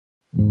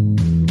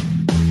Ain't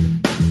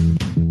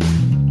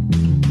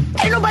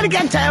nobody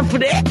got time for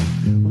that.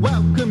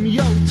 Welcome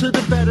yo to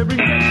the veteran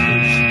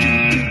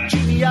gamers.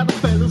 Genie out of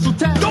feathers will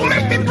tell. Don't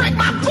make me break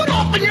my foot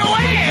off in your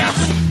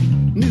ass.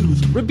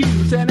 News,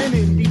 reviews, and an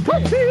indie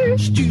play.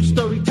 Stu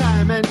story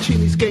time and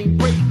Chinny's game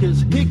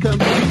breakers. Here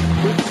comes Stu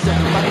with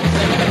soundbite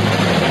segment.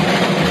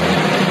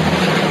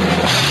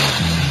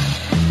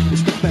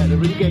 It's the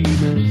veteran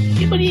gamers.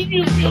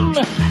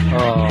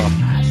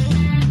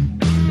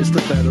 It's the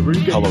veteran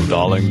gamers. Hello,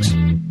 darlings.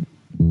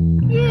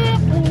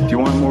 If you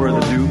want more of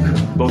the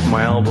Duke, both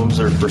my albums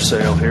are for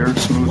sale here.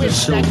 Smooth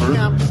as Silver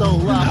and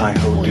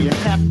Hi-Ho You Duke.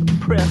 have to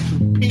press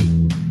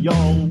repeat,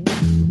 yo.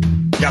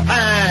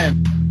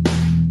 Japan.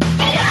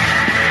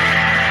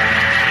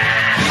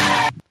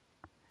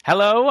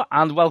 Hello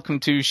and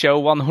welcome to show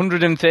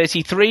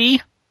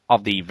 133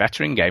 of the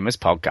Veteran Gamers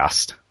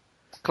Podcast.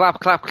 Clap,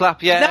 clap,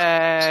 clap,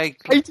 yay!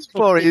 Waiting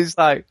for it is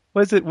like,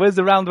 where's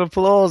the round of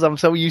applause? I'm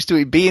so used to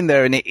it being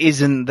there and it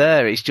isn't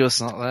there. It's just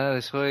Not there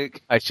this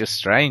week. It's just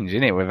strange,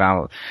 isn't it?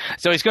 Without,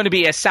 so it's going to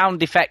be a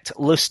sound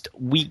effect-less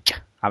week.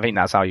 I think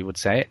that's how you would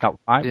say it. Not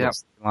quite. Yep.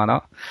 Why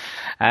not?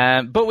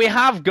 But we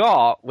have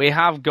got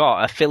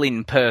a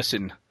fill-in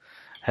person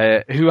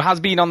who has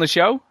been on the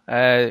show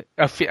quite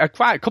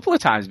a couple of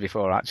times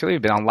before. Actually,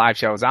 we've been on live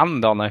shows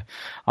and on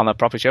a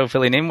proper show,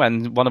 filling in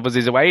when one of us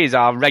is away. Is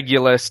our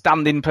regular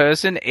stand-in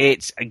person.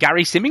 It's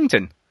Gary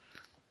Symington.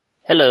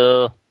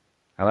 Hello.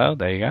 Hello.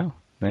 There you go.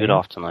 Good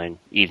afternoon,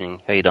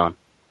 evening. How you doing?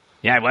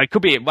 Yeah, well, it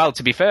could be. Well,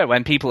 to be fair,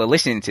 when people are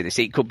listening to this,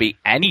 it could be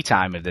any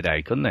time of the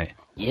day, couldn't it?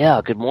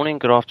 Yeah. Good morning.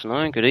 Good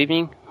afternoon. Good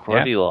evening.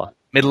 Wherever you are.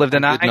 Middle of the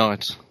night. Good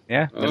night.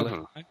 Yeah. Middle of the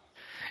night.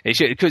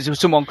 Because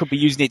someone could be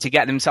using it to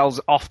get themselves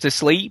off to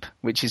sleep,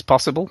 which is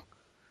possible.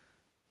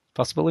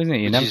 Possible, isn't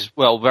it? Which is,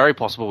 well, very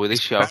possible with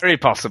this show. Very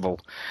possible.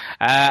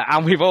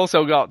 And we've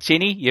also got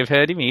Chinny. You've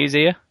heard him. He is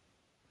here.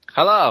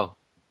 Hello.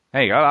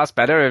 There you go. That's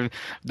better.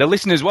 The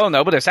listeners won't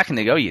know, but a second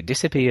ago you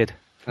disappeared.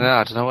 Yeah,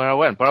 I don't know where I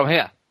went, but I'm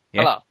here.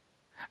 Yeah. Hello.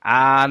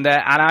 And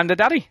I'm the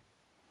daddy.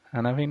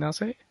 And I think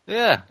that's it.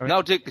 Yeah,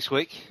 no Dick this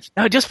week.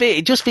 No, it just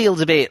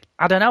feels a bit,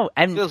 I don't know.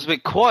 Feels a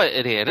bit quiet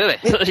in here, doesn't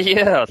it?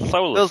 Yeah,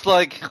 totally. Feels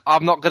like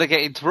I'm not going to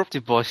get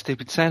interrupted by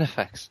stupid sound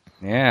effects.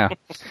 Yeah.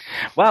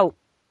 Well,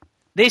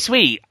 this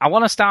week, I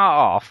want to start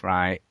off,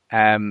 right,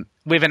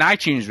 with an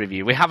iTunes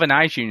review. We have an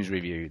iTunes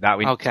review that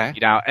we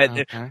read out.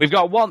 Okay. We've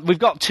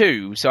got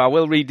two, so I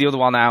will read the other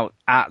one out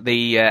at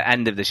the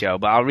end of the show,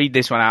 but I'll read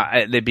this one out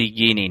at the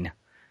beginning.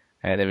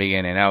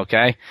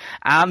 Okay.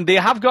 And they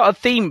have got a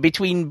theme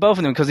between both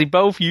of them because they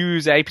both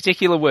use a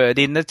particular word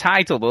in the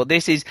title. But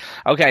this is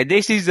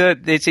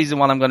the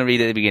one I'm going to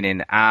read at the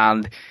beginning,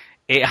 and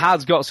it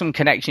has got some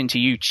connection to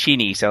you,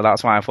 Chinny. So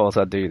that's why I thought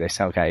I'd do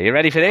this. Okay, you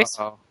ready for this?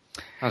 Uh-oh.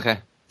 Okay.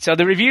 So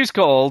the review's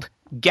called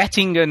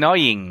 "Getting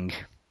Annoying."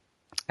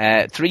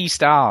 3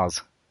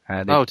 stars.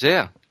 Oh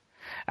dear.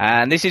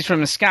 And this is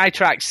from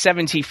Skytrack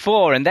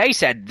 74, and they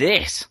said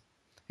this.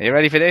 Are you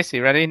ready for this? Are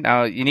you ready?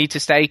 Now you need to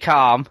stay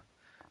calm.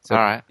 So,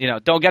 all right.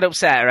 Don't get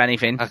upset or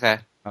anything. Okay,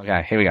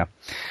 here we go.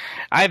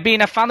 I have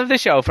been a fan of the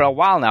show for a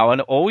while now and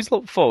always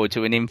look forward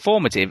to an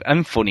informative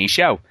and funny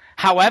show.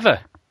 However,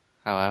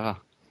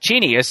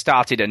 Chinny has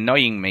started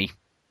annoying me.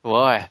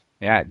 Why?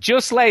 Yeah,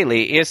 just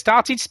lately he has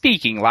started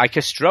speaking like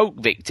a stroke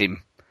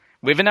victim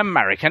with an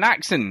American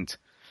accent.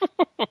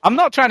 I'm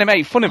not trying to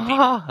make fun of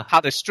people who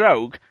had a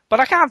stroke, but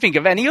I can't think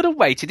of any other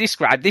way to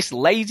describe this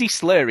lazy,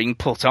 slurring,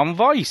 put-on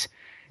voice.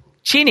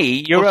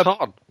 Chinny, you're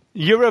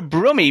a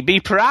Brummie,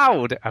 be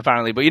proud,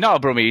 apparently, but you're not a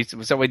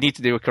Brummie, so we need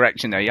to do a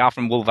correction there. You are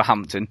from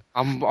Wolverhampton.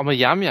 I'm a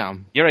yam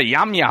yam. You're a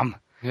yam yam.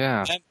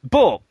 Yeah.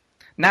 But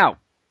now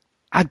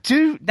I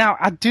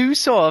do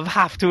sort of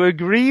have to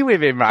agree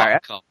with him,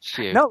 right? Oh,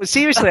 God, no,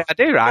 seriously, I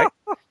do, right?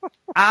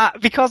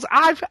 Because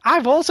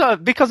I've also,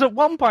 because at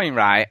one point,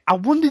 right, I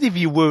wondered if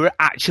you were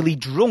actually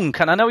drunk,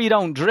 and I know you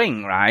don't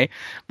drink, right?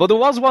 But there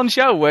was one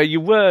show where you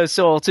were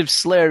sort of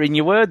slurring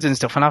your words and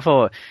stuff, and I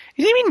thought,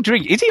 is he even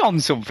drink? Is he on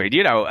something,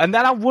 And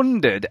then I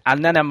wondered, I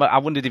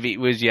wondered if it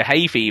was your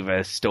hay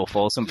fever stuff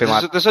or something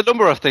like that. There's a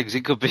number of things.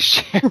 It could be,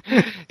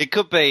 it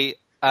could be,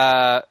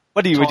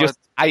 what, you were just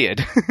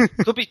tired?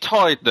 Could be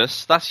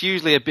tiredness. That's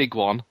usually a big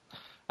one,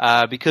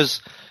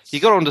 because you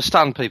got to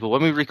understand, people,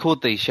 when we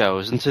record these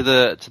shows, and to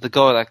the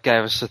guy that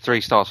gave us the 3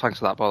 stars, thanks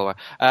for that, by the way.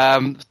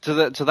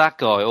 To that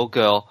guy or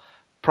girl,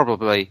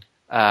 probably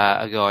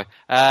a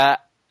guy.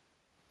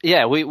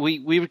 Yeah,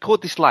 we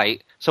record this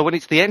late, so when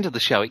it's the end of the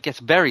show, it gets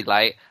very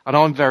late, and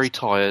I'm very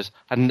tired.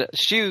 And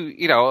Stu,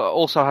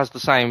 also has the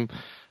same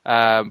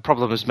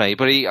problem as me,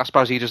 but I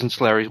suppose he doesn't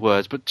slur his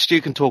words. But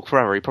Stu can talk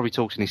forever. He probably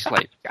talks in his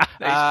sleep.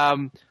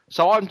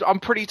 So I'm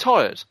pretty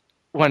tired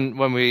when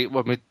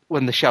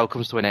the show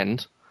comes to an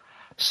end.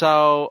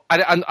 So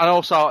and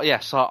also,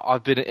 yes,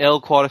 I've been ill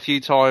quite a few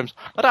times.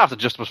 I don't have to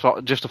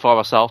justify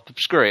myself, but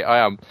screw it,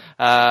 I am.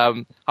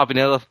 I've been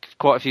ill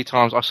quite a few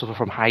times. I suffer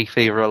from hay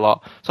fever a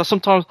lot, so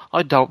sometimes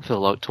I don't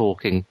feel like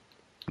talking.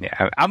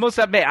 Yeah, I must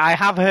admit, I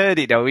have heard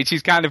it though, which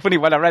is kind of funny.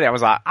 When I read it, I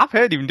was like, I've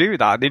heard him do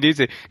that.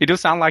 It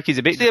does sound like he's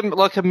a bit... Is it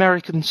like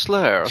American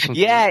slur or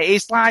something? Yeah,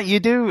 it's like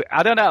you do...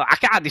 I don't know, I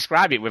can't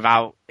describe it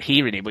without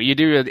hearing it, but you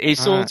do...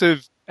 It's sort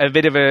of a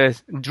bit of a...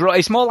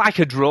 It's more like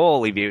a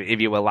drawl, if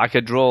you will, like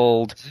a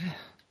drawled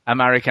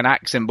American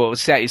accent, but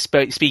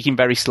speaking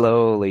very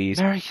slowly.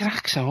 American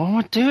accent? What am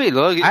I doing?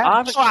 Look, I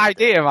have no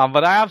idea, man,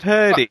 but I have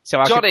heard it.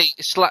 So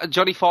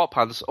Johnny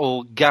Fartpants,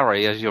 or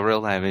Gary, as your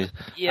real name is.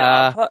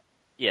 Yeah,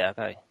 yeah,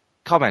 okay.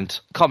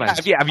 Comment.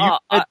 Have you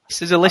heard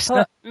this as a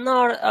listener?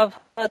 I've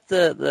heard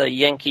the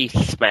Yankee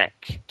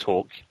smack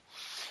talk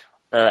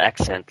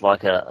accent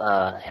like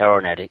a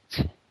heroin addict.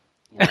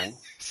 You know?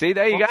 See,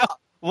 there you go.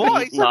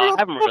 What? No, I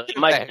haven't really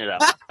making it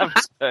up. I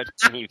haven't heard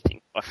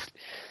anything.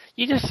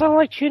 You just sound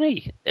like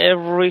Chinny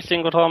every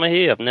single time I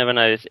hear. I've never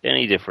noticed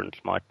any difference,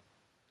 mate.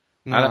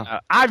 No.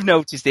 I've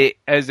noticed it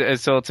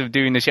as sort of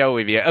doing the show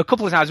with you a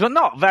couple of times, but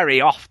not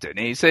very often.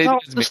 I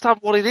don't understand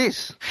what it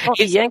is. Not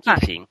the Yankee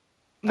thing.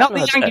 Not the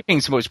Yankee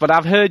thing so much, but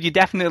I've heard you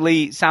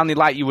definitely sounded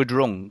like you were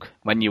drunk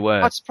when you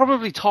were. That's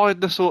probably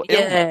tiredness or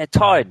illness. Yeah,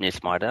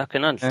 tiredness, mate. I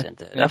can understand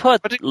that. I've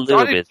heard a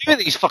little bit. I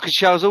do these fucking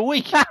shows a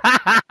week.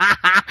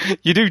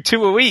 You do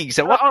 2 a week,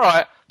 so what? All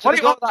right.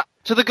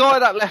 To the guy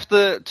that left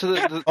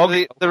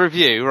the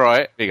review,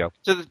 right? There you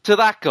go. To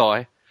that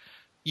guy,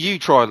 you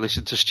try and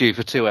listen to Stu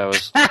for 2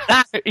 hours.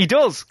 He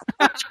does.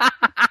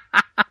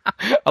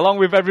 Along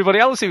with everybody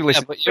else who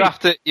listens. Yeah,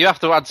 but you have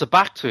to answer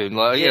back to him.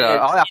 Like,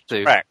 I have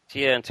to. Correct.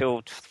 Yeah,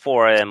 until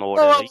 4 a.m. or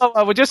whatever.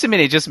 Well, just a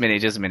minute.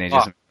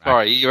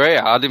 Sorry, you're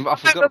here. I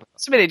forgot.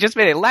 Just a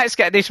minute. Let's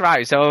get this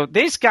right. So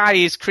this guy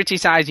is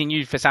criticising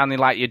you for sounding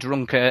like you're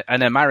drunk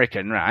an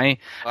American, right?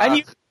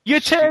 And you're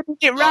turning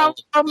it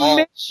round on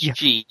me.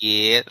 Shit.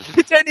 You're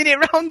turning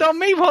it round on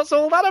me. What's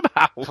all that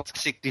about?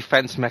 Toxic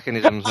defence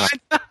mechanisms.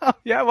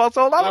 Yeah, what's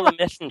all that about?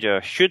 The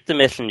messenger. Shoot the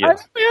messenger.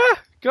 Yeah,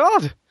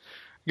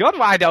 God,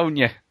 why don't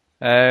you?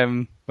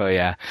 Well,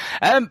 yeah.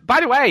 By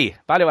the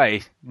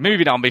way,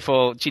 moving on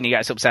before Chinny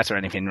gets upset or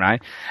anything,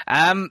 right?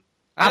 Another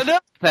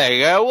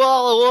thing.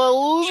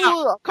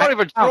 I can't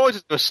even try to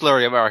do a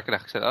slurry American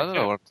accent. I don't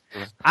know what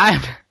I'm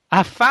doing.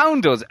 I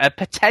found us a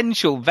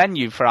potential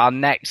venue for our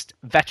next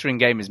Veteran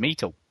Gamers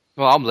meetup.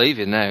 Well, I'm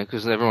leaving now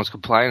because everyone's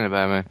complaining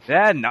about me.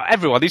 Yeah, not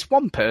everyone. It's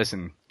one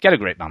person. Get a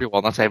grip, man.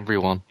 Everyone, that's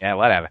everyone. Yeah,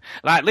 whatever.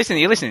 Right, listen,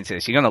 you're listening to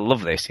this. You're going to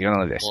love this.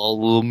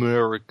 All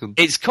American.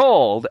 It's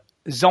called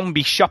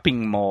Zombie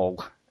Shopping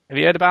Mall. Have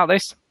you heard about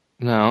this?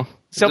 No.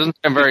 It doesn't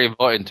sound very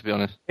inviting, to be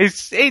honest.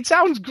 It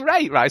sounds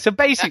great, right? So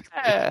basically...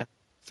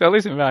 So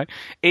listen, right.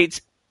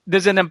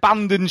 There's an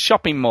abandoned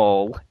shopping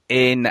mall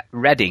in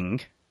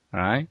Reading,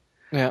 right?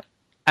 Yeah.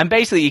 And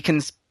basically you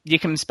can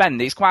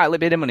spend, it's quite a little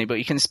bit of money, but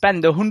you can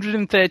spend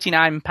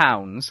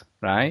 £139,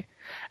 right?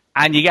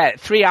 And you get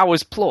 3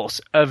 hours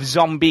plus of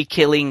zombie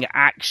killing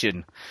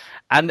action.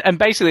 And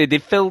basically they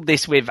filled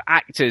this with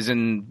actors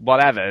and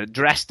whatever,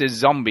 dressed as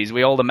zombies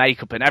with all the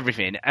makeup and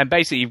everything. And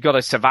basically you've got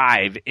to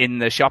survive in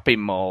the shopping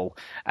mall.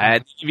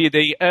 They give you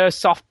the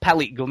airsoft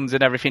pellet guns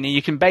and everything, and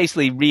you can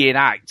basically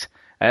reenact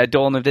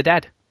Dawn of the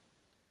Dead.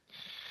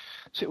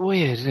 It's a bit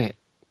weird, isn't it?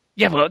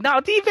 Yeah, but no,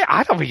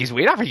 I don't think it's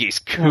weird. I think it's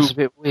cool. That's a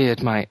bit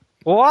weird, mate.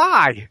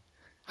 Why?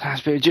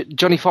 That's a bit...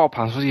 Johnny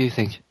Fartpants, what do you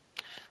think?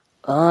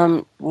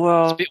 Well...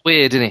 It's a bit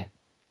weird, isn't it?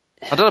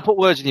 I don't want to put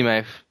words in your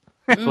mouth,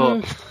 but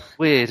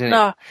weird, isn't it?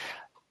 No,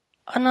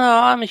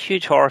 I'm a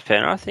huge horror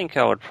fan. I think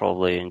I would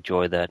probably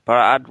enjoy that, but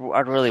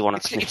I'd really want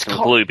to sniff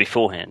some glue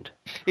beforehand.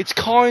 It's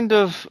kind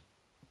of...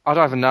 I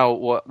don't even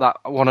know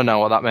I want to know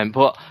what that meant,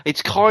 but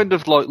it's kind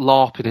of like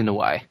LARPing in a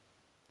way.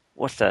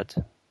 What's that?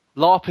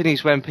 LARPing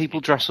is when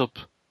people dress up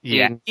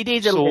in it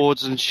is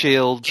swords and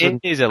shields and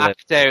is a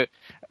act out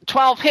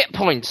 12 hit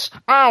points.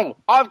 Oh,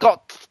 I've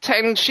got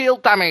 10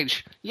 shield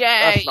damage. Yay!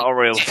 That's not a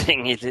real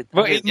thing, is it?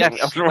 Well,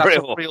 that's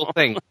a real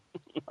thing.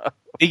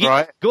 You get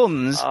right?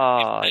 guns,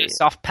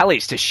 soft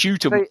pellets to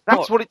shoot them.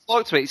 That's what it's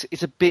like to me.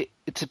 It's a bit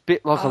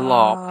like a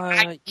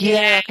LARP.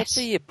 Yeah, I can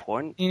see your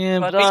point. Yeah,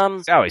 but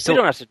we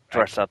don't have to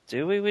dress up,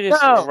 do we? We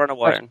just run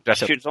away and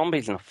shoot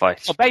zombies in the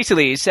face. Well,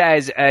 basically, it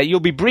says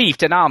you'll be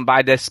briefed and armed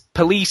by the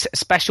police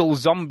special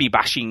zombie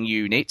bashing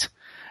unit.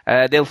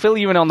 They'll fill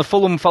you in on the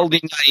full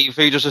unfolding... Dave,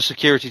 who does a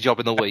security job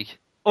in the week.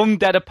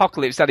 Undead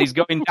apocalypse that is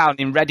going down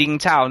in Reading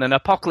Town, an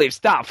apocalypse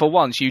that, for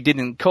once, you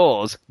didn't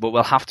cause, but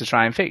will have to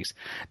try and fix.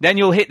 Then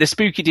you'll hit the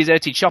spooky,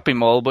 deserted shopping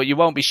mall, but you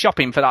won't be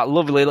shopping for that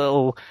lovely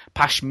little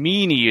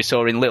pashmina you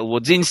saw in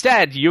Littlewoods.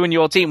 Instead, you and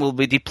your team will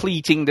be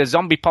depleting the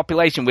zombie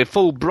population with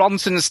full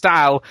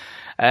Bronson-style,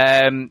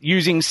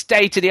 using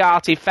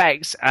state-of-the-art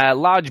effects,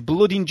 large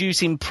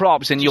blood-inducing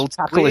props, and you'll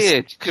tackle...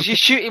 Weird, because you're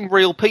shooting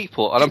real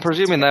people, and I'm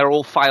presuming they're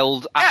all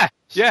failed...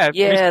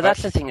 Yeah,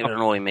 that's the thing that would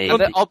annoy me.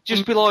 I'll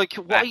just be like,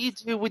 what are you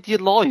doing with your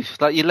life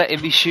that you're letting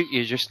me shoot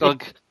you? Just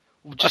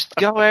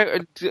go out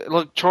and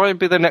try and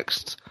be the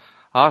next,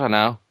 I don't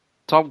know,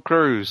 Tom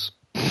Cruise.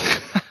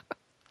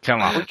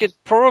 Come on. We could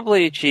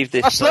probably achieve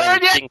this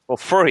thing for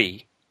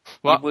free.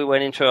 What? If we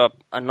went into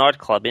a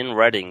nightclub in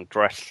Reading,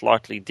 dressed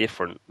slightly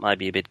different,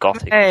 maybe a bit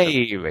gothic,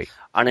 Hey.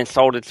 and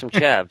insulted some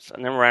chavs,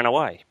 and then ran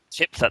away.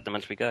 chips at them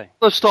as we go.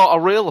 Let's start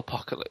a real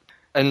apocalypse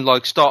and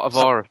start a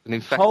virus and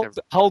infect everyone.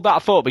 Hold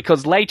that thought,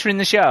 because later in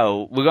the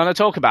show we're going to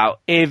talk about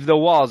if there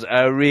was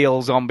a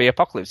real zombie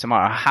apocalypse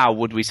tomorrow, how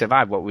would we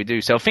survive? What we do?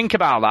 So think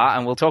about that,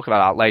 and we'll talk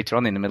about that later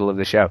on in the middle of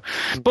the show.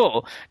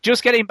 But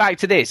just getting back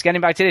to this,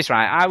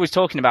 right? I was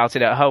talking about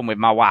it at home with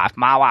my wife,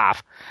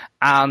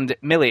 and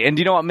Millie. And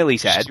do you know what Millie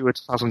said? Stuart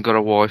hasn't got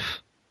a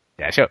wife.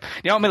 Yeah, sure.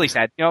 You know what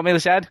Millie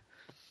said?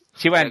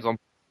 She went,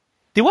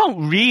 "They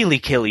won't really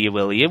kill you,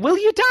 will you? Will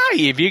you die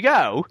if you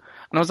go?"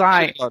 And I was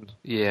like,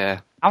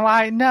 "Yeah." I'm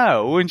like,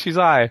 "No," and she's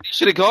like, "You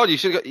should have gone. You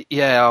should have gone."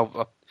 Yeah,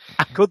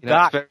 I could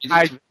die. It's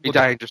very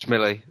dangerous,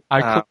 Millie.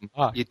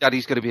 Your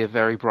daddy's going to be a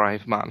very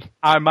brave man.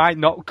 I might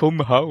not come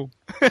home.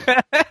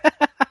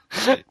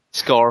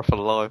 Scar for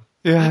life.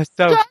 Yeah,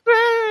 so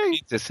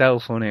they're so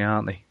funny,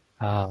 aren't they?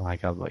 Oh my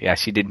god! But yeah,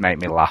 she did make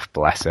me laugh,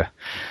 bless her.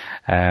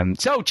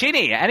 So,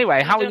 Chinny,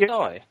 anyway, how are you?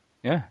 Die.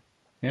 Yeah.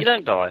 You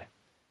don't die.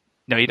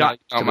 No, you don't.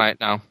 No, mate,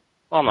 no.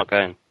 Well, I'm not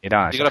going. You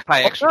don't. You've got to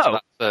pay extra for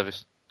that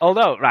service.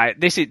 Although, right,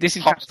 this is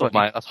hostile,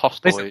 mate. That's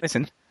hostile.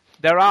 Listen.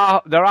 There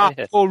are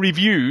 4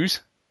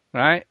 reviews,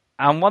 right?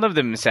 And one of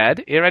them said,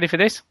 "Are you ready for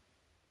this?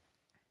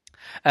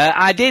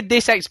 I did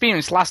this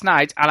experience last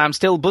night, and I'm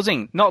still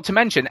buzzing. Not to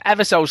mention,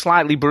 ever so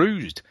slightly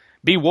bruised.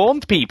 Be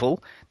warned,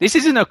 people. This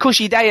isn't a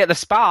cushy day at the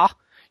spa.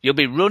 You'll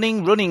be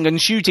running,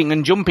 and shooting,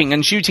 and jumping,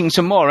 and shooting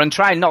some more, and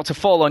trying not to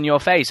fall on your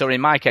face, or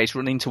in my case,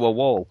 run into a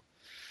wall.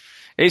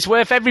 It's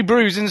worth every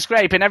bruise and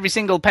scrape and every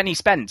single penny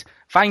spent.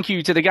 Thank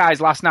you to the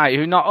guys last night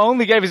who not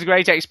only gave us a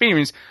great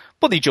experience,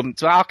 but they jumped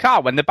to our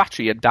car when the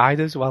battery had died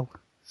as well."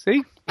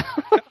 See?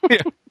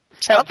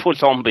 Helpful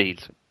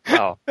zombies.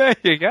 Oh. There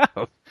you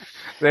go.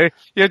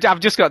 I've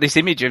just got this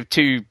image of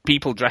 2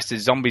 people dressed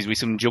as zombies with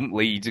some jump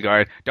leads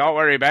going, "Don't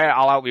worry about it,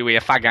 I'll help you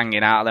with a fag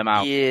hanging out of their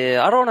mouth."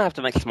 Yeah, I don't want to have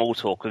to make small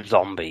talk with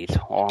zombies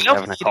while I'm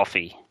having a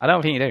coffee. I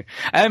don't think you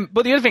do.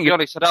 But the other thing... To be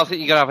honest, I don't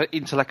think you're going to have an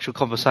intellectual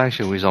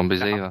conversation with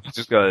zombies either.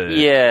 Just go,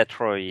 yeah,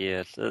 Troy,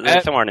 yeah.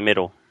 They're somewhere in the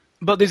middle.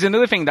 But there's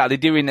another thing that they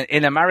do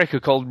in America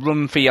called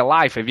Run for Your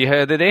Life. Have you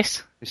heard of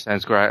this? This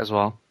sounds great as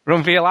well.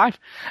 Run for Your Life?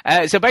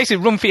 So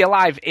basically, Run for Your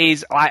Life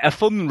is like a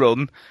fun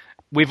run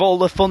with all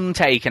the fun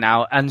taken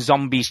out and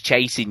zombies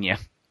chasing you.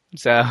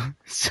 So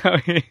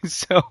they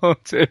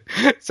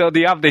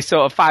have this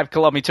sort of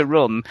 5-kilometer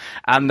run,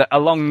 and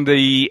along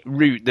the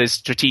route there's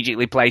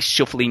strategically placed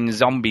shuffling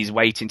zombies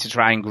waiting to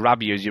try and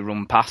grab you as you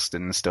run past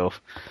and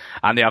stuff.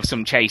 And they have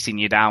some chasing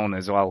you down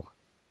as well.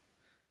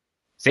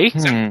 See?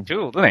 So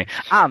cool, doesn't it?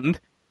 And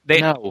they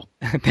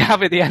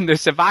have at the end a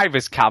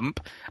survivors camp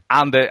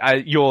and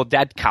your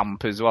dead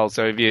camp as well.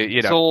 So if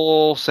you know, it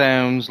all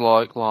sounds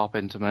like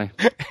LARPing to me.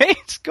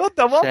 It's good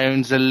though. What?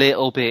 Sounds a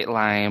little bit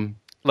lame.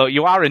 Look,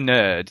 you are a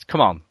nerd.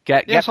 Come on,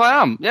 Yes,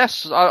 I am.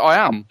 Yes, I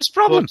am. What's the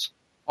problem?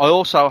 But I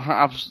also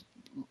have,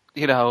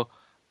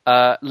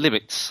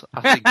 limits.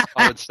 I think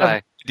I would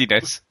say.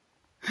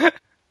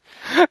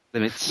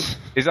 Limits.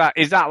 Is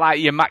that like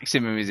your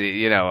maximum? Is it,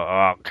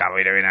 can't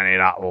be doing any of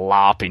that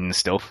LARPing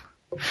stuff?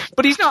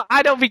 But he's not.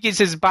 I don't think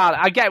it's as bad.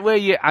 I get where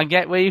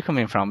you're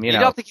coming from. You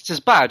don't think it's as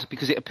bad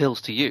because it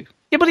appeals to you.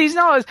 Yeah, but he's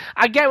not as.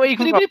 I get where you're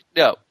coming from.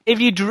 No. If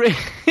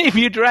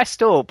you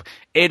dressed up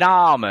in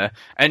armour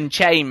and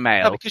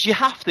chainmail, no, because you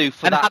have to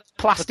for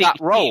that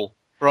role.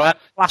 Right,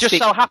 just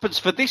so happens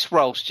for this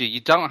role, Stu,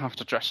 you don't have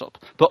to dress up,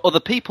 but other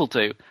people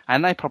do,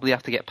 and they probably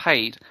have to get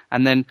paid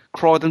and then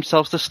cry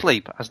themselves to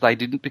sleep as they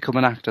didn't become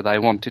an actor they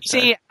wanted to.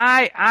 See,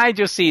 I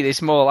just see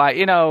this more like,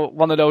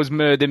 one of those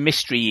murder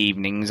mystery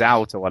evenings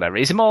out or whatever.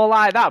 It's more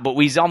like that, but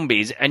with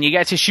zombies, and you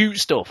get to shoot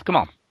stuff. Come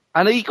on.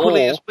 And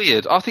equally as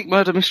weird. I think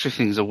murder mystery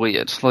things are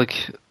weird.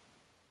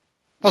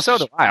 Well, so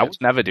do I. I would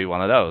never do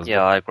one of those.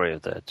 Yeah, I agree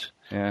with that.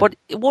 Yeah. But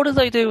what do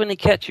they do when they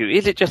catch you?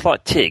 Is it just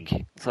like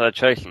Tig? So they're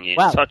chasing you,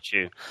 touch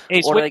you?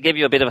 Or do they give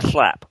you a bit of a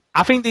slap?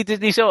 I think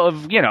they sort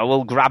of,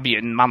 will grab you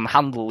and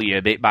manhandle you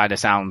a bit by the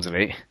sounds of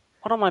it.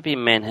 Well, I might be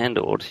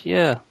manhandled.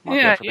 Yeah.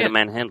 Might be a bit of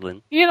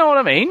manhandling. You know what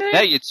I mean?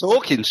 Yeah, you're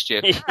talking,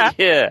 Stu.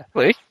 Yeah.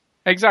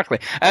 Exactly.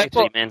 It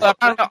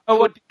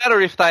would be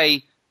better if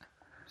they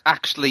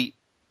actually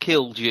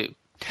killed you.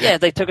 Yeah,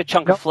 they took a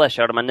chunk of flesh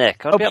out of my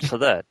neck. I'd be up for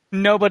that.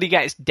 Nobody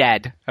gets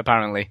dead,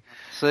 apparently.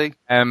 See?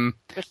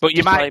 But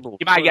you might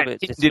get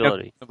ended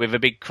up with a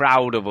big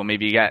crowd of them if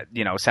you get,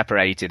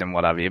 separated and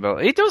what have you.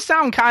 But it does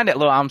sound kind of...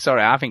 Look, I'm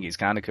sorry, I think it's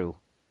kind of cool.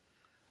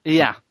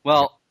 Yeah,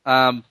 well,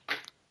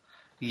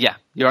 yeah,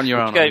 you're on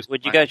your own.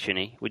 Would you go,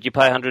 Chinny? Would you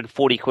pay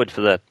 140 quid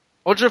for that?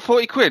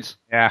 140 quid?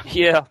 Yeah.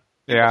 Yeah.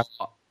 Yeah.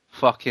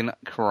 Fucking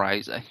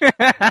crazy.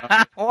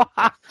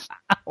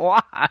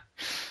 Why?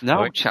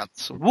 No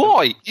chance.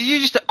 Why? You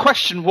just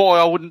question why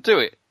I wouldn't do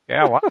it.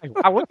 Yeah, why?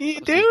 Why wouldn't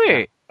you do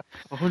it?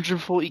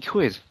 140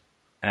 quid.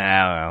 Oh,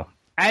 well.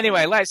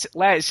 Anyway,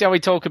 shall we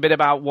talk a bit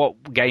about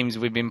what games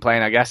we've been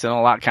playing, I guess, and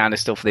all that kind of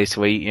stuff this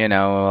week. I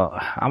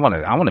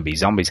want to be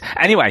zombies.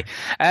 Anyway,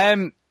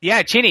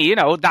 yeah, Chinny,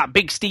 that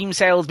big Steam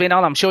sale's been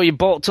on. I'm sure you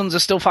bought tons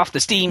of stuff off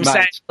the Steam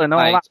sale and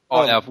all that.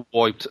 I have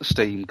wiped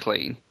Steam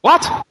clean.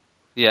 What?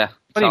 Yeah.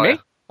 What do you mean?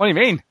 What do you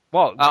mean?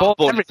 What? I've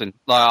bought everything.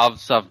 I've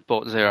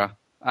bought 0.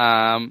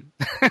 Who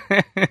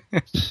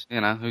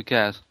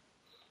cares?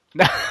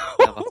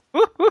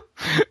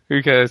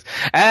 Who cares?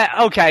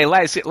 Okay,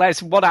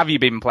 let's. What have you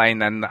been playing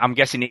then? I'm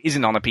guessing it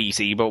isn't on a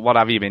PC, but what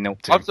have you been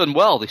up to? I've done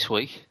well this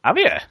week. Have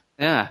you?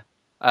 Yeah.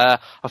 I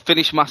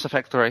finished Mass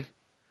Effect 3.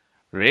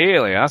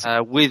 Really?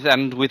 With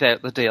and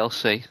without the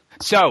DLC.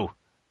 So,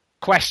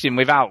 question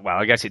without, well,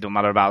 I guess it doesn't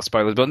matter about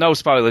spoilers, but no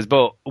spoilers,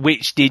 but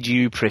which did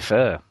you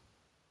prefer?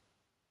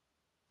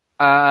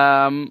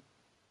 I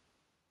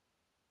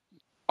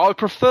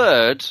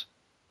preferred,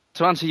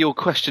 to answer your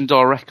question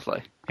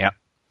directly,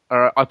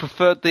 I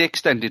preferred the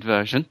extended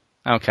version.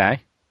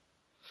 Okay.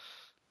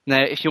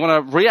 Now, if you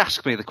want to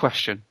re-ask me the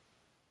question.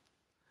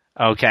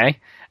 Okay.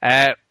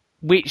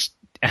 Which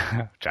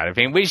I'm trying to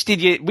think. Which did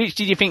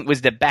you think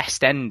was the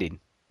best ending?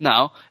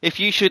 No, if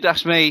you should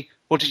ask me,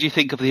 what did you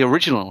think of the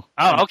original?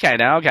 Oh, okay,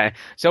 now, okay.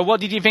 So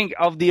what did you think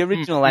of the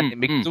original ending?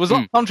 Because there was a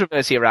lot of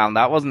controversy around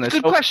that, wasn't there?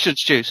 Good question,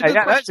 Stu.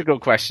 That's a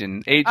good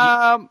question. It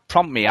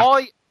prompted me.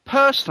 I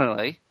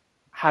personally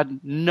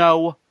had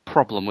no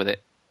problem with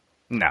it.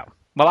 No.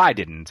 Well, I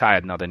didn't. I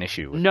had not an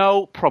issue with it.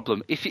 No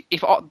problem. If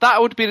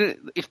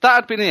that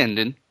had been the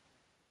ending,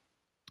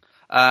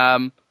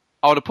 I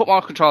would have put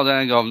my controller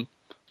down and gone,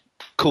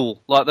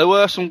 cool. Like, there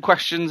were some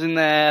questions in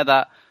there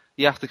that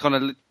you have to kind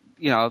of,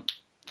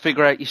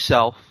 figure out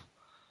yourself.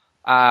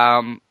 But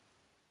I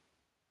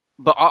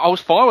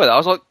was fine with it. I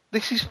was like,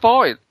 this is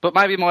fine. But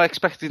maybe my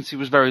expectancy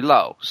was very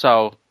low.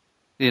 So,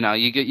 you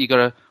got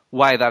to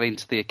weigh that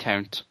into the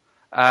account.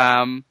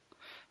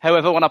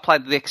 However, when I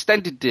played the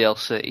extended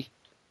DLC,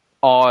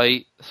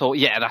 I thought,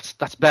 yeah,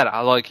 that's better.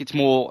 Like, it's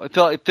more.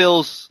 It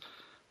feels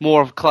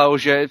more of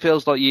closure. It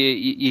feels like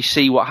you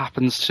see what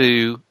happens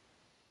to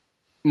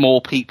more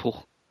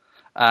people,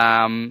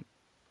 and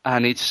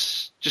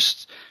it's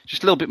just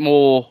a little bit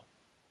more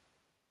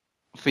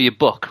for your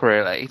buck,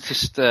 really. It's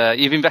just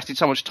you've invested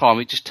so much time.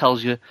 It just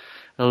tells you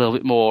a little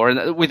bit more,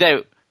 and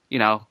without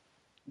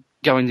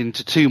going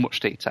into too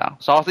much detail.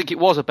 So I think it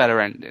was a better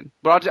ending,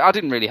 but I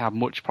didn't really have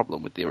much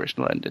problem with the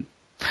original ending.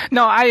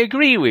 No, I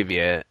agree with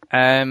you.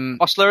 Am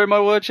I slurring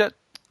my words yet?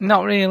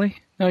 Not really.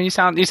 No, you're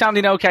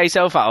sounding okay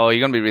so far. Oh,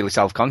 you're going to be really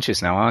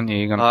self-conscious now, aren't you?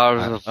 You're going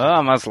to,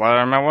 I'm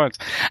slurring my words.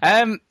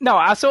 No,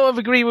 I sort of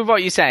agree with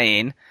what you're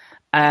saying.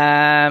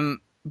 But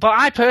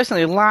I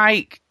personally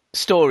like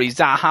stories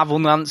that have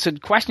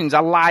unanswered questions.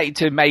 I like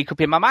to make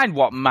up in my mind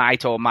what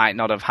might or might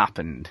not have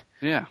happened.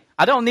 Yeah.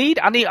 I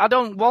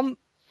don't want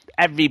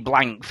every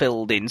blank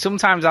filled in.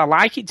 Sometimes I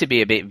like it to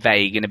be a bit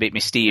vague and a bit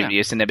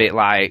mysterious and a bit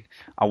like,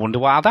 I wonder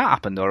why that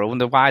happened, or I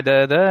wonder why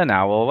they're there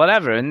now, or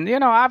whatever. And,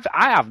 I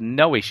have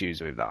no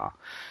issues with that.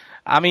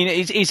 I mean,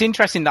 it's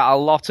interesting that a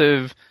lot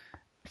of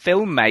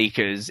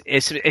filmmakers,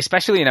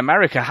 especially in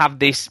America,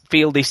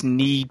 feel this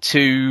need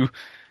to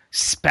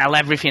spell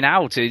everything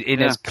out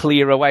in as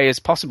clear a way as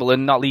possible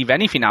and not leave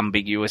anything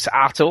ambiguous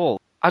at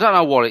all. I don't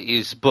know what it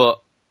is,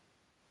 but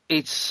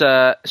it's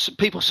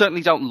people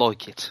certainly don't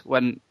like it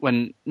when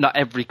not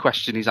every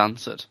question is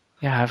answered.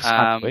 Yeah,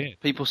 that's weird.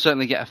 People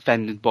certainly get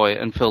offended by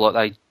it and feel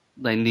like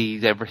they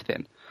need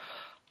everything.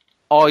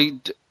 I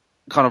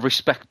kind of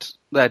respect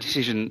their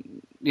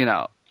decision,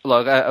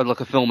 like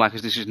a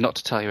filmmaker's decision not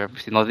to tell you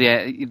everything, like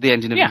the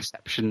ending of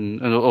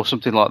Inception or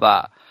something like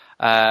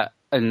that,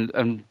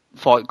 and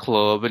Fight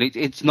Club, and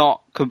it's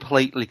not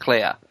completely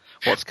clear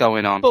what's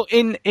going on. But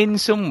in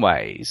some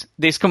ways,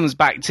 this comes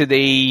back to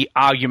the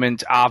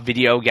argument, are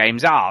video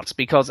games art?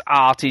 Because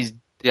art is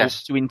up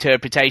to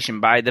interpretation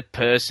by the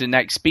person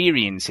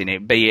experiencing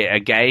it, be it a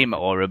game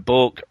or a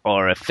book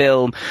or a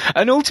film.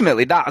 And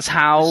ultimately, that's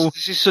how...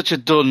 This is such a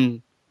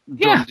done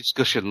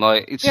discussion.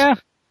 Like, it's,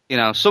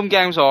 some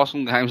games are,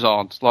 some games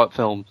aren't, like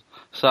films.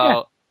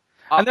 So,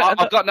 I've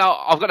got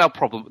no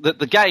problem.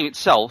 The game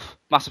itself,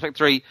 Mass Effect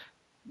 3,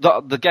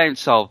 the game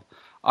itself,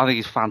 I think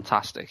is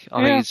fantastic.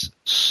 I think it's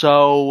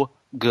so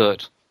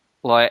good.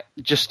 Like,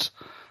 just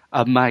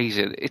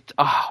amazing.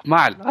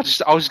 Man, I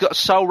just got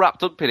so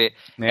wrapped up in it.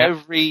 Yeah.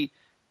 Every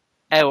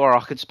hour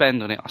I could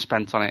spend on it, I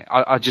spent on it.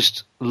 I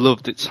just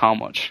loved it so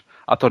much.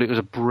 I thought it was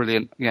a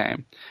brilliant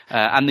game.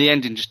 And the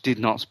ending just did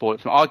not spoil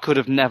it for me. I could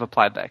have never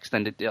played that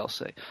extended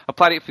DLC. I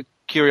played it for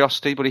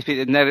curiosity, but if it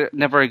had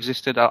never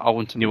existed, I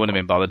wouldn't have. You wouldn't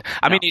have been bothered.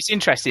 I mean, it's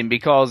interesting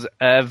because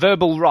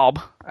Verbal Rob,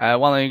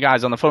 one of you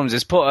guys on the forums,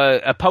 has put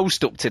a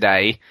post up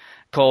today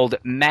called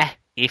Meh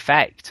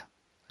Effect.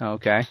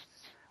 Okay.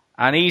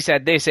 And he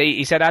said this,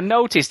 he said, I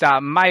noticed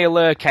that Maya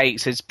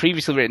Lurcates has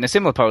previously written a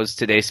similar post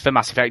to this for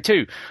Mass Effect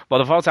 2.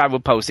 Well, I thought I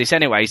would post this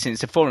anyway,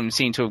 since the forums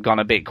seem to have gone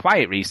a bit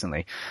quiet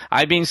recently.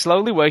 I've been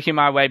slowly working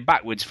my way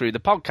backwards through the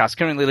podcast,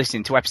 currently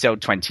listening to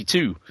episode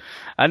 22,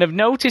 and have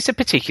noticed a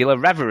particular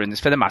reverence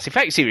for the Mass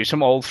Effect series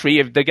from all three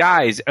of the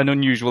guys, an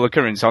unusual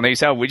occurrence on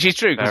itself, which is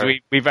true, because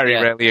we very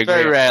rarely agree.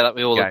 Very rare that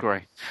we all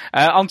agree.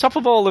 On top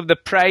of all of the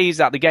praise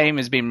that the game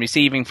has been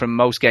receiving from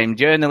most game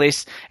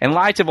journalists, in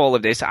light of all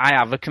of this, I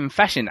have a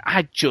confession.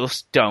 I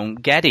just don't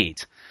get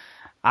it.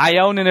 I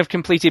own and have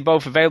completed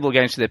both available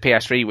games for the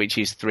PS3, which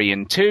is 3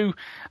 and 2,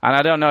 and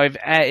I don't know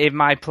if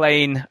my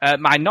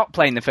not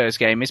playing the first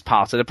game is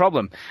part of the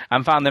problem,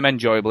 and found them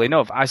enjoyable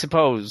enough, I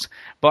suppose,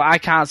 but I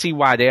can't see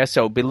why they are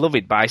so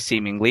beloved by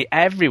seemingly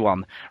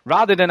everyone.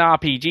 Rather than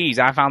RPGs,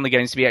 I found the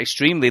games to be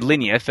extremely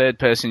linear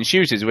third-person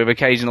shooters with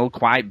occasional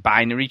quite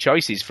binary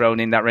choices thrown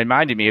in that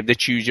reminded me of the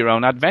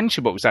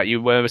choose-your-own-adventure books that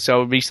you were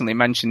so recently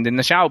mentioned in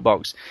the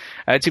shoutbox.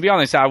 To be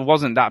honest, I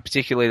wasn't that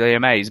particularly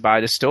amazed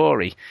by the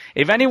story.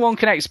 If anyone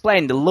can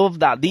explain the love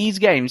that these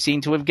games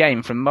seem to have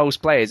gained from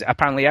most players,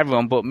 apparently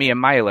everyone but me and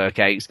my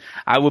cakes,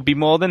 I would be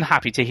more than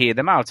happy to hear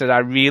them out, as I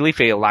really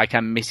feel like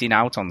I'm missing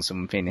out on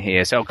something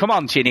here. So come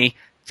on, Chinny,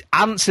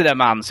 answer the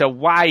man. So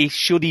why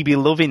should he be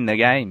loving the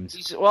games?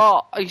 He's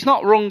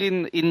not wrong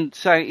in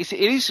saying it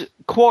is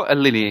quite a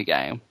linear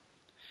game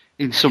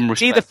in some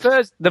respects.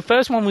 See, the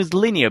first one was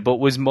linear, but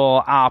was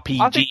more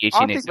RPG-ish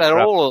in its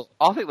approach.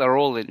 I think they're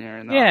all linear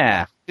in that.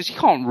 Yeah. Because you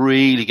can't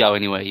really go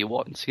anywhere you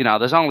want. You know,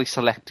 there's only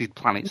selected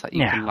planets that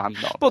you can land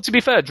on. But to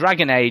be fair,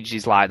 Dragon Age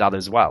is like that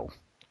as well.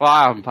 Well,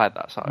 I haven't played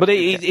that, so... But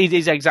it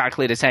is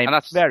exactly the same. And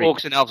that's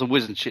Orcs and Elves and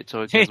Wizards and shit,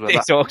 so it's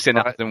Orcs and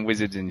Elves and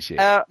Wizards and shit.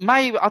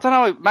 Maybe, I don't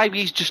know, maybe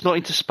he's just not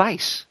into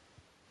space.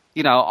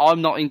 You know,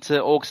 I'm not into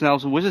Orcs and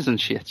Elves and Wizards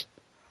and shit.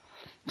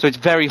 So it's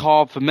very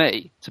hard for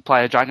me to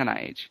play a Dragon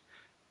Age.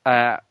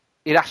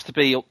 It has to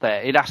be up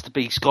there. It has to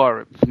be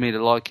Skyrim for me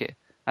to like it.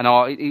 And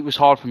it was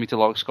hard for me to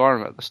like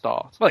Skyrim at the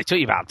start. Well, it took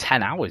you about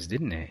 10 hours,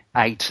 didn't it?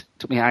 8. It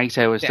took me 8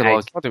 hours to like...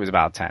 I thought it was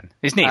about 10.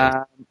 It's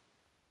near.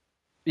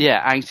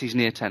 Yeah, 8 is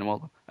near 10,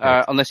 well,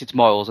 unless it's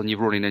miles and you're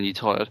running and you're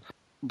tired.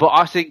 But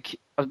I think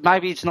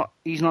maybe he's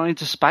not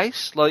into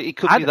space. Like, it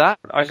could be that.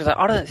 I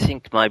don't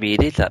think maybe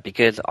it is that,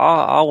 because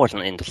I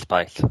wasn't into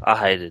space. I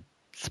hated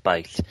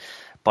space.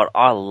 But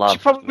I love... You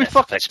probably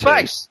fucking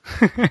space.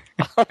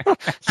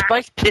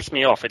 Space pissed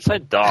me off. It's so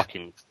dark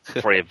in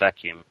free of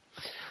vacuum.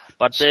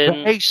 But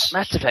then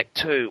Mass Effect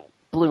 2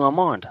 blew my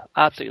mind.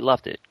 I absolutely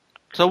loved it.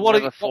 So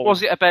what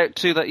was it about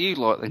 2 that you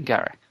liked then,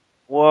 Gary?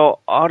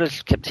 Well, I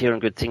just kept hearing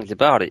good things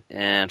about it,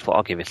 and thought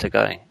I'll give it a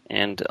go.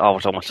 And I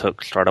was almost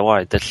hooked straight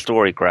away. The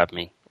story grabbed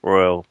me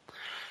real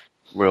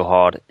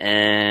hard.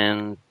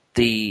 And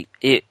I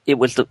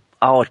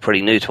was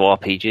pretty new to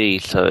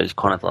RPGs, so it was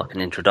kind of like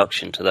an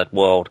introduction to that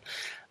world.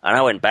 And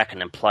I went back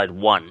and then played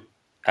 1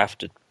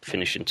 after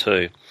finishing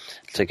 2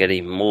 to get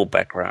even more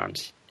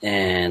backgrounds.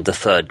 And the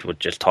 3rd would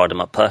just tie them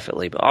up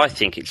perfectly. But I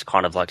think it's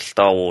kind of like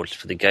Star Wars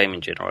for the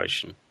gaming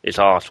generation. It's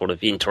our sort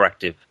of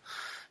interactive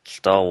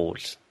Star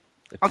Wars.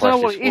 I don't know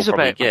what it is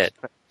about.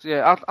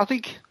 Yeah, I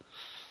think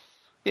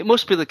it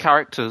must be the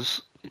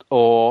characters,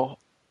 or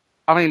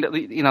I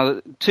mean, you know,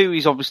 2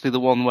 is obviously the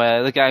one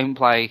where the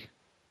gameplay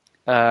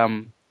got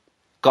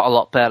a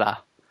lot better.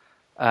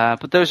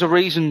 But there's a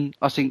reason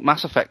I think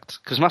Mass Effect,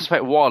 because Mass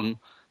Effect 1,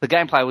 the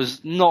gameplay was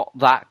not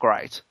that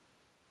great.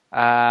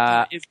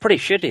 It's pretty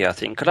shitty, I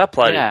think, because I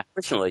played it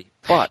recently.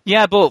 But but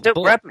it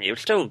still grabbed me. It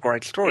was still a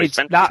great story.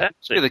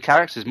 The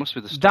characters must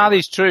be the story. That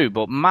is true,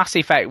 but Mass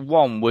Effect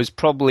 1 was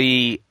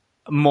probably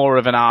more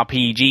of an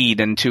RPG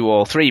than 2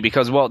 or 3,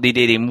 because what they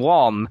did in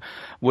 1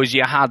 was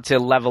you had to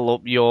level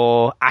up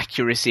your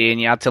accuracy and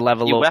you had to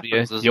level up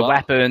your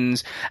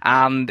weapons,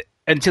 and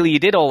until you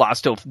did all that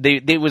stuff,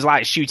 it was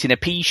like shooting a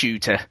pea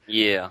shooter.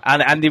 Yeah.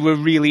 And they were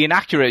really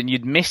inaccurate and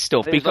you'd miss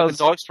stuff. It was like a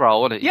dice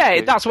roll, wasn't it?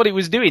 Yeah, that's what it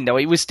was doing, though.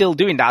 It was still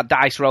doing that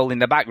dice roll in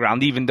the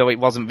background, even though it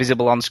wasn't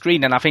visible on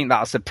screen. And I think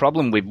that's the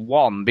problem with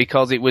 1,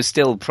 because it was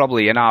still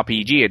probably an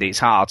RPG at its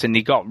heart, and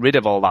they got rid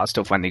of all that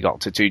stuff when they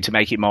got to 2 to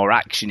make it more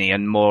actiony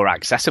and more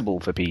accessible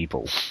for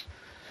people.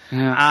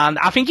 Yeah. And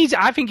I think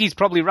he's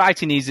probably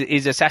right in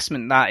his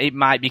assessment that it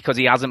might be because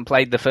he hasn't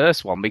played the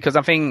first one, because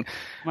I think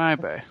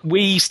maybe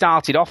we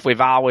started off with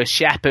our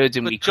Shepard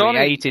and we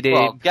created it.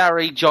 Well,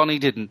 Johnny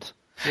didn't.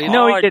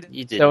 No, he didn't.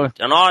 You didn't.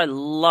 So, and I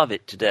love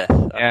it to death.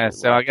 Yeah,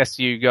 so I guess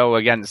you go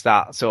against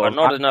that. But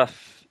not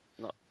enough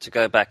to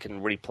go back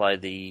and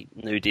replay the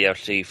new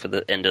DLC for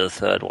the end of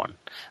the 3rd one.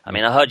 I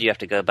mean, I heard you have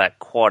to go back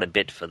quite a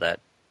bit for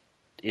that.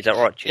 Is that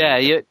right, Jim?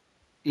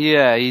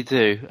 Yeah, you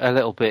do a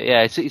little bit.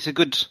 Yeah, it's a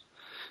good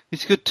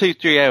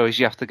 2-3 hours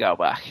you have to go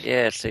back.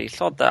 Yeah, see,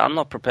 thought that I'm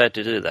not prepared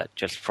to do that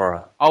just for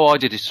a... Oh, I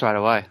did it straight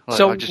away. Like,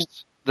 so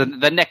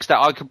the next day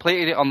I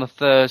completed it on the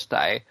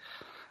Thursday,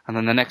 and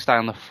then the next day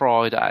on the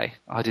Friday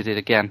I did it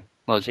again.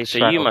 Like, see,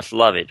 so you must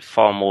love it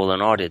far more than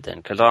I did then,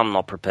 because I'm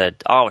not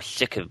prepared. I was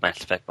sick of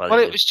Mass Effect by the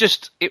Well, it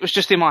was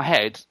just in my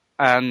head,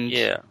 and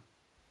yeah,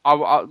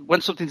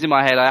 when something's in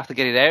my head, I have to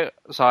get it out.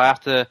 So I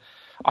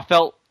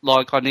felt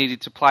like I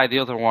needed to play the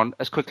other one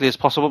as quickly as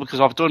possible,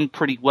 because I've done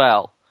pretty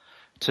well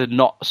to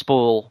not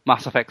spoil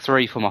Mass Effect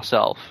 3 for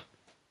myself,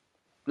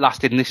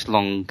 lasting this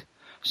long.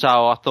 So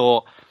I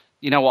thought,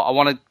 you know what, I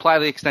want to play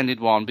the extended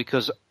one,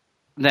 because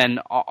then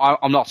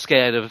I'm not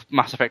scared of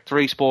Mass Effect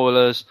 3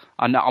 spoilers.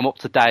 I'm up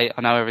to date,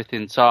 I know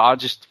everything. So I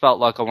just felt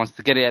like I wanted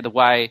to get it out of the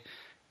way,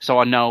 so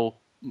I know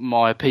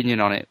my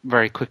opinion on it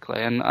very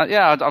quickly. And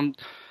and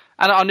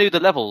I knew the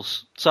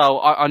levels,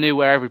 so I knew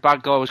where every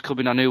bad guy was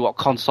coming. I knew what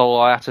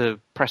console I had to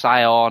press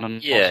A on,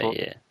 and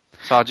yeah.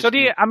 So do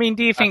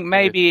you think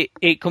maybe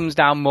it comes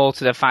down more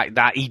to the fact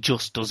that he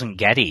just doesn't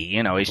get it?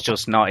 You know, it's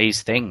just not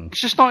his thing.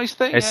 It's just not his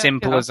thing. As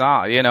simple as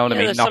that. You know what I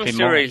mean? There's some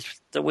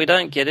series that we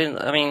don't get in.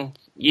 I mean,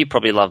 you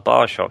probably love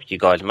Bioshock, you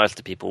guys. Most of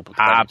the people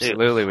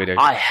absolutely we do.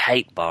 I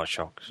hate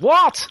Bioshock.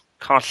 What?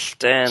 Can't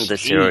stand the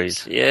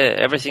series. Yeah,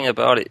 everything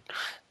about it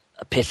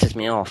pisses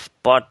me off.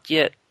 But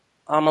yet,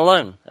 I'm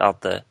alone out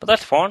there. But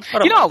that's fine. I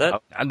don't mind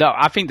that. No,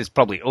 I think there's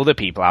probably other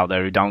people out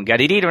there who don't get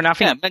it either. And I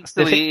think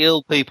mentally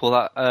ill people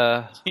that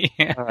are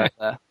out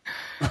there.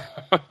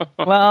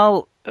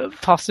 Well,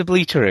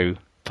 possibly true.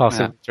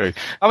 True.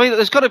 I mean,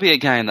 there's got to be a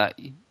game that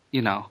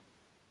you're not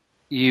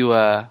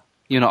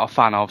a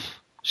fan of,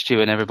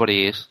 Stu, and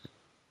everybody is.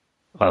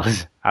 Well,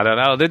 I don't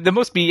know. There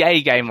must be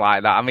a game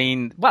like that. I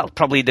mean, well,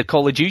 probably the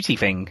Call of Duty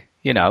thing,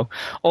 you know.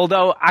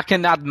 Although I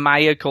can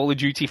admire Call of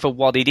Duty for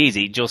what it is,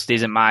 it just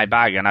isn't my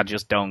bag, and I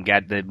just don't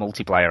get the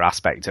multiplayer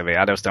aspect of it.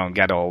 I just don't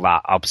get all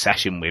that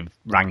obsession with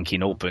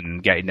ranking up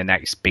and getting the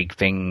next big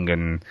thing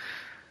and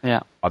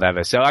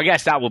whatever. So I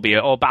guess that will be it.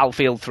 Or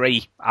Battlefield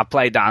 3. I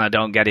played that and I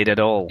don't get it at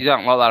all. You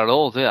don't like that at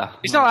all, do you?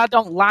 It's not that I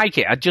don't like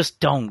it. I just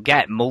don't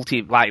get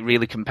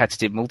really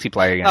competitive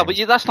multiplayer games. No, but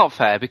that's not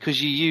fair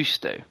because you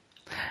used to.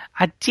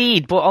 I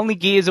did, but only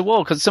Gears of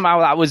War, because somehow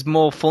that was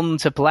more fun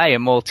to play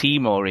and more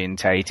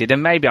team-orientated,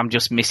 and maybe I'm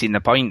just missing the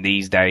point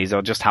these days,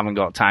 or just haven't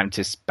got time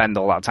to spend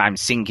all that time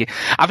sinking.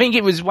 I think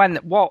it was when,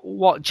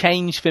 what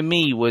changed for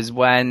me was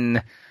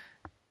when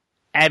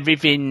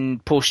everything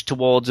pushed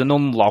towards an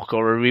unlock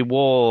or a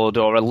reward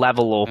or a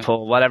level up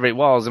or whatever it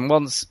was, and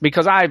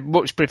because I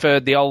much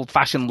preferred the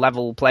old-fashioned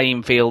level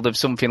playing field of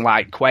something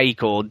like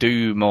Quake or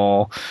Doom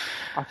or...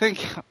 I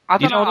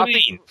don't know what I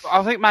mean?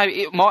 I think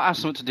maybe it might have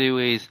something to do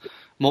with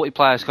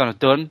multiplayer's kind of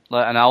done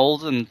and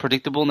old and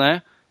predictable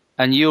now,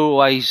 and you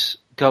always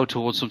go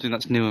towards something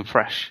that's new and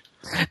fresh.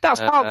 That's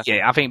part of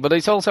it, I think, but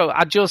it's also,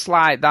 I just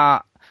like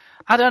that,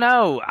 I don't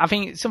know, I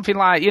think something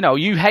like,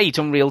 you hate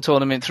Unreal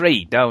Tournament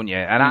 3, don't you?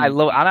 And I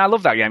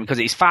love that game because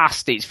it's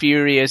fast, it's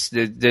furious,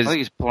 I think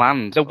it's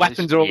bland. The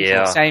weapons are always in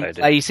the same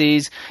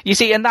places. You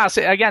see, and that's,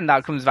 again,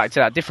 that comes back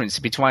to that difference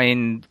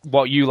between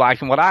what you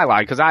like and what I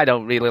like, because I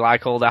don't really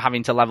like all the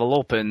having to level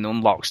up and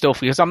unlock stuff,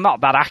 because I'm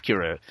not that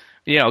accurate.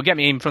 Get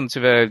me in front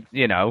of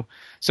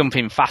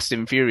something fast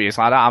and furious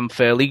like that, I'm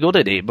fairly good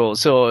at it, but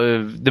sort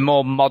of the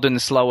more modern,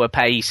 slower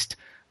paced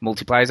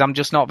multiplayers, I'm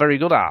just not very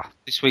good at.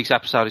 This week's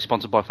episode is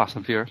sponsored by Fast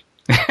and Furious.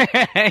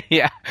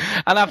 Yeah,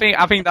 and I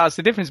think that's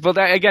the difference. But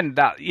again,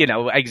 that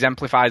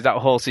exemplifies that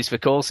horses for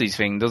courses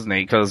thing, doesn't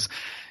it? Because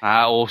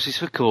horses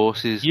for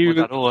courses.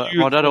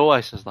 My dad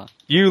always says that.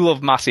 You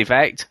love Mass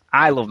Effect.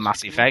 I love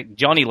Mass Effect.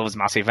 Johnny loves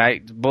Mass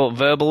Effect, but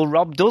Verbal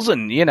Rob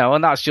doesn't.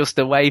 And that's just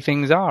the way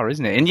things are,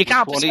 isn't it? And you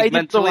can't persuade him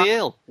mentally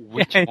ill.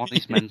 Which one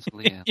is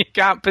mentally ill? You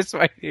can't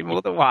persuade him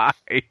otherwise.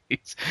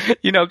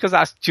 Because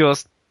that's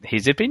just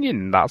his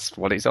opinion. That's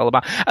what it's all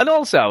about. And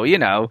also,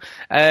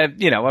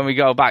 when we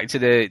go back to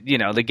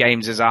the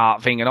games as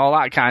art thing and all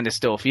that kind of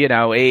stuff,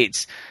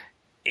 it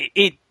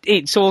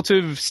sort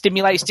of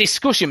stimulates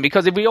discussion,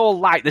 because if we all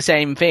like the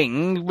same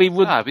thing, we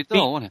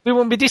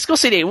wouldn't be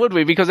discussing it, would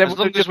we? Because as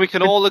long as we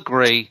can all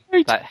agree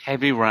that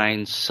Heavy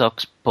Rain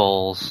sucks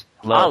balls.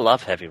 I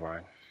love Heavy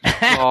Rain.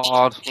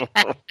 God.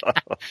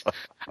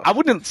 I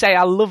wouldn't say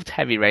I loved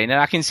Heavy Rain, and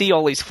I can see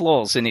all its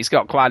flaws, and it's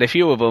got quite a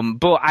few of them,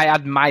 but I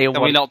admire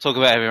Can we not talk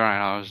about Heavy Rain?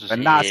 I was just...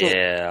 And that's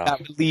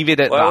it. Leave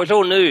it at that. Well, it was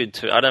all new,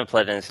 too. I don't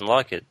play anything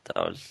like it.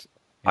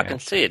 I can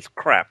see it's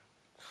crap.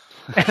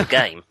 It's a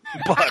game,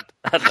 but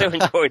I still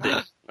enjoyed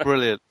it.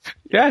 Brilliant.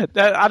 Yeah,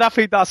 and I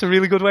think that's a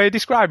really good way of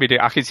describing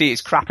it. I can see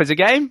it's crap as a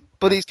game,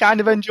 but it's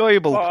kind of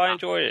enjoyable. Oh, I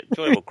enjoy it.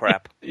 Enjoyable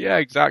crap. Yeah,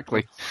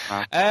 exactly.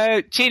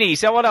 Chini,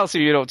 so what else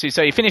have you been up to?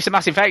 So you finished the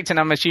Mass Effect, and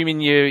I'm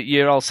assuming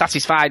you're all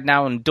satisfied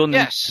now and done.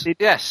 Yes.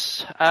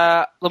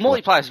 The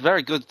multiplayer is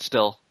very good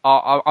still.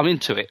 I'm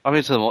into it. I'm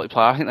into the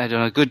multiplayer. I think they're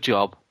doing a good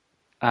job.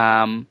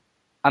 And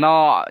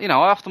I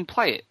often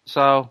play it,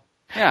 so...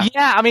 Yeah,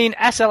 I mean,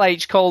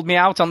 SLH called me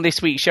out on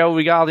this week's show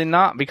regarding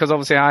that, because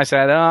obviously I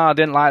said, I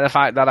didn't like the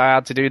fact that I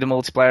had to do the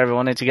multiplayer. I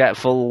wanted to get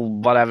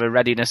full whatever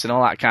readiness and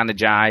all that kind of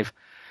jive.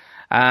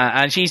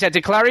 And she said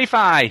to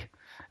clarify,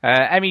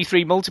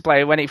 ME3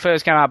 multiplayer, when it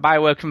first came out,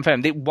 BioWare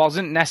confirmed it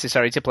wasn't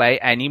necessary to play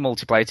any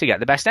multiplayer to get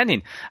the best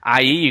ending.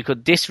 I.e., you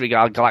could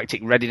disregard galactic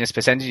readiness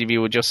percentage if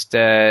you were just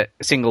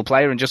single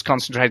player and just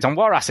concentrate on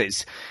war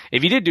assets.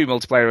 If you did do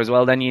multiplayer as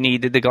well, then you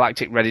needed the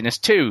galactic readiness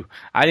too.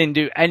 I didn't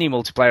do any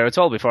multiplayer at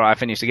all before I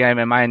finished the game,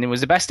 and my ending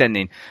was the best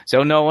ending.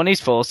 So no one is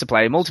forced to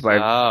play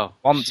multiplayer. Oh,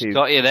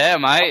 got you there,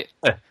 mate.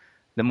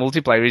 The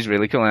multiplayer is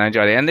really cool, and I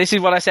enjoyed it. And this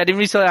is what I said in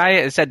recently.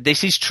 I said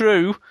this is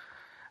true.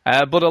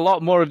 But a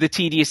lot more of the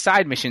tedious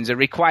side missions are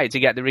required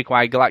to get the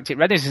required galactic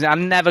readiness. I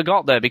never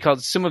got there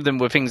because some of them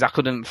were things I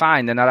couldn't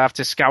find, and I'd have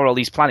to scour all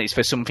these planets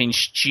for something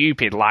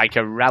stupid like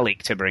a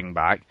relic to bring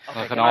back.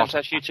 Can I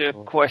ask you a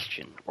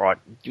question? Right,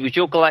 was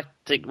your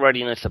galactic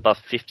readiness above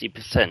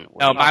 50%?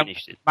 No, mine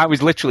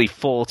was literally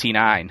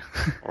 49.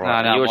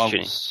 Right,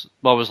 mine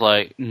was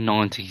like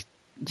 90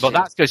 But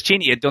that's because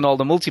Chinny had done all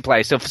the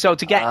multiplayer stuff. So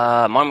to get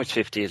mine was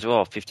 50 as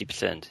well,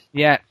 50%.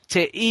 Yeah,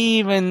 to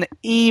even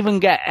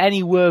get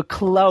anywhere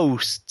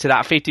close to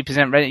that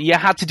 50% ready, you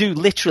had to do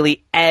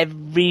literally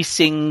every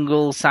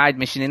single side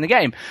mission in the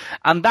game.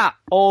 And that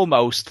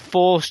almost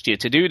forced you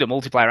to do the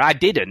multiplayer. I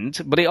didn't,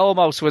 but it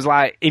almost was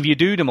like, if you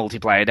do the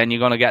multiplayer, then you're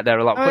going to get there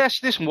a lot quicker. Yes,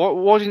 listen,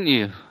 why didn't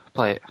you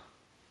play it?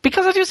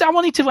 Because I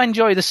wanted to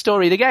enjoy the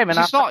story of the game. And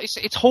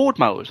it's horde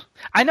mode.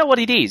 I know what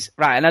it is,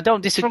 right, and I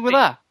don't disagree. What's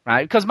wrong with that?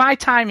 Right, because my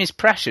time is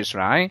precious,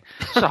 right?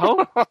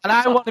 So? And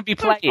I want to be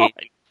playing...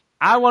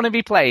 I want to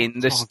be playing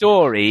the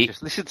story.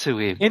 Just listen to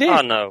him. It is. Oh,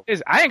 no. It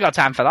is. I ain't got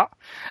time for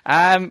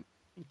that.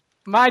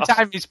 My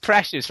time is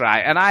precious,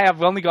 right? And I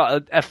have only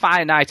got a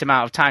finite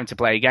amount of time to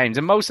play games.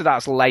 And most of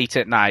that's late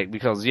at night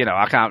because,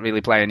 I can't really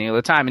play any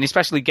other time. And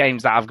especially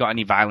games that have got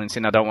any violence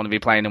in, I don't want to be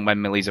playing them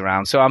when Millie's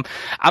around. So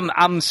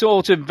I'm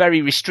sort of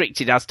very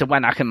restricted as to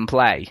when I can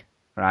play,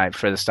 right,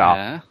 for the start.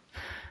 Yeah.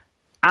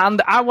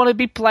 And I want to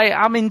be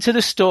I'm into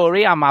the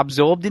story, I'm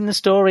absorbed in the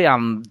story,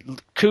 I'm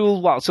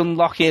cool what's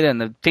unlocking and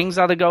the things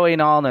that are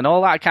going on and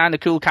all that kind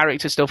of cool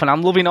character stuff, and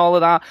I'm loving all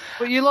of that.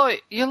 But you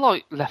like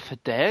Left 4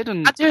 Dead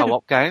and I do.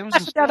 co-op games?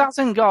 Left 4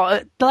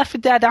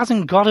 Dead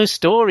hasn't got a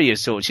story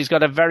as such. It's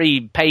got a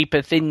very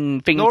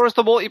paper-thin thing. Nor is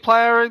the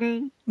multiplayer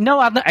in...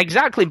 No,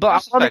 exactly,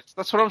 but...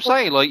 That's what I'm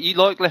saying. Like, you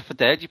like Left 4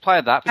 Dead, you play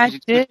that because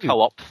it's good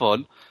co-op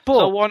fun.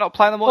 So why not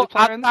play the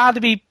multiplayer? I'd rather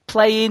be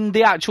playing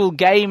the actual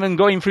game and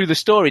going through the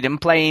story than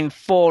playing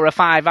 4 or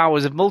 5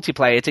 hours of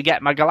multiplayer to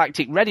get my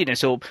galactic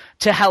readiness up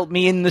to help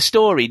me in the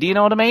story. Do you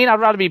know what I mean? I'd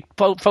rather be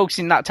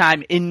focusing that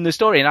time in the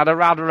story, and I'd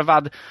rather have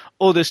had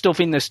other stuff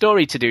in the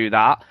story to do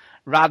that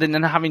rather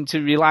than having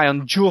to rely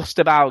on just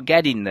about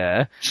getting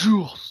there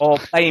or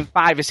playing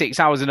 5 or 6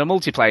 hours in a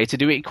multiplayer to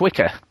do it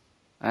quicker.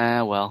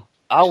 Well.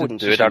 I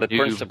wouldn't do it out of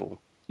principle.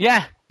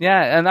 Yeah,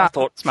 and I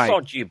thought,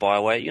 sod you,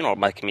 BioWare, you're not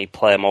making me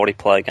play a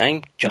multiplayer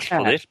game just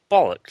for this.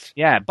 Bollocks.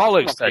 Yeah,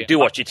 bollocks. Do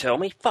what you tell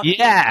me. Fuck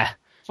yeah.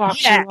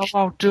 Fuck you, I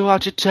won't do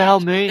what you tell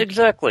me.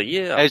 Exactly,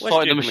 yeah. It's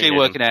fighting the machine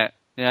working out.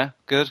 Yeah,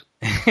 good.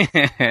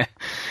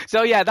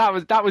 So yeah,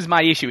 that was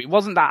my issue. It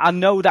wasn't that I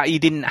know that you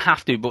didn't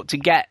have to, but to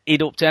get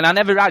it up to, and I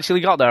never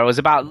actually got there. I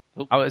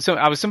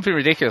was something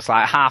ridiculous,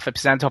 like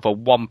 0.5% off or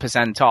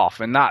 1% off,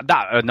 and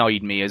that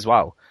annoyed me as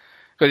well.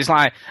 Because it's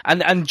like,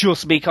 and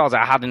just because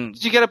I hadn't...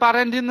 Did you get a bad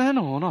ending then,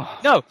 or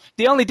not? No,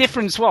 the only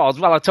difference was,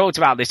 well, I talked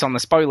about this on the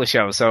spoiler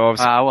show, so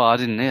obviously... well, I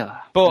didn't hear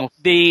that. But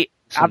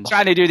I'm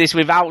trying to do this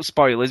without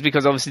spoilers,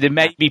 because obviously there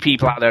may be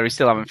people out there who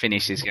still haven't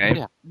finished this game.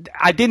 Yeah.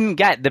 I didn't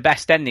get the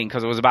best ending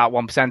because it was about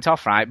 1%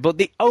 off, right? But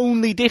the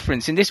only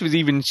difference, and this was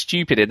even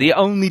stupider, the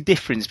only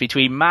difference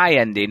between my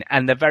ending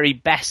and the very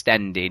best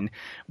ending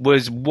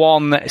was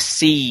one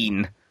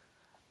scene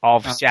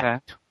of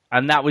Shep.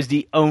 And that was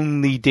the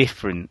only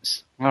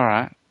difference. All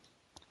right.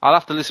 I'll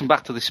have to listen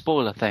back to the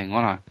spoiler thing,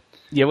 won't I?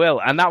 You will.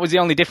 And that was the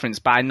only difference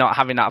by not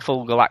having that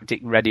full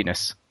galactic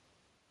readiness.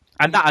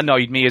 And that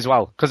annoyed me as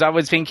well. Because I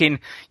was thinking,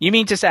 you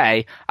mean to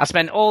say I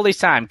spent all this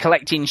time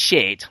collecting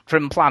shit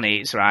from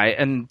planets, right?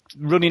 And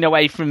running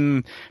away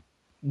from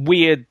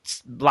weird,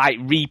 like,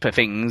 Reaper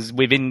things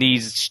within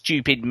these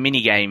stupid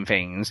minigame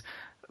things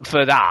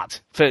for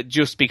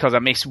just because I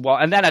missed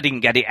what, and then I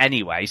didn't get it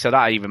anyway, so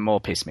that even more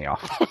pissed me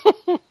off.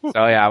 So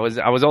yeah, I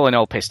was all in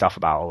all pissed off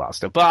about all that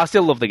stuff, but I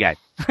still love the game.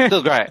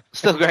 Still great,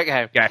 still a great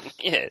game.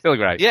 Yeah, still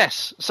great.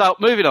 Yes. So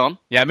moving on.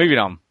 Yeah, moving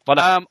on. But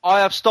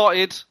I have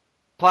started,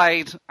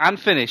 played, and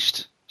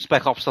finished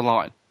Spec Ops: The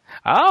Line.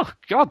 Oh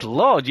God,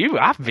 Lord, you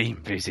have been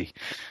busy.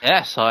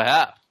 Yes, I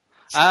have.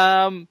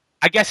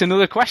 I guess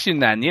another question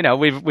then. You know,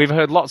 we've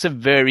heard lots of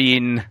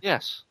varying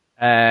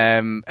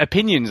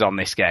opinions on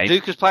this game.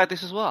 Duke has played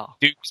this as well.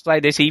 Duke's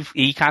played this.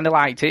 He kind of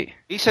liked it.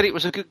 He said it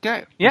was a good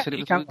game. Yeah,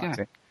 he kind of liked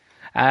it.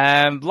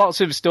 Lots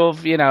of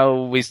stuff, you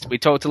know, we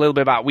talked a little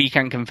bit about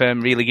Weekend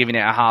Confirmed really giving it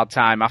a hard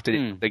time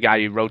after the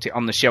guy who wrote it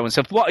on the show and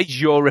stuff. What is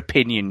your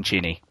opinion,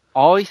 Chinny?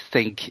 I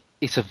think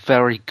it's a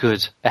very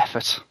good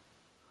effort.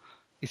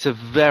 It's a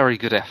very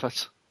good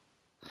effort.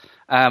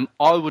 I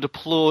would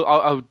applaud.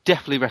 I would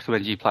definitely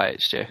recommend you play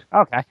it, Stu.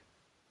 Okay.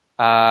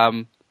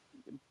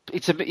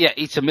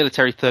 It's a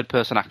military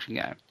third-person action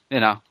game. You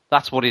know,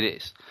 that's what it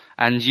is.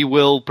 And you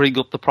will bring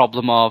up the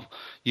problem of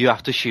you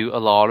have to shoot a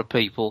lot of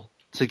people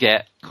to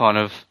get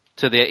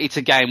it's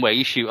a game where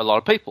you shoot a lot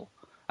of people.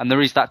 And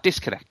there is that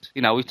disconnect.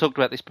 You know, we've talked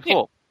about this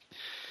before.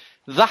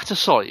 Yeah. That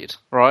aside,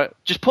 right,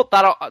 just put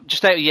that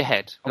just out of your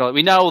head. You know,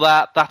 we know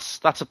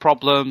that's a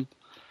problem.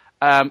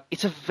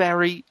 It's a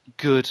very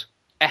good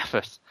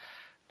effort.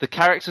 The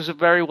characters are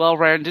very well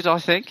rounded, I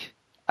think.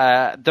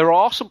 There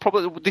are some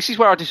problems. This is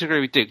where I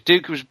disagree with Duke.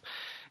 Duke was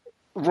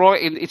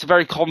right in. It's a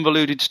very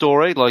convoluted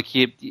story. Like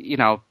you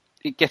know,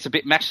 it gets a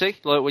bit messy.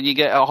 Like when you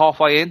get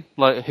halfway in,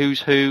 like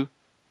who's who,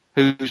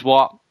 who's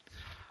what.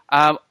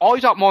 I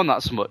don't mind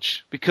that so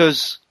much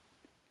because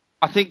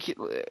I think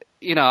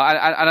you know,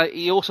 and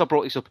he also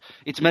brought this up.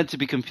 It's meant to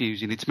be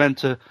confusing. It's meant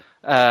to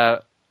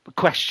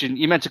question.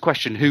 You're meant to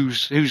question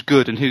who's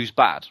good and who's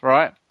bad,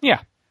 right? Yeah.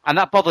 And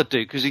that bothered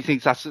Duke because he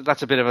thinks that's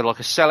a bit of like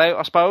a sellout,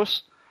 I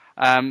suppose.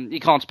 He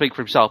can't speak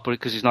for himself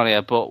because he's not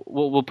here, but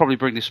we'll probably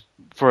bring this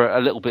for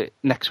a little bit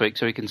next week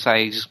so he can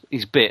say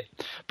his bit.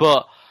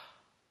 But,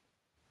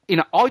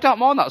 I don't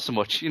mind that so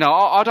much.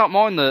 I don't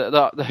mind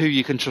the who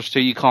you can trust, who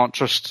you can't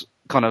trust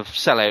kind of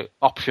sellout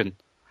option.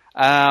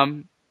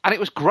 And it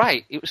was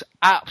great. It was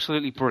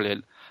absolutely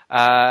brilliant.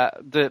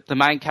 The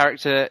main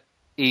character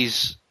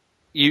is,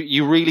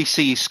 you really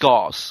see his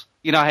scars.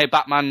 You know how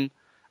Batman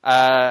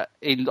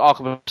in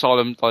Arkham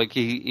Asylum, like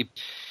he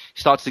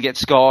starts to get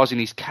scars in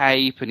his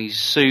cape and his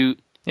suit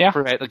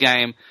throughout the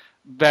game.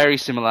 Very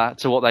similar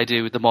to what they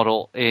do with the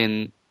model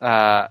in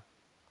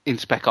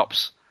Spec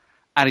Ops,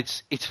 and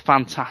it's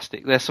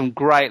fantastic. There's some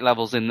great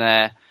levels in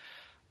there.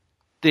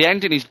 The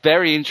ending is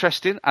very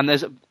interesting, and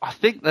there's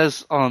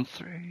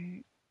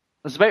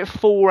about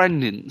 4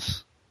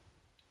 endings,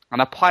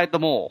 and I played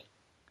them all,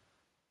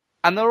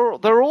 and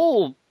they're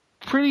all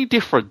pretty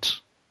different.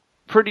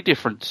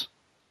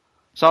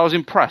 So I was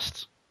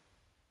impressed.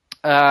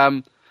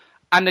 And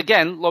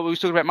again, like we were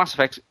talking about Mass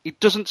Effect,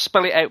 it doesn't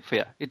spell it out for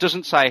you. It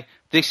doesn't say,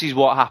 this is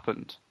what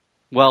happened.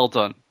 Well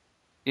done.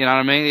 You know what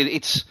I mean?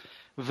 It's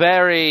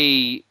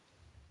very,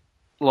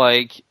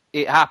 like,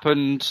 it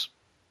happened,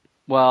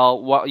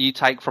 well, what you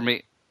take from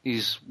it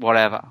is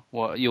whatever,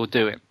 what you're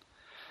doing.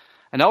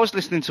 And I was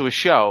listening to a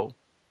show,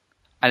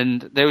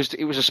 and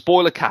it was a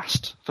spoiler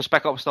cast for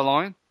Spec Ops The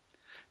Line.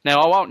 Now,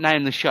 I won't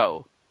name the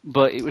show,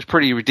 but it was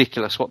pretty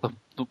ridiculous what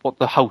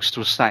the host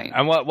was saying.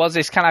 And what was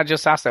this? Can I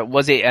just ask that?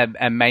 Was it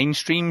a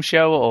mainstream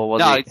show or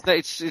was it? No,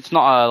 it's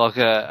not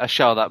a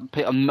show that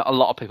a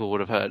lot of people would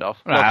have heard of.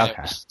 Right,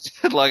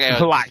 okay.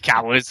 Like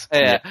ours.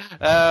 Yeah.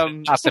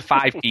 That's the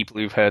 5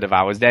 people who've heard of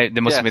ours. There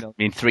must have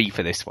been 3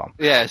 for this one.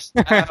 Yes.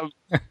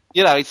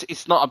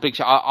 It's not a big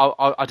show.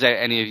 I doubt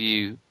any of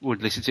you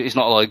would listen to it. It's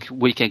not like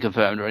Weekend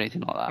Confirmed or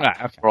anything like that.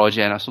 Right, okay. Or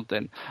IGN or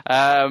something.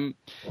 And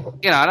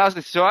I was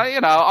listening to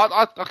it,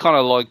 I kind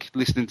of like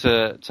listening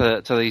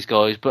to these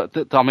guys, but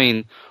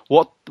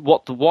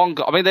what the one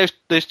guy,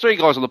 there's 3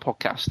 guys on the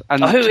podcast.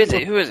 And who is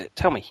it?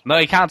 Tell me. No,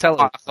 he can't tell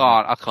us.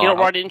 I can't. You don't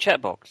write it in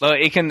chat box. No,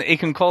 he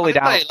can call it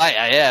out. Later,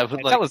 yeah.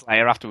 But tell us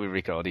later after we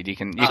recorded. You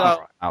can write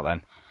it out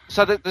then.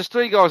 So there's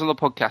 3 guys on the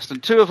podcast,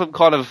 and 2 of them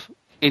kind of,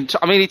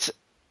 it's,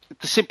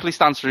 the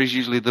simplest answer is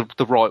usually the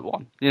right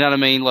one. You know what I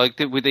mean? Like,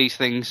 with these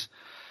things.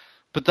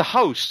 But the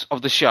host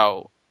of the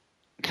show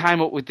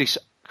came up with this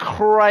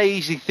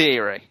crazy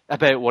theory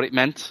about what it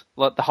meant,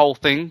 like the whole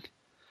thing.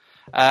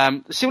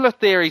 Similar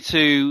theory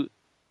to,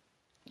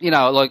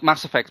 like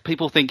Mass Effect.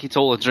 People think it's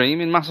all a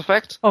dream in Mass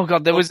Effect. Oh,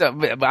 God, there was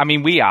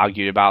we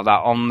argued about that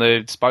on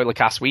the spoiler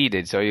cast we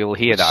did, so you'll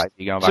hear that if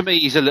you go back. To me,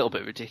 he's a little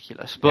bit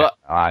ridiculous. But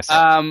I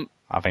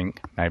think,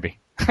 maybe.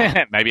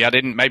 Maybe I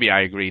didn't. Maybe I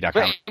agreed. I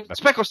can't.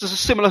 Spec Ops does a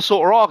similar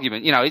sort of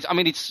argument.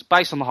 It's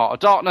based on the Heart of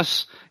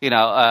Darkness.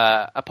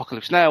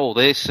 Apocalypse Now, all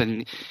this,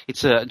 and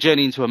it's a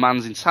journey into a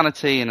man's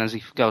insanity. And as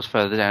he goes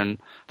further down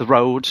the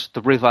road,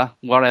 the river,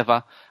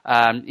 whatever,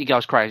 he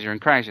goes crazier and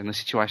crazier, and the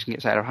situation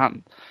gets out of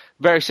hand.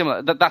 Very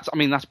similar.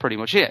 That's pretty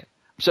much it.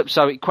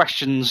 So it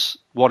questions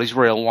what is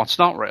real and what's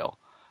not real.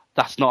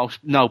 That's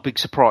no big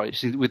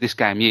surprise with this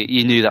game.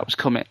 You knew that was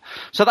coming.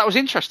 So that was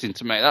interesting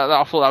to me.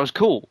 I thought that was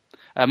cool.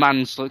 A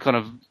man's kind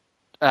of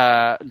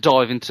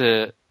dive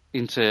into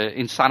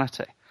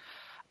insanity,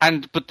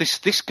 but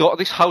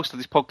this host of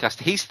this podcast,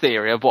 his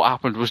theory of what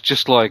happened was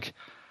just like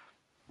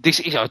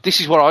this. This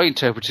is what I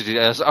interpreted it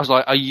as. I was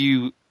like, "Are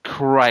you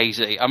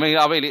crazy?"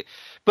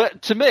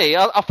 But to me,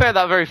 I found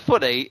that very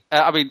funny.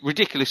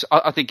 Ridiculous.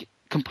 I think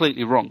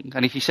completely wrong.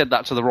 And if you said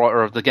that to the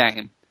writer of the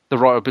game, the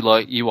writer would be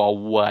like, "You are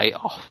way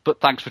off."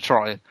 But thanks for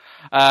trying.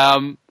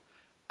 And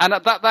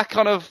that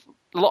kind of,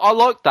 I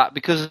like that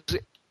because.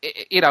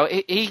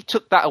 He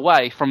took that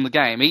away from the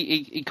game.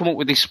 He come up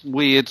with this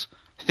weird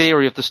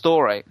theory of the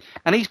story,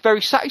 and he's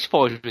very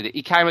satisfied with it.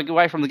 He came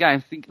away from the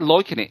game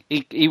liking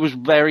it. He was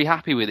very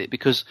happy with it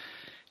because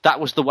that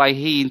was the way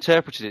he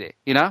interpreted it.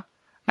 And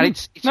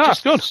it's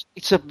good.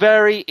 It's a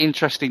very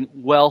interesting,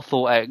 well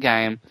thought out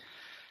game.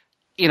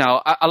 A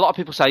lot of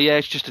people say, yeah,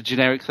 it's just a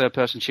generic third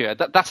person shooter.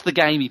 That's the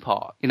gamey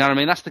part. You know what I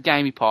mean? That's the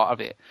gamey part of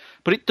it.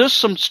 But it does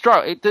some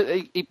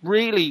it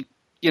really.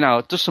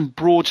 Does some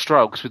broad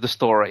strokes with the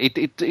story.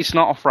 It's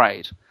not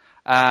afraid.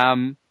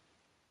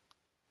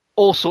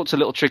 All sorts of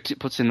little tricks it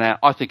puts in there.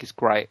 I think it's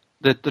great.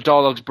 The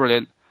dialogue's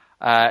brilliant.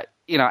 How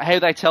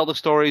they tell the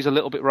story is a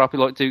little bit ropey,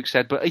 like Duke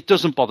said, but it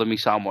doesn't bother me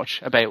so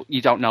much about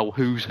you don't know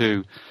who's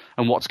who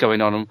and what's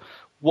going on and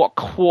what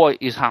quite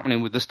is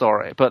happening with the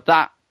story. But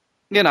that,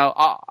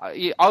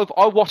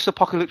 I watched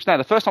Apocalypse Now.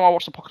 The first time I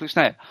watched Apocalypse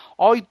Now,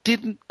 I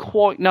didn't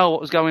quite know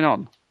what was going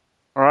on.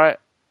 All right?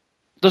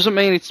 Doesn't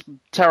mean it's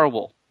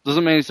terrible.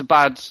 Doesn't mean it's a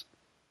bad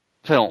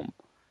film.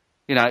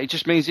 It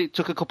just means it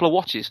took a couple of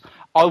watches.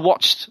 I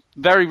watched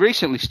very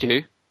recently,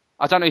 Stu.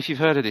 I don't know if you've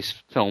heard of this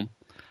film.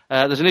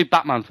 There's a new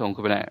Batman film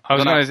coming out. I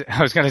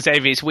was going to say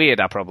if it's weird,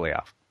 I probably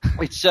have.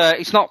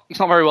 It's not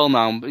very well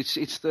known.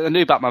 It's a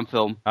new Batman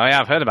film. Oh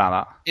yeah, I've heard about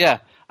that. Yeah,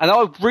 and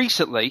I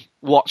recently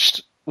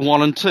watched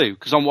 1 and 2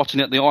 because I'm watching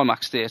it at the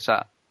IMAX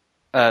theatre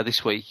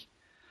this week.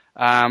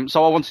 So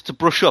I wanted to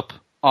brush up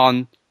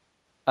on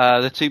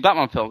the two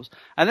Batman films.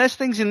 And there's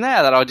things in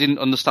there that I didn't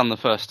understand the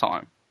first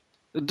time.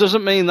 It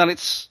doesn't mean that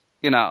it's,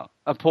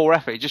 a poor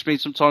effort. It just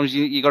means sometimes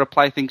you got to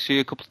play things through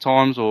a couple of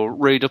times or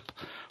read up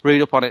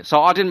on it.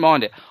 So I didn't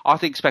mind it. I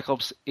think Spec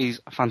Ops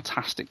is a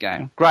fantastic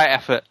game. Great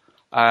effort.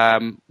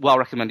 Well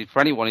recommended for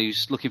anyone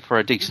who's looking for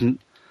a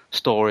decent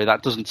story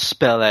that doesn't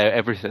spell out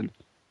everything.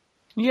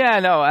 Yeah,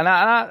 no, and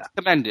I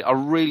recommend it. I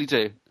really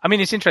do. I mean,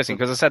 it's interesting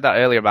because I said that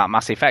earlier about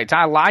Mass Effect.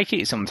 I like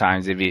it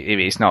sometimes if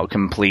it's not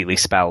completely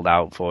spelled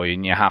out for you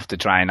and you have to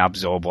try and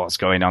absorb what's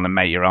going on and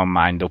make your own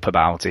mind up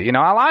about it.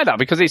 I like that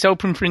because it's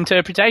open for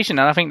interpretation,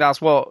 and I think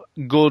that's what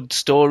good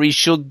stories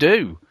should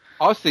do.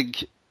 I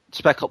think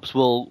Spec Ops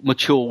will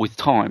mature with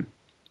time.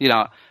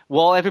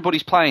 While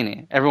everybody's playing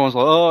it, everyone's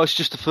like, oh, it's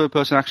just a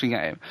third-person action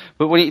game.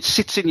 But when it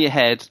sits in your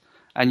head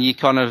and you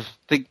kind of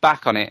think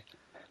back on it,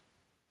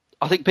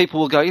 I think people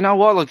will go, you know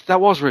what, look,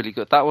 that was really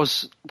good. That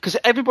was... Because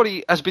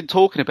everybody has been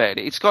talking about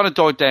it. It's kind of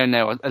died down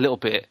now a little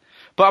bit.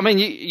 But, I mean,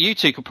 you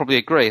two could probably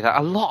agree that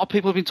a lot of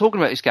people have been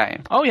talking about this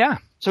game. Oh, yeah.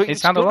 So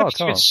it's got to be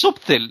doing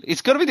something.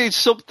 It's got to be doing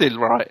something,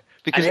 right?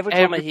 Because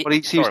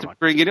everybody seems to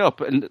bring it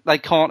up and they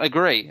can't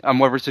agree on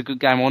whether it's a good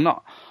game or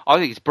not. I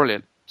think it's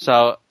brilliant.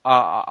 So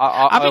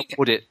I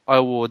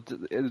award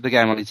the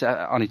game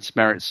on its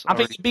merits. I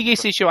think the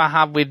biggest issue I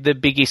have with the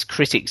biggest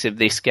critics of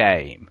this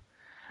game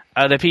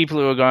are the people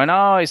who are going,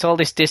 oh, it's all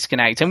this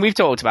disconnect. And we've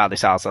talked about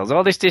this ourselves.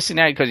 All this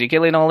disconnect because you're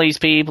killing all these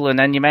people and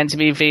then you're meant to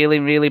be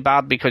feeling really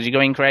bad because you're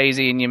going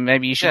crazy and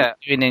maybe you shouldn't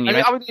be doing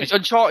it. I mean,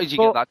 Uncharted, you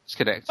get that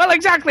disconnect. Well,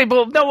 exactly,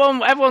 but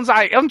everyone's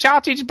like,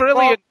 Uncharted's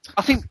brilliant. Well,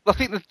 I think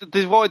the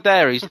divide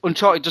there is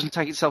Uncharted doesn't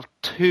take itself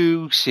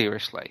too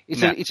seriously.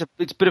 It's a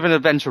bit of an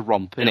adventure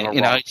romp, isn't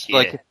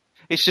it?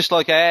 It's just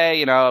like,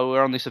 hey,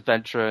 we're on this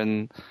adventure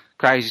and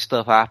crazy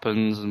stuff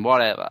happens and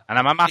whatever. And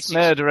I'm a mass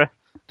murderer.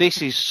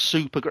 This is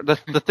super great.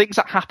 The things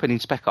that happen in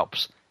Spec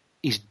Ops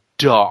is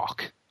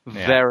dark.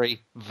 Yeah.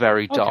 Very,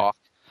 very dark.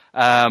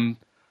 Okay.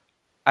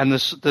 And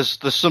there's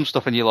some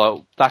stuff and you're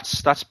like,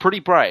 that's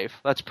pretty brave.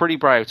 That's pretty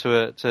brave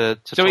to So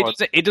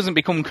it doesn't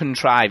become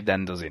contrived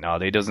then, does it? No,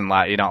 it doesn't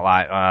you're not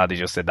like, oh, they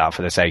just said that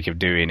for the sake of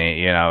doing it,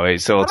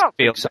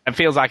 it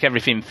feels like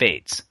everything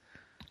fits.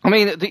 I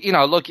mean,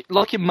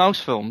 like in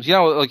most films,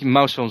 like in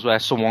most films where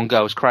someone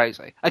goes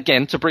crazy.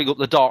 Again, to bring up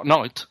The Dark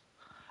Knight,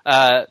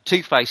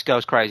 Two-Face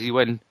goes crazy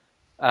when,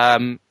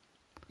 a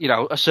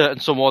certain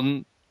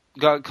someone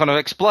kind of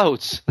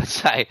explodes, let's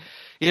say.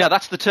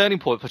 That's the turning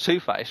point for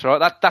Two-Face,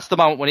 right? That's the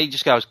moment when he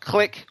just goes,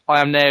 click,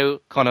 I am now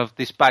kind of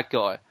this bad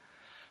guy.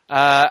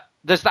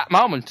 There's that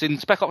moment in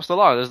Spec Ops The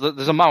Line.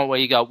 There's a moment where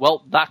you go,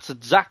 well, that's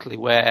exactly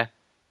where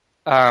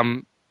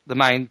the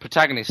main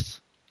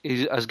protagonist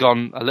has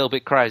gone a little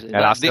bit crazy. Yeah,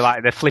 that's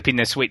they're flipping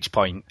the switch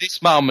point.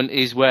 This moment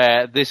is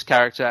where this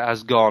character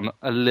has gone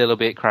a little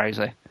bit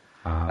crazy.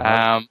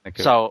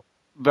 So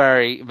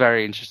very,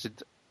 very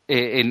interested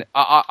in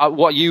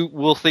what you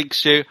will think,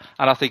 Stu,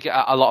 and I think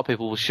a lot of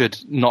people should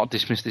not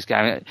dismiss this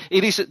game.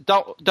 It is.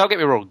 Don't get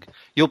me wrong.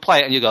 You'll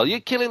play it and you go, you're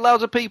killing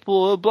loads of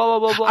people. Blah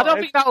blah blah blah. I don't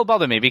think that'll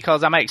bother me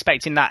because I'm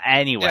expecting that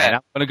anyway. Yeah.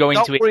 I'm going to go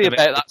into it. Don't worry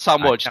about that so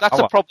much. That's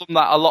a problem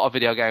that a lot of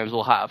video games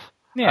will have.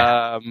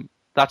 Yeah.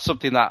 That's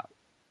something that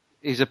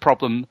is a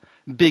problem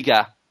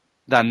bigger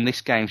than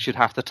this game should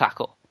have to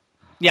tackle.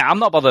 Yeah, I'm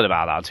not bothered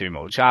about that too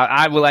much.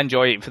 I will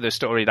enjoy it for the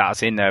story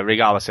that's in there,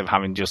 regardless of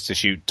having just to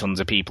shoot tons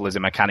of people as a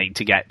mechanic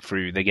to get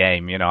through the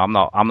game. I'm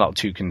not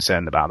too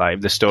concerned about that.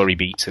 If the story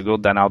beats are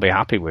good, then I'll be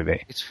happy with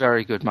it. It's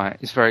very good, mate.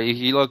 If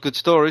you like good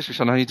stories, which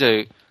I know you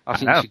do, I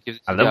think you should give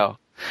it a go.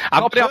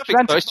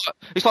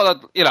 It's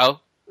like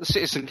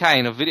Citizen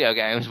Kane of video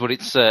games, but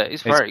it's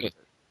very good.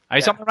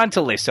 It's on my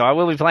rental list, so I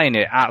will be playing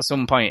it at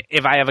some point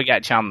if I ever get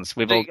a chance.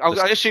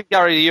 I assume,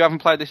 Gary, you haven't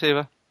played this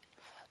either?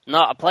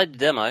 No, I played the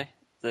demo.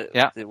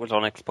 It was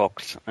on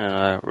Xbox, and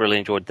I really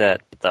enjoyed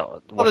that.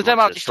 But that the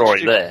demo the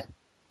story there.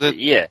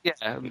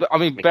 I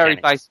mean, very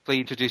basically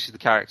introduces the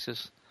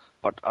characters.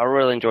 But I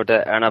really enjoyed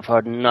that, and I've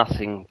heard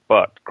nothing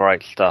but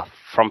great stuff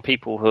from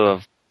people who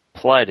have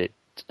played it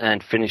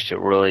and finished it.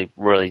 Really,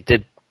 really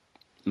did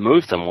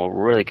move them or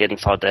really get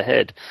inside their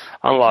head.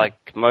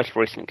 Unlike most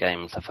recent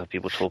games I've heard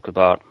people talk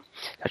about,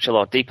 actually a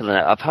lot deeper than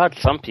that. I've heard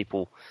some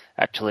people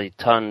actually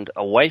turned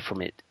away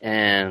from it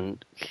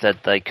and said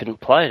they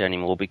couldn't play it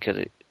anymore because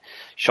it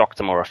shocked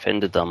them or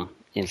offended them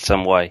in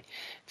some way.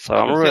 So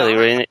I'm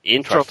really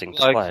interesting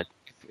to play it.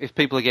 If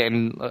people are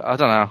getting, I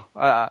don't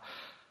know.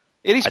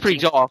 It is pretty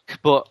dark,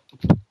 but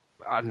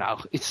I don't know.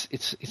 It's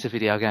a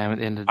video game at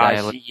the end of the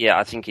day.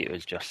 I think it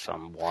was just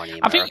some whiny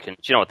Americans.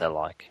 Do you know what they're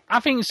like? I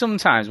think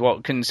sometimes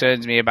what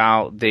concerns me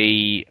about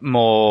the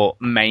more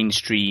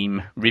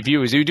mainstream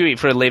reviewers who do it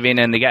for a living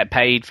and they get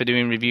paid for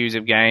doing reviews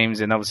of games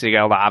and obviously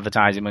get all that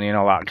advertising money and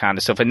all that kind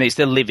of stuff, and it's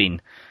the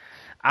living.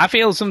 I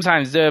feel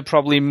sometimes they're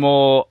probably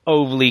more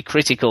overly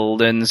critical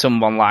than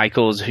someone like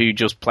us who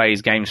just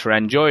plays games for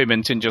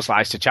enjoyment and just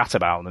likes to chat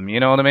about them. You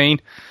know what I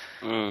mean?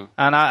 Mm.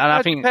 And I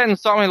think it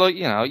depends. I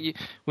mean,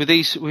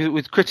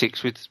 with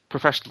critics, with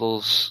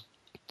professionals,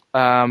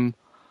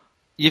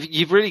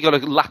 you've really got to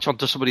latch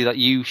onto somebody that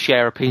you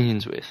share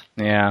opinions with.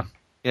 Yeah.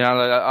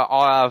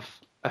 I have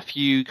a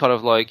few kind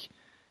of like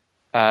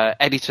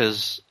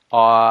editors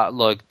are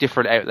like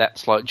different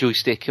outlets like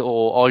Joystick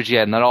or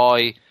IGN that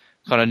I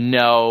kind of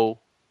know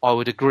I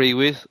would agree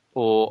with,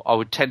 or I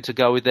would tend to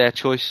go with their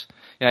choice.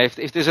 You know,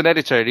 if there's an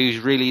editor who's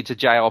really into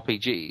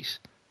JRPGs,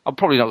 I'm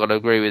probably not going to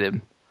agree with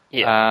him.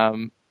 Yeah.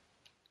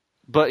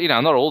 But, you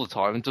know, not all the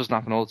time. It doesn't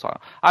happen all the time.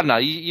 I don't know.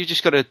 You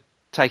just got to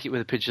take it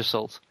with a pinch of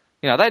salt.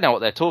 You know, they know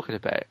what they're talking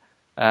about.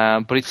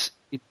 But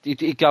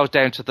it goes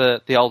down to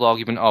the old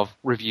argument of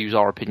reviews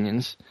are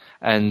opinions,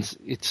 and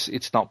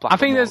it's not black. I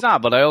think and there's white.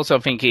 that, but I also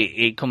think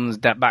it comes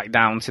back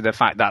down to the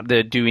fact that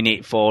they're doing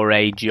it for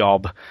a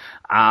job.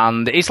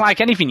 And it's like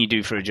anything you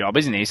do for a job,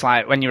 isn't it? It's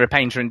like when you're a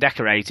painter and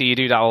decorator, you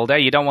do that all day.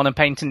 You don't want to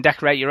paint and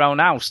decorate your own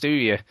house, do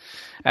you?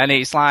 And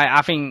it's like,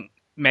 I think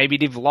maybe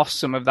they've lost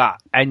some of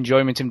that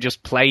enjoyment in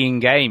just playing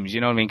games,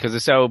 you know what I mean? Because they're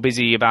so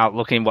busy about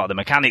looking what the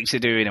mechanics are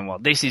doing and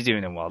what this is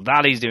doing and what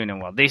that is doing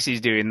and what this is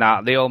doing,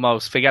 that they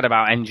almost forget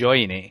about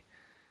enjoying it.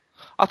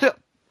 I think.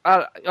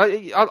 I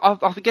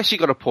guess you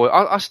got a point.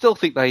 I still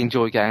think they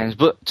enjoy games,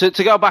 but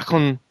to go back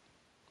on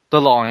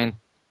the line,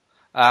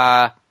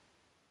 I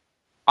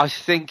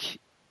think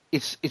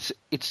it's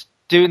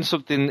doing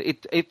something.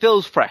 It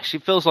feels fresh.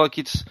 It feels like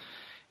it's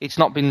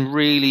not been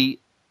really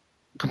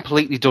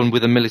completely done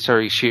with a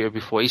military shooter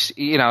before.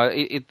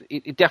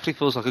 It definitely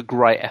feels like a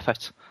great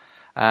effort.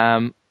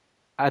 And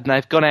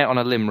they've gone out on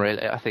a limb,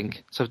 really. I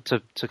think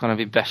to kind of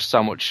invest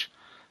so much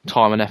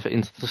time and effort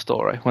into the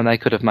story when they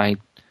could have made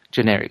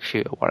generic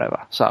shooter or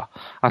whatever. So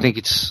I think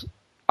it's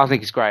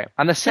great,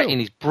 and the setting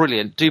is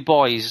brilliant.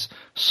 Dubai is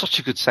such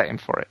a good setting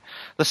for it.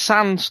 The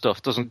sand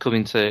stuff doesn't come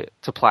into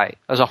play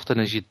as often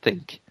as you'd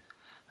think,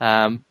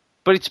 but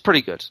it's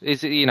pretty good.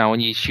 It's, you know, when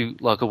you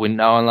shoot like a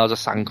window and loads of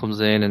sand comes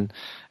in, and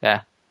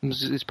yeah,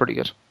 it's pretty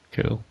good.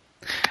 Cool.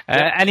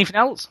 Anything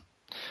else?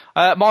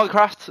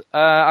 Minecraft.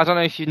 I don't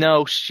know if you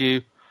know,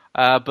 Stu,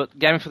 but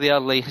Gaming for the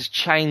Elderly has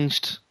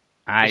changed.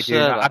 I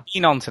do. I've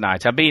been on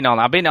tonight. I've been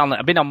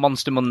on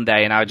Monster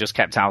Monday, and I just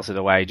kept out of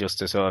the way just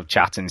to sort of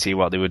chat and see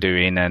what they were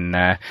doing. And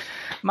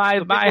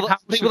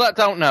people that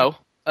don't know,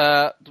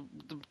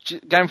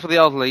 Game for the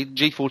Elderly,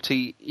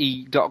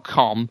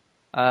 G4TE.com,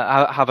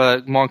 have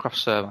a Minecraft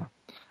server,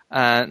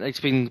 and it's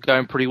been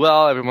going pretty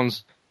well.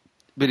 Everyone's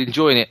been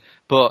enjoying it,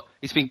 but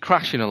it's been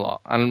crashing a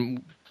lot.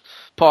 And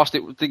past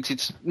it thinks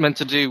it's meant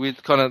to do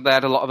with kind of they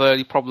had a lot of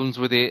early problems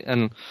with it,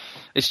 and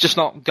it's just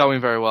not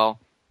going very well.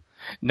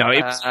 No,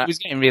 it was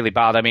getting really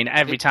bad. I mean,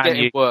 every time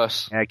you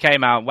worse.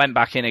 Came out, went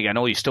back in again,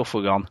 all your stuff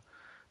were gone.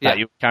 Yeah.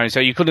 You were carrying, so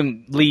you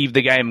couldn't leave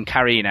the game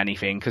carrying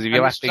anything, because if you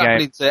left the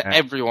game, to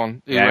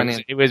everyone who went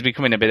in. It was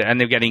becoming a bit, and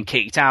they were getting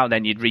kicked out.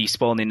 Then you'd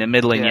respawn in the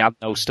middle, and you had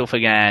no stuff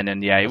again,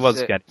 and it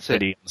was getting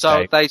pretty unsafe.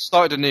 So they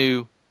started a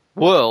new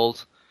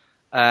world,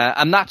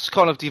 and that's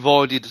kind of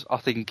divided, I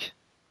think,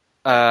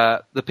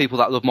 the people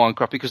that love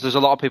Minecraft, because there's a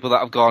lot of people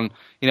that have gone,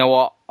 you know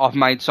what, I've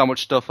made so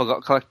much stuff, I've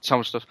got collected so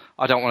much stuff,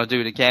 I don't want to do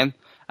it again.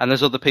 And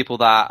there's other people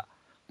that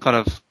kind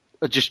of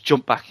just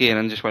jumped back in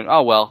and just went,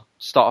 oh well,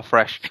 start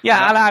afresh.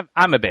 Yeah, and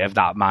I'm a bit of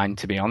that mind,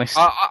 to be honest.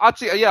 I'd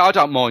say, I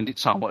don't mind it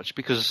so much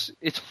because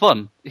it's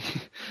fun.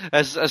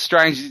 as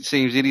strange as it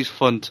seems, it is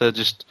fun to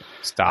just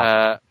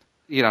start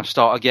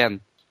again.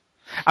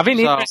 I think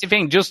the interesting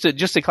thing, just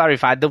to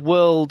clarify, the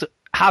world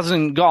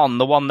hasn't gone.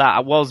 The one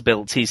that was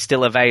built is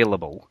still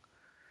available.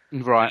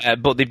 Right.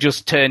 But they've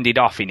just turned it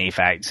off in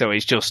effect, so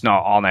it's just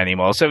not on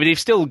anymore. So they've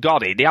still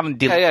got it. They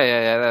haven't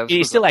Yeah.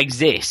 It still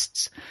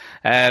exists.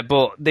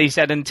 But they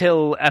said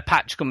until a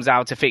patch comes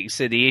out to fix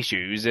the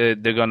issues, they're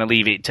going to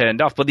leave it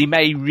turned off. But they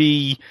may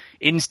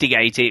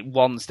re-instigate it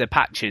once the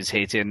patches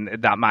hit, and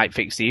that might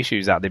fix the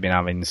issues that they've been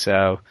having.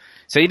 So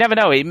you never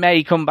know. It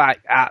may come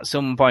back at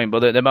some point,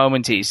 but at the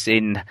moment it's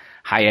in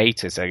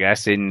hiatus, I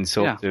guess, in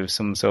sort of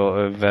some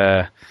sort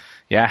of,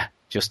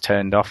 just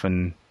turned off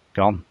and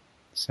gone.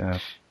 So.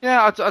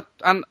 Yeah,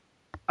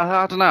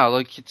 I don't know.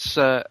 Like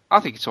I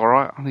think it's all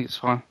right. I think it's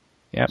fine.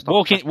 Yeah,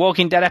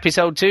 Walking Dead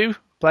episode 2.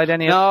 Played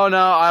any? No,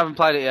 I haven't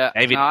played it yet.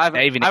 I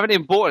haven't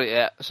even bought it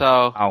yet.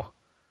 So. Oh.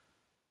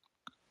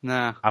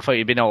 No. I thought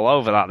you'd been all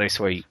over that this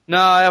week. No,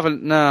 I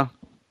haven't. No.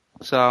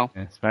 So.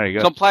 Yeah, it's very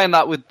good. So I'm playing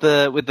that with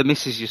the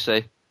missus, you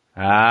see.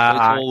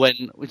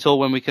 It's all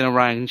when we can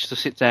arrange to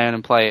sit down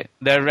and play it.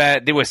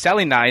 They were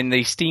selling that in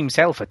the Steam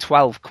sale for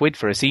 £12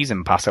 for a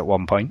season pass at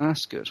one point.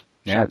 That's good.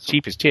 Yeah,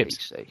 cheap as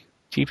chips.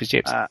 Cheap as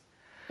chips.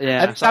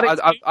 Yeah, so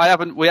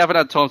we haven't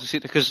had time to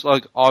sit there because,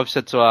 like, I've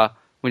said to her,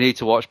 we need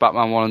to watch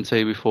Batman 1 and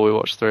 2 before we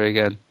watch 3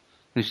 again.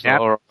 And she's like,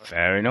 all right.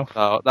 Fair enough.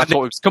 So that's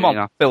what we've come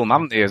on film,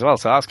 haven't they, as well?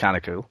 So that's kind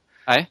of cool.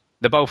 Eh?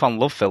 They're both on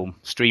Love Film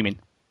streaming.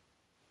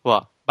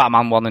 What?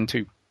 Batman 1 and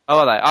 2. Oh,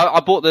 are they? I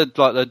bought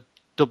the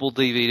double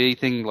DVD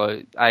thing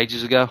like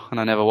ages ago, and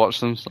I never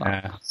watched them.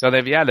 So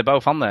they're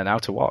both on there now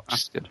to watch.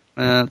 That's good.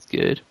 That's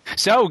good.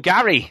 So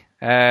Gary,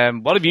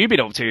 what have you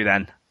been up to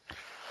then?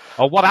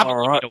 Or what haven't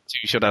you been up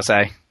to, should I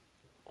say?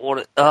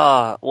 Well,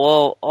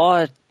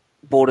 I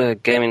bought a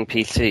gaming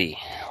PC.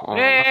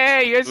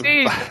 Hey, you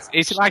see,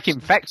 it's like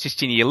infectious,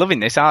 Chinny. You're loving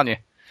this, aren't you?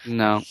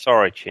 No.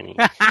 Sorry, Chinny.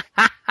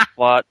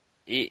 But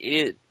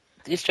the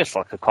it's just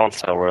like a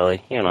console,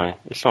 really. You know,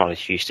 it's not a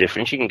huge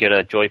difference. You can get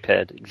a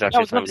joypad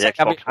exactly the same as the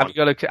Xbox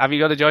one. Have you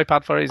got a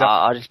joypad for it? Is that...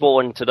 I just bought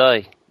one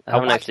today. I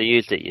haven't what? actually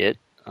used it yet.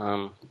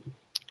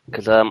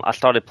 Because I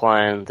started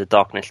playing the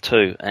Darkness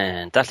 2,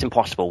 and that's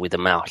impossible with the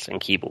mouse and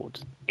keyboard.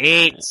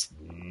 It's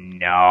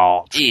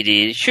not. It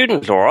is.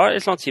 Shooting's alright,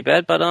 it's not too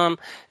bad, but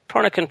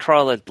trying to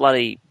control the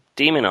bloody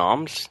demon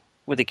arms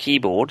with the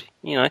keyboard,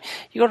 you know,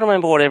 you got to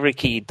remember what every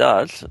key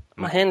does.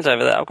 My hand's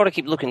over there. I've got to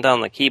keep looking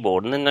down the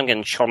keyboard, and then I'm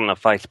getting shot in the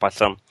face by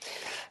some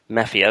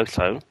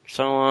mafioso.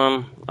 So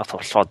I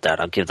thought, sod that,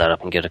 I'll give that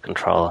up and get a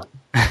controller.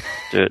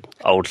 Do it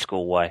old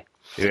school way.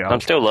 Yeah.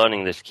 I'm still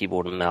learning this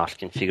keyboard and mouse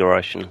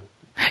configuration.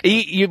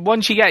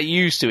 Once you get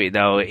used to it,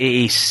 though, it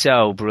is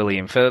so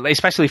brilliant,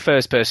 especially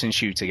first-person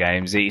shooter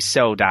games. It's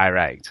so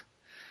direct.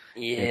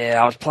 Yeah,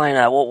 I was playing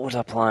what was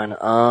I playing?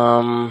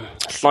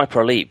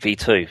 Sniper Elite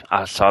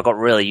V2. So I got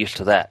really used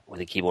to that with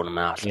the keyboard and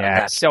mouse.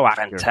 Yeah, that's so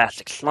accurate.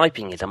 fantastic.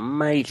 Sniping is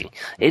amazing.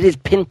 It is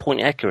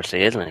pinpoint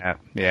accuracy, isn't it?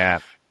 Yeah.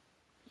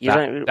 You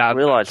don't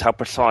realise how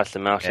precise the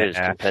mouse is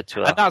compared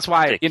to and that's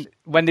why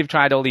when they've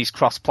tried all these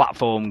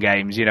cross-platform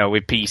games, you know,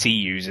 with PC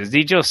users,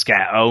 they just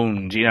get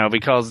owned, you know,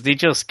 because they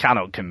just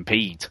cannot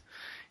compete.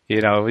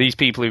 You know, these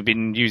people who've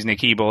been using a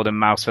keyboard and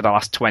mouse for the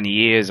last 20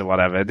 years or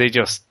whatever, they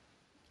just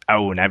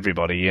own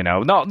everybody, you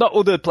know. Not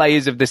other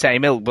players of the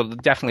same ilk,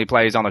 but definitely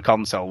players on a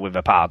console with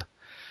a pad.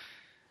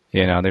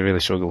 You know, they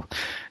really struggle.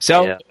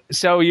 So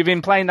you've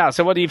been playing that.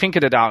 So what do you think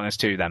of the Darkness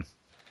 2 then?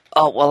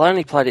 Oh, well, I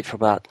only played it for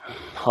about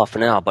half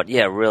an hour, but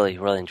yeah, really,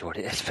 really enjoyed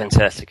it. It's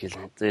fantastic, isn't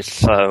it? It's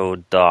so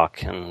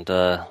dark and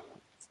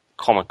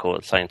comical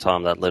at the same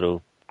time, that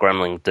little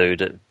gremlin dude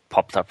that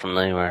popped up from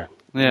nowhere.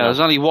 Yeah, there's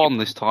only one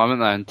this time, isn't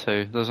there, in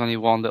 2? There's only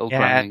one little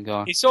gremlin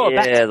guy. He's sort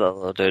of the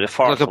little dude. It's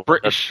like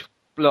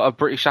a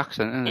British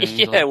accent, isn't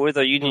it? Yeah, with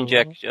a Union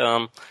Jack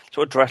sort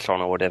of dress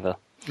on or whatever.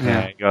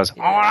 Yeah, he goes, all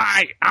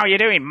right, how you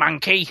doing,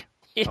 monkey?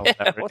 Yeah,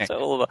 what's it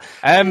all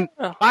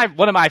about?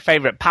 One of my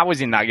favourite powers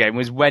in that game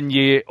was when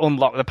you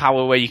unlock the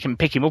power where you can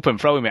pick him up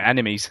and throw him at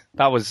enemies.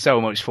 That was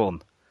so much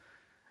fun.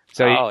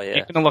 So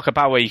you can unlock a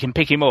power where you can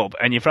pick him up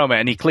and you throw him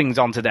and he clings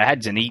onto their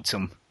heads and eats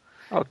them.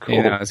 Oh, cool.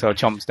 You know, so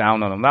chomps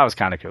down on them. That was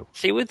kind of cool.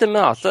 See, with the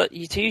mouse, to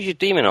use your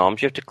demon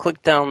arms, you have to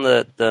click down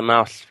the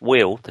mouse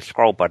wheel, the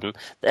scroll button,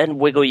 then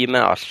wiggle your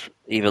mouse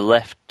either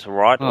left to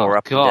right or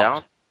up and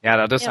down. Yeah,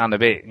 that does sound a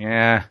bit,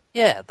 Yeah,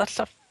 that's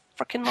a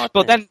freaking nightmare.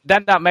 But then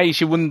that makes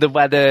you wonder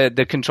whether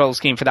the control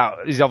scheme for that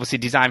is obviously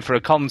designed for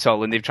a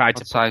console and they've tried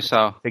to... say so.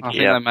 I think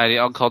they made it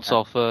on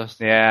console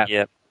first. Yeah.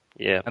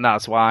 Yeah. And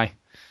that's why.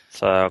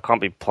 So I can't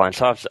be playing.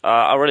 So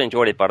I really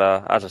enjoyed it, but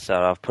as I said,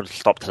 I've put a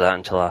stop to that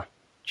until I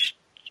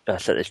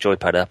set this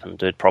joypad up and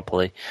do it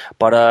properly.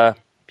 But I've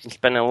been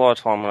spending a lot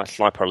of time on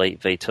Sniper Elite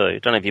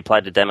V2. Don't know if you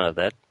played the demo of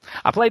that.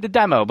 I played the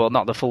demo, but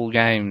not the full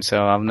game,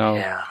 so I've no...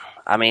 Yeah,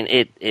 I mean,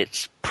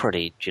 it's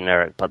pretty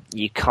generic, but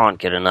you can't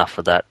get enough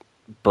of that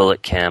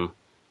bullet cam.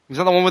 Is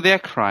that the one with the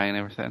X-ray and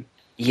everything?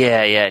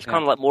 Yeah, it's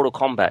kind of like Mortal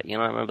Kombat, you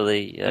know? Remember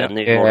the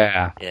new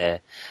Mortal? Yeah,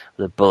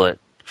 the bullet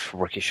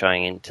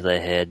ricocheting into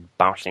their head,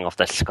 bouncing off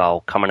their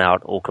skull, coming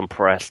out all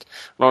compressed.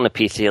 And on the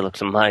PC, it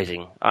looks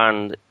amazing.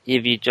 And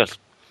if you just...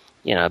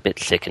 a bit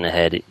sick in the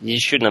head. You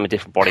shooting them with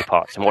different body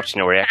parts and watching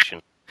the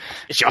reaction.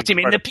 Shot him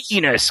in the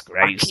penis.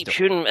 Great keep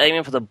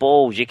aiming for the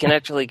balls. You can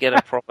actually get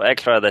a proper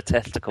X-ray of their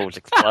testicles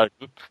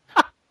exploding.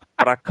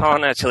 But I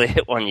can't actually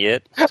hit one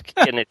yet. It's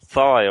getting its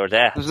thigh or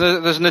death.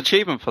 There's an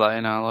achievement for that,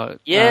 you know. Like,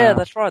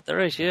 that's right. There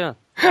is, yeah.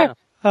 Oh,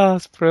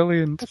 that's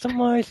brilliant. It's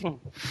amazing.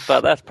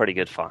 But that's pretty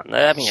good fun.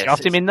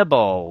 Shot him in the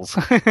balls.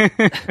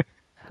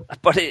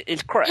 But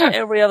it's crap.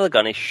 Every other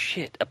gun is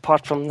shit,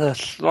 apart from the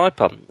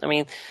sniper. I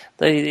mean,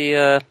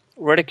 the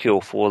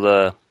reticule for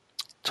the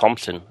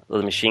Thompson, or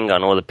the machine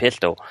gun, or the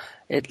pistol,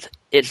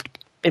 it's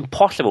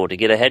impossible to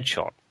get a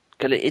headshot.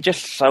 Because it's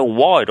just so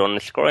wide on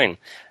the screen.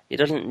 It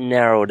doesn't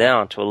narrow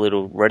down to a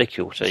little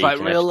reticule. So it's like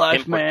real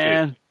life,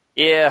 man.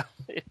 Yeah,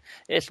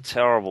 it's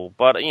terrible.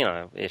 But,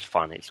 it's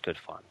fun. It's good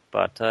fun.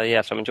 But, so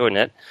I'm enjoying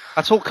it.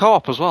 That's all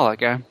co-op as well, that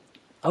game.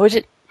 Oh, is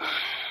it?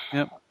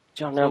 Yep.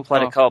 I've never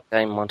played a co-op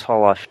game my entire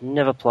life.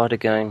 Never played a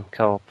game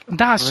co-op.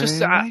 That's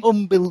just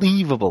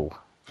unbelievable.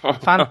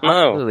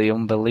 Absolutely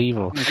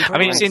unbelievable. I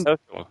mean, it's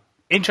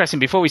interesting.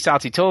 Before we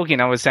started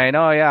talking, I was saying,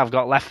 I've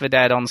got Left 4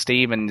 Dead on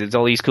Steam and there's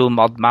all these cool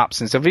mod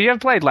maps and stuff. Have you ever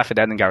played Left 4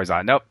 Dead? And Gary's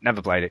like, nope,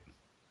 never played it.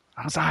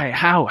 I was like,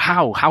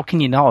 how can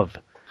you not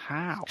have?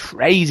 How?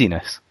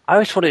 Craziness. I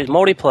always thought it was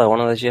multiplayer, one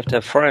of those you have to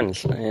have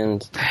friends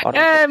and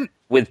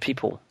with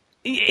people.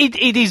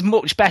 It is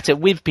much better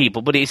with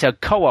people, but it's a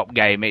co-op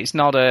game. It's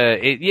not there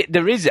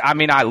is. I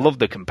mean, I love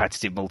the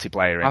competitive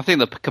multiplayer. I think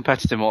the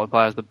competitive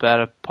multiplayer is the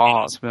better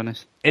part, to be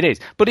honest. It is,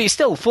 but it's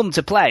still fun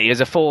to play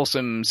as a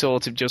foursome,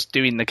 sort of just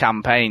doing the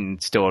campaign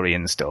story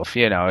and stuff.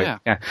 Yeah.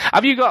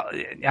 Have you got?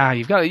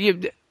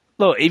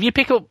 Look, if you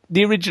pick up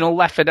the original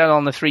Left 4 Dead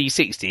on the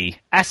 360,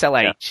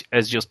 SLH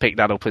has just picked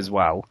that up as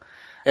well.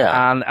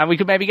 Yeah, and we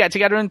could maybe get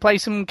together and play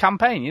some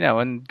campaign,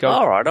 and go.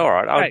 All right.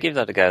 I'll give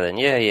that a go then.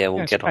 Yeah,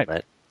 we'll get on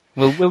that.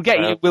 We'll get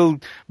you.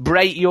 We'll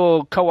break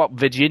your co-op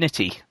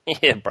virginity.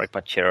 Yeah, break my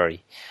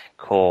cherry.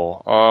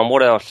 Cool.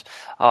 What else?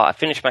 I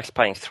finished Max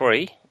Payne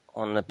 3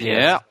 on the PS.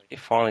 Yeah. You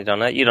finally done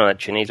that. You done that,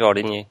 Chinny, as well,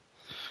 didn't you?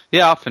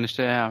 Yeah, I finished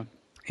it. Yeah.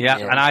 Yeah,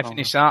 Yeah. and I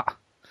finished that.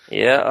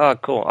 Yeah. Oh,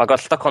 cool. I got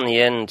stuck on the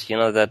end. You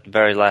know that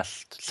very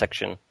last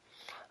section.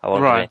 I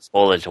won't Right. give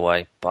spoilers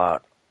away,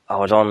 but I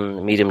was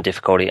on medium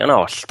difficulty, and I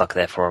was stuck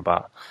there for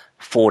about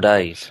 4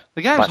 days.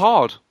 The game's But-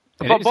 hard.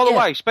 It But is, by the yeah.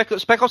 way, Spec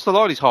Ops: The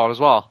Line is hard as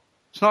well.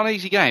 It's not an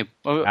easy game.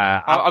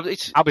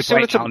 It's I'll be playing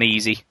similar it on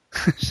easy.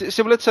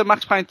 similar to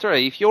Max Payne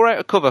 3. If you're out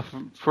of cover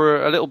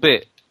for a little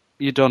bit,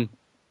 you're done.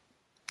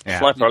 Yeah.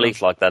 Sniper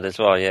Elite's like that as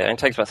well, yeah. And it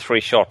takes about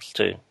 3 shots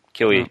to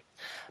kill you.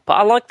 But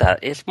I like that.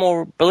 It's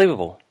more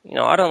believable. You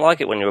know, I don't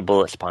like it when you're a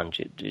bullet sponge.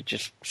 It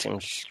just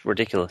seems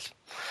ridiculous.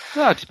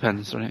 No, it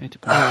depends on it. It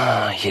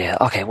depends. Yeah,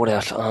 okay, what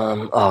else?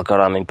 Oh, God,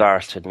 I'm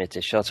embarrassed to admit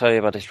this. Shall I tell you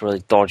about this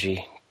really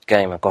dodgy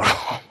game I got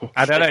on?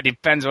 I don't know. It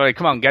depends.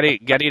 Come on, get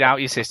it out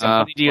your system.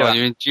 What did you? Well, do?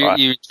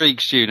 you're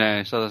intrigued, Stu,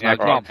 now, so there's Yeah, no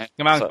come on, point.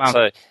 come on, So, come on.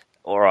 so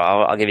all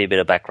right, I'll give you a bit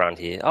of background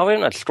here. Oh, we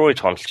haven't had story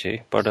time, Stu,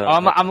 but...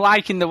 I'm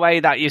liking the way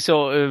that you're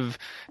sort of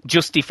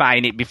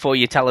justifying it before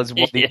you tell us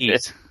what it Yeah.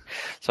 is.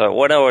 So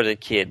when I was a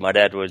kid, my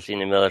dad was in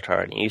the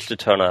military, and he used to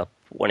turn up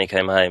when he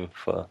came home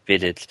for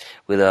visits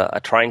with a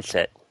train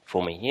set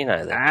for me. You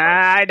know that.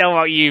 I know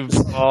what you've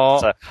thought.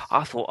 So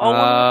I thought, what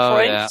a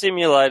train yeah.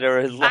 simulator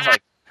is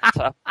like.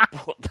 So I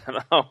bought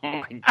that. Oh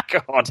my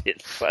God,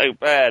 it's so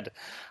bad.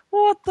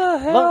 What the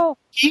hell?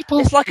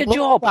 It's like a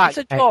job. It's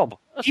a job.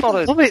 It's People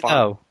not a love it fun.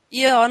 though.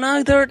 Yeah, I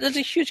know. There's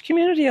a huge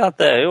community out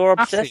there who are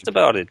obsessed Massive.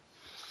 about it.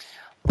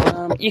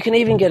 You can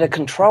even get a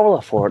controller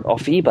for it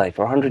off eBay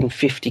for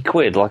 150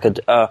 quid, like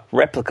a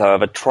replica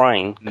of a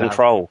train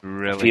control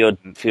for your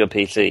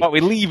PC. What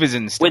with levers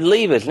and stuff. With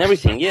levers and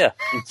everything, yeah.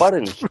 And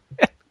buttons.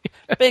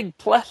 Big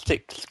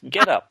plastic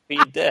get up for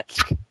your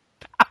desk.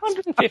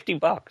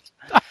 $150.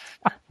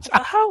 So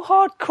how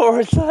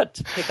hardcore is that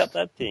to pick up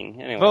that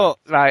thing? Anyway. But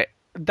right,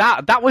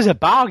 that was a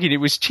bargain. It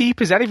was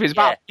cheap as anything. It was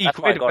about that's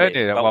why I £3, got wasn't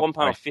it. it? at About one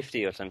point?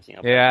 £1.50 or something.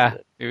 Yeah,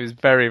 it was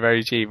very,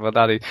 very cheap. Well,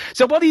 that is.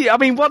 So what is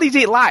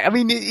it like? I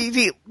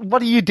mean,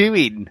 what are you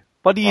doing?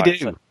 What do you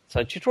do?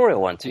 So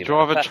tutorial 1, 2. You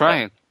drive a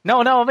train.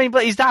 No, I mean,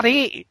 but is that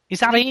it? Is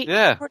that it?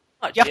 Yeah. Pretty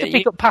much, You have to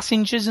pick up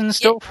passengers and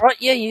stuff. Yeah, right,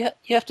 yeah,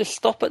 you have to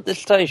stop at the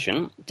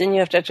station, then you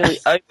have to actually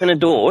open the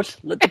doors,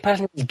 let the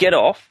passengers get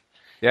off.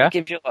 Yeah. It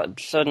gives you a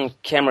certain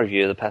camera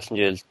view of the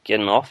passengers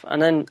getting off,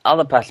 and then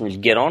other passengers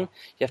get on.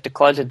 You have to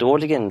close the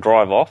doors again and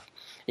drive off.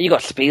 You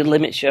got speed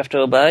limits you have to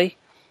obey.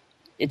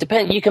 It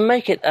depends. You can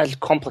make it as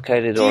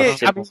complicated or Yeah,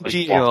 simple I as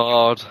mean, you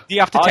want. God. Do you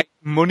have to take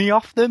money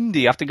off them? Do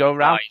you have to go No,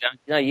 around? you don't.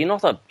 No, you're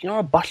not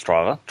a bus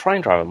driver,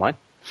 train driver, mate.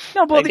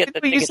 No, but They get the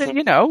you tickets said,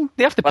 and-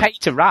 they have to But- pay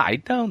to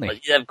ride, don't they? But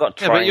they've got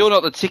Yeah, trains. but you're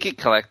not the ticket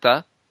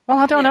collector. Well,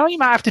 I don't know. You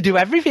might have to do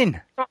everything.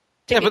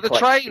 Yeah, but the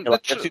train-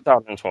 Like the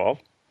 2012.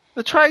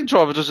 The train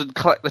driver doesn't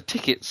collect the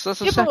tickets. That's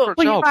a Yeah, separate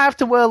but you job. might have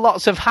to wear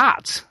lots of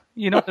hats.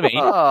 You know what I mean?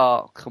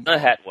 Oh, come No on.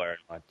 hat wearing,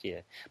 mate. Yeah,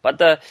 but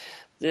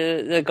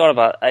they've got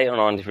about 8 or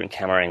 9 different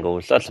camera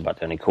angles. That's about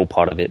the only cool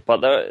part of it.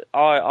 But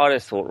I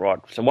just thought, right.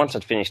 So once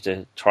I'd finished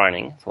the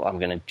training, I thought I'm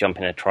going to jump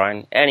in a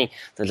train.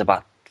 There's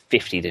about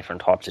 50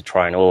 different types of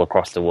train all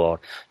across the world.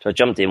 So I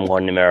jumped in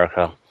one in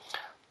America,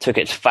 took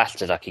it as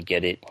fast as I could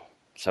get it.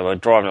 So we're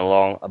driving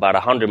along about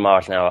 100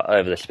 miles an hour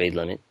over the speed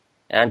limit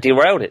and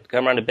derailed it,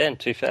 going around a bend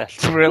too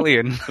fast.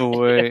 Brilliant.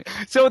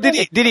 So did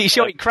it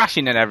show it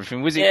crashing and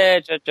everything? Was it?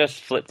 Yeah,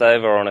 just flipped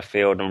over on a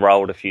field and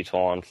rolled a few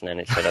times, and then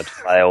it said I'd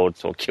failed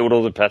or killed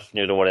all the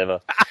passengers or whatever.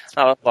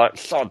 I was like,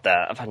 sod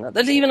that.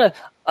 There's even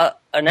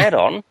an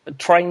add-on,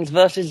 Trains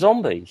versus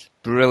Zombies.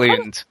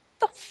 Brilliant.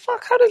 The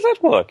fuck? How does that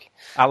work?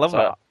 I love So,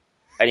 that.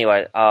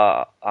 Anyway,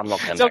 I'm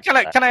not going So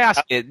back can I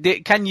ask you?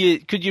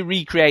 Could you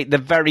recreate the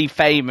very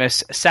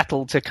famous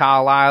Settle to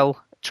Carlisle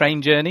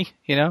train journey?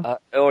 You know.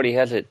 It already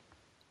has it.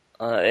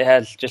 It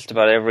has just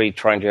about every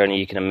train journey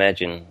you can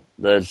imagine.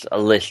 There's a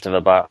list of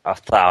about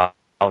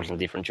 1,000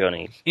 different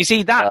journeys. You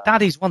see,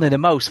 that is one of the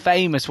most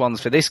famous ones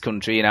for this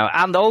country,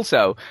 and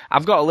also,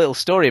 I've got a little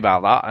story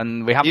about that,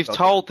 and we haven't... You've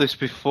told this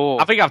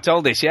before. I think I've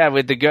told this, yeah,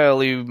 with the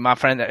girl my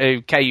friend,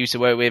 who Kay used to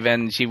work with,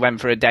 and she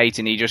went for a date,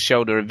 and he just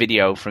showed her a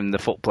video from the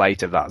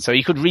footplate of that. So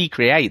you could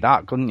recreate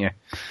that, couldn't you?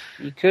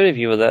 You could if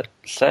you were that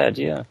sad,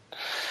 yeah.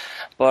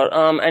 But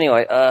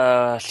anyway,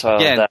 so...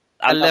 Again,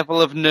 a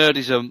level of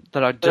nerdism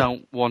that I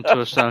don't want to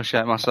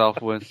associate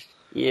myself with.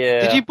 Yeah.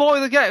 Did you buy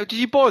the game? Did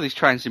you buy this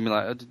train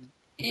simulator?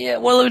 Yeah,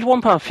 well, it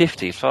was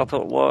 £1.50, so I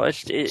thought, well,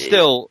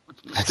 Still,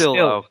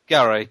 though,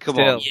 Gary, come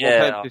on,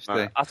 yeah,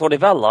 £1.50. I thought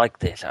if I like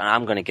this, and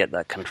I'm going to get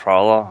that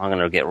controller, I'm going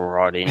to get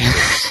right into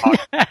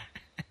it.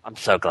 I'm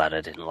so glad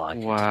I didn't like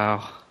it.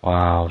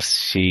 Wow,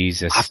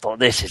 Jesus. I thought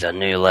this is a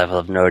new level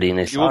of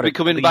nerdiness. You will be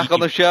coming back on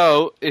the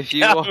show if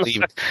you want.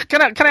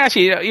 Can I ask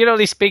you,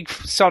 this big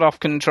sod-off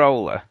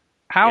controller,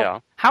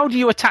 how do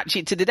you attach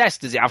it to the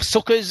desk? Does it have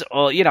suckers,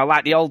 or,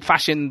 like the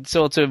old-fashioned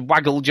sort of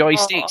waggle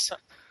joysticks?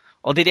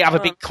 Or did it have a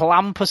big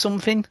clamp or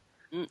something?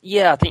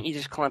 Yeah, I think you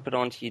just clamp it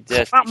onto your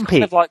desk. Clampy. It's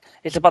kind of like,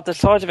 it's about the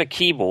size of a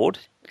keyboard.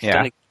 It's Yeah.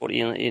 only 40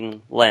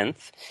 in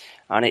length.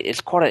 And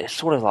it's quite a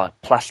sort of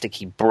like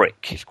plasticky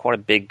brick. It's quite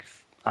a big,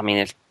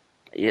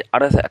 I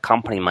don't think a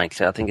company makes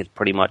it. I think it's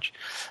pretty much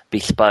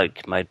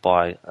bespoke, made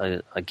by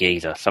a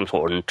geezer, some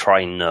sort of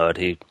train nerd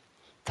who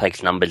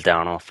takes numbers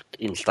down off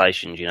in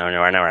stations, in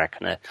Iraq,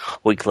 and a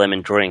weak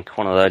lemon drink,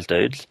 one of those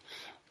dudes.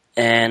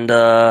 And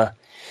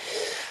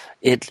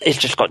it's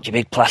just got your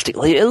big plastic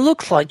lid. It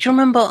looks like, do you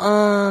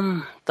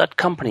remember that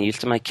company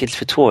used to make kids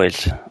for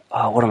toys?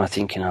 What am I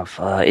thinking of?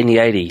 In the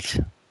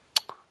 80s.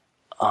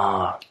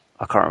 I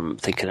can't remember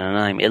thinking of the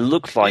name. It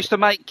looks like... Used to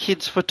make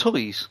kids for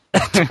toys.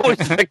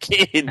 Toys for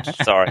kids.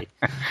 Sorry.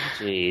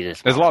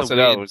 Jesus. There's lots of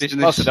those.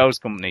 business. Lots of those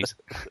companies.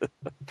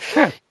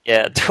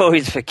 Yeah,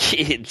 toys for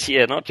kids.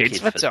 Yeah, not Kids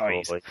kids for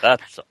toys.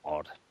 That's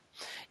odd.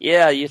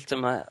 Yeah, I used to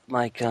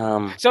make...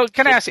 So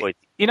can I ask you,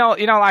 toys.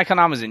 Like on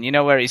Amazon,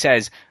 where it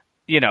says,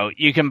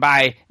 you can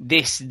buy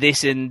this,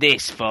 and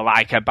this for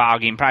like a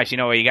bargain price,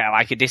 where you get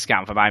like a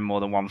discount for buying more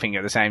than one thing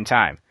at the same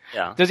time.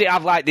 Yeah. Does it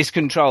have like this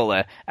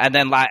controller and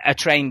then like a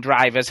train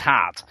driver's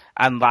hat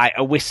and like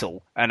a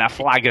whistle and a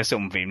flag or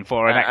something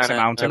for an X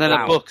amount of And then a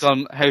pounds? book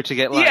on how to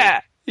get laid.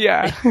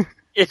 Yeah.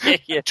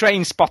 Yeah.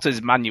 Train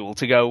spotter's manual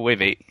to go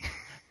with it.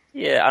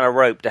 Yeah, and a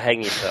rope to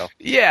hang yourself.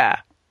 Yeah.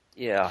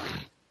 Yeah.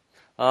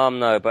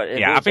 No, but...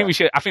 I think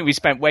we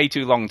spent way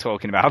too long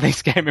talking about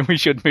this game and we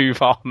should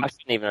move on. I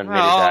shouldn't even admit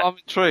No, that. I'm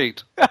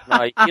intrigued.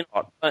 No, you're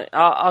not.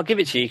 I'll give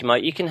it to you,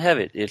 mate. You can have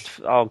it.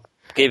 I'll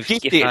give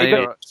Gift gift it. it.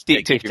 you're right.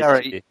 Stick to Gift it.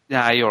 it to you.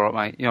 Nah, you're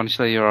alright, mate.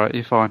 Honestly, you're alright.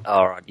 You're fine.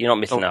 All right, you're not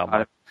missing out,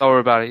 mate. Don't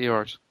worry about it. You're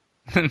alright.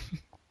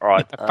 All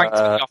right. Thanks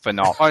for the offer,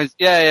 not.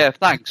 Yeah.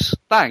 Thanks.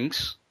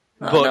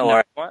 No, But no, no.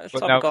 worries, mate. It's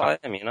But not no,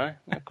 got him,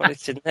 I've got it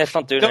sitting there. It's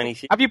not doing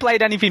anything. Have you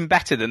played anything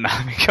better than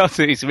that? Because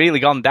it's really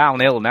gone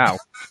downhill now.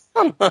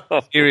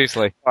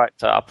 Seriously. Right,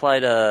 so I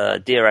played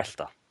Dear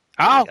Esther.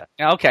 Oh,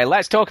 okay.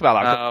 Let's talk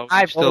about that. No,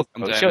 I've still also,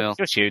 comes downhill.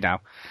 just you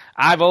now.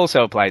 I've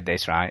also played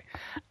this, right?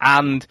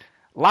 And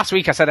last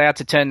week I said I had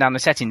to turn down the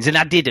settings, and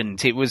I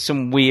didn't. It was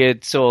some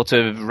weird sort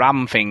of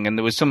RAM thing, and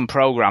there was some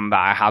program that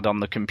I had on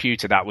the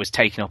computer that was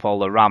taking up all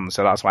the RAM,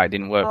 so that's why it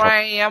didn't work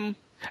properly.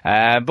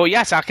 But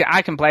yes,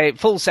 I can play it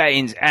full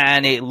settings,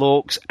 and it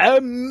looks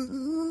amazing.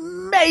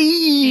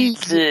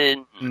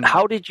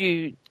 How did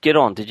you get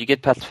on? Did you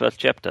get past the first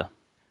chapter?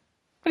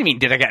 What do you mean,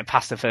 did I get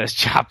past the first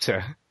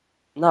chapter?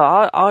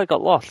 No, I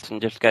got lost and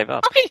just gave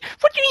up. I mean,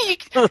 what do you mean?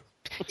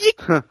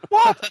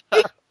 What?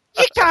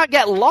 You can't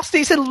get lost.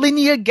 It's a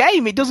linear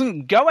game. It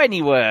doesn't go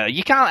anywhere.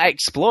 You can't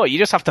explore. You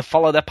just have to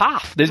follow the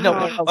path. There's no...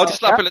 I'm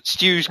just laughing at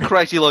Stu's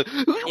crazy, like...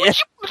 Yeah.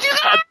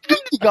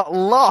 You got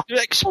lost. You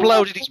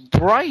exploded his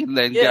brain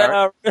then,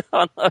 Gareth. Yeah,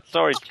 no,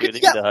 sorry, Stu. You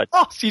get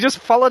lost. You just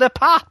follow the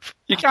path.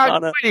 You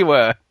can't go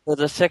anywhere. There's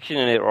a section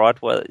in it, right,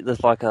 where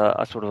there's like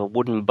a sort of a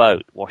wooden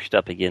boat washed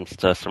up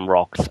against some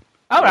rocks.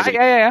 All right,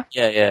 yeah.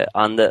 Yeah,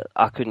 and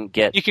I couldn't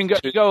get... You can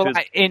go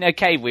like, in a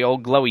cave with all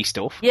glowy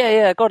stuff.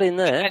 Yeah, I got in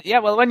there. Yeah,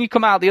 well, when you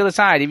come out the other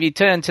side, if you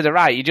turn to the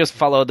right, you just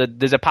follow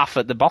there's a path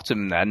at the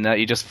bottom then that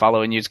you just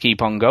follow and you just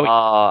keep on going.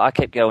 I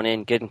kept going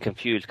in, getting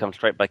confused, come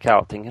straight back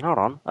out, thinking, hold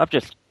on, I've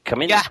just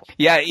come in.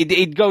 Yeah,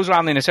 it goes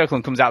around in a circle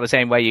and comes out the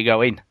same way you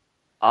go in.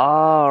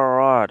 Oh,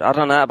 right. I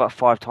done that about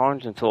 5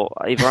 times and thought,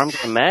 either I'm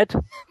getting mad,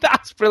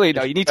 That's brilliant,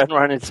 though. You need to... turn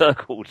around in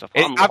circles.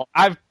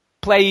 I've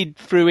played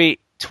through it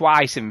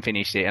twice and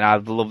finished it, and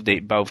I've loved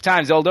it both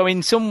times. Although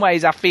in some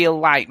ways I feel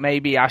like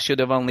maybe I should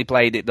have only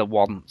played it the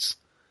once.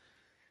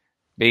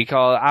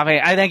 Because, I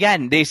mean, and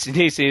again, this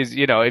is,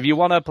 if you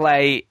want to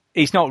play,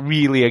 it's not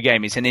really a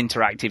game, it's an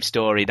interactive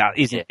story that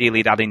isn't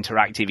really that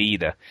interactive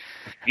either.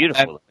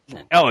 Beautiful.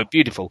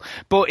 Beautiful.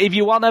 But if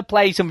you want to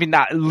play something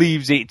that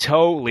leaves it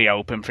totally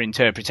open for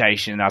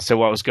interpretation as to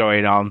what's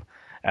going on,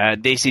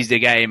 this is the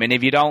game. And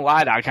if you don't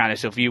like that kind of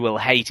stuff, you will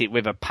hate it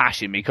with a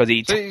passion because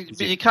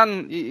But you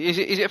can... Is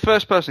it a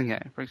first-person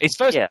game? It's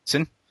first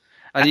person.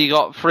 And you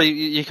got free...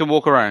 You can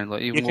walk around.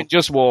 Like You can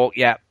just walk,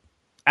 yeah.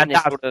 And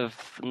it's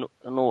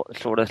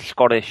sort of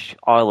Scottish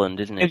island,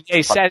 isn't it?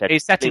 It's set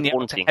in the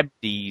haunting. Outer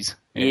Hebrides.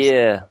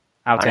 Yeah.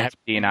 Outer And it's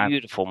Hebrides.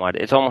 beautiful, mate.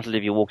 It's almost as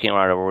if you're walking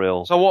around a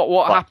real... So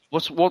what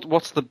happens?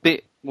 What's the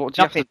bit? What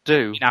do you have to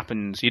do? Nothing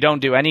happens. You don't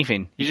do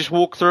anything. You just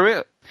walk through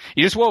it?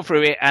 You just walk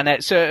through it, and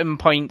at certain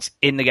points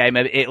in the game,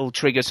 it'll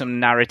trigger some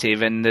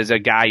narrative, and there's a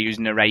guy who's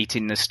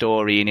narrating the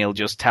story, and he'll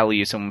just tell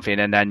you something,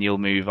 and then you'll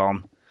move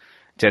on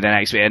to the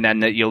next bit, and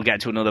then you'll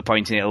get to another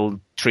point, and it'll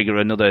trigger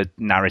another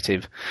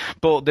narrative.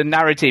 But the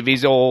narrative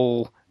is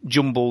all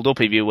jumbled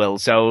up, if you will,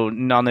 so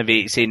none of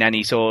it's in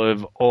any sort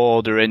of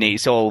order, and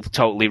it's all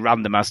totally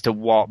random as to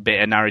what bit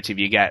of narrative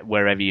you get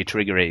wherever you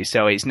trigger it.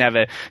 So it's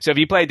never... So if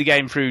you played the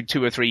game through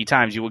 2 or 3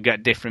 times, you will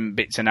get different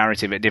bits of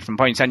narrative at different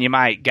points, and you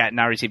might get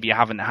narrative you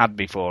haven't had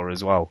before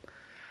as well.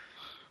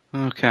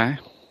 Okay.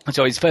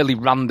 So it's fairly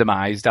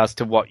randomised as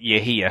to what you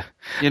hear.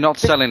 You're not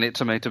selling it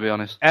to me, to be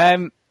honest.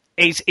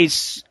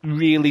 It's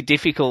really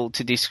difficult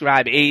to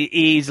describe. It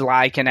is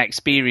like an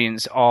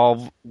experience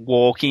of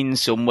walking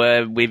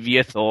somewhere with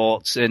your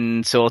thoughts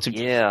and sort of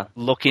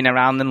looking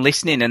around and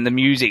listening. And the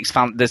music's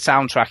the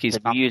soundtrack is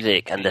the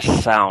music and the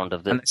sound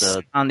of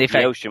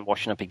the ocean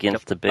washing up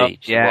against the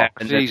beach. Yeah,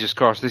 and Jesus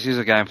Christ, this is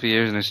a game for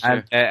you, isn't it,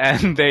 Stu?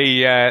 And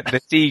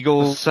the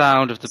seagulls, the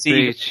sound of the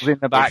beach in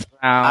the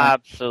background,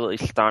 absolutely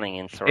stunning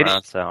in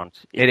surround sound.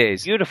 It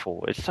is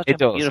beautiful. It's such a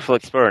beautiful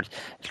experience.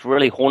 It's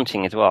really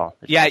haunting as well.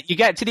 Yeah, you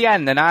get to the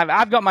end, and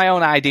I've got my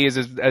own ideas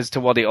as to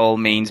what it all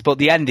means, but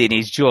the ending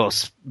is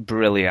just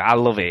brilliant. I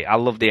love it. I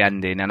love the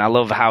ending, and I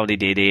love how they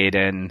did it,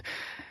 and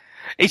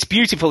it's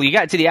beautiful. You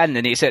get to the end,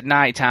 and it's at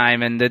night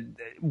time, and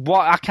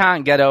what I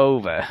can't get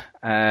over,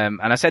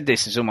 and I said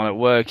this to someone at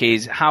work,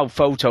 is how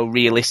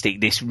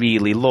photorealistic this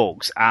really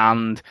looks,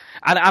 and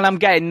I'm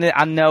getting.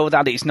 I know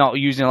that it's not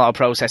using a lot of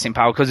processing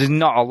power because there's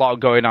not a lot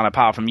going on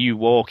apart from you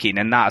walking,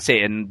 and that's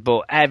it.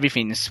 But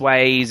everything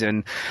sways,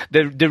 and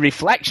the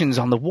reflections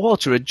on the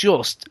water are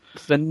just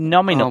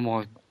phenomenal. Oh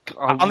my!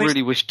 I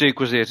really wish Duke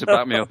was here to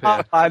back me up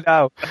here. I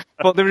know,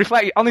 but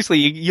honestly,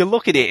 you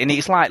look at it, and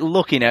it's like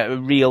looking at a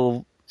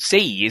real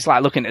sea. It's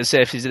like looking at the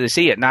surface of the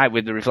sea at night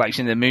with the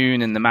reflection of the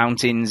moon and the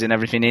mountains and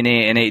everything in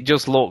it, and it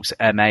just looks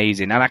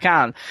amazing.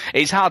 And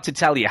it's hard to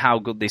tell you how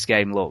good this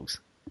game looks.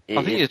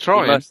 I think you're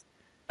trying. The most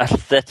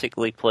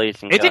aesthetically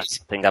pleasing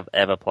thing I've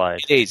ever played.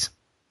 It is.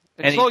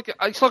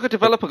 It's like a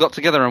developer got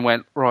together and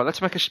went, right,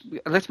 let's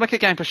make a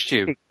game for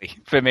Stu.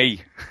 For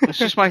me. Let's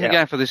just make a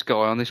game for this guy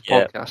on this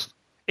podcast.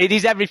 It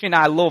is everything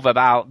I love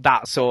about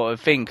that sort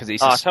of thing, because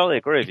it's I totally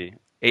agree with you.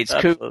 It's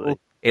cool.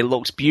 It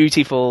looks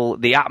beautiful.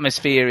 The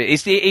atmosphere.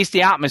 It's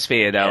the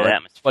atmosphere, though. Yeah,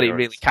 that's what it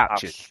really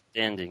captures.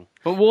 Outstanding.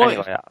 But why?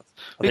 Anyway,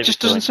 it just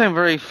doesn't sound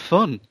very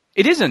fun.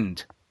 It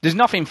isn't. There's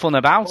nothing fun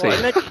about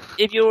it.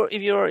 If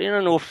you're in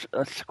a North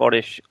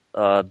Scottish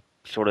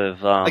sort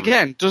of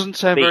again, doesn't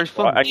sound very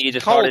fun. And you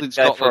decided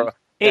to go for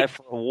a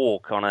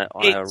walk on a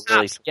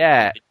really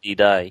windy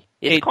day.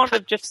 It's kind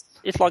of just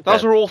like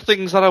those are all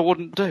things that I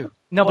wouldn't do.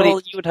 No, but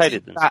you would hate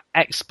it. That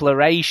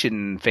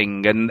exploration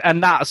thing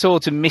and that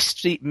sort of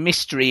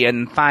mystery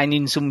and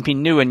finding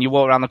something new. And you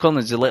walk around the corner,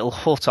 there's a little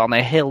hut on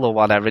a hill or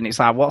whatever, and it's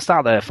like, what's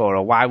that there for?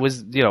 Or why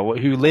was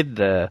who lived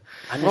there?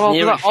 I'll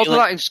do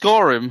that in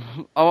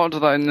Skyrim. I won't do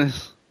that in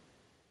this.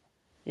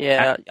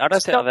 Yeah, I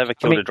don't think I've ever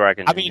killed a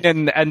dragon. I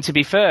mean, and to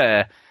be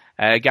fair,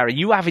 Gary,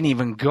 you haven't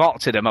even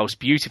got to the most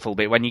beautiful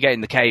bit. When you get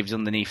in the caves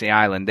underneath the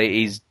island, it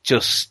is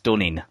just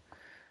stunning.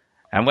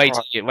 And wait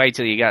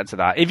till you get to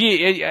that.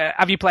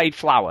 Have you played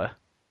Flower?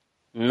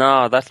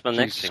 No, that's my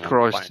next thing. Jesus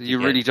Christ, you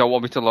really don't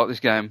want me to like this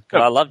game.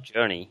 But I love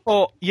Journey.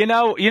 But you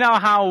know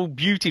how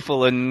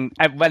beautiful and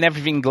when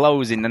everything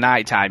glows in the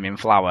nighttime in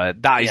Flower,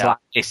 that is like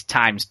this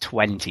times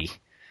 20.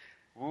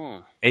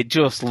 Mm. It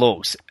just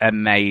looks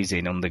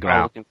amazing underground.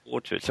 I'm looking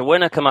forward to it. So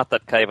when I come out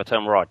that cave, I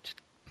turn right.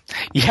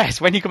 Yes,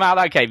 when you come out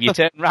of that cave, you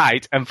turn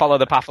right and follow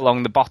the path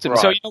along the bottom.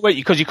 Right. So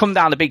because you come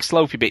down a big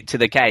slopey bit to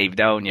the cave,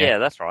 don't you? Yeah,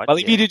 that's right. Well,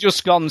 if you'd have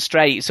just gone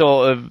straight,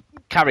 sort of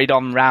carried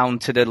on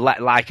round to the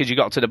like as you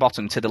got to the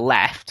bottom to the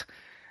left,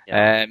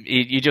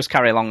 you just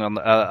carry along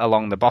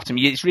along the bottom.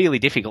 It's really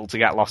difficult to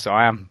get lost. So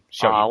I am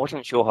sure. I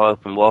wasn't sure how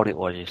open world it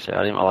was. You said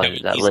I didn't realize it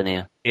was that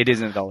linear. It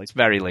isn't at all. It's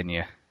very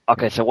linear.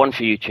 Okay, so one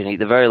for you, Chinny.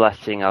 The very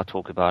last thing I'll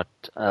talk about.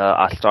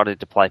 I started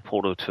to play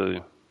Portal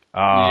 2.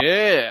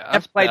 Yeah,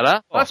 that's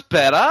better. That's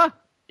better.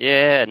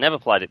 Yeah, never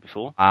played it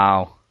before.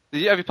 Wow.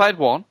 Have you played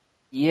one?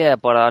 Yeah,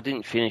 but I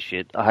didn't finish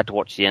it. I had to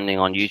watch the ending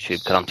on YouTube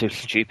because I'm too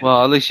stupid.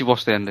 Well, at least you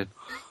watched the ending.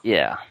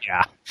 Yeah.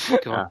 Yeah.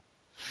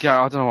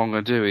 Yeah, I don't know what I'm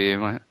going to do with you,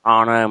 mate.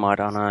 Oh, no, mate,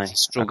 I know.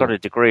 I've got a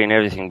degree in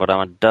everything, but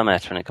I'm a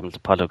dumbass when it comes to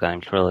puzzle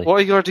games, really. What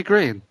have you got a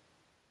degree in?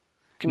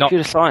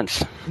 Computer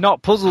science.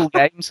 Not puzzle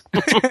games.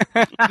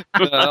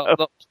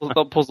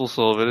 Not puzzle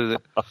solving, is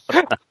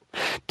it?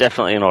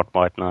 Definitely not,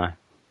 mate, no.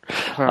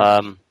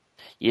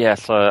 Yeah,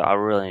 so I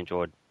really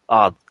enjoyed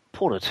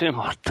Portal 2,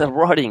 the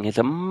writing is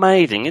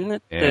amazing, isn't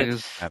it?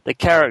 Yeah, the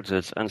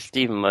characters and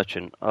Stephen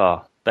Merchant,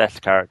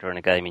 best character in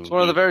a game. It's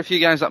one of the very few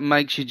games that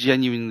makes you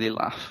genuinely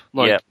laugh.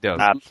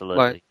 Absolutely.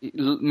 Like,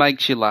 it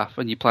makes you laugh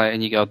and you play it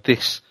and you go,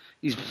 this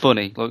is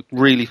funny, like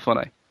really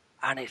funny.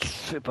 And it's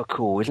super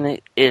cool, isn't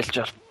it? It's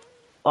just,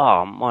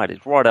 mate,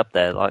 it's right up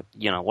there. Like,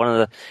 one of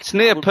the... It's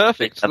near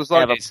perfect. There's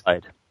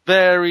like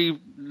very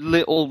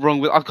little wrong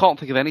with... I can't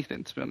think of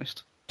anything, to be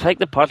honest. Take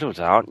the puzzles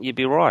out and you'd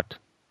be right.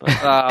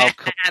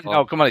 Come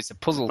on, it's a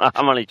puzzle.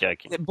 I'm only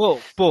joking.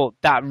 But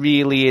that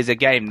really is a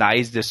game that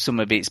is the sum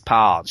of its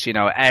parts.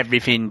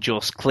 Everything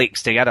just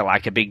clicks together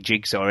like a big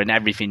jigsaw and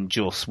everything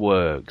just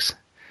works.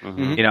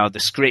 Mm-hmm. The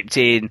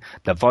scripting,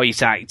 the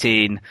voice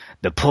acting,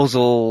 the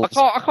puzzles.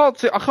 I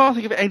can't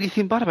think of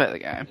anything bad about the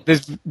game.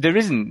 There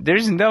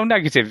isn't no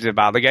negatives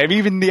about the game.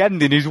 Even the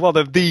ending is one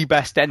of the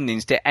best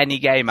endings to any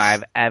game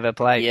I've ever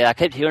played. Yeah, I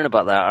kept hearing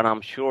about that, and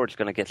I'm sure it's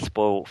going to get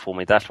spoiled for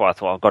me. That's why I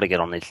thought I've got to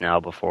get on this now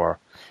before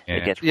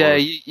it gets spoiled. Yeah,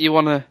 you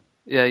want to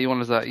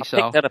that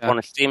yourself. I picked that up on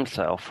a Steam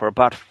sale for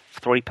about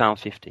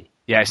 £3.50.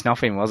 Yeah, it's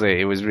nothing, was it?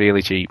 It was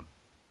really cheap.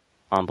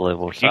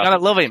 Unbelievable. You're going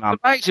to love it, man. It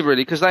makes it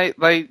really, because they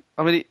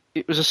I mean,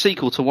 it was a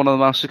sequel to one of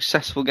the most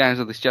successful games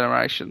of this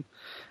generation,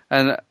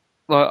 and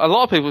like a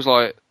lot of people's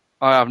like,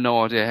 I have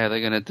no idea how they're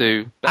going to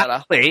do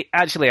better.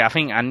 Actually, I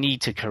think I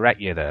need to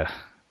correct you there.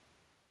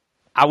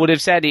 I would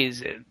have said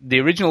the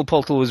original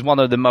Portal was one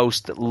of the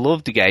most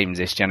loved games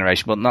this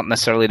generation, but not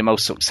necessarily the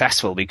most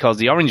successful, because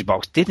the Orange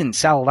Box didn't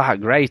sell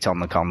that great on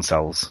the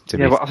consoles.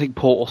 But I think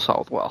Portal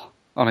sold well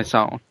on its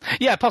own.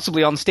 Yeah,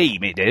 possibly on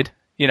Steam it did.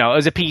 You know,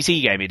 as a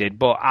PC game it did,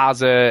 but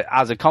as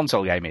a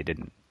console game it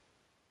didn't.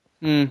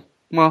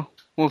 Well,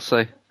 we'll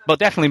see. But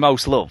definitely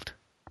most loved.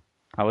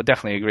 I would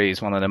definitely agree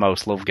it's one of the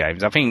most loved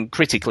games. I think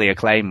critically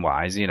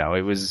acclaim-wise, you know,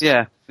 it was...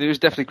 Yeah, it was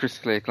definitely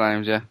critically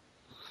acclaimed, yeah.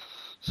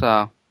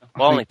 So...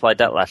 I only played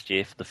that last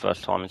year for the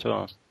first time as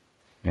well.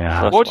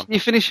 Yeah. Why didn't you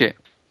finish it?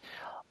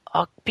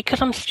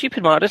 Because I'm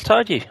stupid, mate. I just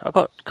told you. I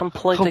got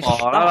completely... Come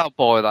on, I don't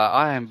buy that.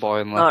 I ain't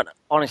buying that. No,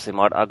 honestly,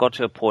 mate, I got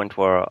to a point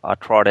where I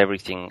tried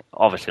everything.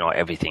 Obviously not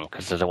everything,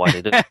 because there's a way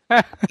to do it.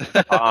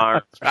 So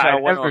I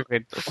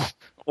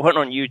went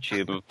on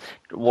YouTube and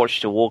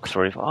watched a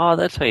walkthrough. Oh,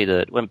 that's how you do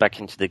it. Went back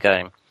into the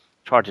game.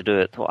 Tried to do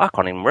it. Thought, I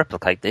can't even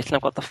replicate this, and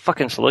I've got the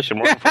fucking solution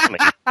right in front of me.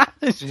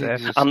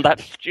 I'm that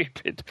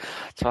stupid.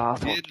 So I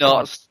thought,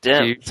 God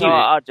damn. So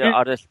I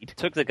just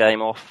took the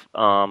game off,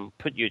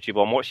 put YouTube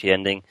on, watch the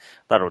ending.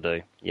 That'll do.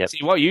 Yep.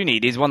 See, what you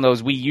need is one of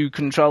those Wii U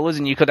controllers,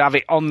 and you could have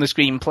it on the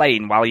screen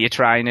playing while you're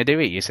trying to do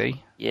it, you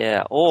see?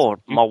 Yeah, or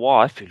my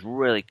wife, who's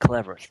really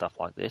clever at stuff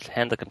like this,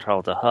 hand the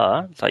controller to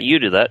her. So you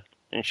do that,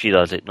 and she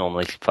does it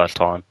normally the first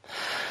time.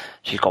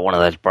 She's got one of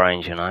those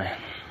brains, you know.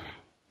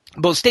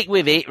 But stick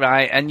with it,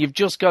 right? And you've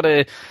just got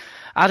to...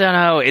 I don't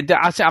know.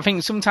 I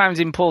think sometimes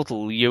in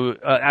Portal,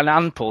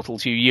 and Portal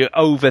 2, you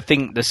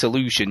overthink the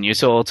solution. You're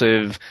sort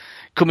of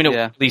coming up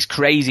with these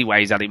crazy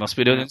ways that it must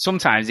be done. And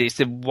sometimes it's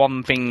the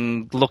one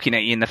thing looking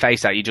at you in the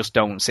face that you just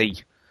don't see.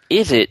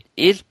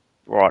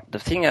 Right, the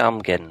thing I'm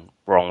getting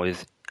wrong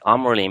with,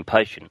 I'm really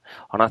impatient.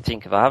 And I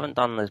think if I haven't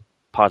done the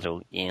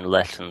puzzle in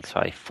less than,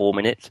 say, 4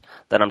 minutes,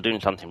 then I'm doing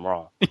something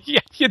wrong. Yeah,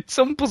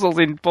 some puzzles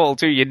in Portal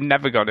 2, you're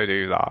never going to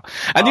do that.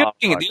 And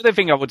the other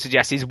thing I would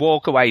suggest is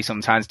walk away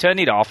sometimes, turn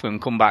it off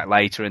and come back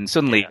later, and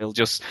suddenly you'll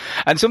just...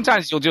 And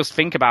sometimes you'll just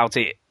think about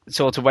it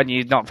sort of when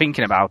you're not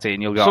thinking about it,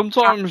 and you'll go...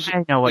 Sometimes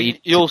I know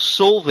what you'll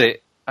solve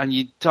it, and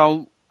you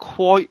don't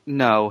quite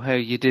know how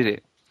you did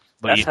it.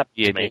 But that's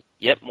happened to me.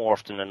 Yep, more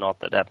often than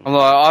not that happens.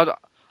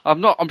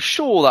 I'm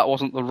sure that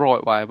wasn't the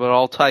right way, but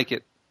I'll take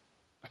it.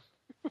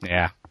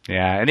 Yeah,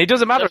 and it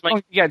doesn't matter as long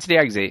as you get to the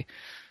exit.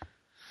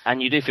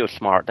 And you do feel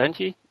smart, don't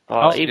you?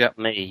 Even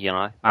me, you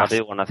know, I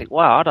do when I think,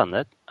 wow, I done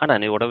that. I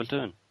don't know what I was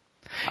doing.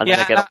 And then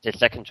I get up to the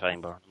second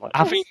chamber. Like,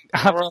 I think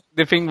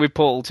the thing with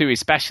Portal 2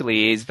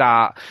 especially is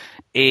that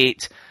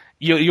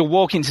you'll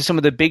walk into some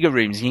of the bigger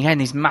rooms and you get in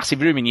this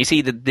massive room and you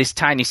see this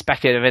tiny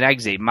speck of an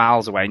exit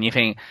miles away and you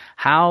think,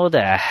 how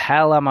the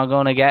hell am I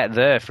going to get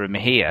there from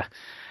here?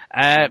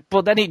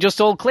 But then it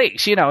just all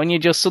clicks, you know, and you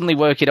just suddenly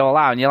work it all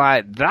out and you're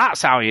like,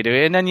 that's how you do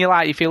it. And then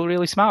you feel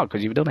really smart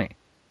because you've done it.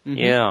 Mm-hmm.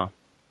 Yeah.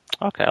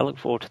 Okay, I look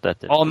forward to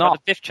that then. Or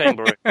not. The fifth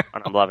chamber,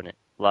 and I'm loving it.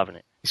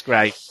 It's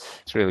great.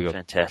 It's really good.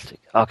 Fantastic.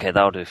 Okay,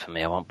 that'll do for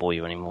me. I won't bore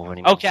you anymore.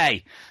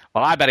 Okay.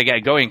 Well, I better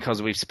get going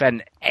because we've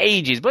spent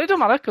ages. But it doesn't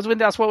matter because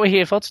that's what we're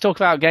here for, to talk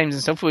about games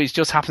and stuff. It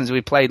just happens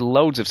we've played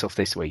loads of stuff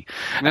this week.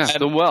 Yeah, We've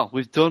done well.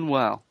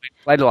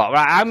 We've played a lot.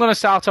 Right, I'm going to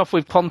start off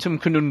with Quantum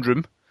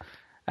Conundrum.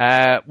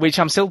 Which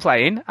I'm still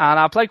playing, and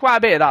I played quite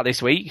a bit of that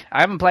this week.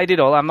 I haven't played it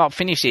all. I'm not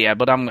finished it yet,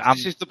 but I'm...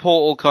 This is the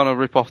Portal kind of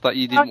rip-off that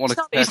you didn't want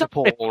to get the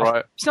Portal,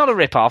 right? It's not a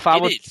rip-off.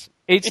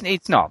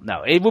 It's not,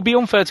 no. It would be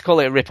unfair to call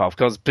it a rip-off,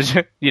 because,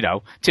 you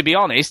know, to be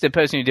honest, the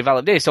person who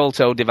developed this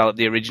also developed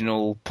the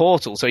original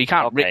Portal, so you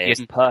can't rip...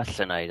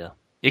 impersonator.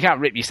 You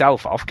can't rip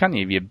yourself off, can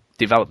you, if you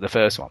develop the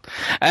first one?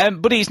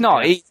 But it's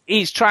not.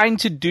 It's trying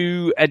to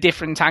do a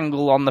different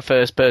angle on the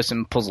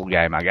first-person puzzle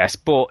game, I guess,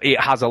 but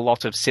it has a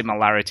lot of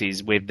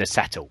similarities with the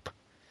setup,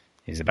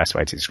 is the best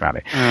way to describe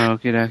it.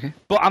 Okay.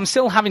 But I'm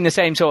still having the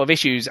same sort of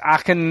issues. I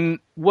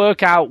can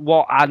work out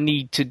what I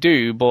need to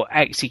do, but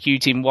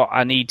executing what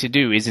I need to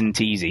do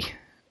isn't easy.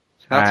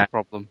 That's a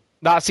problem.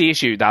 That's the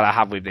issue that I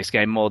have with this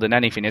game more than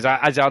anything, is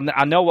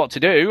I know what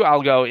to do.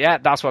 I'll go, yeah,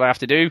 that's what I have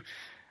to do.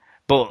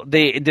 But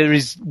there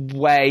is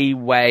way,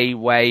 way,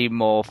 way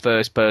more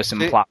first-person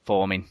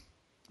platforming.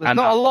 There's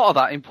not a lot of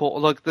that in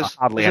Portal. Like there's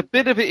a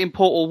bit of it in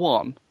Portal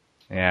 1.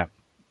 Yeah.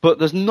 But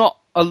there's not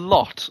a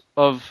lot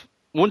of...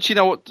 Once you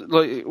know what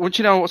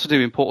to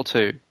do in Portal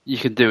 2, you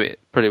can do it,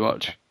 pretty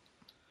much.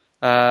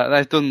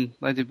 They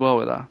did well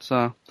with that.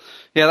 So,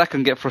 yeah, that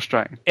can get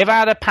frustrating. If I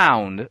had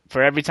 £1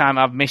 for every time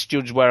I've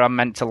misjudged where I'm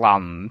meant to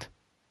land,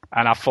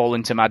 and I've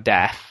fallen to my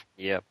death...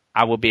 Yep.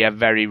 I would be a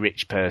very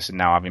rich person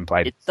now having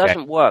played it. It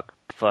doesn't work,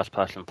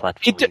 first-person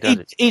platform, does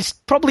it? It's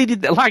probably,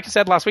 like I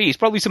said last week, it's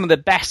probably some of the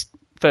best.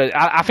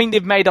 I think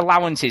they've made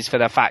allowances for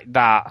the fact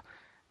that,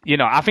 you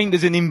know, I think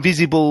there's an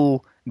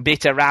invisible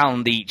bit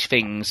around each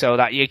thing so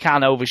that you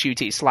can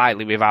overshoot it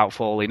slightly without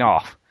falling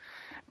off.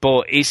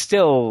 But it's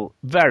still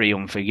very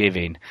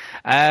unforgiving.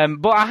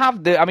 But I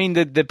have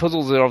the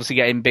puzzles are obviously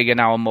getting bigger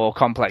now and more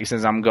complex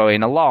as I'm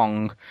going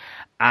along.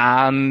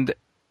 And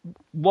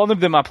one of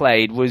them I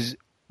played was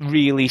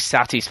really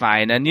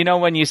satisfying, and you know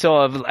when you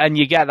sort of and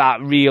you get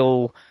that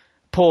real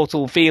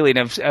Portal feeling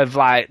of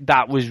like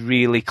that was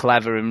really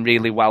clever and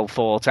really well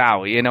thought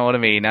out, you know what I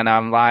mean? And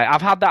I'm like,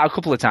 I've had that a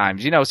couple of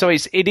times, you know, so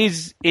it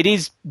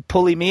is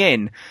pulling me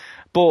in,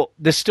 but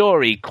the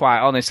story,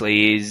 quite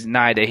honestly, is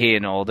neither here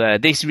nor there.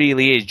 This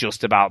really is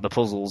just about the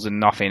puzzles and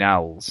nothing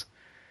else.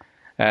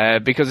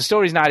 Because the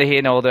story's neither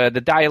here nor there. The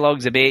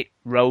dialogue's a bit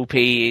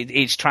ropey.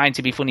 It's trying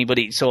to be funny, but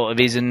it sort of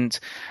isn't.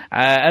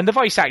 And the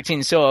voice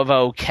acting's sort of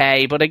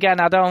okay. But again,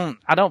 I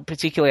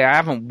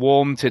haven't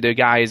warmed to the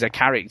guy as a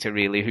character,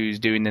 really, who's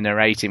doing the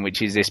narrating,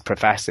 which is this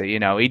professor. You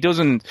know, he's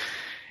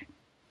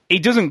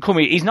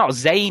not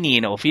zany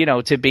enough, you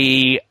know, to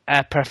be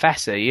a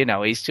professor. You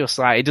know, it's just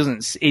like,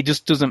 it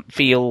just doesn't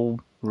feel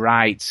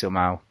right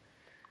somehow.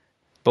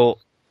 But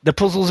the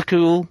puzzles are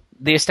cool.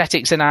 The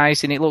aesthetics are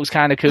nice, and it looks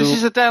kind of cool. This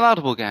is a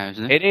downloadable game,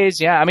 isn't it? It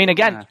is, yeah. I mean,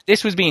 again,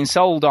 This was being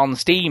sold on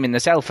Steam in the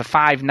sale for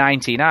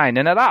 $5.99,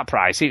 and at that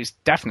price, it's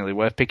definitely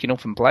worth picking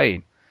up and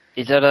playing.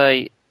 Is that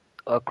a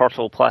across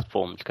all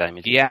platforms game?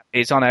 Is it? Yeah,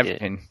 it's on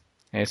everything.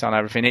 Yeah. It's on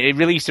everything. It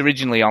released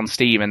originally on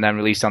Steam and then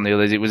released on the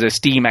others. It was a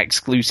Steam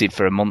exclusive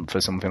for a month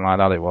or something like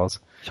that. It was.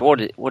 So what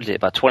is it?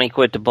 About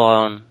 £20 to buy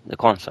on the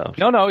console?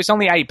 No, it's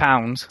only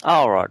 £8.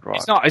 Oh, right.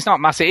 It's not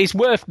massive. It's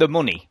worth the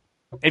money.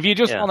 If you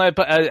just want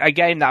a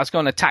game that's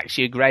going to tax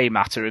your grey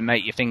matter and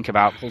make you think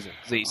about puzzles,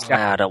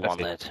 I don't want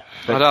that.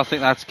 I don't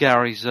think that's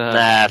Gary's...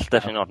 Nah, it's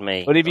definitely not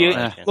me. But if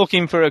you're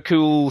looking for a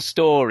cool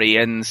story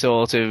and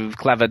sort of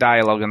clever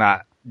dialogue and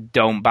that,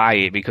 don't buy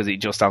it because it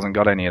just hasn't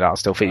got any of that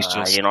stuff. It's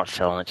just... You're not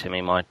selling it to me,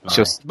 mate.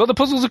 But the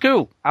puzzles are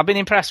cool. I've been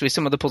impressed with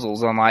some of the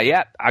puzzles. I'm like,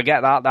 yeah, I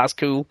get that. That's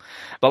cool.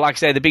 But like I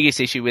say, the biggest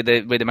issue with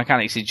the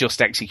mechanics is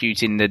just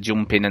executing the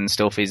jumping and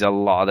stuff is a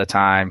lot of the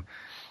time.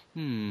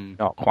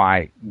 Not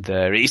quite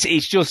there.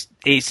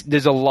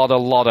 There's a lot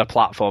of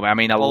platforming. I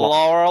mean, a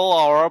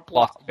lot of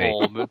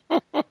platforming.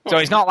 So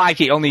it's not like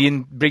it only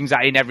brings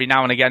that in every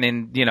now and again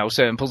in, you know,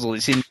 certain puzzles.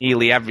 It's in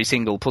nearly every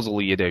single puzzle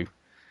you do.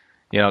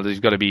 You know, there's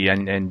got to be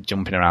and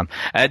jumping around.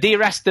 The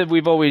rest that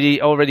we've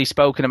already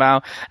spoken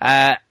about.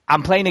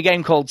 I'm playing a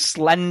game called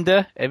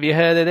Slender. Have you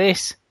heard of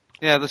this?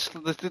 Yeah, this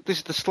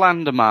is the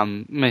Slender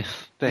Man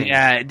myth thing.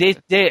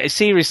 Yeah,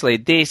 seriously,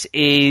 this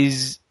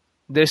is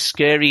the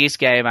scariest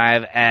game I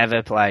have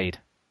ever played.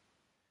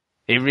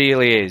 It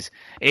really is.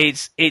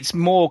 It's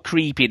more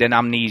creepy than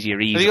Amnesia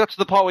even. Have you got to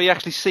the part where you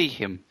actually see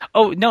him?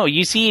 Oh, no,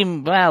 you see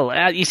him,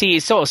 you see,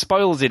 it sort of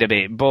spoils it a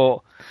bit, but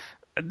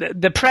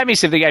the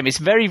premise of the game is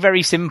very,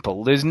 very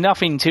simple. There's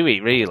nothing to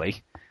it,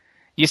 really.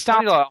 You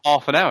start... It's only like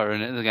half an hour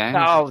in it, the game.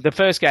 No, the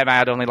first game I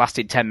had only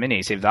lasted 10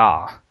 minutes, if that.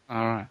 All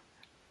right.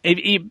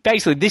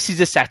 Basically, this is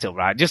a setup,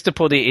 right? Just to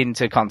put it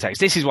into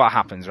context, this is what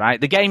happens, right?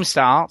 The game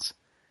starts...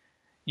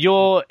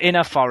 You're in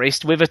a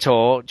forest with a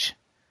torch.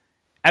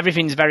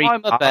 Everything's very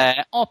I'm dark. a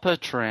bear up a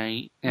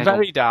tree.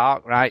 Very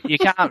dark, right? You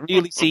can't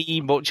really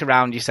see much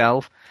around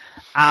yourself.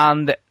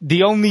 And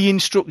the only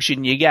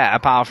instruction you get,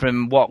 apart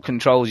from what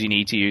controls you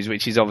need to use,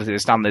 which is obviously the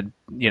standard,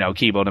 you know,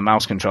 keyboard and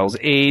mouse controls,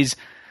 is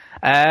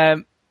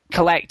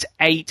collect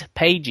 8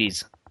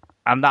 pages.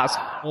 And that's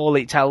all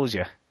it tells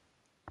you.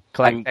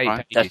 Collect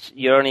 8 pages.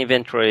 Your only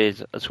inventory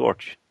is a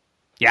torch.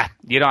 Yeah,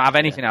 you don't have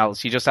anything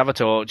else. You just have a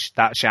torch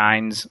that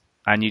shines.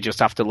 And you just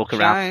have to look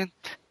around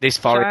this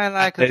forest. Shine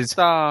like a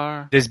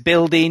star. There's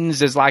buildings,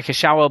 there's like a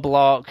shower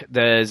block,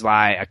 there's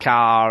like a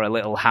car, a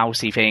little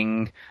housey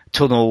thing,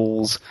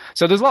 tunnels.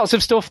 So there's lots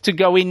of stuff to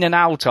go in and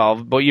out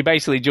of, but you're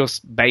basically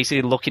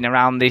looking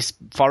around this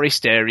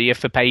forest area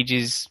for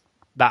pages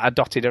that are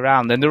dotted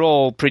around. And they're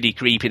all pretty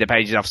creepy. The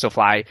pages have stuff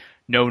like,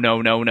 no, with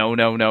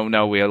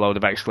a load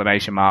of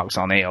exclamation marks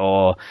on it,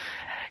 or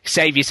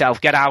save yourself,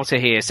 get out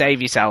of here,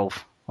 save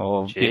yourself.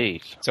 Or,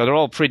 so they're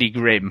all pretty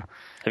grim.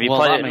 Have you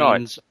played it at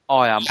night?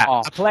 I am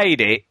off. I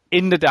played it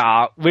in the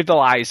dark with the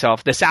lights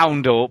off, the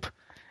sound up,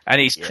 and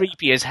it's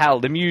creepy as hell.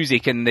 The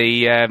music and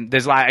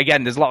there's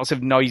lots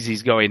of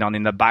noises going on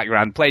in the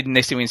background. Played in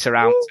this in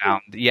surround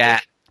sound,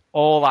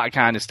 all that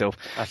kind of stuff.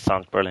 That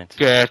sounds brilliant.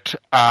 Get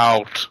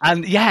out.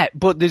 And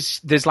but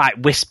there's like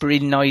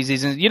whispering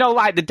noises, and you know,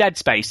 like the Dead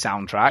Space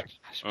soundtrack.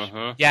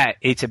 Mm-hmm. Yeah,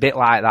 it's a bit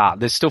like that.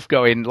 There's stuff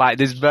going like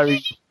there's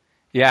very.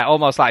 Yeah,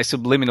 almost like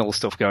subliminal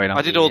stuff going on.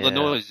 I did all the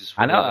noises.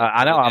 I know.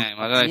 I don't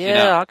know if you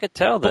know. I could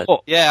tell that.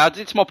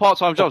 It's my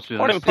part-time job, to be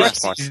honest.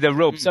 This is the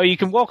rub. So you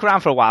can walk around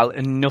for a while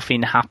and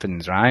nothing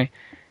happens, right?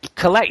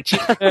 Collect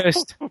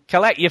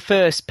your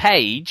first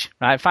page,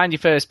 right? Find your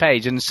first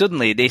page, and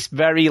suddenly this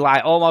very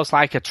almost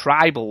like a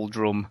tribal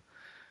drum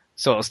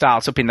sort of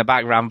starts up in the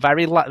background,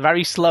 very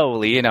very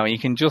slowly. You know, you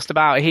can just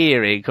about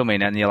hear it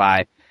coming, and you're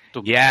like,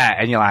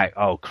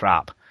 oh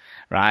crap,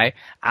 right?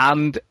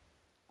 And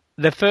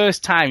the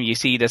first time you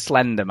see the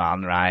Slender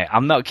Man, right,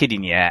 I'm not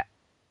kidding you,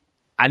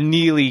 I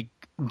nearly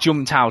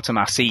jumped out of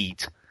my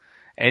seat.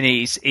 And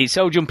it's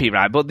so jumpy,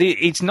 right? But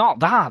it's not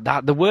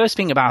that. The worst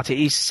thing about it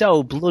is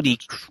so bloody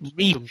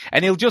creepy.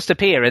 And he'll just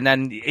appear, and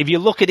then if you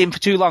look at him for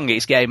too long,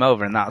 it's game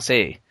over, and that's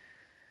it.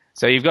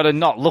 So you've got to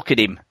not look at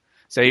him.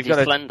 So you've got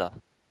to... Slender.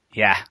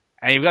 Yeah.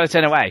 And you've got to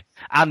turn away.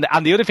 And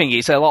the other thing,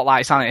 it's a lot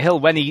like Silent Hill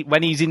when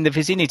he's in the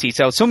vicinity.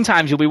 So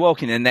sometimes you'll be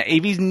walking and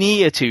if he's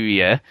near to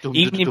you,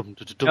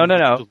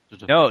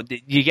 no,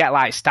 you get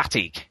like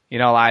static. You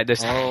know, like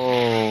this.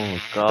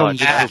 Oh God,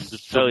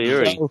 that's so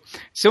eerie. So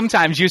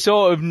sometimes you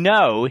sort of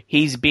know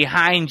he's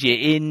behind you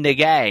in the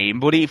game,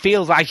 but it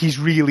feels like he's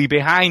really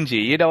behind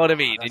you. You know what I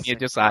mean? And you're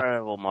just like,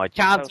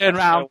 can't turn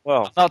around.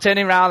 I'm not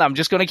turning around. I'm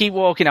just going to keep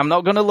walking. I'm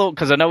not going to look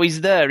because I know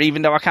he's there,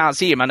 even though I can't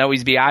see him. I know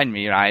he's behind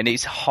me, right? And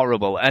it's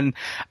horrible. And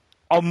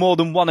on more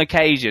than one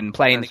occasion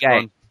playing the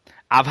game,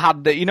 I've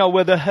had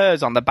where the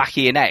hair's on the back of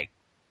your neck,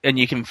 and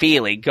you can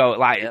feel it go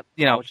like,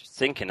 I was just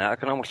thinking that. I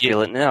can almost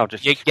feel it now.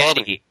 Just you get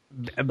it.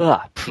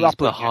 He's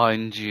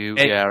behind you,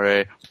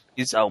 Gary.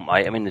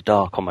 Mate, I'm in the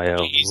dark on my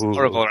own. It's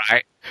horrible,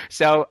 right?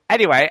 So,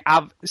 anyway,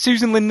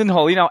 Susan Linden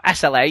Hall,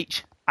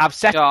 SLH, I've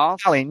set a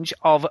challenge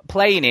of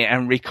playing it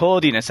and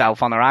recording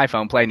herself on her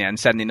iPhone, playing it and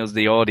sending us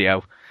the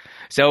audio.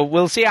 So,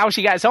 we'll see how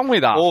she gets on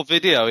with that. Or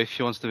video, if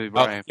she wants to be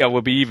brave. Yeah,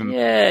 we'll be even.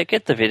 Yeah,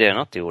 get the video,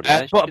 not the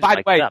audio. But by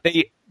the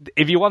way,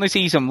 if you want to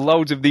see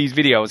loads of these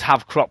videos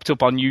have cropped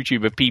up on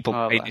YouTube of people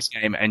playing this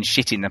game and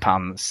shitting the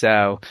pants.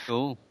 So,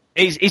 cool.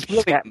 It's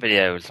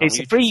videos. It's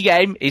a free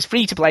game. It's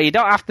free to play. You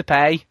don't have to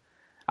pay.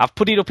 I've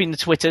put it up in the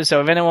Twitter,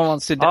 so if anyone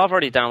wants to... I've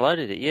already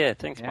downloaded it, yeah.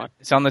 Thanks, Mike.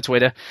 It's on the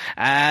Twitter.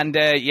 And,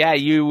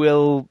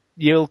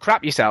 you'll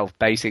crap yourself,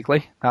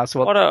 basically. That's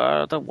what...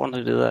 I don't want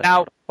to do that.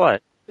 Now,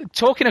 what?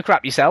 Talking of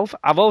crap yourself,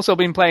 I've also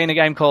been playing a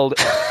game called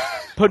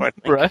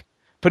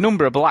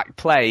Penumbra Black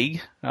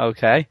Plague,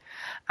 okay?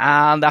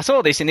 And I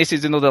saw this, and this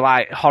is another,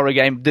 horror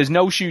game. There's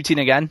no shooting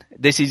again.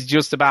 This is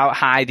just about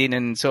hiding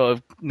and sort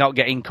of not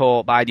getting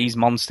caught by these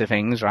monster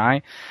things,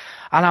 right?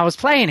 And I was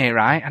playing it,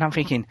 right? And I'm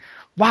thinking,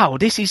 wow,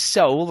 this is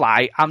so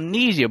like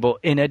Amnesia, but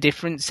in a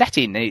different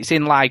setting. It's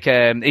in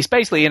it's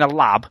basically in a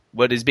lab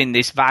where there's been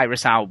this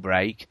virus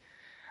outbreak.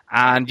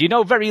 And you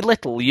know very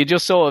little. You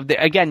just sort of,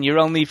 again, you're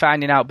only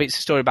finding out bits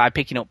of story by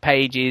picking up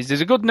pages.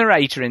 There's a good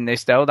narrator in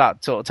this, though,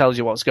 that sort of tells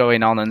you what's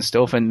going on and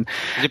stuff. And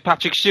is it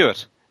Patrick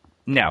Stewart?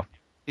 No.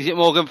 Is it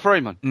Morgan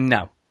Freeman?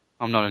 No.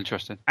 I'm not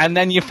interested. And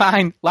then you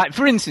find,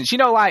 for instance, in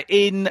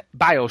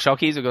BioShock,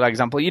 here's a good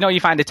example. You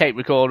find a tape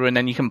recorder and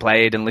then you can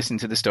play it and listen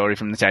to the story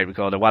from the tape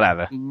recorder,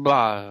 whatever.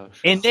 BioShock.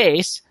 In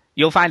this,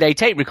 you'll find a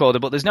tape recorder,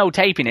 but there's no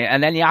tape in it,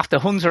 and then you have to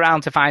hunt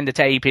around to find the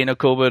tape in a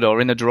cupboard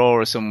or in a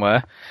drawer or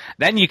somewhere.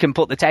 Then you can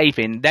put the tape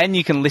in, then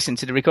you can listen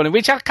to the recording,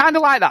 which I kind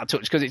of like that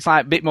touch because it's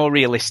a bit more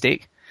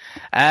realistic.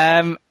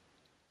 And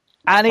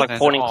it's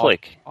point and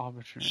click.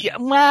 Yeah,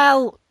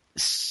 well,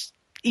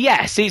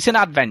 yes, it's an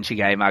adventure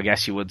game, I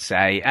guess you would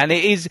say. And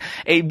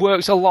it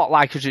works a lot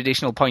like a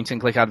traditional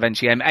point-and-click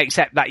adventure game,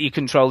 except that you're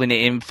controlling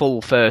it in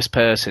full first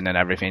person and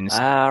everything.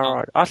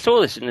 Right. I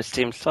saw this in the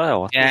Steam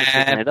sale. I was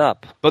looking it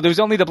up. But there was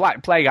only the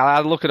Black Plague. I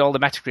had a look at all the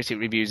Metacritic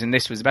reviews, and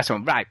this was the best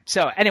one. Right,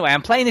 so anyway,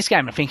 I'm playing this game,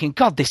 and I'm thinking,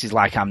 God, this is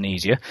like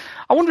Amnesia.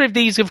 I wonder if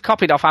these have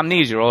copied off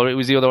Amnesia, or it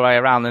was the other way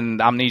around,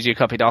 and Amnesia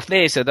copied off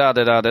this, or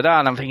da-da-da-da-da,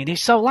 and I'm thinking,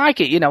 it's so like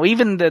it.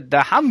 Even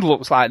the hand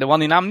looks like the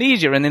one in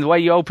Amnesia, and then the way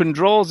you open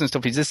drawers and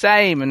stuff is the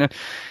same, and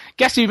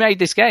guess who made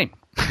this game?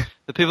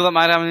 The people that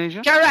made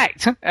Amnesia?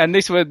 Correct! And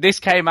this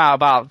came out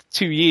about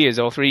 2 years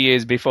or 3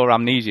 years before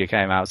Amnesia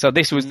came out. So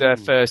this was their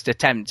first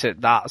attempt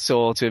at that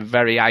sort of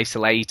very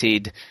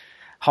isolated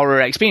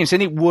horror experience.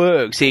 And it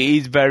works. It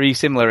is very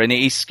similar, and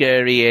it is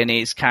scary, and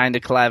it's kind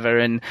of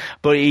clever,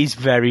 but it is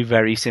very,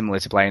 very similar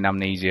to playing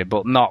Amnesia,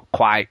 but not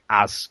quite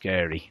as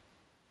scary.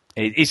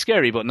 It's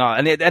scary, but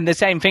not. And the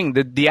same thing,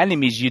 the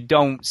enemies you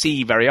don't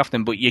see very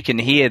often, but you can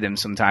hear them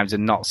sometimes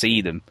and not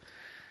see them.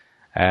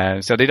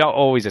 So they don't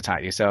always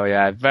attack you. So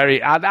yeah,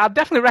 I'd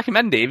definitely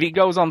recommend it if it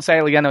goes on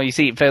sale again, or you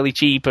see it fairly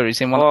cheap, or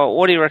it's in one. Well,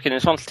 what do you reckon?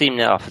 It's on Steam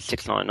now for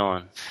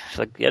 $6.99. Should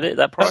I get it?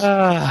 That price?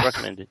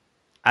 Recommend it.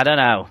 I don't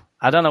know.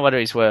 I don't know whether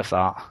it's worth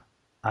that.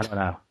 I don't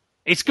know.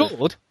 It's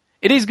good.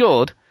 It is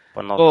good,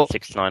 but not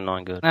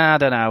 $6.99 good. I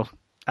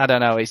don't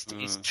know.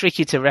 It's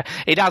tricky to.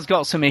 It has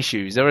got some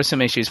issues. There are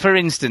some issues. For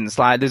instance,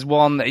 there's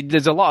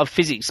a lot of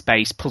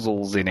physics-based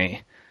puzzles in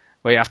it,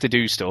 where you have to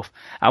do stuff.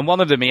 And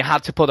one of them, you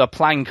had to put a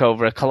plank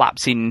over a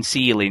collapsing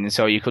ceiling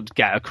so you could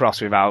get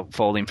across without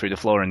falling through the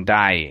floor and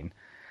dying.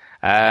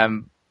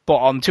 But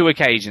on 2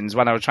 occasions,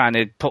 when I was trying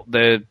to put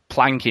the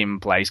plank in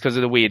place, because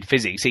of the weird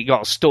physics, it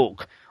got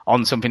stuck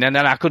on something, and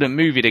then I couldn't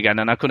move it again,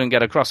 and I couldn't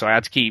get across, so I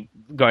had to keep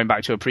going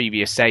back to a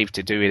previous save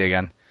to do it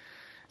again.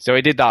 So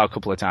it did that a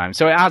couple of times.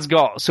 So it has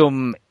got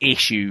some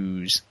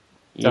issues.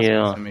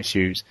 Yeah. Some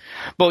issues.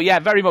 But yeah,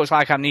 very much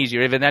like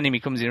Amnesia. If an enemy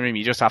comes in the room,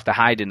 you just have to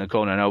hide in the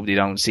corner and hope they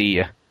don't see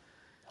you.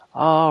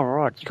 Oh,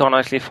 right. You can't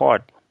actually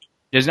fight.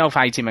 There's no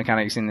fighting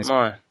mechanics in this.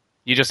 No.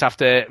 You just have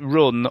to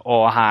run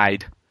or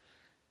hide.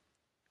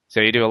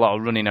 So you do a lot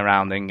of running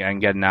around and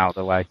getting out of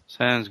the way.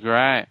 Sounds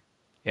great.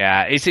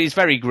 Yeah, it's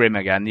very grim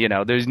again.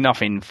 There's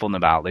nothing fun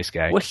about this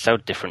game. We're so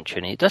different,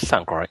 Chinny. It does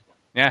sound great.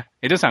 Yeah,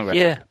 it does sound great.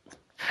 Yeah.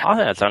 I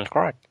think that sounds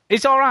great.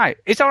 It's all right.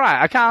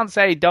 I can't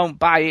say don't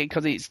buy it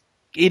because it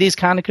is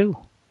kind of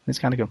cool. It's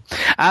kind of cool.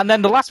 And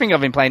then the last thing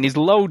I've been playing is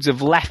loads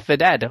of Left 4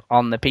 Dead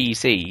on the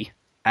PC.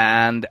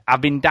 and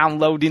I've been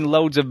downloading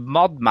loads of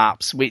mod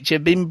maps, which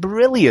have been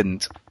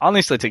brilliant.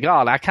 Honestly to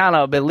God, I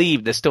cannot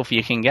believe the stuff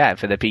you can get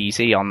for the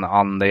PC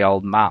on the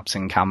old maps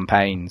and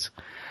campaigns.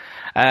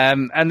 There's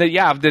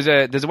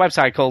a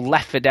website called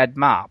Left 4 Dead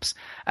Maps,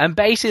 and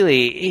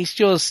basically it's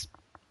just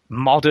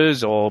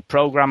modders or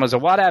programmers or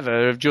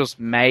whatever have just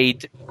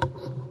made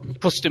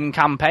custom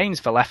campaigns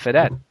for Left 4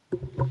 Dead.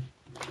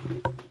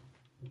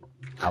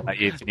 I'll let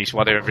you finish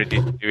whatever it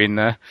is you're doing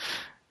there.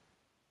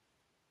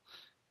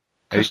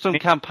 Custom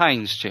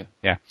campaigns, Stu.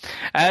 Yeah.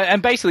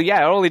 And basically,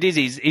 all it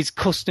is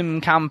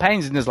custom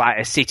campaigns. And there's like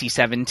a City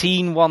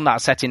 17 one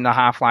that's set in the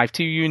Half-Life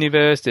 2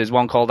 universe. There's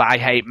one called I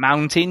Hate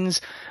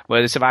Mountains,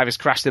 where the survivors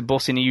crash the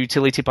bus in a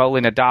utility pole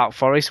in a dark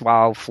forest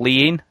while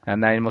fleeing,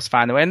 and they must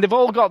find a way. And they've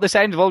all got the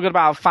same. They've all got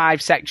about 5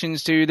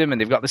 sections to them,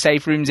 and they've got the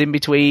safe rooms in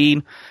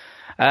between.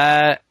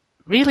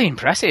 Really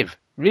impressive.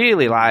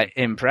 Really,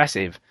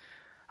 impressive.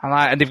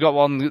 And they've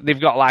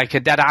got like a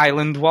Dead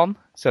Island one.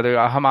 So they're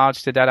a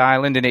homage to Dead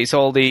Island, and it's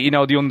all the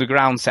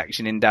underground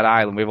section in Dead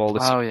Island with all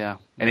the Oh yeah.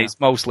 And it's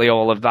mostly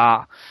all of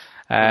that.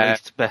 My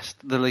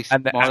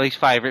least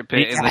favourite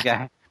bit in the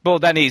game. But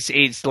then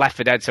it's Left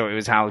 4 Dead, so it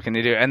was how can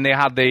they do it? And they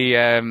had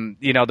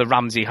the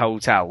Ramsey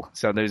Hotel.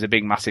 So there was a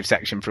big massive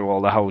section through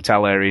all the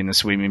hotel area and the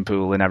swimming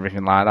pool and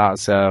everything like that.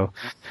 So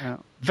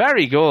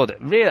very good.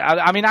 Really,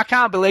 I mean, I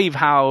can't believe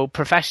how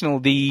professional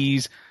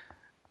these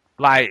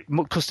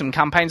custom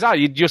campaigns are.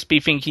 You'd just be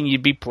thinking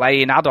you'd be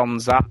playing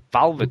add-ons that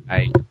Valve had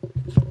made.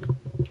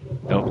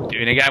 Oh,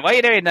 doing it again. What are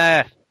you doing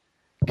there?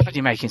 God,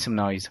 you're making some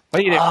noise.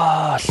 What are you doing?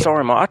 Oh,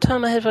 sorry, Mark. I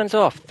turned my headphones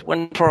off.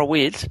 Went for a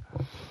whiz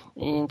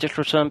and just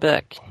returned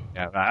back.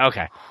 Yeah, right,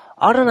 okay.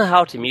 I don't know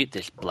how to mute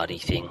this bloody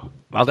thing.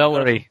 Well, don't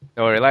worry.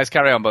 Let's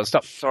carry on, but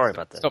stop. Sorry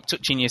about that. Stop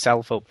touching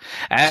yourself up.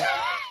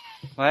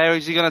 Where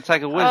is he going to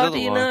take a whiz? How do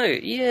you know?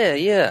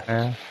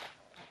 Yeah.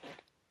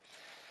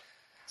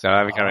 So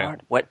have we carry on.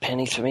 Right, wet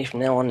pennies for me from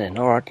now on then.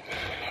 All right.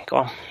 Go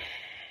on.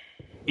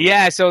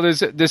 Yeah, so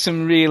there's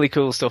some really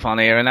cool stuff on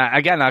here, and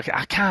I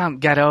can't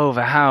get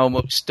over how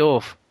much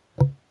stuff.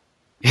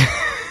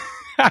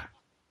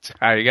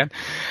 Try again.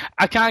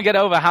 I can't get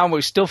over how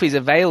much stuff is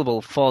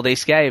available for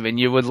this game, and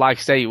you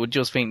would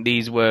just think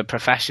these were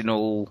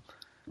professional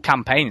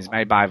campaigns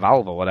made by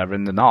Valve or whatever,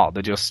 and they're not.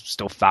 They're just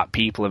stuff that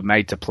people have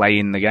made to play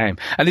in the game.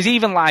 And there's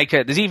even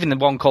the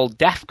one called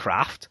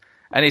Deathcraft,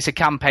 and it's a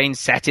campaign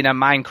set in a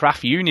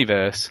Minecraft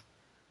universe.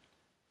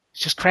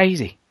 It's just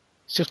crazy.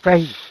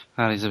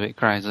 That is a bit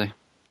crazy.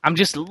 I'm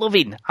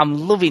loving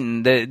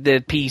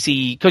the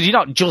PC, because you're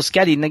not just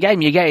getting the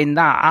game, you're getting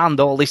that and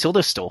all this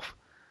other stuff.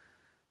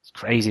 It's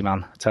crazy,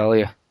 man, I tell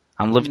you.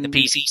 I'm loving the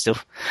PC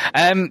stuff.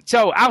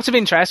 So, out of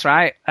interest,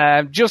 right,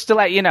 just to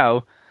let you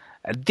know,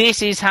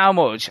 this is how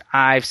much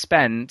I've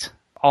spent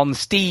on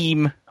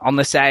Steam, on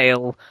the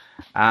sale.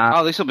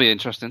 This will be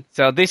interesting.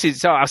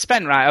 I've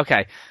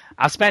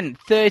spent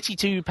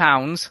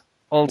 £32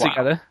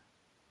 altogether. Wow.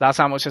 That's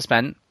how much I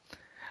spent.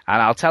 And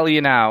I'll tell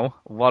you now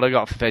what I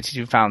got for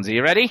 £32. Are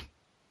you ready?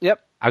 Yep.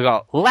 I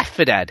got Left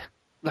 4 Dead.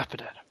 Left 4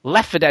 Dead.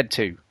 Left 4 Dead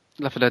 2.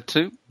 Left 4 Dead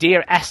 2.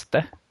 Dear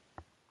Esther.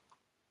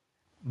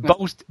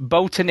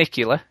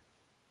 Botanicula.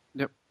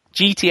 Yep.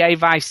 GTA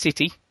Vice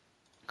City.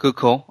 Good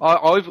call.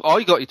 I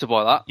got you to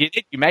buy that. You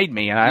did. You made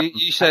me.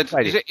 You said,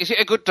 is it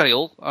a good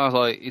deal? I was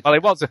like... Well,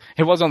 it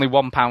was only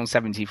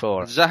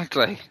 £1.74.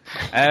 Exactly.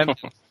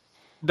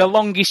 The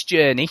Longest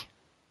Journey.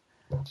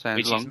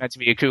 Sounds long. Is meant to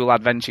be a cool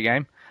adventure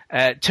game.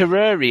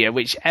 Terraria,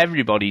 which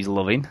everybody's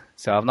loving.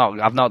 So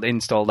I've not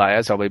installed that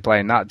yet, so I'll be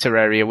playing that.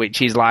 Terraria,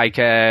 which is like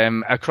a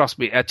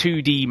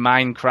 2D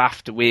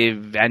Minecraft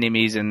with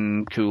enemies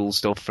and cool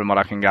stuff from what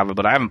I can gather,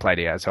 but I haven't played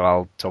it yet, so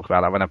I'll talk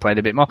about that when I played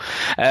a bit more.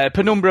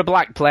 Penumbra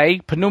Black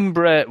Plague,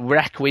 Penumbra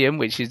Requiem,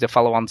 which is the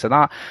follow-on to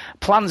that.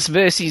 Plants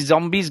vs.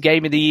 Zombies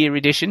Game of the Year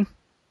Edition.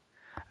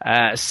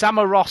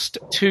 Samorost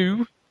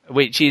 2,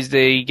 which is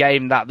the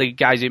game that the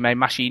guys who made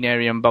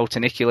Machinery and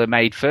Botanicula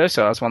made first,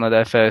 so that's one of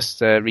their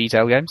first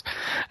retail games.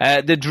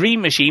 The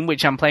Dream Machine,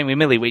 which I'm playing with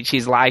Millie, which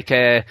is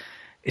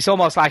it's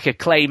almost like a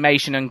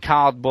claymation and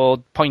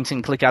cardboard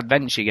point-and-click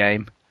adventure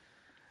game.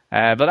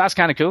 But that's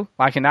kind of cool,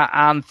 liking that.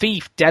 And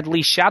Thief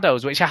Deadly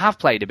Shadows, which I have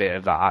played a bit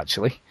of that,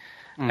 actually.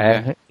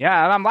 Mm-hmm.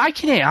 Yeah, and I'm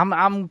liking it.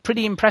 I'm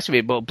pretty impressed with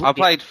it. But I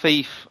played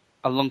Thief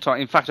a long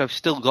time. In fact, I've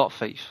still got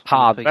Thief.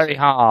 Hard, very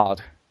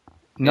hard.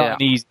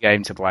 Not an easy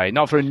game to play.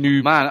 Not for a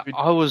noob. Man,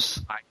 I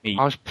was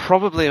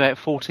probably about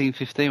 14,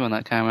 15 when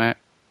that came out.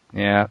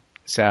 Yeah.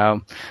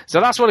 So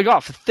that's what I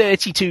got for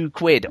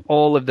 £32,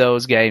 all of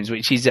those games,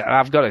 which is,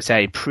 I've got to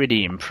say,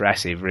 pretty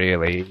impressive,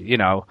 really. You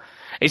know,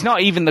 it's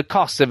not even the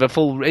cost of a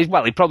full,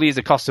 well, it probably is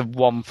the cost of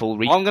one full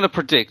retail. I'm going to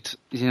predict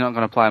you're not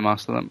going to play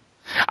most of them.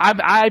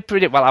 I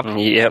predict, well,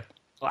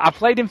 I've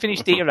played and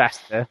finished Dear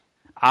Esther.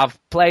 I've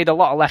played a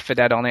lot of Left 4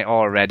 Dead on it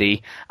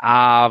already.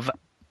 I've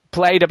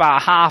played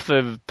about half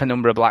of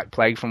Penumbra Black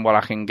Plague from what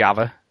I can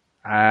gather.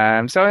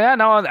 And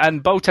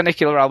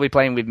Botanicula I'll be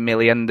playing with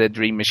Millie and the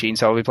Dream Machine,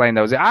 so I'll be playing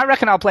those. I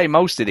reckon I'll play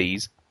most of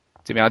these,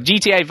 to be honest.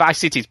 GTA Vice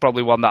City is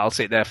probably one that I'll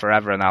sit there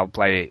forever and I'll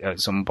play it at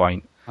some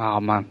point. Oh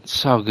man,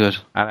 so good.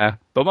 I know.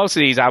 But most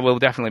of these I will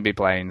definitely be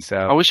playing. I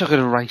So, wish I could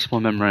erase my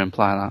memory and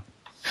play that.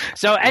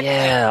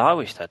 Yeah, I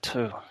wish that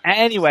too.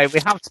 Anyway,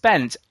 we have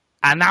spent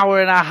an hour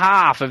and a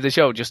half of the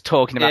show just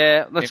talking about.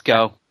 Yeah, let's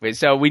go.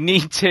 So we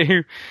need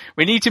to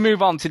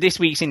move on to this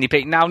week's indie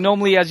pick. Now,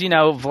 normally, as you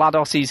know,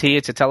 Vlados is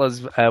here to tell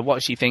us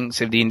what she thinks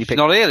of the indie She's pick.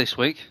 not here this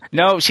week.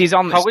 No, she's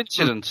on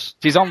Coincidence.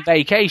 She's on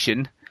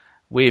vacation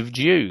with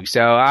Duke.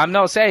 So I'm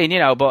not saying,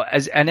 but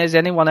has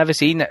anyone ever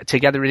seen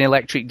Together in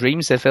Electric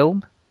Dreams, the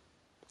film?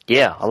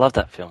 Yeah, I love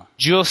that film.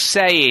 Just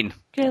saying.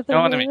 You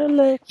know what I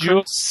mean?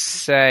 Just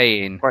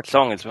saying. Great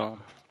song as well.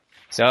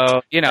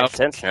 So, Makes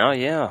sense now,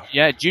 yeah.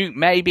 Yeah, Duke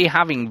may be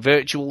having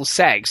virtual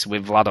sex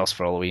with Vlados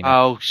for all we know.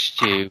 Oh,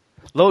 Stu.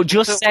 Look,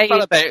 just saying.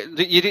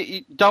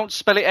 You don't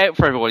spell it out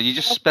for everyone. You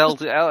just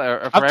spelled it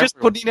out. I'm just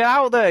putting it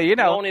out there,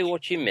 Only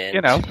what you meant.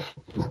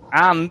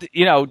 And,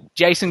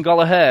 Jason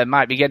Gallagher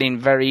might be getting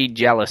very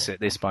jealous at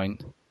this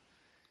point.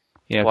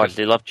 Why, does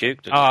he love Duke?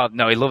 Oh,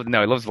 no, he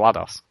loves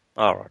Vlados.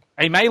 All right.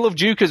 He may love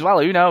Duke as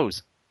well, who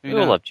knows? We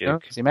all love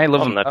Duke. He may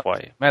love them that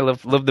way. May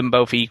love them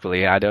both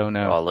equally, I don't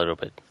know. Oh, a little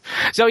bit.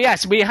 So,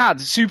 yes, we had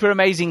Super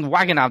Amazing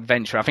Wagon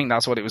Adventure. I think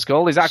that's what it was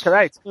called. Is that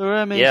correct?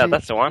 Yeah,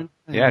 that's the one.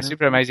 Yeah,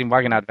 Super Amazing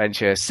Wagon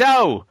Adventure.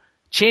 So,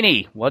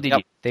 Chinny, what did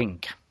you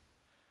think?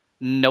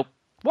 Nope.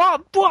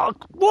 What?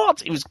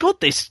 It was good,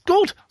 good.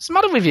 What's the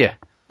matter with you?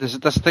 That's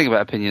the thing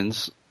about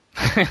opinions.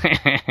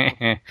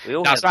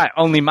 That's right,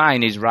 only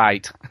mine is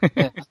right.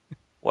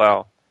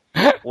 Well,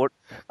 what?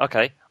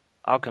 Okay,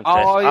 I'll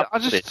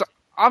confess.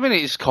 I mean,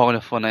 it's kind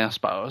of funny, I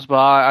suppose, but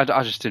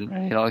I just didn't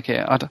really like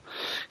it.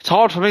 It's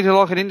hard for me to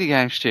like an indie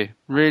game, Stu.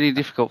 Really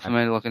difficult for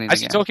me to like an indie game.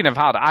 Actually, talking of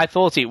hard, I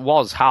thought it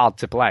was hard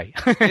to play.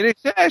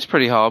 It's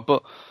pretty hard,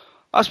 but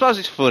I suppose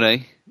it's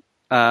funny.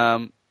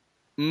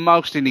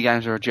 Most indie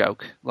games are a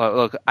joke,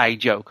 like a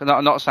joke.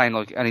 I'm not saying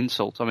like an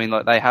insult. I mean,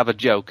 like they have a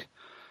joke,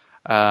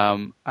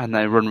 and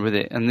they run with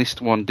it. And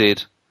this one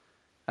did,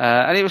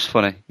 and it was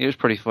funny. It was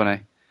pretty funny.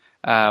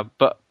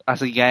 But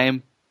as a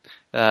game,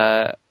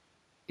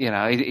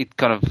 it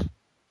kind of,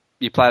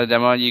 you play the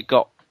demo and you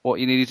got what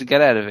you needed to get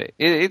out of it.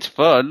 It's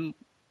fun,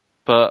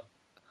 but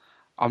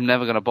I'm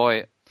never going to buy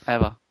it,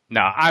 ever.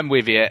 No, I'm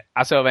with you.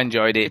 I sort of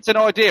enjoyed it. It's an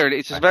idea, and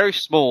it's a very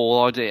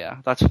small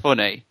idea. That's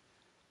funny.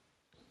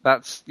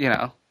 That's,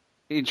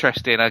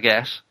 interesting, I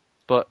guess.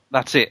 But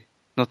that's it.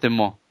 Nothing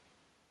more.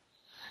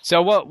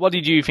 So what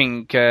did you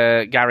think,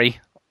 Gary?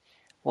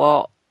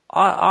 Well,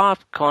 I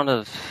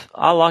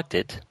liked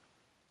it,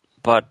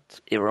 but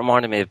it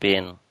reminded me of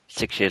being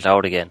 6 years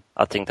old again.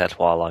 I think that's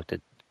why I liked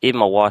it. Even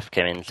my wife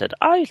came in and said,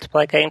 I used to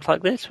play games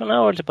like this when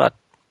I was about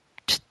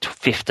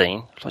 15.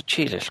 I was like,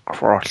 Jesus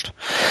Christ.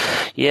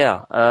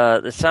 Yeah,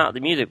 the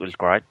music was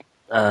great.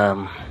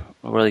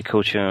 Really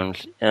cool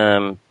tunes.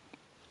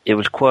 It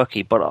was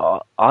quirky,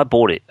 but I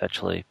bought it,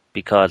 actually,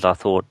 because I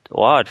thought,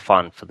 I had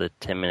fun for the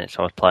 10 minutes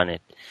I was playing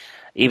it,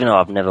 even though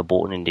I've never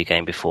bought an indie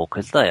game before,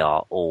 because they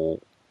are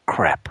all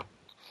crap.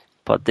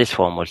 But this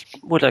one was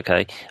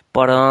okay.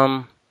 But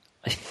I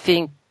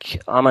think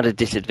I'm at a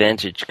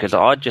disadvantage because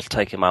I'd just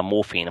taken my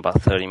morphine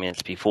about 30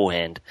 minutes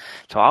beforehand,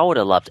 so I would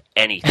have loved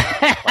anything.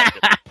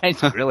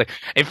 Really,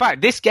 in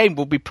fact, this game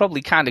would be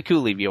probably kind of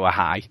cool if you were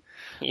high.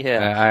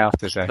 Yeah, I have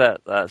to say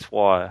that's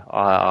why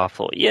I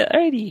thought,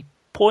 80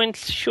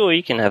 points, sure,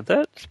 you can have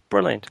that. It's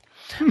brilliant.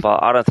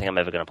 But I don't think I'm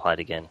ever going to play it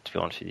again, to be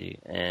honest with you.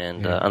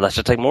 And unless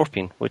I take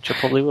morphine, which I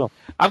probably will.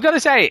 I've got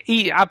to say,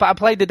 I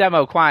played the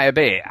demo quite a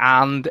bit,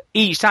 and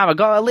each time I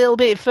got a little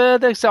bit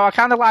further, so I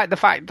kind of like the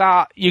fact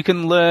that you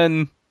can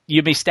learn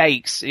your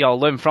mistakes,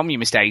 learn from your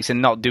mistakes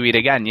and not do it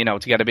again,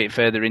 to get a bit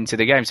further into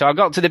the game. So I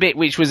got to the bit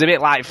which was a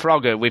bit like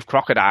Frogger with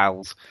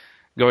crocodiles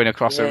going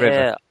across a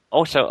river.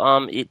 Also,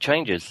 it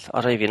changes.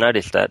 I don't know if you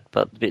noticed that,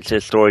 but the bits of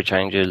the story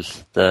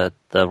changes, the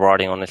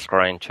writing on the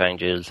screen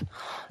changes.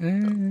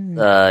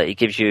 It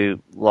gives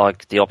you,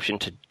 the option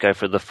to go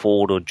for the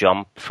ford or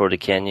jump for the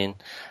canyon.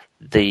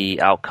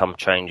 The outcome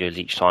changes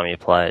each time you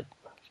play it.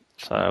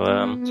 So,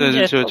 turns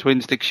into a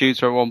twin-stick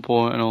shooter at one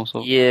point and all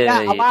sorts. Yeah,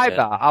 I like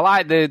that. I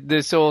like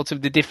the sort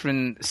of the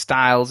different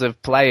styles of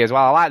play as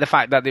well. I like the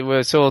fact that they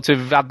were sort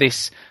of had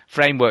this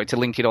framework to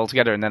link it all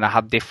together, and then I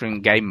had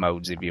different game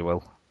modes, if you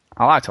will.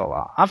 I liked all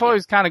that. I thought it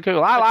was kind of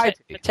cool. I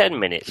liked it. 10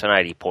 minminutes and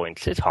 80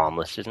 points. It's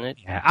harmless, isn't it?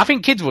 Yeah, I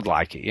think kids would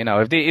like it,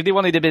 if they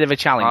wanted a bit of a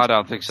challenge. I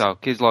don't think so.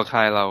 Kids like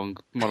Halo and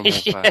Modern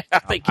Warfare. I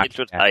think kids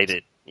would hate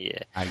it. Yeah.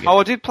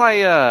 I did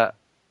play that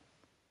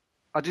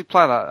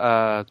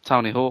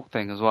Tony Hawk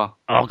thing as well.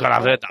 Oh, God,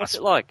 I've heard that. What's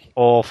it like?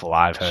 Awful,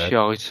 I've heard.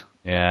 Shite.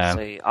 Yeah.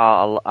 See,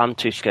 I'm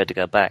too scared to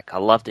go back. I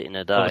loved it in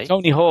a day. Well,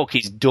 Tony Hawk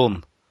is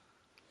done.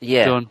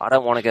 Yeah, done. I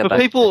don't want to go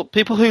back. But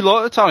people who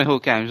like the Tony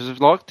Hawk games have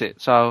liked it,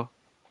 so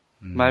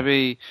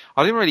maybe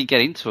I didn't really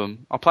get into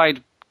them. I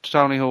played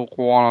Tony Hawk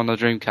 1 on the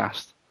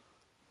Dreamcast.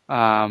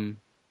 I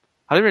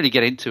didn't really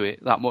get into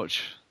it that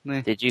much.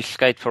 Did you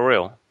skate for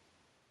real?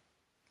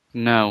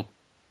 No.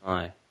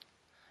 No.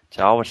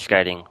 So I was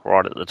skating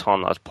right at the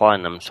time that I was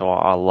playing them, so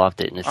I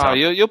loved it. Oh,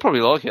 you'll probably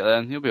like it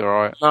then. You'll be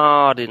alright. No,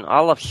 I didn't. I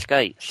love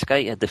Skate.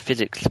 Skate had the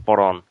physics spot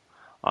on.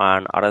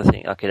 and I don't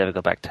think I could ever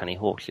go back to Tony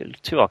Hawk's. It was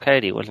too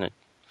arcadey, wasn't it?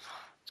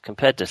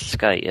 Compared to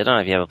Skate, I don't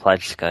know if you ever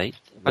played Skate.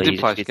 I did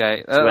play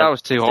Skate. That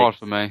was too hard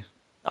for me.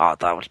 Oh,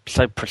 that was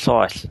so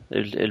precise.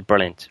 It was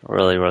brilliant.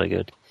 Really, really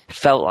good. It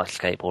felt like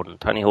skateboarding.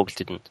 Tony Hawk's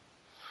didn't.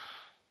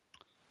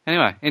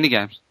 Anyway, indie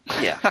games.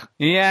 Yeah.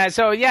 Yeah,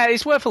 so yeah,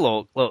 it's worth a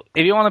look. Look,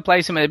 if you want to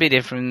play something a bit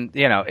different,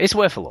 it's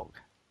worth a look.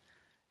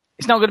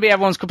 It's not going to be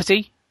everyone's cup of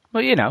tea,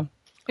 but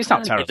it's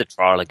not terrible. Give the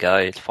trial a go.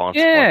 It's fine.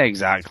 Yeah,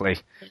 exactly.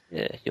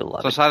 Yeah, you'll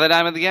love So it. say the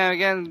name of the game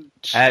again.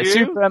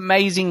 Super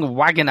Amazing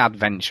Wagon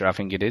Adventure, I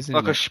think it is.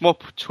 Like a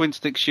shmup twin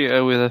stick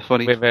shooter with a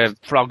funny. With a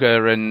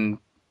Frogger and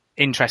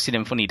interesting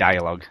and funny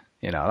dialogue.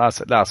 That's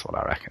what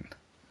I reckon.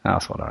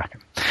 That's what I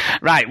reckon.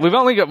 Right, we're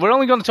only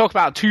going to talk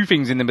about two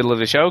things in the middle of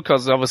the show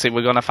because obviously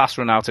we're going to fast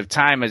run out of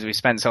time as we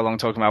spent so long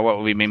talking about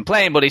what we've been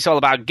playing. But it's all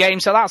about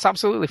games, so that's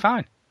absolutely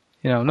fine.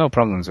 No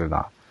problems with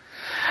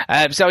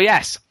that. So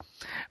yes,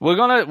 we're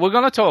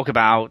gonna talk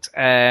about.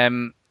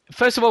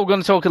 First of all, we're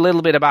going to talk a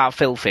little bit about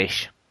Phil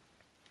Fish.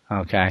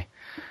 Okay.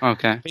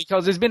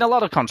 Because there's been a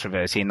lot of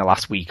controversy in the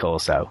last week or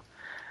so.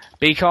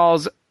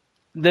 Because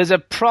there's a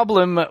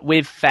problem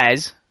with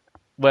Fez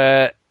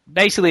where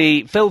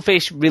basically Phil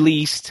Fish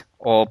released,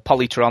 or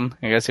Polytron,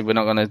 I guess if we're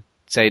not going to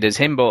say it as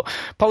him, but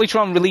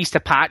Polytron released a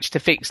patch to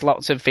fix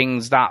lots of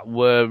things that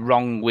were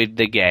wrong with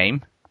the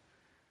game.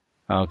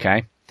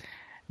 Okay.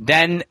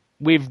 Then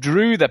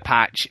withdrew the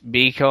patch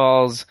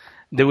because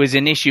there was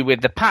an issue with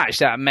the patch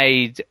that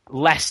made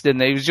less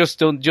than, it was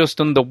just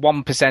under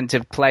 1%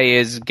 of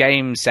players'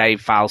 game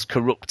save files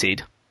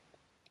corrupted.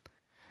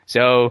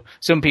 So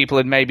some people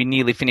had maybe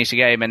nearly finished the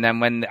game, and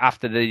then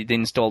after they'd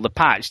installed the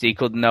patch, they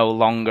could no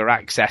longer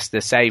access the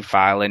save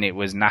file, and it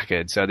was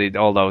knackered. So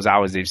all those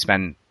hours they've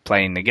spent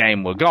playing the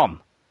game were gone.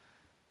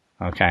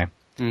 Okay.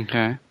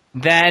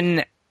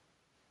 Then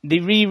they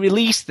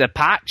re-released the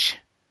patch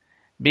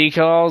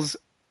because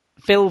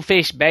Phil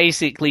Fish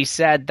basically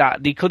said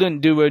that they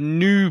couldn't do a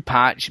new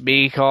patch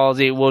because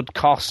it would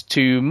cost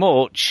too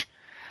much.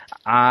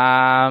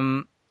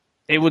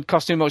 It would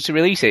cost too much to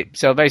release it.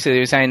 So basically they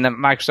were saying that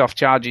Microsoft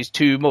charges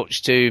too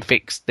much to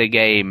fix the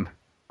game,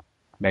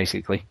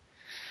 basically.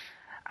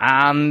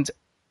 And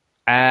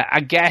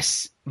I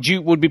guess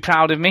Duke would be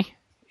proud of me,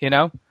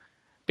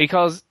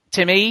 because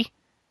to me,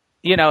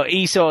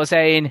 he's sort of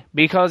saying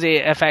because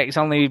it affects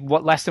only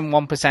less than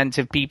 1%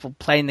 of people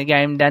playing the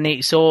game, then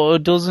it sort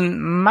of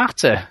doesn't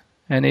matter.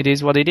 And it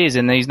is what it is.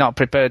 And he's not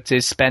prepared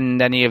to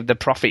spend any of the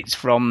profits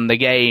from the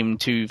game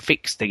to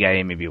fix the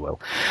game, if you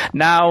will.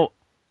 Now,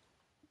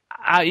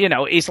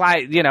 it's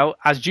like,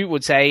 as Duke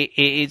would say,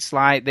 it's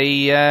like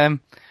the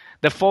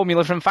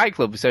formula from Fight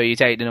Club. So you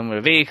take the number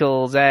of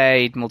vehicles,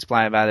 A,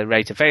 multiply it by the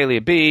rate of failure,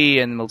 B,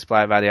 and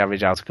multiply it by the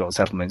average out-of-court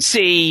settlement,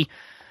 C.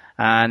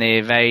 And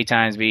if A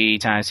times B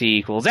times C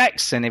equals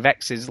X, and if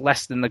X is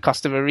less than the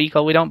cost of a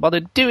recall, we don't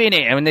bother doing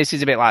it. I mean, this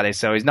is a bit like this,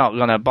 so he's not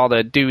going to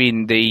bother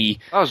doing the...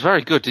 That was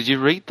very good. Did you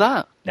read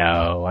that?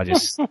 No, I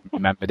just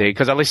remembered it,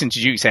 because I listen to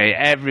Duke say it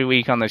every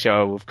week on the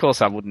show. Of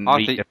course I wouldn't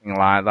read anything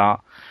like that.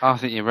 I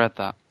think you read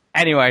that.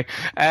 Anyway,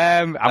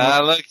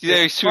 look,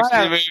 he switched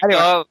the mood.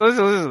 Anyway,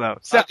 listen though.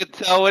 So, I can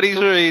tell what he's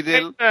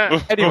reading.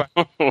 Anyway,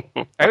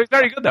 it was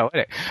very good though,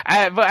 wasn't it?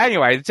 But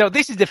anyway, so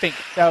this is the thing.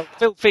 So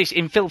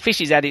in Phil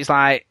Fish's head, it's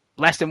like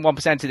less than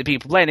 1% of the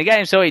people playing the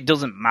game, so it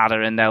doesn't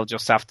matter, and they'll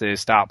just have to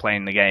start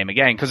playing the game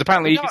again. Because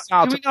apparently, do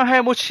we know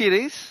how much it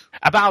is?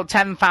 About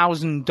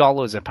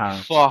 $10,000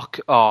 apparently. Fuck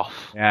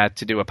off. Yeah,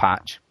 to do a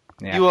patch.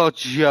 Yeah. You are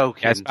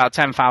joking. Yeah, it's about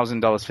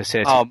 $10,000 for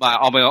certain. Oh man,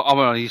 I'm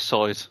on his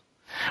side.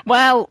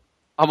 Well,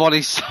 I'm on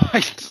his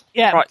side.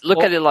 Yeah. Right,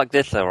 look at it like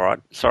this, though, right?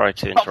 Sorry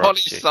to interrupt I'm on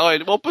his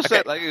side. 1%,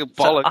 Okay. like a So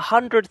bollock.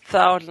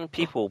 100,000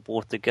 people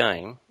bought the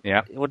game.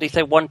 Yeah. What did he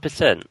say?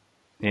 1%.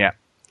 Yeah.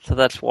 So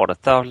that's what,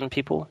 1,000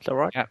 people? Is that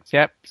right?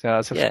 Yep. So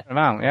that's a fair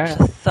amount. Yeah.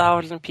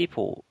 1,000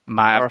 people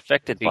are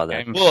affected by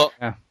that. Well,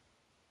 yeah.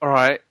 All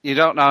right, you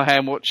don't know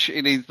how much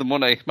he needs the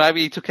money.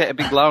 Maybe he took out a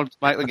big loan to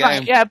make the game.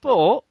 Right, yeah,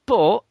 but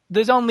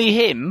there's only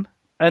him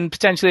and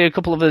potentially a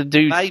couple of other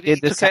dudes. Maybe he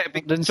took out a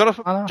big...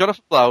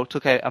 Jonathan Blow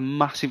took out a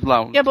massive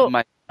loan. Yeah, but to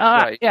make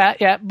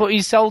but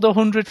he sold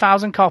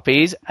 100,000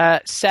 copies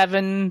at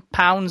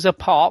 £7 a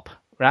pop,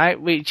 right?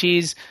 Which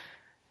is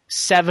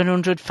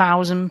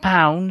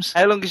 £700,000.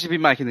 How long has he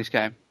been making this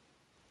game?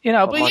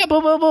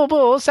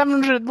 But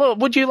 700. Look,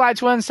 would you like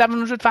to earn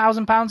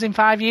 £700,000 in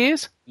 5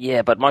 years?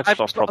 Yeah, but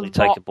Microsoft's probably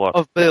take a block.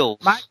 Of bills.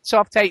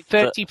 Microsoft take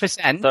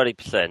 30%.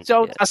 30%.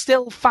 So that's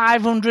still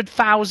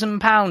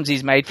 £500,000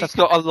 he's made. He's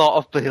got a lot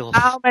of bills.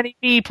 How many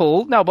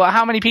people? No, but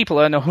how many people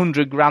earn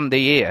 $100,000 a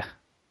year?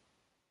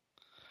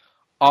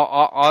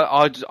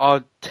 I'd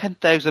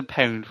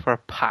 £10,000 for a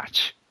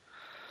patch.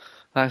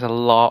 That's a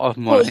lot of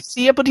money. Well,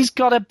 yeah, but he's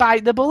got to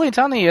bite the bullet,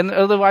 hasn't he? And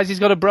otherwise, he's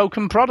got a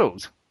broken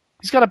product.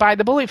 He's got to bite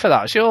the bullet for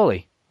that,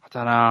 surely. I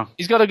don't know.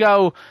 He's got to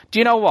go, do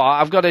you know what?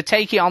 I've got to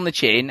take it on the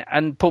chin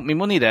and put my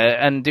money there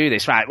and do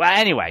this. Right, well,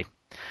 anyway.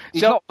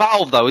 He's not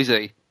Valve, though, is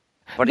he?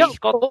 But No, he's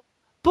got...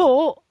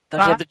 but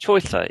Does he have the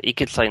choice though? He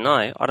could say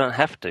no, I don't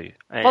have to.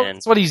 And Well,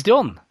 that's what he's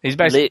done. He's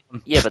basically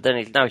but then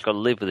he's got to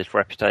live with this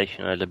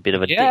reputation as a bit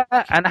of a dick.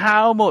 and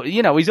how much,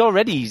 he's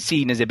already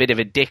seen as a bit of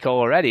a dick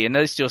already, and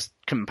this just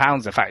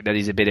compounds the fact that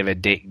he's a bit of a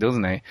dick,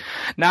 doesn't he?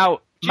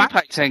 Now, you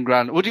pay 10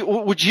 grand? Would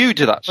you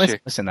do that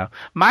shit? Listen though,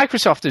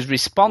 Microsoft has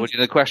responded. Would you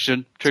the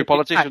question? True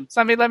politician.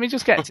 Let me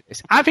just get to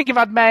this. I think if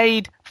I'd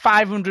made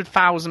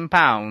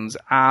 £500,000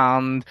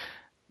 and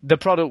the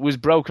product was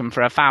broken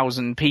for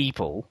 1,000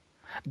 people,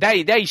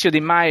 they should,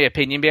 in my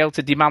opinion, be able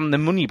to demand the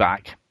money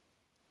back.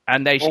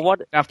 And they should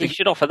have to. You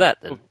should offer that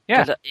then.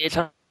 Yeah. It's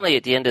only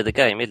at the end of the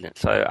game, isn't it?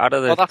 So out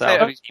of the. Well, that's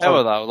out of his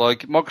power, though.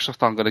 Like,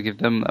 Microsoft aren't going to give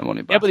them their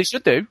money back. Yeah, but they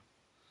should do.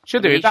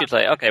 Should do. You should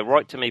say, okay,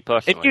 write to me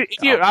personally.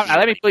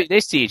 Let me put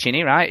this to you,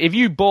 Chinny, right? If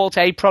you bought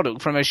a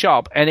product from a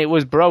shop and it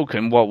was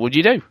broken, what would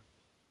you do?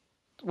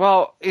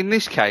 Well, in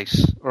this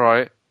case,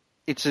 right,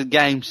 it's a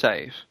game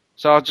save.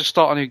 So I'll just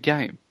start a new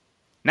game.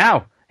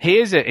 Now,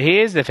 here's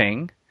the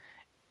thing.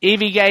 If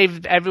he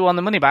gave everyone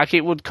the money back,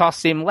 it would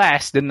cost him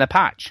less than the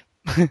patch.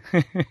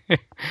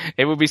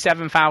 It would be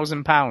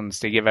 £7,000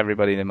 to give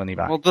everybody the money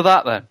back. Well, do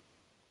that then.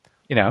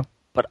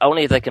 But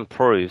only if they can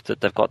prove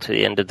that they've got to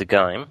the end of the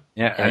game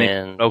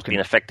and been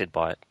affected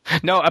by it.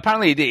 No,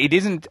 apparently it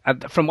isn't.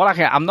 From what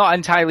I'm not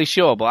entirely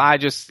sure, but I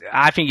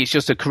think it's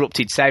just a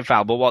corrupted save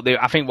file. But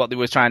I think what they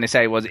were trying to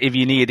say was, if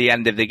you're near the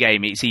end of the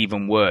game, it's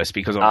even worse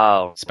because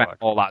of spent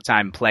all that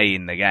time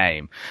playing the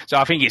game. So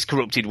I think it's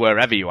corrupted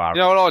wherever you are.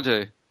 You know what I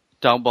do?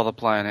 Don't bother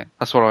playing it.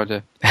 That's what I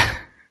do.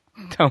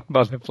 Don't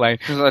bother playing.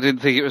 Because I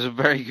didn't think it was a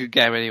very good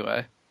game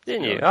anyway.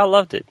 Didn't you? I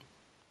loved it.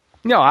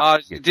 No,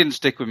 it didn't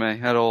stick with me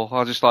at all.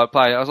 I just play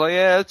it. I was like,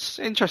 yeah, it's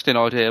an interesting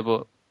idea,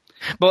 but...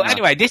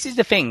 Anyway, this is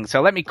the thing.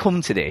 So let me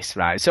come to this,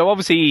 right? So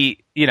obviously,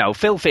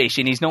 Phil Fish,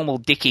 in his normal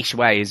dickish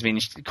way, has been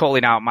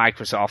calling out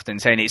Microsoft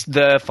and saying it's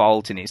their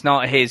fault and it's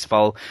not his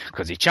fault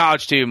because he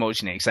charged too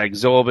much and it's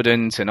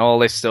exorbitant and all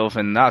this stuff,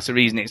 and that's the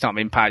reason it's not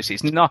been patched.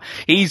 It's not.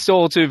 He's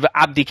sort of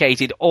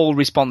abdicated all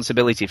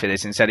responsibility for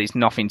this and said it's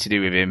nothing to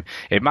do with him.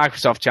 If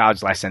Microsoft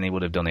charged less, then he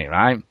would have done it,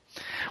 right?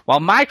 Well,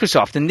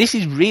 Microsoft, and this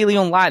is really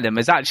unlike them,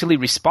 has actually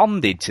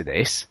responded to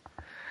this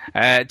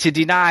to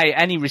deny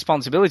any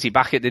responsibility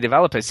back at the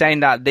developer, saying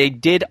that they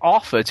did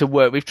offer to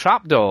work with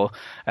Trapdoor,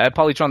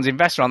 Polytron's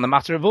investor, on the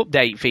matter of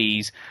update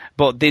fees,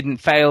 but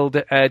failed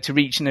to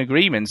reach an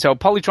agreement. So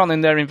Polytron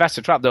and their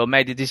investor Trapdoor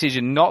made a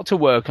decision not to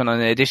work on an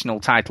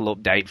additional title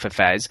update for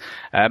Fez.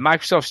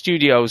 Microsoft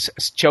Studios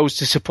chose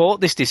to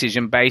support this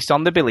decision based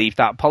on the belief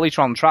that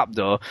Polytron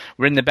Trapdoor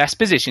were in the best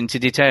position to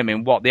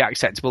determine what the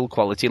acceptable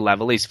quality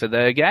level is for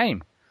their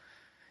game.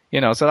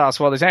 So that's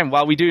what they're saying.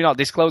 While we do not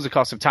disclose the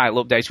cost of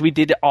title updates, we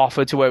did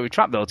offer to work with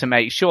Trapdoor to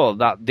make sure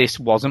that this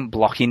wasn't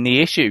blocking the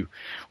issue.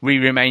 We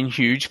remain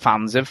huge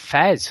fans of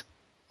Fez.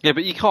 Yeah,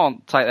 but you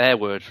can't take their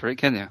word for it,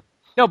 can you?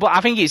 No, but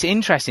I think it's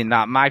interesting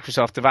that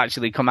Microsoft have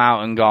actually come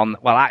out and gone,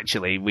 well,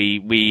 actually,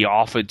 we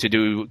offered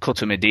to cut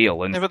them a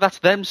deal. And yeah, but that's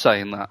them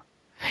saying that.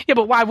 Yeah,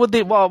 but why would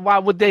they? Well, why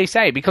would they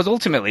say? Because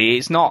ultimately,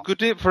 it's not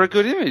for a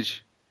good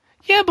image.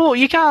 Yeah, but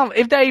you can't.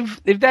 If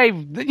they've,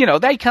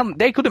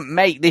 they couldn't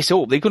make this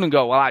up. They couldn't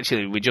go, well,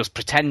 actually, we're just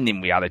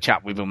pretending we had a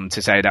chat with them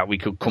to say that we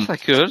could come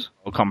to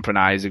a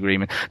compromise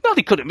agreement. No,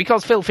 they couldn't,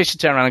 because Phil Fisher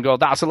turned around and go,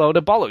 that's a load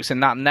of bollocks,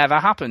 and that never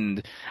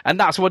happened. And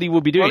that's what he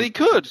would be doing. Well, he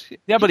could.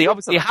 Yeah, but he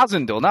obviously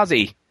hasn't done, has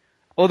he?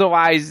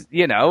 Otherwise,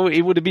 he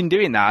would have been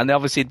doing that, and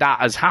obviously that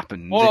has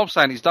happened. All I'm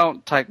saying is,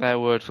 don't take their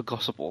word for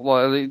gospel.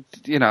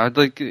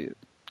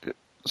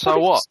 So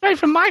what? Straight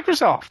from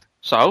Microsoft.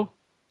 So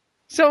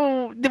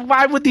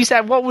why would they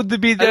say? What would they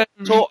be the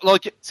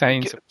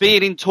saying?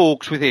 Being in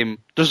talks with him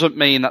doesn't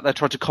mean that they're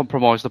trying to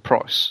compromise the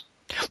price.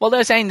 Well,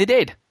 they're saying they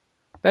did.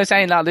 They're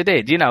saying that they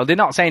did. They're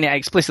not saying it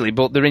explicitly,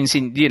 but they're in.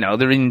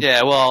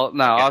 Yeah, well,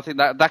 no, I think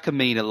that can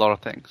mean a lot of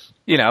things.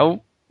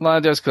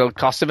 Well, just the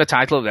cost of a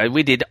title.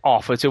 We did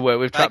offer to work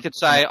with. They could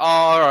say,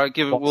 all right,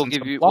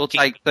 we'll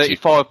take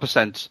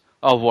 35%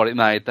 of what it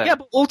made. Then. Yeah,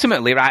 but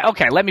ultimately, right?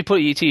 Okay, let me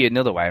put it to you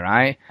another way,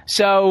 right?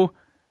 So.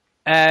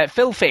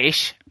 Phil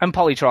Fish and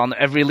Polytron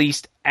have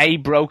released a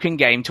broken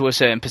game to a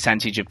certain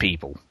percentage of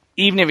people,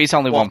 even if it's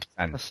only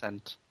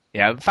 1%.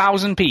 Yeah,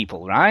 1,000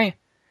 people, right?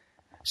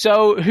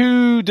 So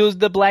who does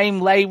the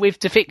blame lay with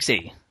to fix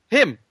it?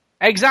 Him.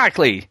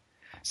 Exactly.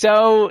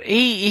 So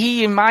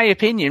he, in my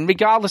opinion,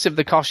 regardless of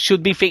the cost,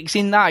 should be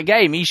fixing that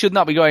game. He should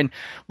not be going,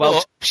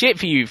 well, shit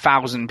for you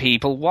 1,000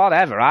 people,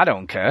 whatever, I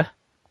don't care.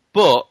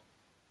 But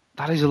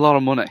that is a lot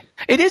of money.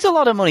 It is a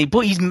lot of money, but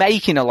he's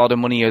making a lot of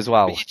money as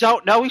well. But you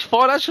don't know his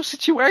financial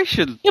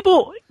situation. Yeah,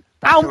 but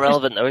that's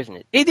irrelevant, though, isn't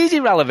it? It is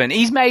irrelevant.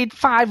 He's made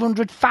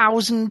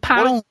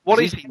 £500,000. What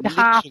if he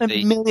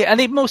 $500,000, and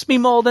it must be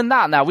more than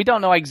that now. We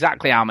don't know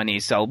exactly how many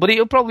he's sold, but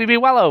it'll probably be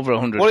well over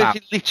 100,000. What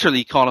if he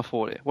literally can't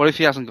afford it? What if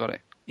he hasn't got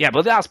it? Yeah,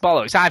 but that's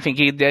bollocks. I think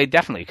they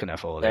definitely can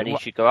afford it. Then he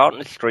should go out in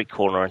the street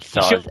corner and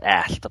sell his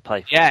ass to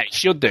pay for it. Yeah, he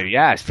should do.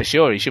 Yes, for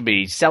sure. He should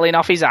be selling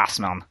off his ass,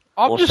 man.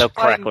 I'm just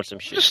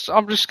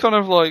kind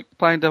of like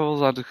playing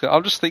devil's advocate.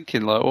 I'm just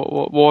thinking, like,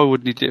 why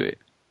wouldn't he do it?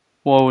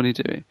 Why wouldn't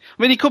he do it?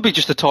 I mean, he could be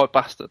just a tight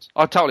bastard.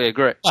 I totally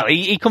agree. Well,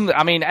 he comes.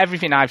 I mean,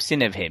 everything I've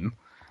seen of him,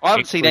 I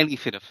haven't seen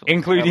anything of Phil.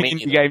 including I mean,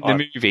 Indie Game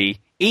the movie.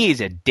 He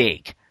is a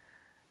dick.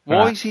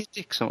 Why is he a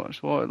dick so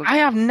much? Why? I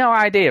have no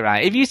idea,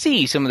 right? If you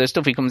see some of the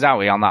stuff he comes out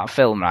with on that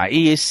film, right,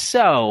 he is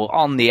so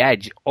on the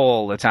edge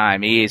all the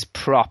time. He is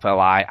proper,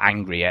 like,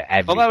 angry at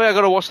everything. Well, maybe I've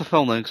got to watch the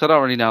film then, because I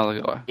don't really know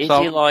the guy. Is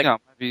so, he like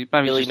maybe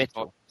Billy just-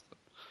 Mitchell?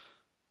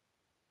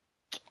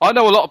 I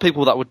know a lot of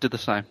people that would do the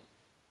same.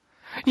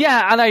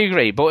 Yeah, and I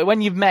agree, but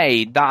when you've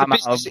made that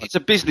amount of... It's a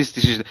business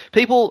decision.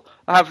 People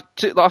have,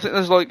 I think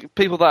there's like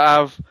people that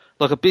have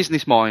like a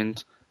business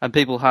mind, and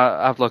people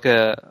have like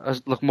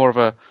like more of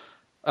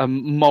a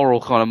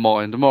moral kind of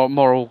mind, a more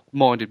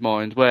moral-minded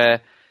mind,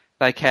 where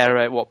they care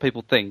about what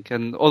people think,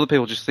 and other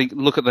people just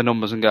look at the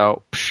numbers and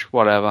go, psh,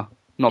 whatever,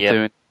 not Yep.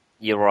 doing.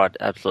 You're right,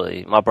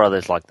 absolutely. My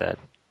brother's like that.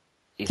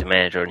 He's a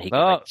manager and he can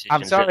Oh, make decisions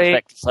I'm sorry. that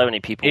affect so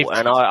many people, If-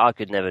 and I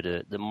could never do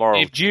it. The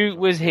moral. If Duke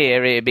was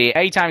here, it'd be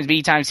A times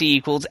B times C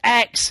equals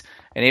X.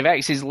 And if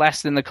X is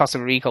less than the cost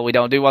of a recall, we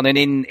don't do one. And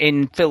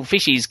in Phil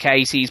Fisher's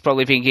case, he's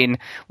probably thinking,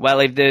 well,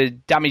 if the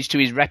damage to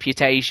his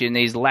reputation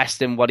is less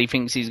than what he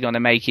thinks he's going to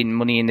make in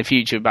money in the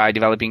future by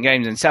developing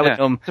games and selling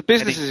them... It's a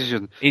business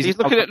decision. he's- He's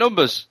looking at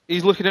numbers.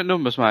 He's looking at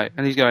numbers, mate,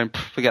 and he's going,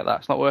 forget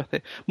that, it's not worth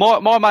it. My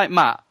mate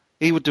Matt,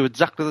 he would do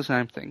exactly the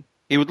same thing.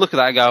 He would look at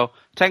that and go,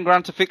 10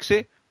 grand to fix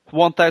it,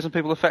 1,000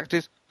 people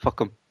affected, fuck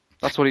them.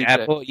 That's what he'd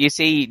do. But you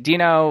see, do you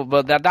know,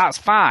 but that's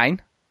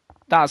fine.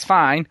 That's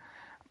fine.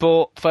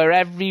 But for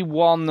every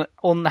one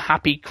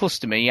unhappy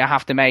customer, you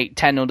have to make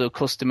 10 other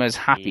customers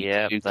happy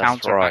Yep, to that's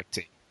counteract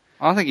it.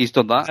 I think he's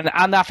done that.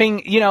 And I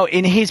think, you know,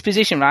 in his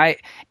position, right,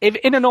 if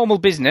in a normal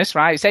business,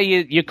 right, say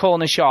you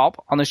corner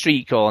shop on a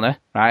street corner,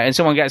 right, and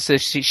someone gets a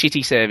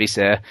shitty service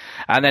there,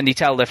 and then they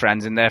tell their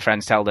friends, and their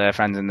friends tell their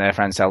friends, and their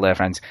friends tell their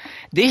friends.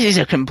 This is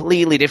a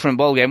completely different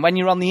ballgame. When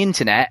you're on the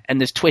internet,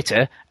 and there's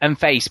Twitter, and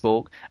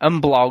Facebook,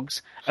 and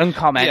blogs, and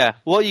comments, Yeah,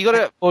 well, you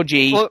got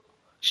to... Look,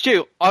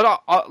 Stu, I'm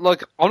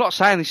not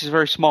saying this is a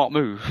very smart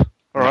move,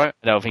 all right?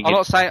 I don't think I'm it-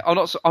 not saying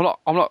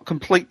I'm not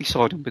completely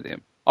siding with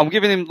him. I'm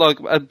giving him like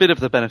a bit of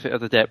the benefit of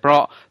the doubt,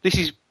 but this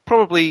is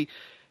probably.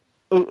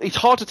 It's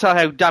hard to tell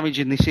how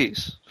damaging this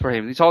is for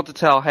him. It's hard to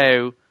tell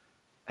how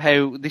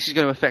this is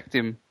going to affect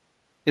him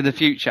in the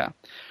future.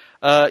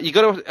 You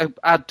got to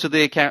add to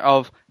the account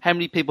of how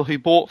many people who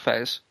bought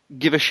Fez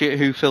give a shit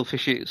who Phil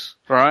Fish is,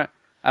 right?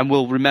 And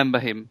will remember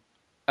him,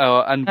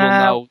 and will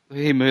know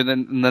him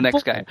in the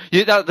next game.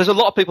 There's a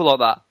lot of people like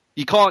that.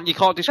 You can't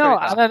discredit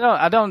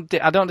that.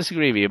 I don't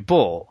disagree with you,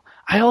 but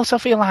I also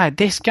feel like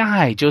this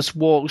guy just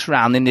walks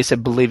around in this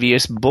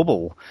oblivious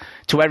bubble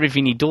to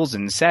everything he does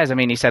and says. I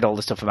mean, he said all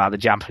the stuff about the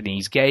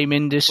Japanese game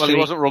industry. Well, he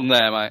wasn't wrong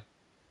there, mate.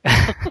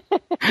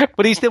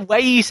 But it's the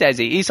way he says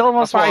it. It's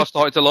almost That's why I like,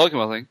 started to like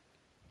him, I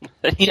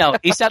think. you know,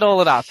 he said all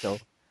of that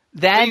stuff.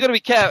 Then You got to be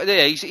careful.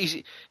 Yeah, he's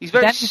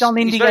very Then he's on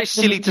Indie very Game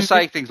silly to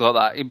say things like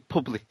that in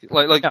public,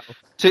 like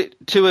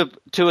to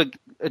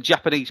a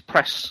Japanese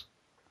press.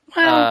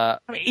 Well,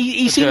 I mean,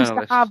 he seems to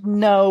journalist. have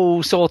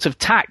no sort of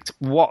tact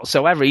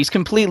whatsoever. He's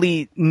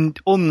completely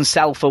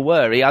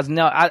unself-aware. He has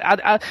no.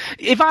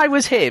 If I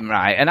was him,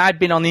 right, and I'd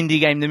been on Indie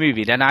Game the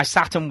movie, then I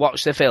sat and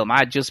watched the film,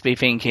 I'd just be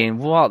thinking,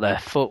 what the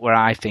fuck were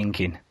I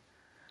thinking?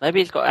 Maybe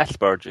he's got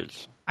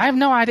Asperger's. I have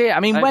no idea. I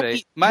mean,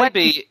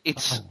 Maybe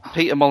it's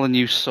Peter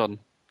Molyneux's son.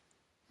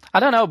 I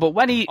don't know, but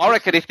when he... I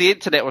reckon if the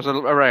internet was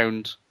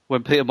around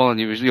when Peter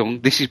Molyneux was young,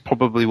 this is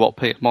probably what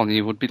Peter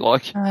Molyneux would be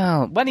like.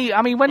 Well, when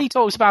he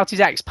talks about his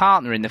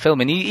ex-partner in the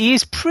film, and he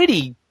is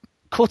pretty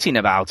cutting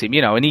about him,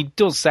 you know, and he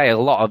does say a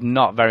lot of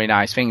not very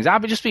nice things, I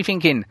would just be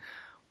thinking,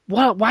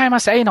 why am I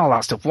saying all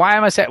that stuff? Why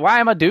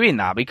am I doing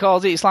that?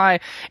 Because it's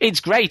like, it's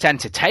great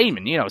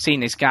entertainment, you know,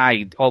 seeing this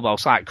guy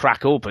almost like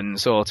crack up and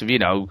sort of, you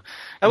know...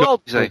 How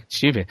old is he?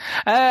 Stupid.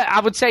 I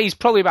would say he's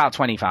probably about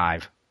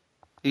 25.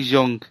 He's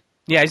young.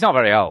 Yeah, he's not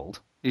very old.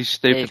 He's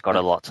stupid. He's got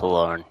a lot to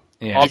learn.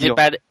 Yeah. Is it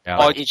bad?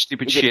 I do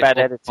stupid is it shit bad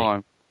all the editing?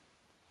 time.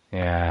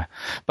 Yeah.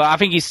 But I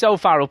think he's so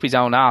far up his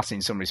own arse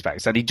in some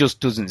respects that he just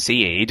doesn't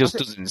see it. He just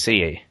doesn't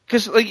see it.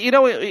 Because, like, you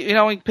know,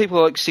 when people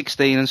are like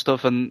 16 and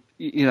stuff, and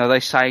you know they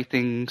say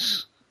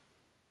things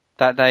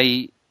that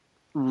they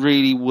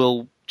really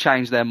will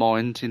change their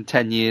mind in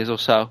 10 years or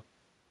so.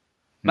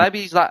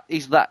 Maybe he's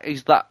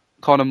that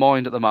kind of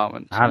mind at the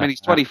moment. I mean,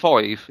 he's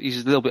 25.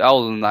 He's a little bit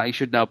older than that. He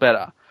should know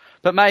better.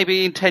 But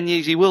maybe in 10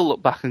 years he will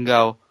look back and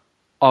go,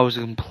 "I was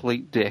a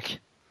complete dick."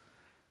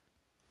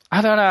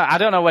 I don't know. I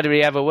don't know whether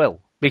he ever will,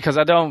 because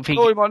I don't think.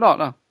 Or he might not.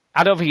 No,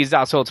 I don't think he's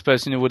that sort of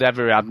person who would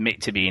ever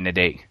admit to being a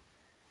dick.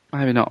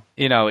 maybe not.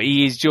 You know,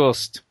 he's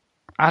just.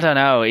 I don't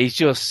know. He's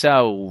just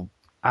so.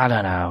 I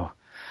don't know.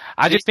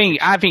 I think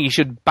he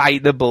should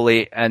bite the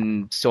bullet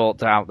and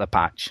sort out the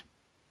patch.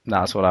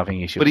 That's what I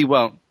think he should. But he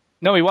won't.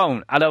 No, he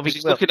won't. I don't think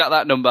He's he will. looking at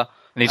that number.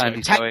 And he's and going,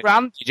 he's 10 going,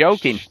 grand? You're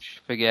joking.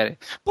 Forget it.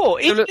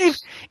 But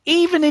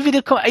even if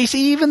it'd come, it's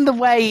even the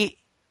way,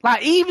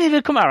 like, even if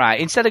it'd come out right,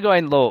 instead of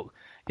going, look,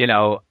 you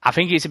know, I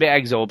think it's a bit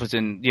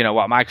exorbitant, you know,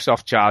 what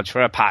Microsoft charged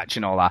for a patch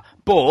and all that,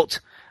 but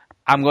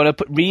I'm going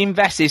to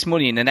reinvest this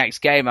money in the next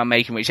game I'm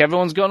making, which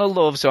everyone's going to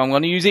love, so I'm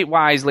going to use it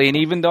wisely, and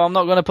even though I'm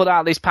not going to put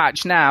out this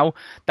patch now,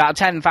 that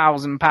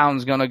 £10,000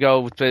 is going to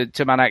go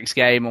to my next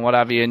game and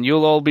whatever, and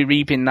you'll all be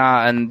reaping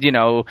that, and, you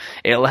know,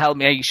 it'll help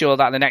make sure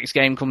that the next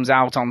game comes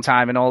out on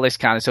time and all this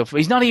kind of stuff.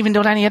 He's not even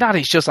done any of that.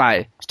 It's just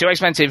like, it's too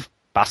expensive,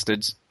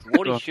 bastards.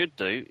 What he should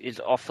do is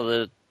offer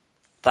the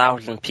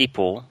 1,000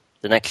 people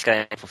the next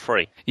game for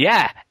free.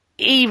 Yeah,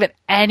 even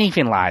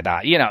anything like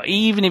that, you know,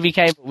 even if he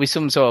came up with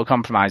some sort of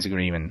compromise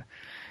agreement.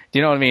 Do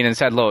you know what I mean? And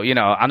said, look, you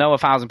know, I know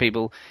 1,000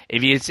 people.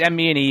 If you send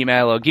me an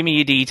email or give me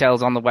your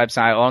details on the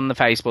website or on the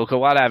Facebook or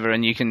whatever,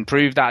 and you can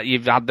prove that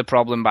you've had the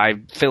problem by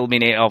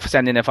filming it or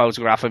sending a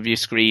photograph of your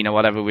screen or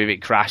whatever with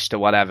it crashed or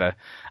whatever,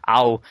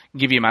 I'll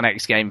give you my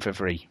next game for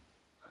free.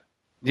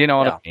 Do you know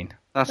what I mean?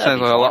 That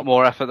sounds like a lot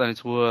more effort than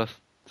it's worth,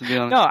 to be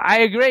honest. No, I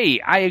agree,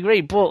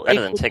 but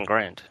Better than 10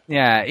 grand.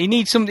 Yeah, he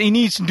needs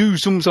to do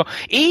some sort.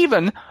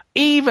 Even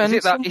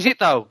Is it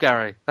though,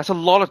 Gary? That's a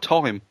lot of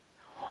time.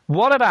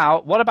 What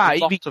about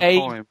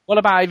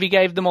if he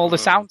gave them all the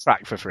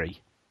soundtrack for free?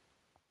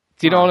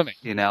 Do you know what I mean?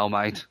 You know,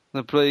 mate.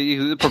 They'll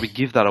probably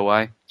give that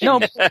away. No,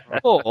 but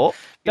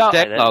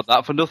download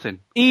that for nothing.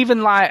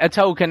 Even like a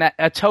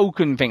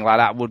token thing like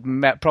that would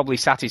probably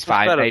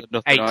satisfy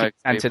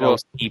 80% of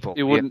those people.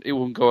 It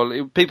wouldn't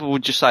go. People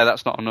would just say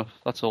that's not enough.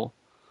 That's all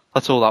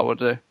that would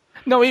do.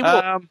 No, it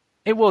would.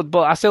 It would,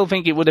 but I still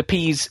think it would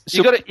appease.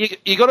 You got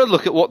to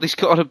look at what this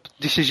kind of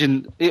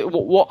decision,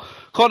 what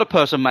kind of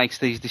person makes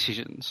these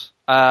decisions.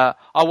 I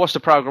watched a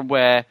program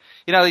where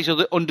these are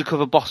the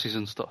undercover bosses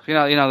and stuff. You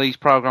know these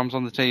programs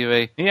on the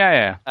TV.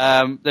 Yeah.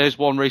 There's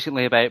one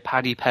recently about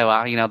Paddy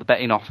Power. The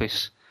betting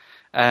office,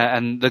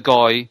 and the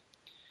guy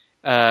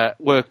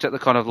worked at the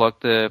kind of like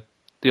the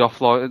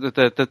offline,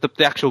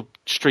 the actual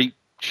street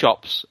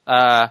shops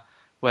where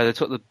they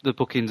took the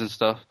bookings and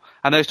stuff.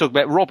 And they was talking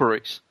about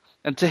robberies.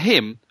 And to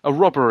him, a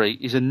robbery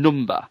is a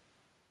number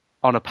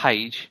on a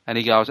page. And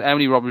he goes, how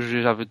many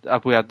robberies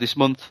have we had this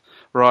month?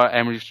 Right,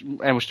 how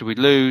much do we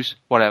lose?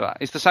 Whatever.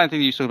 It's the same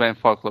thing you talking about in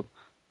Fight Club.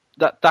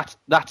 That's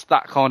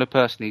that kind of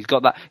person. He's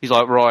got that. He's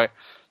like, right,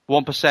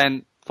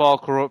 1%, file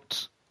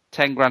corrupt,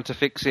 10 grand to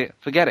fix it.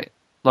 Forget it.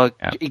 Like,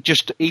 he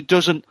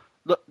doesn't,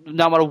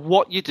 no matter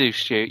what you do,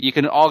 Stu, you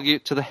can argue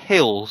it to the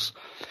hills.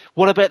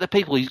 What about the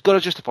people? He's got to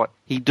justify it.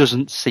 He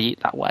doesn't see it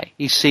that way.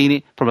 He's seen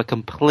it from a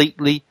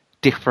completely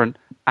different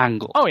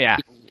angle. Oh yeah,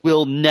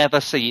 we'll never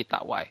see it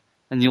that way,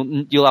 and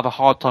you'll have a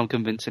hard time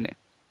convincing it.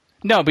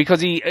 No,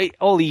 because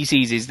all he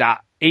sees is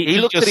that he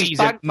looks just at his sees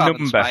bank a balance,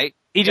 number. mate.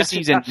 He just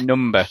sees a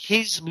number.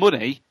 His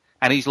money,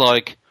 and he's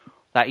like,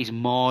 "That is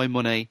my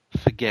money.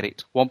 Forget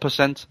it.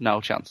 1%,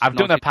 no chance." I've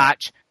done a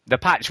patch. The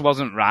patch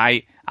wasn't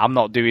right. I'm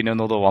not doing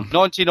another one.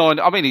 99.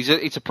 I mean,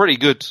 it's a pretty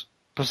good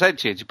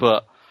percentage,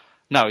 but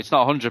no, it's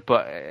not 100.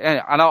 But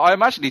and I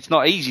imagine it's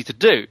not easy to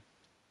do.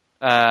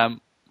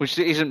 Which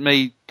isn't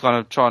me kind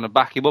of trying to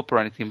back him up or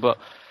anything, but...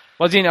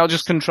 Was he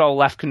just Control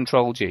Left,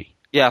 Control G?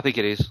 Yeah, I think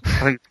it is.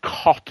 I think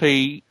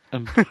copy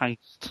and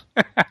paste.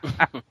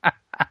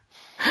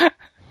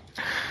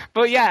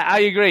 But yeah,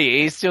 I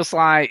agree. It's just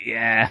like,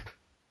 yeah.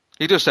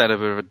 He does sound a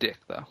bit of a dick,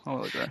 though.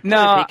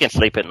 No. He can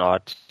sleep at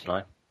night,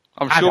 no.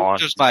 I'm sure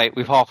just, mate,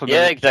 with $500,000.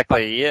 Yeah,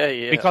 exactly,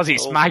 yeah. Because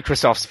it's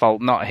Microsoft's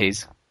fault, not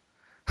his.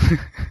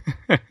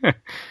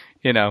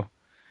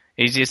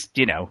 He's just,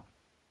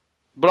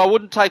 But I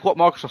wouldn't take what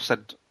Microsoft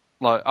said,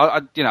 like,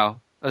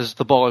 as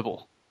the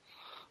Bible,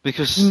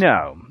 because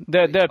no,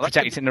 they're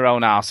protecting their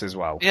own arse as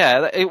well.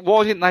 Yeah,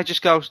 why didn't they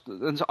just go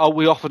and say,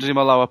 we offered him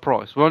a lower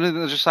price? Why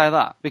didn't they just say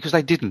that? Because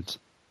they didn't.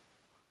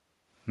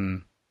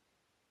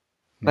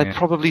 They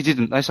probably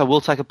didn't. They said,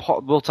 we'll take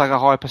a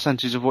high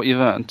percentage of what you've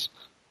earned.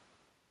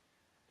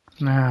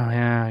 No,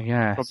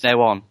 yeah. From now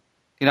on,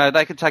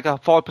 they could take a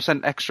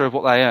 5% extra of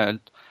what they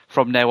earned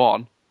from now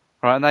on.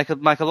 Right, and they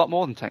could make a lot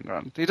more than 10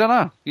 grand. You don't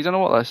know. You don't know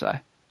what they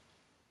say.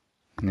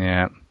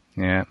 Yeah.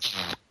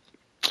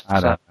 I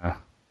don't know.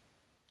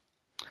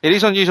 It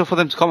is unusual for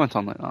them to comment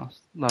on that.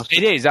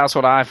 It is. That's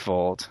what I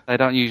thought. They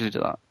don't usually do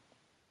that.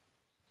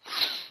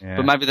 Yeah.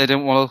 But maybe they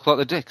didn't want to look like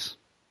the dicks.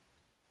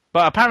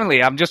 But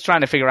apparently, I'm just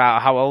trying to figure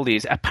out how old he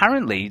is.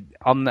 Apparently,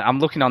 I'm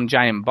looking on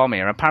Giant Bomb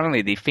here.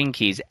 Apparently, they think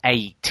he's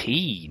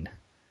 18.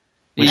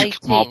 18?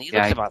 He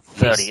looks about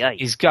 38.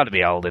 He's got to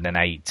be older than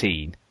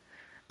 18.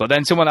 But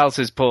then someone else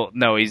has put,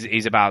 no,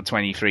 he's about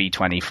 23,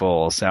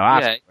 24. So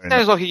he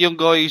sounds like a young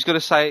guy. He's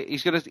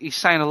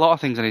saying a lot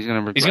of things, and he's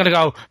going to regret. He's going to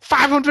go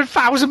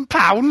 £500,000,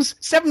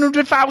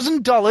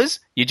 $700,000.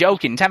 You're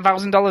joking?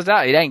 $10,000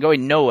 that it ain't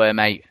going nowhere,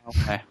 mate.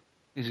 Okay,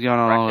 he's going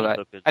on all that,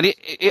 and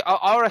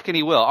I reckon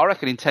he will. I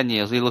reckon in 10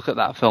 years he'll look at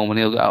that film and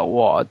he'll go,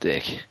 "What a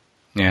dick!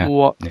 Yeah,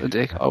 what a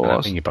dick I was."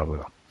 I think he probably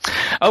will.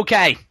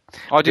 Okay.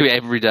 I do it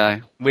every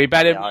day. We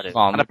better move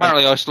on. And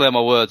apparently I slur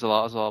my words a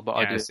lot as well, but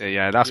I do. So,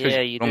 that's because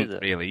you're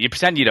drunk, really. You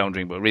pretend you don't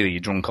drink, but really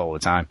you're drunk all the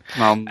time.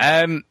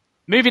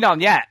 Moving on,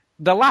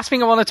 the last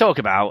thing I want to talk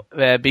about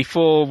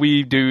before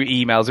we do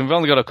emails, and we've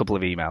only got a couple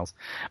of emails,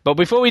 but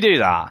before we do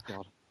that,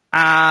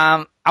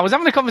 I was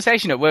having a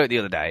conversation at work the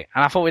other day,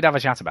 and I thought we'd have a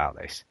chat about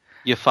this.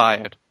 You're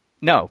fired.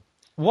 No.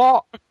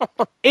 What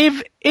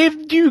if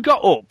you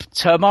got up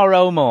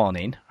tomorrow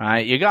morning,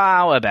 right? You got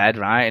out of bed,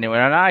 right, and it was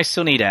a nice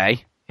sunny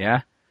day,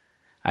 yeah,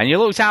 and you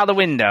looked out the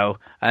window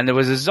and there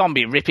was a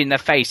zombie ripping the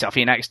face off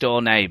your next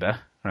door neighbour,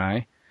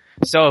 right?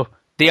 So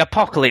the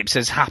apocalypse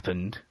has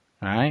happened,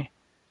 right?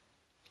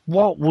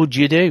 What would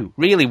you do?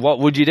 Really, what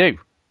would you do?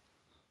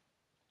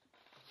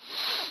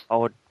 I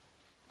would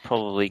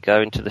probably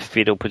go into the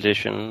fetal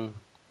position,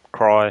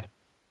 cry,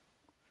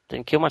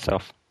 then kill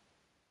myself.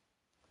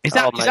 Is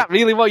that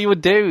really what you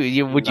would do?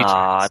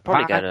 I'd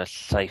probably go to a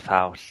safe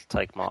house,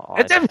 take my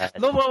iPad.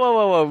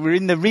 Whoa. We're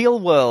in the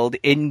real world,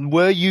 in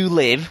where you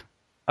live.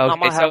 Okay,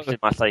 my house is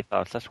my safe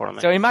house, that's what I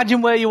mean. So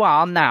imagine where you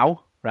are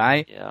now,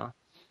 right? Yeah.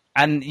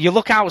 And you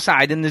look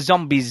outside and the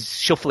zombies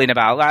shuffling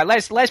about. Right,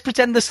 let's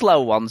pretend the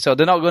slow ones, so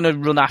they're not going to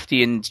run after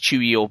you and chew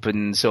you up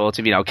and sort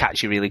of,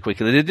 catch you really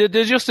quickly.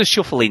 They're just a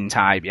shuffling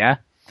type, yeah?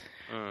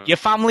 Your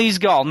family's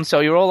gone, so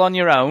you're all on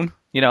your own.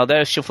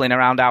 They're shuffling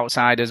around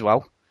outside as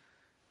well.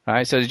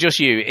 Right, so it's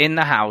just you in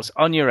the house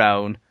on your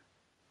own.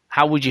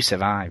 How would you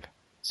survive?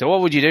 So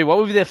what would you do? What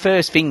would be the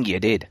first thing you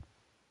did?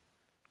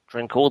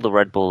 Drink all the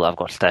Red Bull I've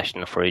got stashed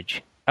in the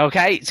fridge.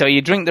 Okay, so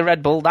you drink the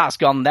Red Bull, that's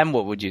gone, then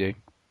what would you do?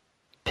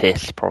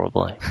 Piss,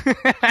 probably.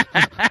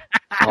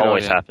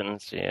 Always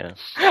happens, yeah.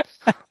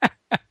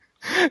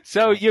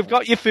 So you've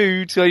got your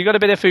food, so you've got a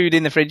bit of food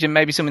in the fridge and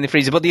maybe some in the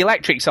freezer, but the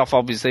electric's off,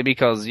 obviously,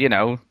 because,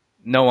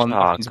 no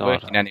one's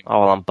working anymore. Oh,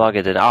 well, I'm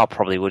buggered, and I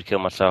probably would kill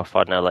myself if I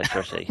had no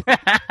electricity.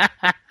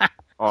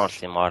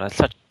 Honestly, mate, I'm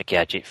such a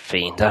gadget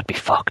fiend. I'd be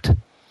fucked.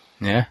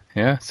 Yeah.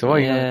 So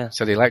what? Yeah.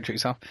 So the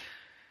electric's off.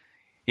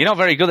 You're not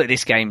very good at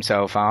this game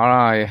so far,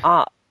 are you?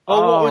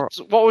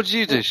 What would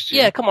you do, Stu?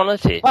 Yeah, come on,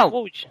 let's hear. Well,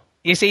 what would you?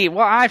 You see,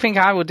 what I think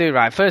I would do,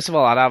 right, first of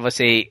all,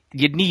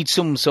 you'd need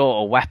some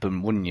sort of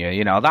weapon, wouldn't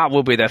you? That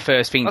would be the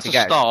first thing That's to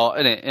get. That's a start,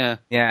 isn't it? Yeah.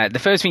 Yeah, the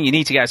first thing you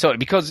need to get sorted,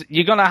 because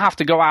you're going to have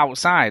to go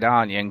outside,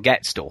 aren't you, and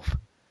get stuff.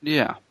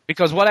 Yeah.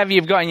 Because whatever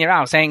you've got in your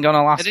house ain't going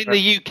to last. And in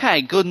the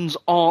UK, guns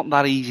aren't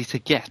that easy to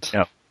get.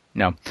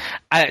 No.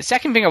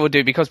 Second thing I would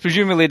do, because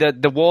presumably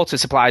the water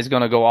supply is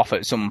going to go off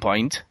at some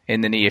point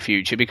in the near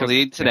future. Because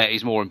the internet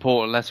is more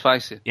important, let's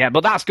face it. Yeah,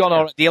 but that's gone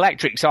already. The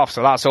electric's off,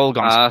 so that's all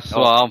gone.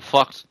 I'm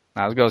fucked.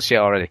 That's gone shit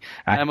already.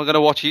 And we're going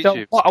to watch YouTube.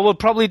 So what I would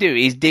probably do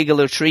is dig a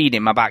latrine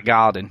in my back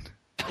garden.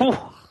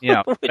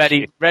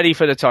 Ready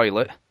for the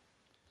toilet.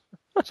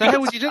 So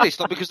how would you do this?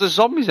 Like, because there's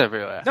zombies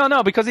everywhere.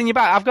 No, because in your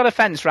back, I've got a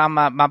fence around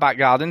my back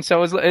garden,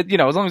 so as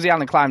long as he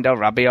hadn't climbed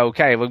over, I'd be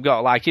okay. We've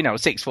got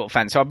 6-foot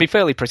fence, so I'd be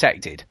fairly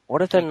protected.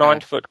 What if they're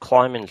 9-foot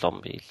climbing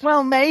zombies?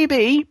 Well,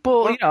 maybe,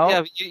 but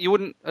yeah, you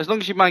wouldn't. As long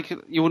as you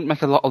wouldn't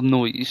make a lot of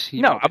noise.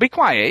 No, I'd be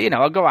quiet.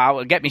 I'd go out,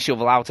 I'd get my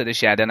shovel out of the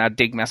shed, and I'd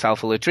dig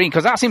myself a latrine,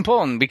 because that's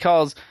important.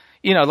 Because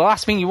the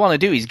last thing you want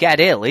to do is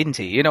get ill, isn't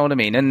it? You know what I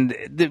mean?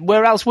 And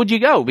where else would you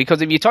go?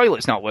 Because if your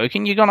toilet's not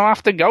working, you're going to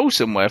have to go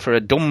somewhere for a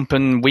dump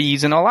and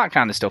wheeze and all that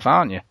kind of stuff,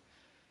 aren't you?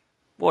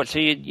 What, so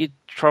you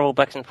travel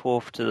back and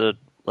forth to the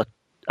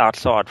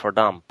outside for a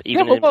dump,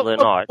 even in the middle of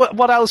the night?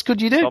 What else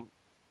could you do?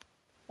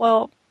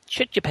 Well,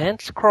 shit your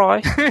pants,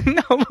 cry.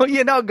 No, but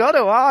you're not going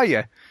to, are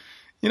you?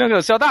 You're not going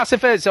to. So that's the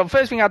first. So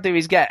first thing I'd do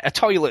is get a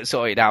toilet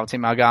sorted out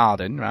in my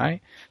garden,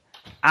 right?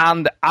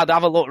 And I'd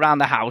have a look around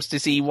the house to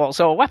see what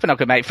sort of weapon I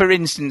could make. For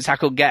instance, I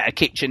could get a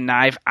kitchen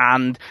knife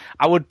and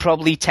I would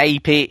probably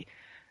tape it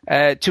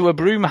to a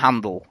broom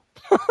handle,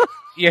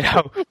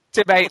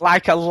 to make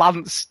like a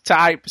lance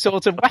type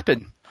sort of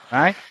weapon,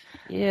 right?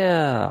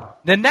 Yeah.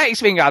 The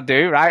next thing I'd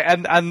do,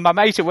 right, and my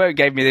mate at work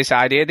gave me this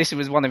idea. This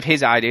was one of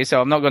his ideas,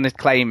 so I'm not going to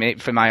claim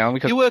it for my own.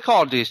 Because you work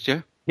hard, do you,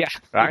 Stu? Yeah,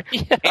 right.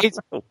 It's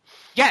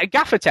get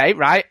gaffer tape,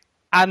 right?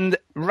 And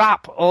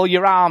wrap all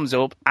your arms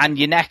up and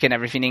your neck and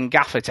everything in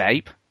gaffer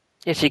tape.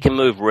 Yes, you can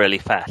move really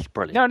fast.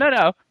 Brilliant.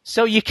 No.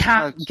 So you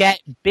can't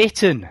get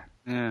bitten.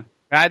 Yeah.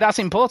 Right, that's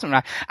important,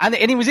 right? And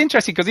it was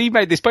interesting because he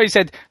made this point. He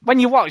said, when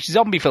you watch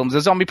zombie films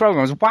or zombie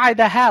programs, why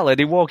the hell are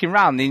they walking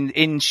around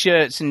in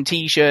shirts and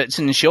T-shirts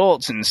and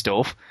shorts and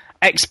stuff,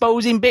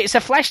 exposing bits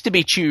of flesh to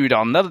be chewed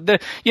on?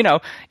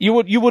 You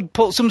would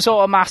put some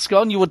sort of mask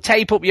on, you would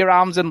tape up your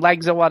arms and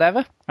legs or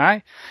whatever,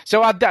 right?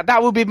 So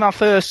that would be my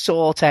first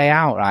sortie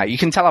out, right? You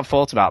can tell I've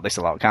thought about this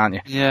a lot, can't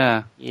you?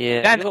 Yeah.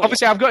 Then,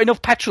 obviously, I've got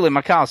enough petrol in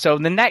my car, so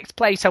the next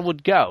place I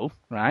would go,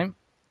 right,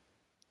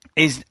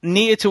 is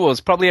near to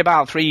us, probably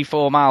about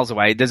 3-4 miles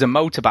away. There's a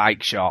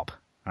motorbike shop,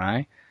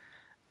 right?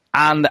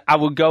 And I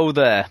would go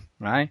there,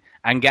 right,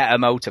 and get a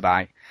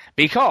motorbike.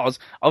 Because,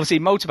 obviously,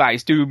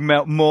 motorbikes do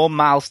more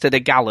miles to the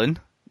gallon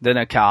than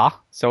a car.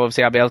 So,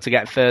 obviously, I'll be able to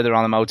get further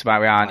on a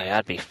motorbike.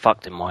 I'd be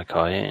fucked in my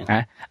car,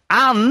 yeah.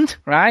 And,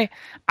 right,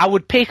 I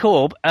would pick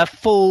up a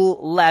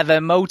full leather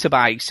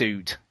motorbike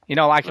suit.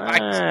 That's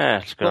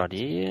a good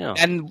idea.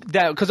 And,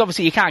 because,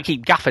 obviously, you can't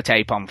keep gaffer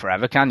tape on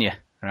forever, can you?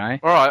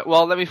 Right. All right.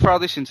 Well, let me throw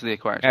this into the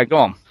equation. Yeah, go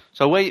on.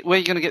 So where are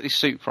you going to get this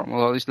suit from?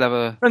 Well, this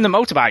leather. From the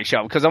motorbike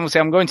shop, because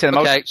obviously I'm going to the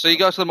Okay, so you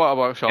go to the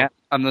motorbike shop,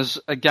 and there's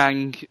a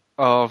gang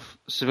of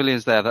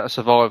civilians there that are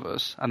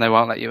survivors, and they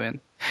won't let you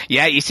in.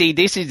 Yeah, you see,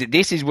 this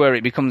is where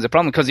it becomes a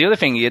problem. Because the other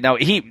thing,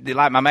 he,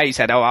 like my mate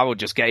said, I would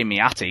just get in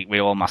my attic with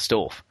all my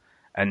stuff,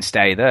 and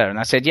stay there. And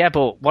I said, yeah,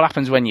 but what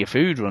happens when your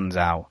food runs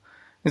out?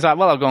 He's like,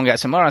 well, I'll go and get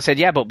some more. I said,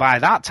 yeah, but by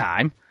that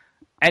time,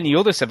 any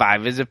other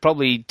survivors have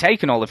probably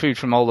taken all the food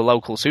from all the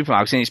local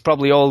supermarkets and it's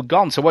probably all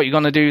gone. So what are you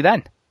going to do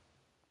then?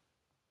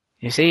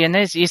 You see, and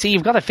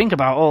you've got to think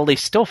about all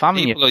this stuff, haven't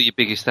you? People are your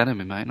biggest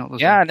enemy, mate. Not the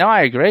Yeah, no,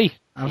 I agree.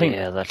 I think,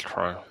 Yeah, that's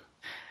true.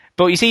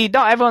 but you see,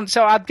 not everyone.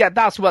 So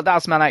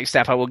that's my next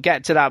step. I would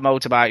get to that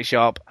motorbike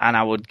shop and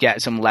I would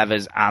get some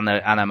levers and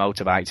a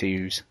motorbike to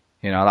use.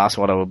 You know, that's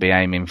what I would be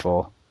aiming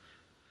for.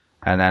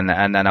 And then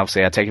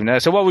obviously I'd take him there.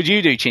 So what would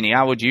you do, Chinny?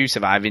 How would you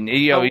survive in?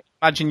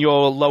 Imagine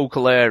your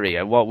local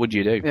area. What would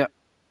you do? Yeah.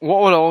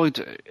 What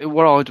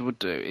I would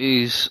do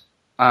is,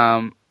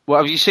 well,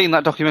 have you seen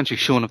that documentary,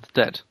 Shaun of the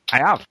Dead? I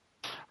have.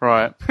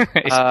 Right.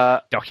 It's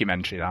a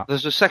documentary, that.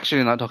 There's a section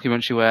in that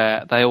documentary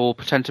where they all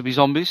pretend to be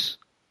zombies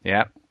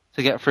Yeah.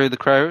 to get through the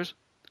crowd.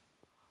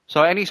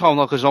 So any time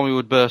like a zombie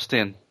would burst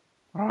in,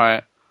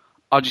 right,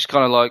 I'll just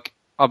kind of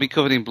I'll be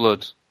covered in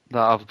blood that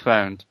I've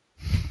found.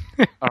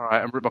 All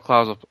right, and rip my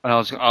clothes up, and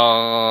I'll just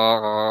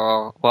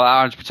well,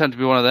 I'll just pretend to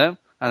be one of them,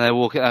 and they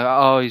walk in,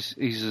 oh, he's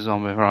a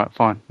zombie, right,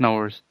 fine, no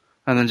worries,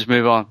 and then just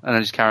move on, and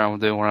then just carry on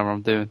doing whatever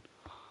I'm doing.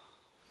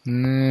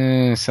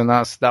 So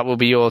that will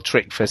be your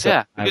trick for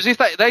Yeah, because if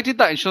they did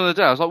that in Shaun of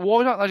the Dead, I was like,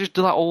 why don't they just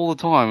do that all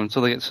the time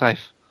until they get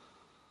safe?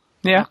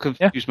 Yeah, That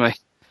confused me.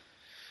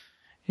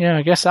 Yeah,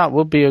 I guess that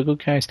would be a good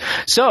case.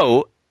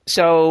 So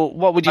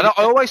what would you? I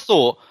always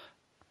thought,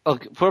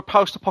 for a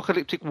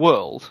post-apocalyptic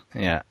world,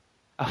 Yeah.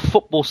 a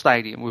football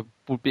stadium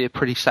would be a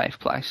pretty safe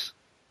place.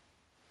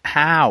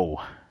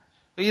 How?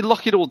 You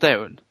lock it all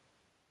down.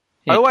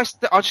 Yeah.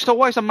 I just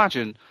always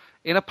imagine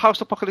in a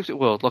post-apocalyptic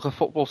world, like a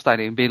football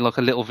stadium being like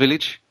a little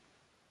village.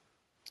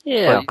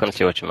 Yeah, I can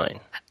see what you mean.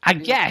 I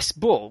guess,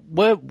 but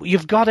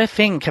you've got to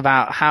think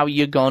about how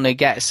you're going to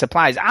get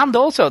supplies. And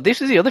also,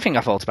 this is the other thing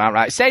I thought about,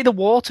 right? Say the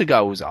water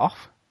goes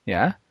off,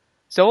 yeah?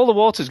 So all the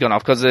water's gone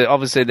off because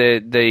obviously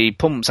the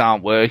pumps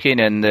aren't working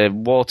and the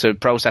water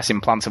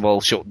processing plants have all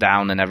shut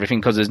down and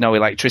everything because there's no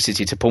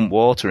electricity to pump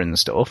water and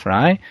stuff,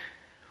 right?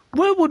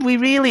 Where would we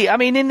really, I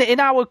mean, in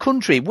our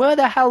country, where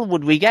the hell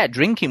would we get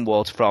drinking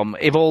water from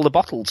if all the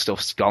bottled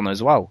stuff's gone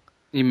as well?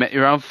 You make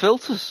your own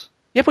filters.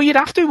 Yeah, but you'd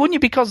have to, wouldn't you?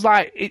 Because,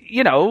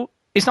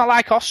 it's not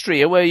like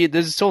Austria where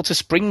there's sort of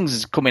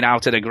springs coming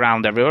out of the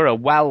ground everywhere, or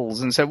wells,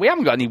 and so we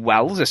haven't got any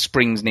wells or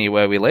springs near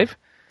where we live.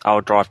 I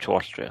would drive to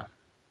Austria.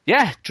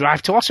 Yeah,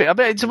 drive to Austria.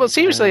 But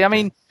seriously, I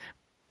mean,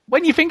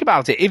 when you think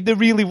about it, if there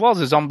really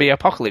was a zombie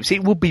apocalypse,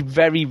 it would be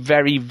very,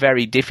 very,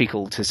 very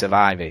difficult to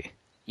survive it.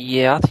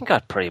 Yeah, I think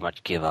I'd pretty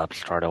much give up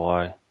straight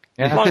away.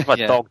 Yeah. As long as my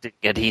Yeah. dog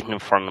didn't get eaten in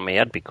front of me,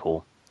 that'd be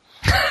cool.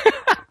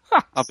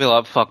 I'd be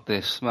like, fuck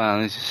this,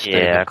 man. This is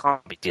stupid. Yeah, I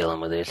can't be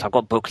dealing with this. I've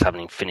got books I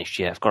haven't even finished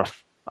yet.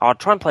 I'll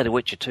try and play The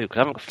Witcher 2 because I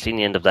haven't seen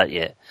the end of that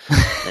yet.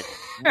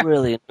 It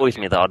really annoys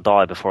me that I'll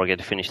die before I get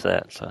to finish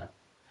that. So.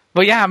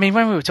 But yeah, I mean,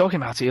 when we were talking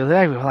about it the other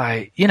day, we were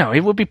like,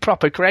 it would be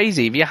proper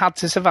crazy if you had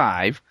to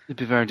survive. It'd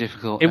be very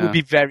difficult. It would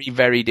be very,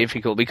 very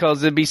difficult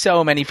because there'd be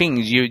so many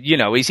things.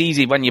 It's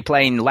easy when you're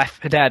playing Left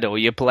 4 Dead or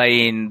you're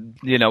playing,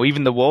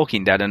 even The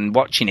Walking Dead and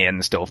watching it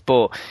and stuff.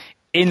 But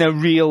in a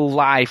real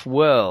life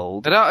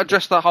world, They don't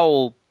address the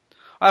whole.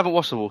 I haven't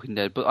watched The Walking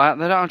Dead, but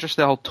they don't address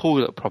the whole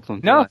toilet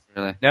problem. No. do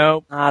they, really?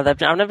 no, I've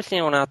never seen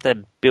anyone out there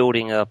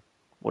building a,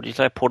 what do you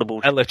say, portable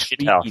a latrine.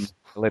 shit house.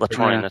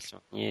 Latrine.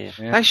 Yeah.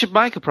 They should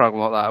make a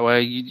program like that where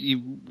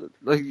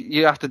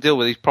you have to deal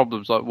with these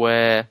problems, like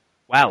where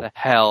Well, the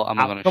hell am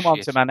I going I'll to come on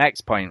shit? to my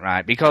next point,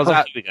 right? Because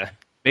Here we go.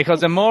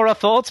 because the more I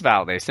thought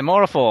about this, the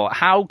more I thought,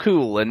 how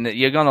cool, and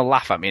you're going to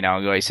laugh at me now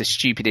and go, it's the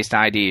stupidest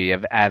idea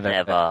you've ever.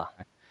 Never.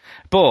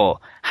 But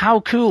how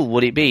cool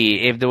would it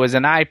be if there was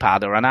an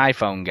iPad or an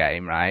iPhone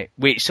game, right,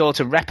 which sort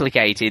of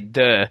replicated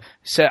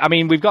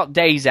we've got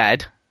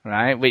DayZ,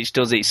 right, which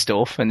does its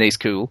stuff and is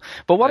cool.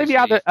 But what if you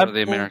had the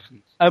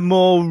Americans. a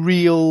more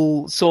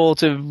real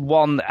sort of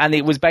one, and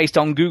it was based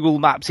on Google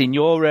Maps in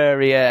your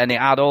area, and it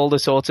had all the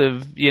sort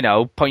of,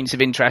 points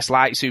of interest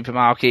like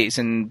supermarkets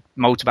and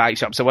motorbike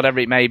shops or whatever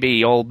it may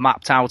be, all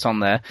mapped out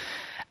on there.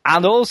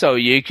 And also,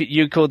 you could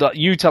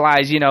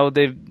utilize,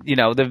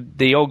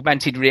 the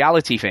augmented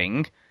reality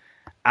thing,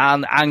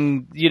 and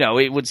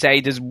it would say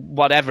there's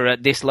whatever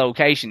at this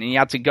location, and you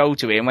had to go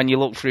to it. And when you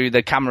look through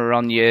the camera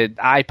on your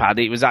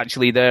iPad, it was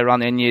actually there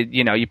on, and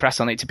you press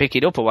on it to pick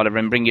it up or whatever,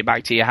 and bring it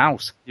back to your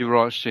house. You're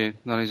right, Stu.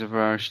 That is a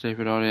very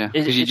stupid idea. Is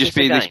Because you'd this just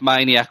be a this game?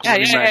 maniac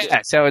running around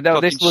Yeah. So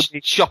this would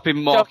be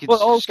shopping markets but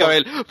also- just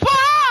going, fuck!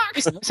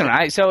 Listen,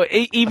 right? So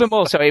even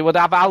more so, it would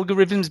have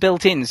algorithms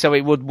built in, so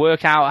it would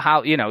work out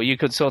how, you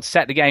could sort of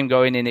set the game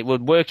going, and it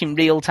would work in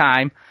real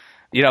time,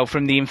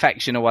 from the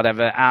infection or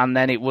whatever, and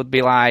then it would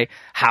be like,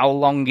 how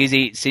long is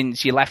it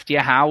since you left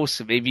your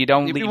house? If you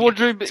don't You'd be leave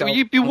wondering.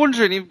 You'd be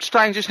wondering in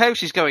strangers'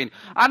 houses, going,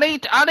 "I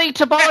need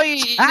to buy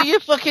your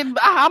fucking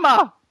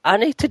hammer." I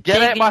need to Get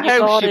dig out in my your house,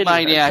 you garden and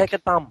maniac. take a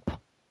dump.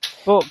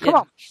 But come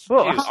on,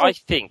 but Stu, how, I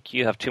think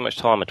you have too much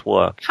time at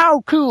work.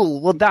 how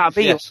cool would that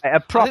be? Yes. Like a I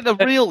proper think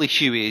the real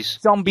issue is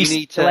zombie you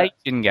need to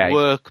simulation game.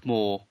 work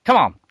more. Come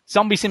on,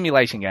 zombie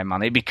simulation game,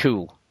 man. It'd be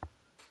cool.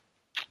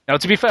 No,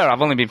 to be fair,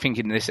 I've only been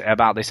thinking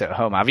about this at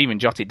home. I've even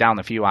jotted down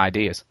a few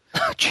ideas.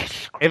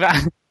 If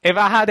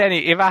I had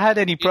any You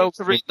need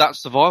to read that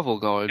survival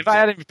guide. if I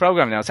had any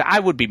programming notes, I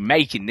would be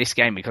making this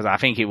game because I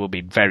think it would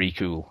be very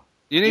cool.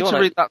 You need to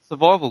read that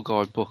survival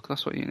guide book.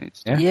 That's what you need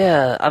to do.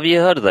 Yeah, have you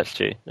heard of that,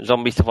 Stu?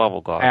 Zombie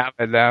Survival Guide. I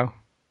haven't though.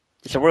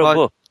 It's a real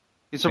book.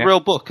 It's a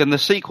real book, and the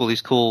sequel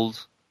is called...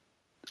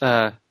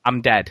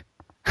 I'm dead.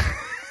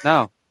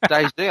 No,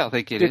 DayZ, I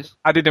think it is.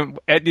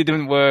 It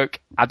didn't work.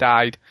 I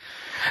died.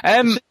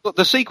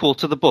 The sequel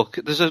to the book,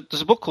 there's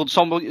a book called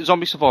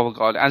Zombie Survival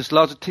Guide, and there's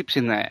loads of tips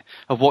in there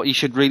of what you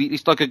should really...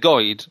 It's like a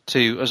guide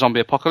to a zombie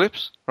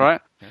apocalypse,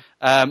 right?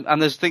 Yeah.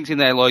 And there's things in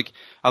there like,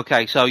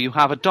 okay, so you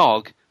have a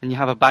dog and you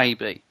have a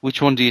baby.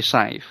 Which one do you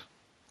save?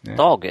 Yeah.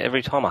 Dog,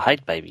 every time I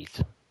hate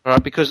babies.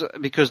 Right, because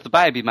the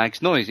baby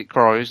makes noise, it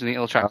cries, and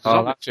it'll attract the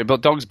zombie. Actually,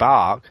 but dogs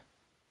bark.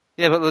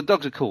 Yeah, but the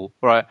dogs are cool,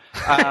 right?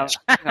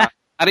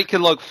 And it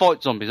can, like,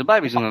 fight zombies, and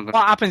babies... What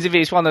happens if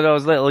it's one of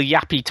those little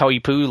yappy toy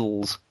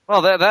poodles?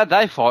 Well,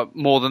 they fight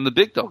more than the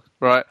big dog,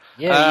 right?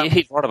 Yeah,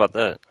 he's right about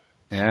that.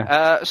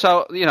 Yeah.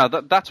 So,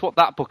 that's what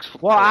that book's for.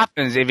 What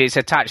happens if it's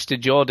attached to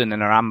Jordan in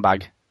her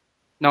handbag?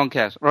 No one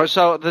cares. Right,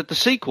 so the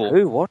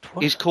sequel What?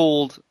 is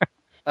called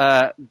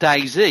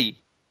DayZ.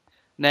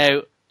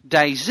 Now,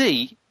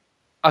 DayZ,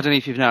 I don't know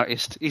if you've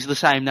noticed, is the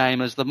same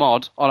name as the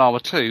mod on our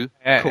 2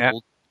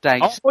 called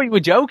DayZ. I thought you were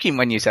joking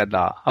when you said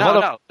that.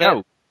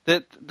 No.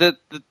 The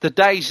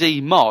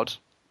DayZ mod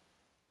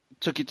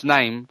took its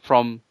name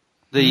from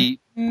the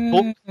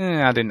book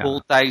I didn't know.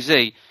 called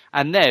DayZ,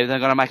 and now they're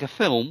going to make a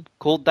film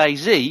called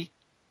DayZ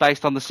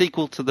based on the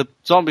sequel to the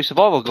Zombie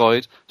Survival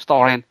Guide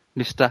starring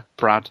Mr.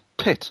 Brad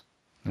Pitt.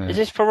 Yeah. Is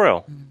this for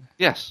real?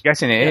 Yes. I'm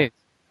guessing it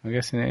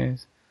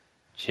is.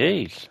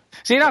 Jeez.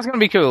 See, that's going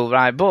to be cool,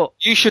 right? But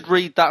You should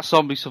read that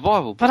Zombie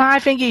Survival. But I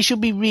think it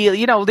should be real.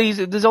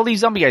 There's all these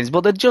zombie games,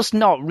 but they're just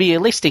not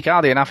realistic,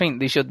 are they? And I think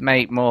they should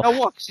make more. No,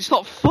 what? 'Cause it's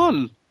not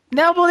fun.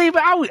 No,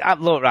 but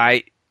look,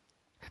 right.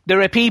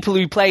 There are people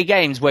who play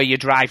games where you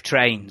drive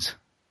trains.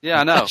 Yeah,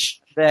 I know.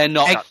 They're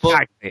not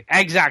fun.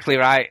 Exactly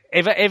right.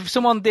 If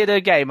someone did a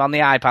game on the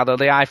iPad or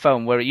the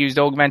iPhone where it used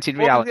augmented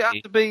Why does reality, it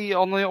have to be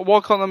on the? Why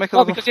can't they make it?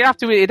 well, because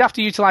it'd have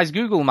to utilize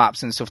Google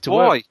Maps and stuff to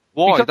work.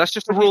 Why? Because That's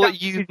just a rule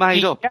that you've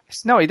made up.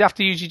 No, you'd have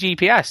to use your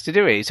GPS to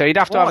do it. So you'd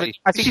have to have it.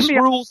 This is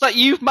rules that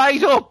you've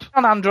made up.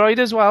 On Android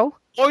as well.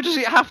 Why does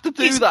it have to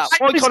do It's that?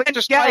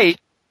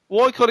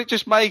 Why can't it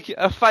just make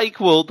a fake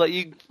world that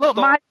you... Look,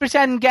 my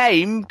pretend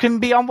game can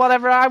be on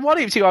whatever I want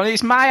it to. I mean,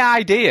 it's my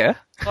idea.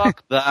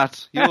 Fuck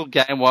that. Your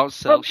game won't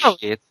sell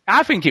shit.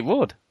 I think it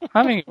would.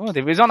 If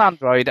it was on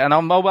Android and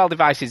on mobile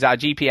devices that are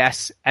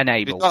GPS If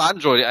enabled. it's on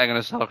Android, it ain't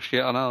going to sell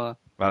shit, I know that.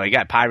 Well, they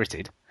get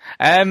pirated.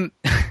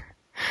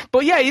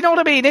 But yeah, you know what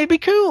I mean? It'd be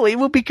cool. It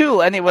would be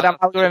cool. And it would have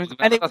algorithms.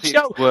 And it would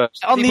show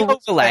on the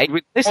overlay.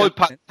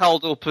 iPad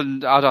held up,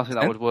 and I don't think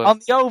that would work. On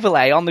the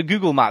overlay, on the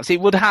Google Maps,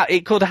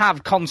 it could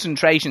have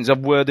concentrations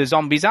of where the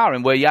zombies are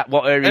and what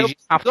areas you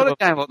have Got to... a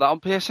game like that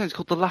on PSN. It's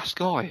called The Last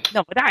Guy.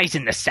 No, but that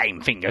isn't the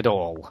same thing at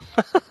all.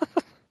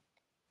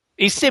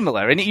 It's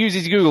similar, and it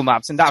uses Google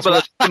Maps, and that's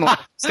what similar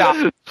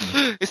stuff.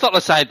 It's not the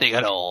same thing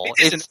at all.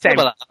 It's same.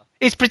 similar.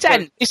 It's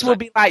pretend. This will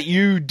be like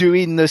you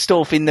doing the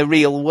stuff in the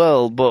real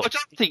world, but I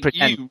don't think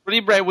pretend. you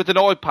running around with an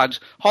iPad,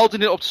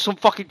 holding it up to some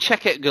fucking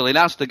checkout girl in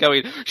Asda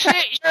going, shit,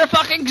 you're a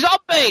fucking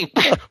zombie!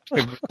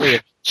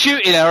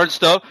 Shooting her and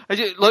stuff. And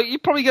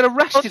you'd probably get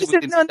arrested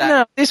within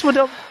No. This would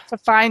up for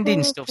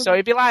finding stuff, so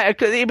it'd be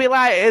like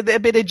a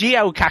bit of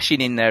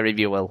geocaching in there, if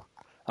you will.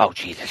 Oh,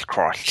 Jesus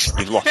Christ.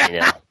 You've lost me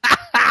now.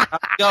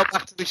 Go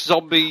back to this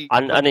zombie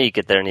I knew you'd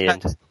get there in the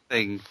end.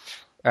 thing.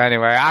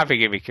 Anyway, I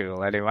think it'd be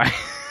cool, anyway.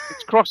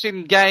 It's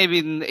crossing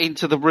gaming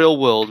into the real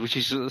world, which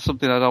is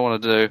something I don't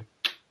want to do.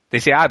 You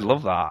see, I'd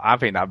love that. I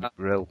think that'd be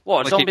real.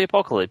 What, zombie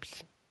apocalypse?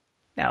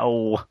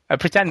 No,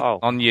 pretend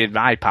on your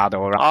iPad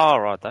or... Oh,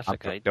 right, that's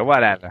okay. Or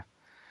whatever.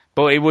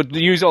 But it would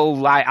use all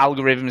like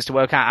algorithms to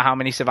work out how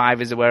many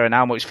survivors there were and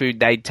how much food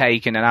they'd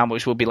taken and how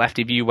much would be left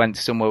if you went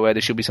to somewhere where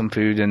there should be some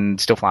food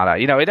and stuff like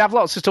that. It'd have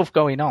lots of stuff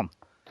going on.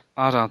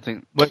 I don't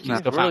think...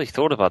 I've really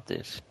thought about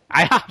this.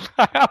 I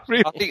have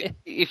really. I think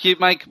if you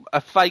make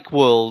a fake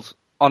world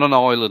on an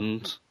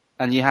island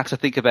and you have to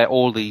think about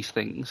all these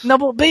things... No,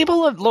 but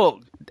people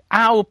look,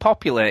 how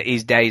popular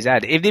is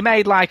DayZ? If they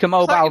made like a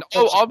mobile...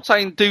 I'm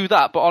saying do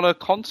that, but on a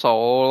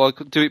console, or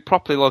do it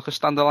properly like a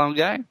standalone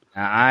game.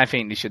 I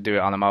think they should do it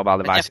on a mobile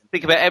device. You have to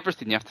think about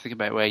everything. You have to think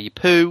about where you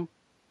poo.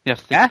 You have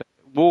to think about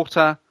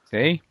water.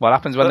 See? What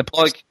happens when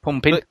the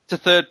pumping? It's a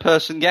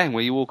third-person game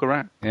where you walk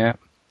around. Yeah.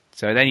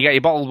 So then you get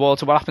your bottled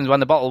water. What happens when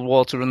the bottled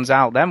water runs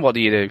out? Then what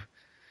do you do?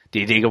 Do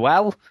you dig a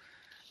well?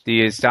 Do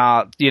you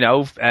start,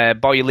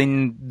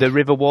 boiling the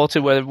river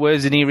water?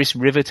 Where's the nearest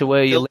river to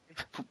where you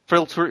live?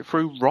 Filter it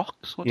through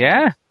rocks?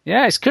 Yeah,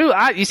 it's cool.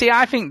 You see,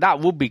 I think that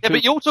would be cool. Yeah,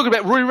 but you're talking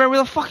about running around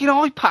with a fucking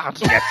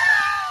iPad. Yeah.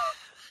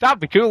 That'd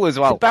be cool as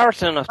well. It's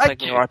embarrassing enough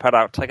taking your iPad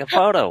out to take a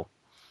photo.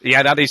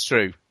 Yeah, that is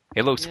true.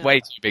 It looks way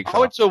too big for I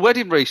went to a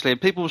wedding recently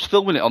and people was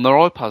filming it on their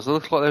iPads. It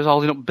looked like they was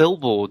holding up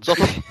billboards.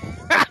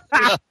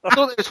 I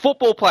thought it was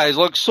football players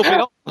like subbing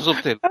up.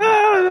 something.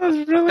 Oh, that's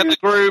Get brilliant. the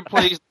group,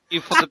 please.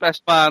 You for the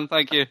best man.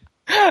 Thank you.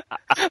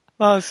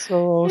 That's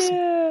so awesome.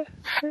 Yeah.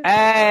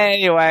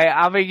 Anyway,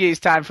 I think it's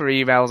time for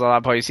emails on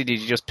that point. You did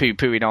just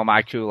poo-pooing all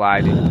my cool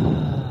ideas.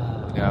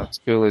 It's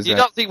cool as You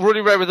don't think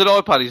running around with an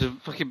iPad is a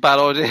fucking bad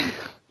idea?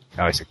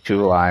 Oh, it's a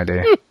cool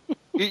idea.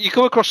 You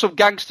come across some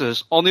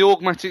gangsters on the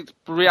augmented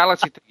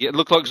reality thing, it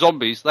look like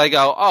zombies. They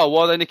go, oh,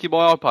 why are they nicking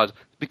my iPad?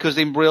 Because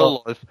in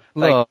real life,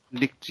 they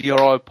nicked your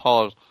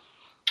iPod.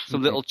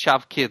 Some little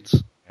chav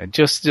kids.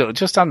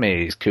 Just on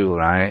me, it's cool,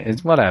 right?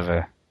 It's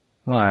whatever.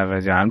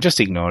 I'm just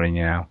ignoring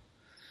you now.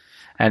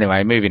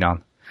 Anyway, moving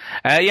on.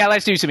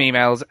 Let's do some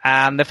emails.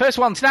 And the first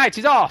one tonight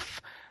is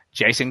off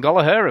Jason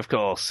Gallagher, of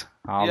course,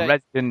 our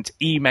resident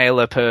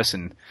emailer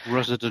person.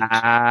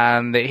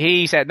 And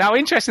he said, now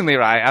interestingly,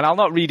 right, and I'll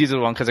not read his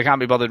other one because I can't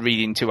be bothered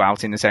reading two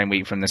out in the same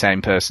week from the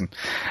same person.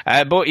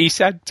 But he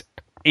sent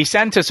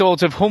a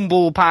sort of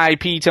humble pie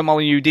Peter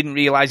Molyneux didn't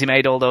realise he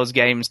made all those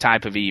games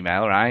type of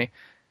email, right?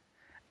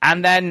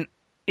 And then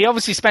he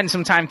obviously spent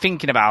some time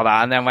thinking about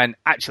that and then went,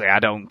 actually, I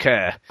don't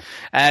care.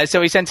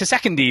 So he sent a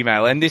second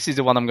email, and this is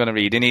the one I'm going to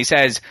read. And he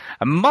says,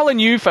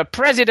 Molyneux for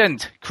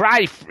president,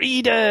 cry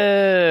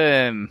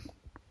freedom.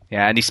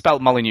 Yeah, and he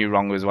spelt Molyneux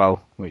wrong as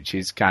well, which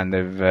is kind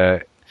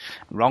of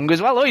wrong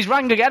as well. Oh, he's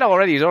wrong again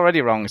already. He's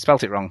already wrong. He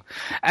spelt it wrong.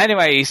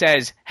 Anyway, he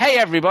says, hey,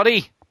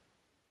 everybody.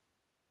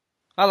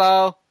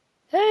 Hello.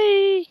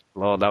 Hey.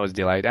 Lord, that was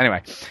delayed.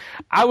 Anyway,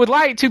 I would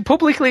like to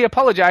publicly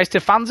apologise to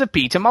fans of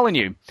Peter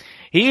Molyneux.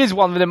 He is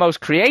one of the most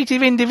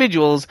creative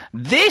individuals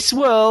this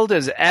world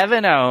has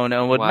ever known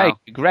and would make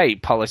a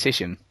great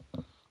politician.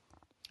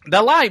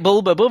 The light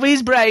bulb above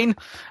his brain,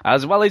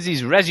 as well as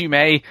his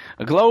resume,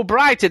 glow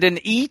brighter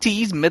than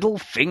E.T.'s middle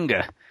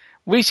finger,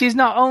 which is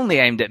not only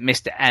aimed at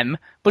Mr. M,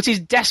 but is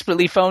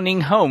desperately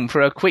phoning home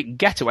for a quick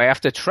getaway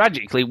after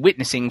tragically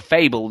witnessing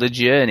Fable the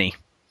Journey.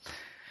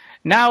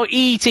 Now,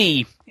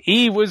 E.T.,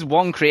 he was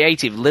one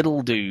creative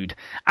little dude.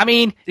 I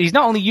mean, he's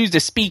not only used a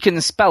speak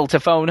and spell to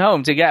phone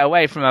home to get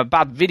away from a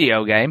bad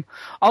video game.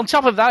 On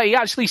top of that, he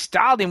actually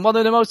starred in one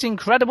of the most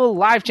incredible,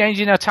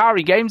 life-changing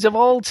Atari games of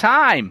all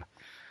time.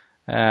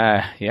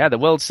 The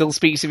world still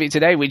speaks of it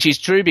today, which is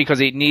true because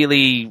it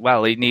nearly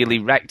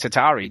wrecked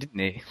Atari, didn't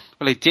it?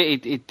 Well, it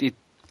did. It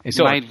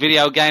made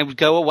video games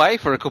go away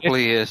for a couple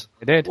of years.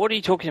 It did. What are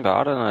you talking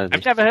about? I don't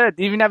know.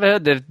 You've never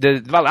heard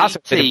the well, that's a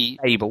bit of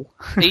Fable.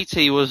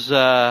 E.T. was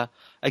a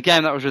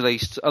game that was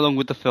released along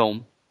with the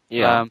film.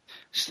 Yeah.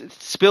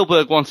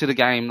 Spielberg wanted a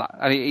game,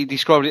 and he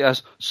described it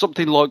as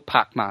something like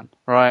Pac-Man,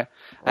 right?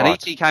 And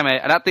E.T. came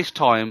out, and at this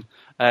time,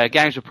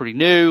 games were pretty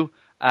new,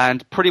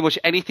 and pretty much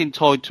anything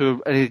tied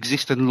to an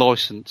existing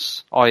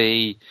license,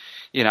 i.e.,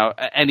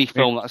 any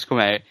film that's come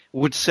out,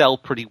 would sell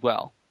pretty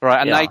well, right?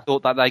 And they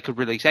thought that they could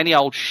release any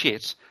old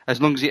shit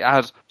as long as it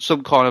had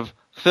some kind of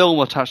film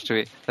attached to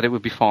it, that it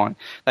would be fine.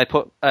 They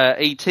put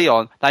E.T.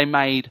 on. They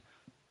made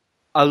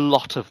a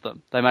lot of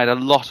them. They made a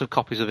lot of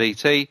copies of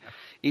E.T.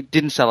 It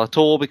didn't sell at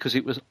all because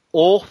it was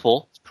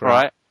awful,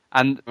 right?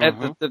 And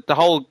the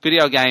whole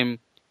video game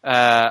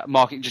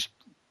market just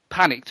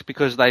panicked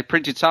because they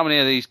printed so many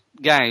of these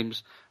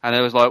games, and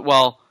it was like,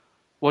 well,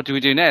 what do we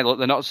do now? Look,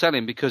 they're not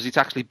selling because it's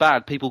actually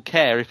bad. People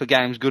care if a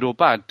game's good or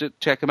bad.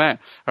 Check them out.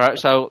 All right,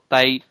 so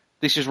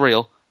this is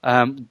real.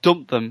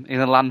 Dumped them in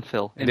a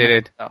landfill. They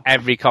did.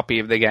 Every copy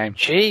of the game.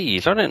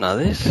 Jeez, I didn't know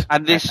this.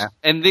 And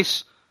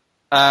this.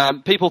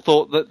 People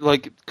thought that,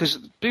 because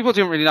people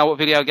didn't really know what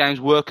video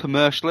games were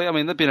commercially. I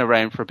mean, they'd been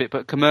around for a bit,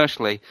 but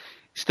commercially,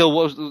 still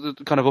was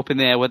kind of up in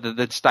the air whether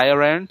they'd stay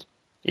around.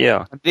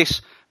 Yeah. And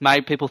this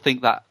made people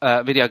think that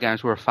video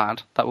games were a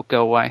fad that would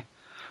go away.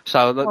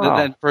 So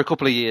then for a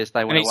couple of years,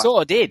 they went away. And it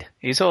sort of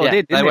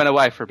did. They went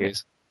away for a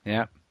bit.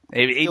 Yeah.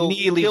 It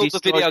nearly killed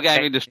the video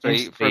game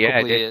industry for a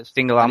couple of years.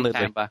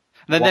 Single-handedly. And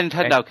then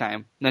Nintendo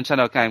came.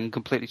 Nintendo came and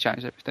completely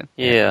changed everything.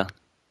 Yeah.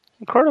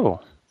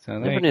 Incredible. So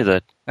Never knew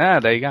that.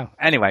 There you go.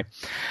 Anyway,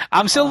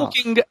 I'm still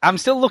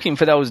looking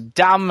for those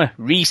damn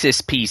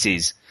Reese's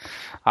Pieces.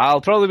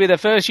 I'll probably be the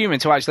first human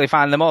to actually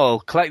find them all,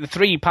 collect the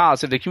 3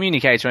 parts of the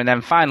communicator, and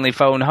then finally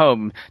phone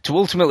home to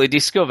ultimately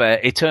discover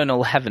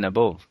eternal heaven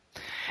above.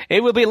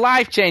 It will be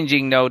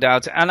life-changing, no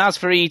doubt, and as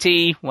for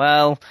E.T.,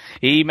 well,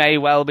 he may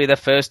well be the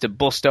first to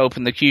bust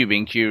open the cube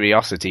in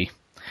curiosity.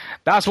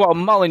 That's what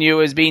Molyneux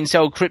has been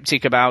so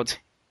cryptic about.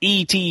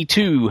 E.T.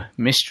 2,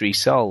 mystery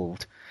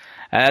solved.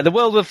 The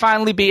world will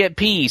finally be at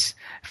peace.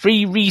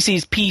 Free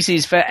Reese's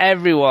Pieces for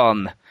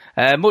everyone.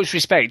 Much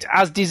respect,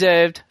 as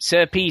deserved.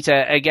 Sir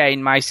Peter,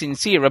 again, my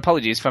sincere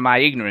apologies for my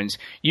ignorance.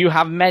 You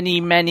have many,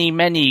 many,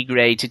 many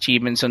great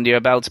achievements under your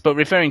belt, but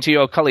referring to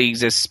your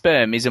colleagues as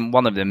sperm isn't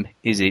one of them,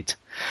 is it?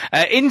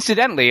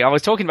 Incidentally, I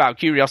was talking about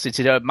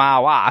curiosity to my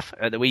wife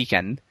at the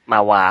weekend.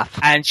 My wife.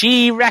 And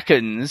she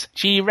reckons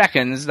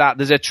that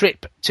there's a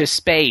trip to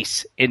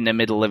space in the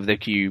middle of the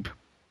cube.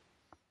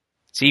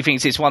 She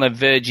thinks it's one of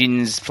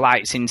Virgin's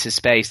flights into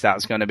space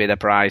that's going to be the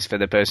prize for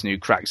the person who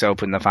cracks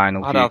open the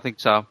final cube. I don't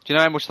think so. Do you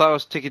know how much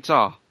those tickets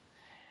are?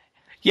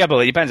 Yeah, but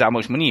it depends how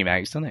much money he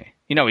makes, doesn't it?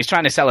 He's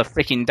trying to sell a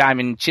freaking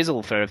diamond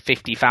chisel for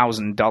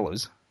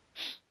 $50,000.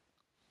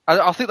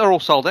 I think they're all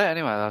sold out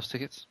anyway, those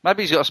tickets.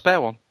 Maybe he's got a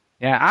spare one.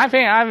 Yeah, I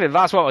think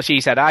that's what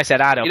she said. I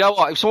said I don't. You know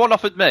what? If someone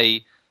offered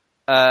me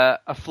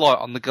a flight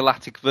on the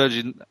Galactic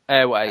Virgin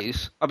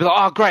Airways, I'd be like,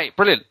 oh, great,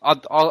 brilliant,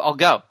 I'll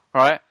go,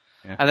 right?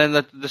 Yeah. And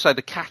then they say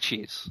the catch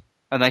is,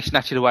 and they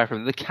snatch it away from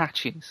them. The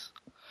catch is,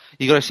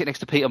 you got to sit next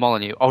to Peter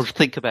Molyneux. I'll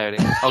think about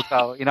it. I'll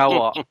go, you know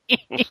what?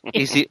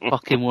 Is it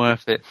fucking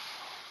worth it?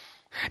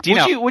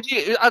 Would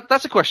you?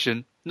 That's a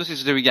question. Nothing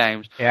to do with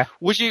games. Yeah.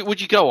 Would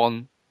you go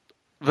on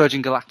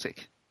Virgin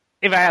Galactic?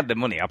 If I had the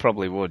money, I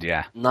probably would.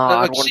 Yeah.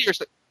 No,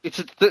 Seriously, it's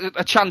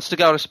a chance to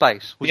go to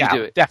space. Would you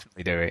do it?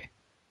 Definitely do it.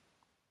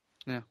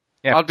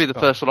 Yeah, I'd be the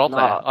first one on there.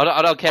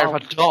 I don't care if I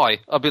die.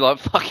 I'd be like,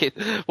 fuck it.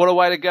 What a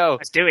way to go.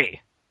 Let's do it.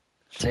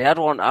 See, I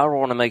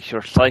want to make sure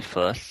it's safe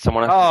first.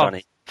 Someone else is on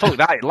it. Fuck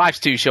that. Life's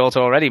too short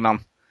already,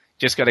 man.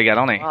 Just got to get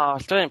on it. Oh, I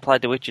still haven't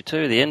played The Witcher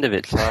 2, the end of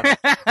it, so...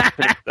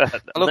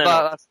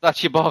 Look,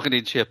 that's your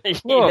bargaining chip.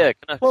 Yeah,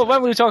 Well,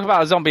 when we were talking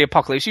about a zombie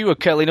apocalypse, you were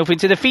curling up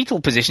into the fetal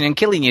position and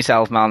killing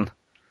yourself, man.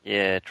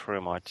 Yeah,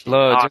 true much.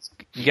 Look, just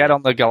get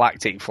on the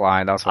galactic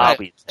fly, that's I'll what.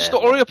 be there.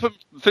 Just hurry up and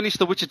finish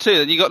The Witcher 2,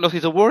 then you got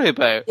nothing to worry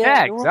about.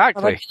 Yeah,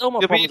 exactly. You'll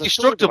be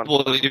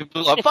indestructible. You'll be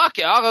like, fuck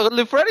it, I'll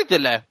live for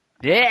anything now.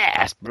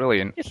 Yes,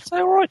 brilliant. It's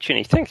so right,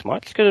 Chinny. Thanks,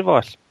 Mike. It's good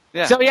advice.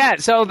 Yeah.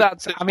 So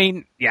that's, I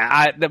mean,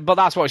 but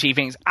that's what she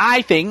thinks.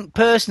 I think,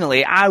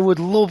 personally, I would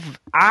love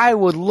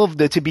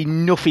there to be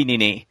nothing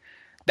in it.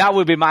 That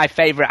would be my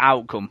favourite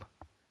outcome.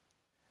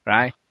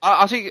 Right?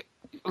 I think,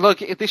 look,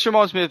 this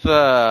reminds me of,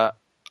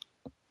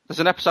 there's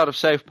an episode of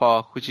South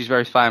Park, which is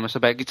very famous,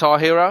 about Guitar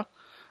Hero,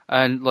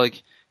 and,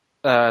 like,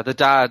 the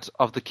dad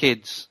of the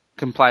kids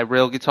can play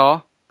real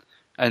guitar,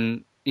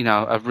 and, you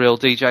know, a real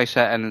DJ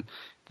set, and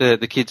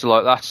the kids are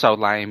like, that's so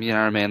lame, you know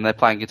what I mean? They're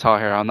playing Guitar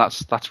Hero, and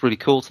that's really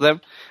cool to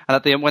them. And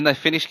at the end, when they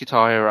finish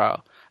Guitar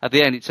Hero, at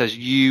the end it says,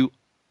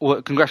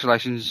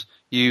 congratulations,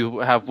 you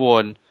have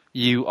won,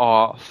 you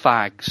are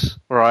fags,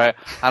 right?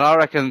 And I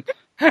reckon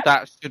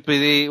that should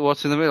be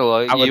what's in the middle,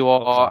 like, you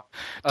are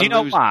Do you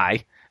know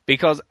why?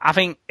 Because I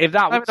think if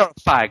that maybe was... not a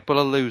fag, but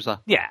a loser.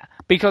 Yeah,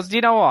 because do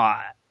you know what?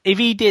 If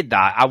he did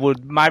that,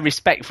 my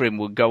respect for him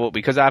would go up,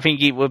 because I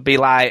think it would be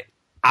like,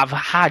 I've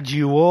had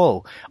you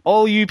all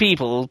you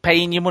people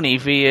paying your money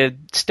for your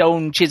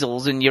stone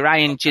chisels and your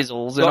iron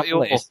chisels and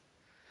all this,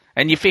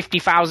 and your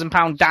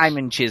 £50,000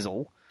 diamond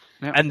chisel,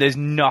 and there's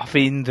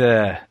nothing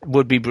there,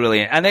 would be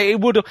brilliant. And it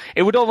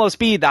would almost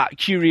be that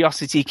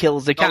curiosity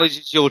kills the cat. Knowledge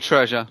is your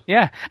treasure.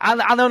 Yeah,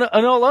 and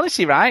in all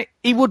honesty, right,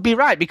 he would be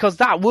right, because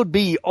that would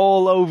be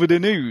all over the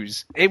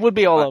news. It would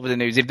be all over the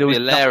news if there was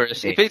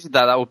hilarious. If he did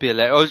that would be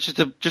hilarious.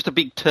 Or just a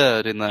big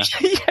turd in there.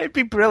 Yeah, it'd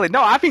be brilliant.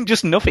 No, I think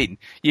just nothing.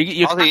 I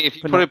think if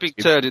you put a big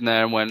turd in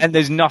there and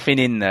there's nothing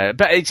in there,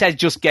 but it says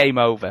just game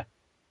over,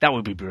 that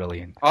would be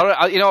brilliant.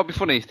 You know what'd be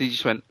funny if they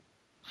just went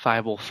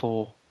Fireball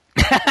 4.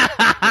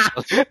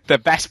 The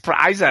best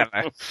prize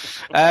ever.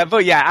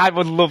 But yeah, I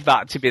would love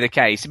that to be the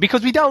case,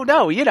 because we don't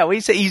know, you know,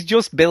 he's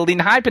just building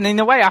hype, and in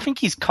a way I think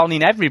he's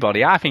conning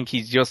everybody. I think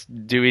he's just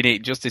doing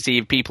it just to see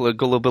if people are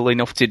gullible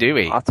enough to do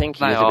it. I think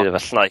he's a bit of a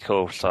snake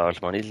oil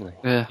salesman, isn't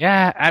he?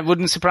 Yeah, it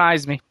wouldn't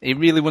surprise me. It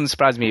really wouldn't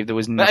surprise me if there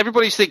was no...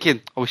 Everybody's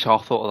thinking, I wish I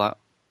thought of that.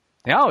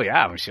 Oh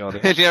yeah, I'm sure.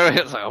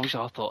 It's like, I wish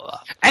I thought of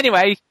that.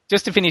 Anyway,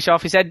 just to finish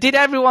off, he said, did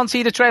everyone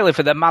see the trailer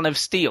for the Man of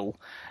Steel?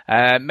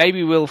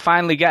 Maybe we'll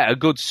finally get a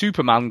good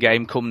Superman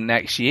game come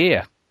next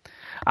year.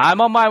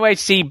 I'm on my way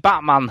to see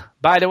Batman.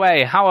 By the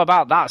way, how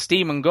about that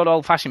Steam and good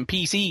old-fashioned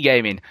PC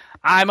gaming?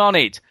 I'm on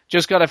it.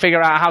 Just got to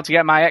figure out how to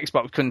get my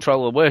Xbox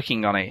controller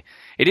working on it.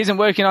 It isn't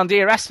working on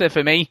Dear Esther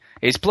for me.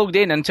 It's plugged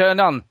in and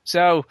turned on.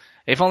 So,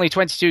 if only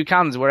 22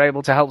 cans were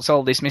able to help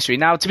solve this mystery.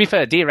 Now, to be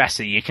fair, Dear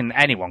Esther,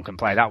 anyone can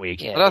play that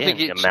week. I don't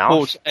think it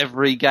supports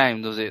every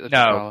game, does it?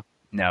 No,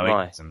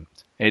 it doesn't.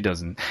 It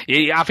doesn't.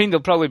 I think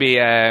there'll probably be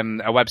a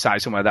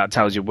website somewhere that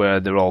tells you where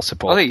they're all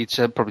supported. I think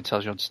it probably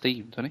tells you on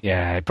Steam, doesn't it?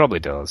 Yeah, it probably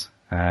does.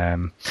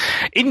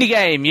 Indie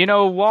game, you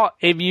know what?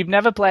 If you've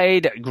never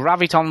played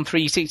Graviton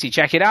 360,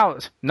 check it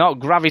out. Not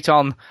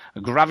Graviton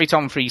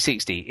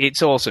 360.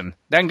 It's awesome.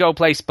 Then go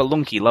play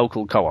Spelunky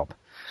local co-op.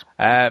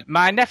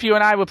 My nephew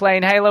and I were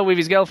playing Halo with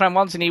his girlfriend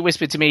once, and he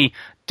whispered to me,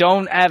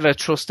 "Don't ever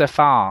trust a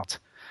fart."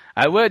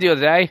 I worked the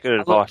other day.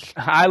 Good advice.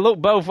 I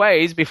looked both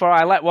ways before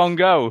I let one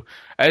go.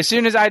 As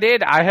soon as I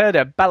did, I heard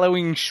a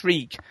bellowing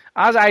shriek.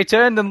 As I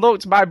turned and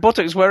looked, my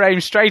buttocks were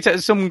aimed straight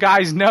at some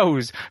guy's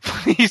nose.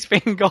 Funniest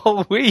thing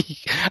all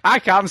week. I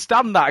can't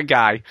stand that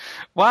guy.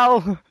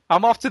 Well,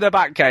 I'm off to the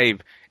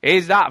Batcave.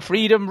 Is that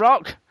Freedom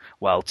Rock?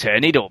 Well,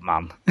 turn it up,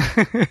 man.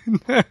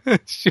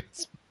 It's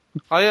just...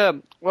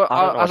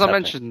 as I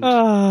mentioned,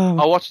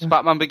 I watched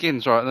Batman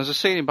Begins, right? And there's a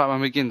scene in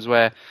Batman Begins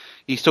where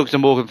he's talking to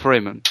Morgan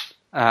Freeman,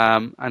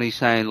 and he's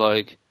saying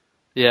like,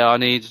 "Yeah, I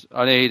need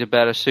a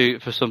better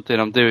suit for something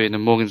I'm doing."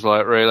 And Morgan's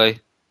like,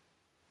 "Really?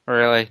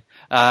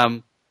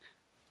 And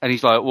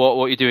he's like, "What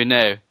are you doing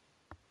now?"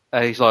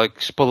 And he's like,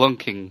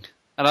 "Spelunking."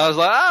 And I was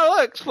like, "Oh,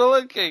 look,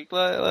 Spelunking,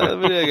 like a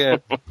video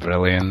game."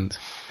 Brilliant.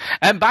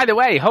 And by the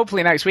way,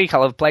 hopefully next week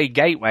I'll have played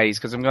Gateways,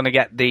 because I'm going to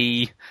get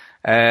the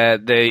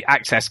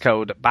access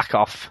code back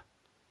off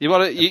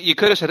You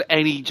could have said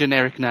any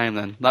generic name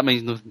then. That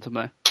means nothing to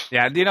me.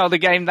 Yeah, the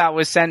game that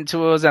was sent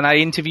to us, and I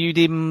interviewed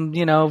him.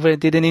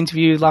 Did an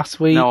interview last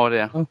week. No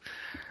idea.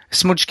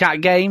 Smudge Cat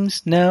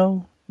Games.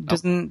 No,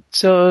 doesn't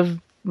sort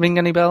of ring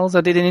any bells. I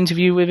did an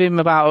interview with him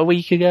about a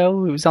week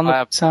ago. It was on the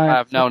website. I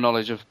have no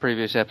knowledge of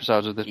previous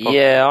episodes of this podcast.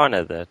 Yeah, I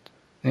know that.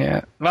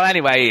 Yeah. Well,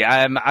 anyway,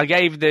 I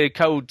gave the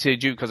code to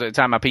Duke because at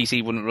the time my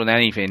PC wouldn't run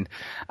anything,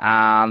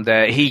 and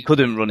he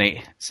couldn't run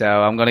it. So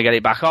I'm going to get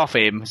it back off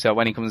him. So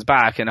when he comes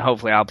back, and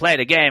hopefully I'll play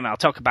the game, I'll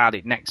talk about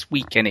it next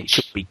week, and it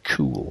should be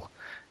cool.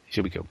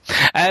 Should be cool.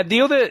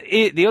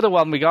 The other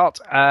one we got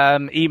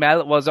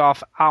email was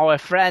off our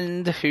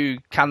friend who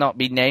cannot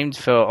be named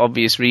for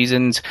obvious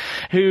reasons,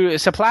 who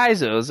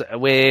supplies us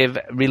with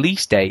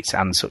release dates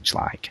and such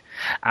like.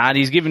 And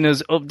he's given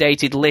us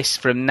updated lists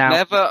from now.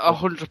 Never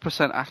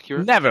 100%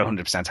 accurate. Never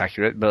 100%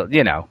 accurate, but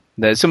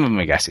there's some of them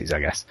are guesses,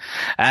 I guess.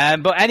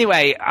 But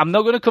anyway, I'm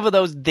not going to cover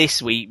those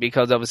this week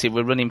because obviously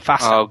we're running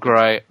fast. Oh,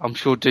 great. I'm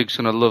sure Duke's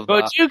going to love that.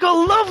 But Duke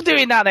will love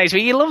doing that next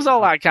week. He loves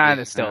all that kind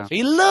of stuff. Yeah.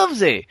 He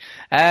loves it.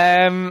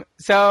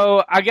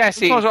 So I guess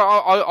sometimes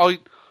I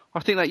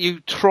think that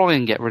you try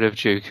and get rid of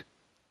Duke.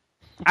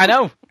 I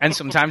know, and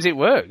sometimes it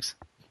works.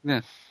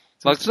 Yeah.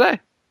 Like today.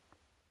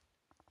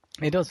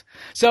 It does.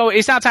 So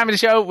it's that time of the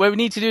show where we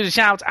need to do the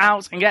shout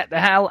outs and get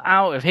the hell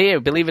out of here.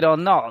 Believe it or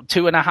not,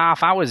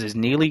 2.5 hours is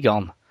nearly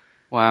gone.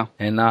 Wow.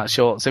 In that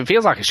short. So it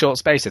feels like a short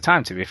space of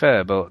time, to be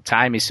fair, but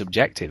time is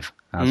subjective.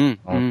 By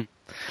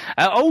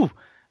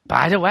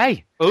the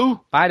way.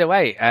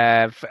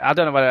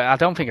 I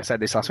don't think I said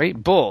this last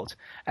week, but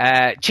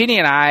Chinny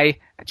and I,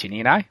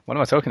 what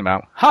am I talking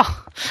about?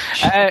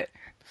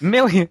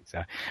 Millie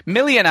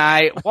and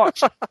I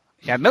watched.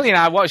 Yeah, Millie and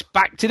I watched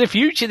Back to the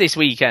Future this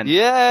weekend.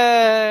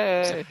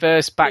 Yay!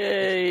 First Back.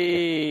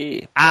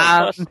 Yay!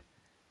 And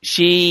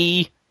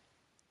she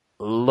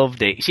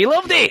loved it. She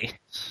loved it!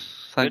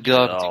 Thank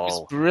God. It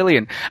was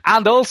brilliant.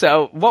 And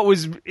also, what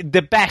was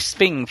the best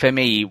thing for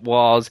me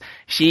was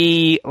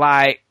she,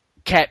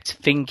 kept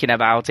thinking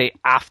about it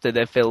after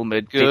the film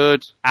had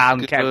kept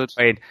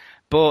going.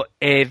 But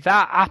if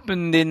that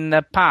happened in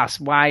the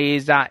past, why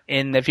is that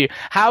in the future?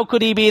 How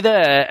could he be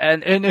there?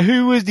 And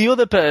who was the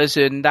other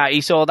person that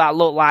he saw that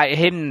looked like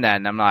him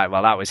then? I'm like,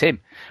 well, that was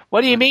him.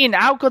 What do you mean?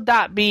 How could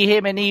that be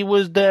him and he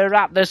was there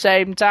at the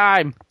same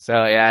time? So,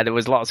 yeah, there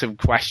was lots of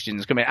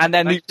questions coming. And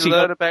then she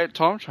learned about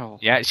time travel.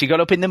 Yeah, she got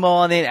up in the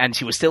morning and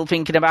she was still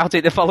thinking about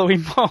it the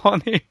following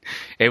morning.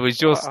 It was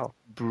just... Wow.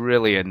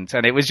 Brilliant,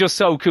 and it was just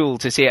so cool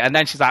to see it. And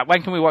then she's like,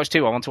 when can we watch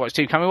 2? I want to watch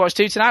 2. Can we watch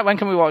 2 tonight? When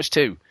can we watch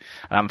 2?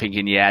 And I'm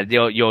thinking, yeah,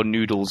 your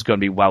noodle's going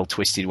to be well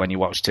twisted when you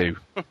watch 2.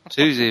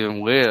 2's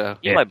even weirder.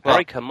 You might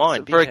break her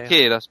mind. For a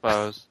kid, I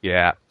suppose.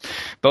 Yeah.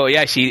 But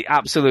yeah, she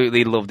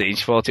absolutely loved it.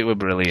 She thought it was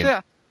brilliant.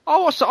 Yeah. I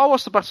watched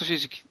the Back to the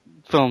Future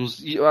films,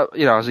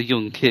 as a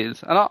young kid,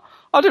 and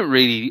I didn't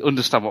really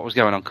understand what was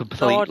going on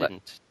completely. No, I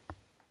didn't.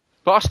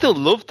 But I still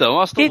loved them.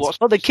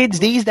 The kids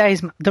these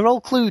days, they're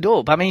all clued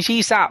up. I mean,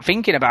 she sat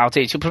thinking about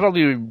it. She'll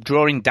probably be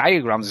drawing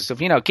diagrams and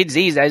stuff. Kids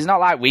these days, not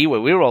like we were.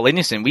 We were all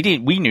innocent.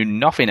 We knew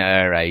nothing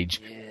at her age.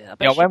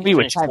 Yeah, when we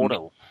were 10,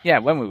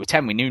 when we were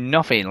 10, we knew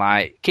nothing.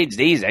 Like kids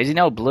these days,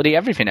 know bloody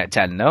everything at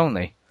 10, don't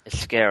they? It's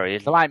scary.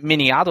 They're like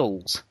mini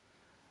adults.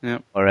 Yeah.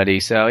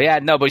 Already. So yeah,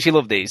 no, but she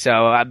loved it.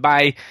 So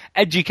my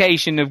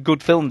education of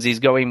good films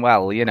is going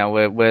well.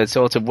 We're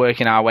sort of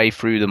working our way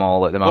through them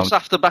all at the moment. What's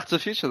after Back to the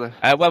Future then?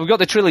 Well, we've got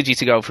the trilogy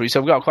to go through,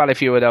 so we've got quite a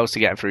few of those to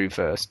get through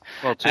first.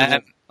 Well, 2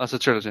 that's a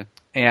trilogy.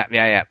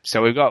 Yeah.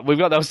 So we've got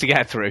those to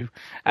get through.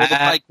 The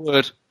fake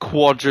word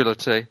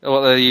quadrilogy,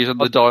 what they use on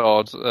the Die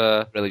Hard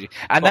trilogy.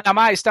 And then I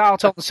might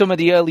start on some of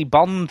the early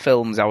Bond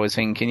films. I was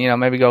thinking,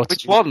 maybe go.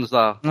 Which ones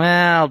though?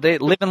 Well,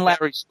 Live and Let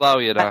very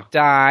slow,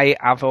 Die.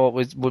 I thought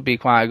would be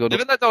quite a good.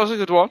 Live and Let Die was a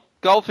good one.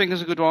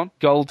 Goldfinger's a good one.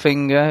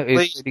 Goldfinger is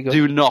Please really good.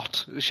 Do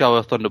not show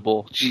a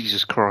Thunderball.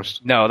 Jesus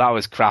Christ. No, that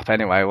was crap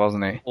anyway,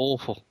 wasn't it?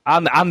 Awful.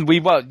 And we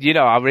I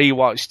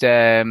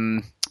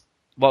rewatched.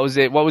 What was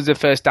it? What was the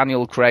first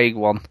Daniel Craig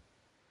one?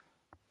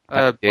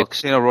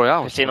 Casino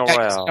Royale. Casino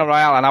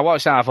Royale. And I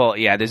watched that and I thought,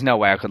 yeah, there's no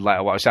way I could let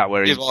her watch that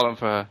where he's violent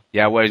for her.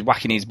 Yeah, where he's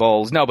whacking his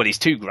balls. No, but he's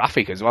too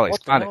graphic as well.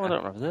 I don't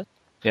remember that.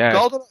 Yeah.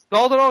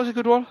 GoldenEye was a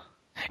good one.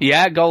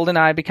 Yeah,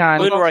 GoldenEye be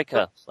kind of...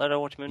 Moonraker. I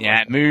don't watch Moonraker.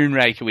 Yeah,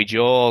 Moonraker with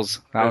Jaws.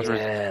 That was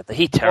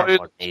he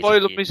terrified me.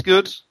 Spoiler me's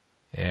good.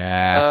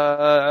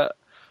 Yeah.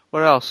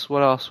 What else?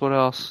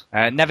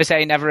 Never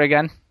Say Never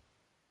Again.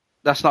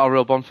 That's not a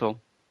real Bond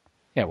film.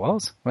 Yeah, it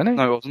was, wasn't it?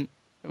 No, it wasn't.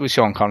 It was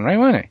Sean Connery,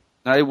 wasn't it?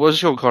 No, it was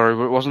Sean Connery,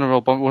 but it wasn't a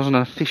real Bond. It wasn't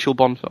an official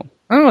Bond film.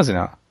 Oh, was it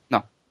not?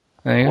 No.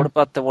 What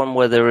about the one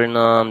where they're in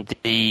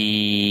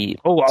the?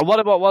 Oh, what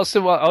about what's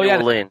the one? Oh yeah,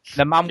 Orleans.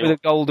 the man with a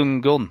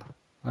golden gun.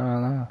 Oh,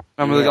 no.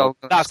 Remember the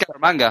golden? That's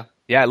Scaramanga.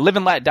 Yeah, Live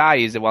and Let Die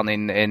is the one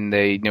in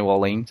the New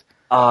Orleans.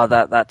 Oh,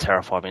 that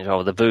terrified me as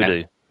well. The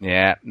voodoo.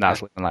 Yeah,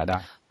 that's Live and Let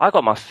Die. I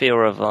got my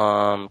fear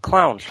of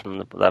clowns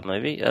from that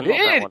movie. Not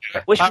that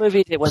one. Which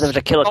movie is it where there was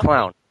a killer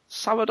clown?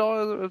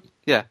 Salvador.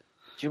 Yeah.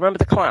 you remember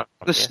the clown?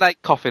 The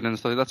snake coffin and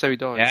stuff. That's how he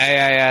died.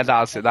 Yeah,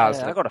 that's it. That's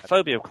I it. got a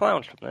phobia of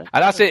clowns from there.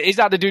 And that's it. Is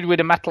that the dude with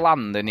a metal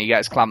hand and he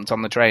gets clamped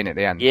on the train at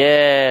the end?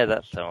 Yeah,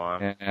 that's the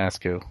one. Yeah, that's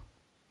cool.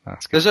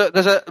 That's cool.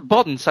 There's a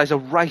Bodden says a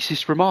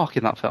racist remark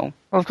in that film.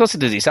 Well, of course it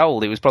does. It's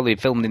old. It was probably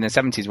filmed in the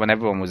 70s when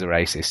everyone was a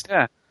racist.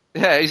 Yeah.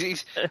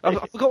 He's I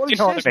forgot what he You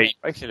know what says. I mean?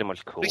 Actually,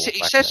 much cool.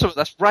 He says something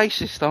that's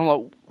racist. I'm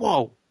like,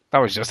 whoa. That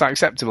was just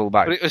acceptable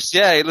back But it was,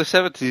 in the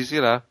 70s, you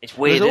know. It's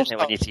weird, There's isn't it, also-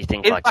 when you see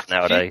things in like Back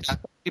that to the nowadays?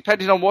 Future,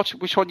 depending on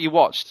which one you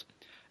watched,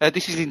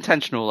 this is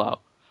intentional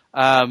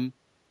though.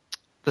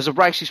 There's a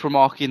racist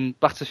remark in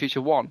Back to the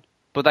Future 1,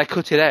 but they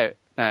cut it out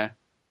now.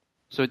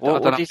 So I What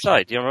don't did know. he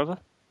say? Do you remember?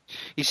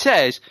 He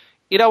says,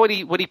 you know,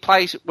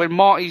 when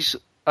Marty's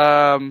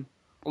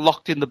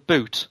locked in the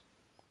boot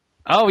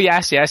Oh,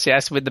 yes,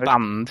 with the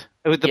band.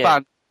 with the Yeah.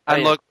 band, Oh,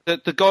 and yeah.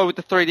 like the guy with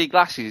the 3D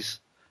glasses,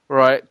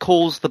 right,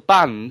 calls the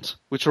band,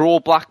 which are all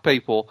black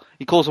people.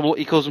 He calls them, "What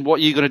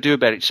are you going to do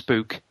about it,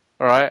 spook?"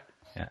 All right.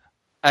 Yeah.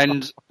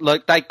 And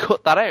like they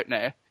cut that out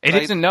now. It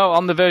They- isn't, no,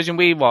 on the version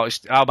we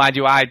watched. Oh, mind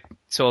you, I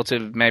sort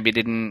of maybe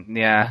didn't,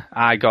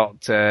 I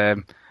got,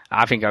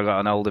 I think I got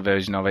an older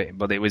version of it,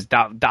 but it was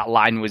that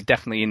line was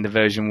definitely in the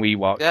version we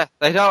watched. Yeah,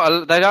 they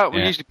don't Yeah.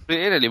 usually put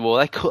it in anymore.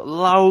 They cut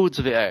loads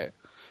of it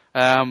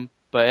out.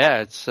 But yeah,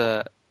 it's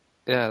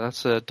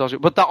that's dodgy.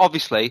 But that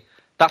obviously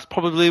that's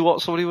probably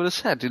what somebody would have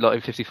said in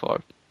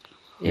 1955.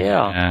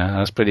 Yeah.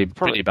 That's pretty bad.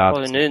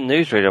 Probably the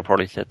newsreader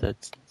probably said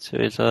that to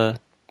his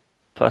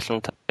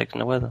personal take on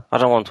the weather. I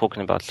don't know what I'm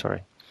talking about,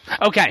 sorry.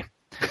 Okay,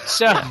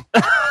 so...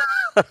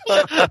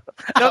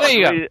 No, there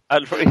you go.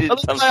 I'd read And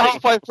then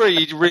halfway through,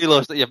 you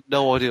realise that you have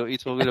no idea what you're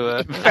talking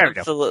about. Fair enough.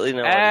 Absolutely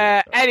no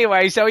idea.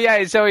 Anyway, so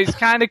it's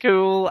kind of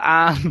cool,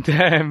 and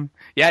So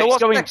it's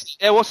what's going. next?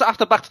 Yeah, what's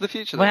after Back to the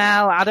Future? Then?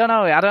 Well, I don't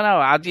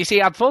know. You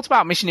see, I'd thought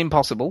about Mission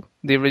Impossible,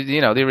 the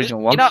original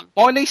one. You know,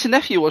 my niece and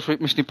nephew watched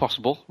Mission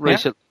Impossible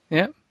recently.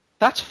 Yeah,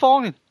 That's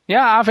fine.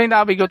 yeah, I think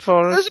that'd be good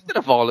for her. There's a bit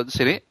of violence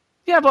in it.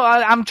 Yeah, but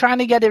I'm trying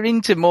to get her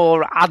into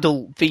more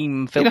adult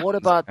theme films. What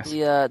about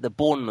the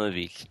Bourne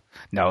movies?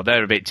 No,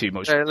 they're a bit too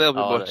much. They're a little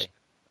bit Oh,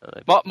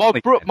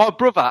 much. they? My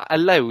brother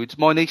allowed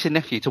my niece and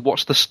nephew to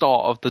watch the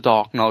start of The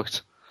Dark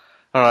Knight.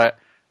 All right.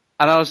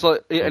 And I was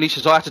like, and he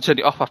says, I had to turn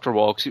it off after a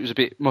while because it was a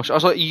bit much. I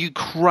was like, are you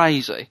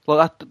crazy?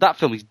 Like, that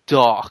film is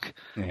dark.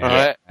 Yeah. All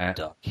right. Yeah.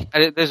 Duck.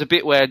 And there's a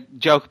bit where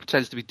Joker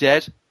pretends to be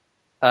dead.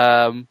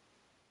 And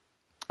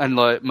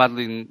like,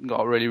 Madeline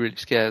got really, really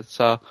scared.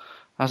 So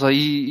I was like,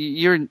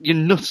 you're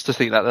nuts to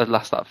think that they'd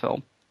last that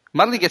film.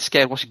 Madeline gets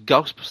scared watching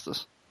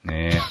Ghostbusters.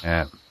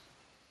 Yeah.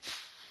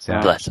 So-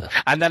 Bless her.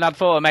 And then I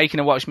thought of making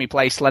her watch me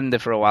play Slender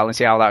for a while and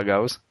see how that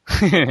goes.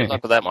 Good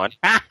luck with that, mind.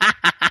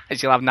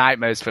 She'll have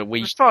nightmares for I was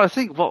weeks. trying to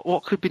think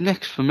what could be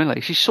next for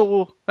Millie. She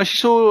saw,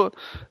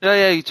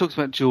 you talked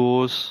about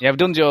Jaws. Yeah, we've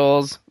done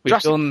Jaws. We've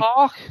Jurassic done.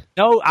 Park?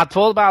 No, I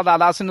thought about that.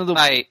 That's another.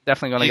 Mate,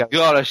 Definitely going You to go.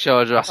 gotta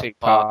show Jurassic Jurassic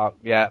Park. Park.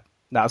 Yeah,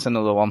 that's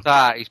another one.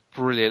 That is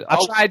brilliant.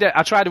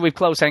 I tried it with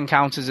Close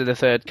Encounters of the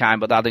Third Kind,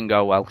 but that didn't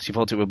go well. She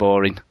thought it was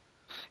boring.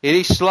 It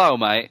is slow,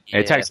 mate.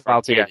 It takes a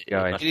while to get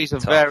going. It is a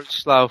very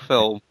slow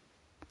film.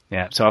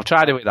 Yeah, so I've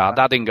tried it with that.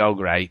 That didn't go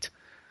great.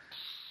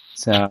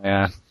 So,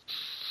 yeah.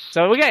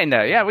 So we're getting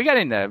there. Yeah, we're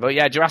getting there. But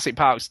yeah, Jurassic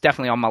Park's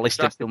definitely on my list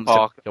Jurassic of films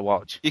Park. to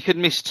watch. You could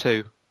miss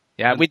 2.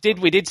 Yeah, we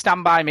did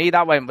Stand By Me.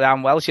 That went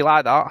down well. She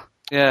liked that.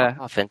 Yeah.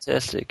 Oh,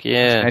 fantastic,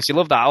 yeah. And she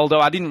loved that, although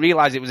I didn't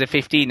realise it was a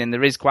 15 and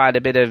there is quite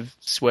a bit of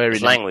swearing.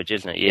 It's language,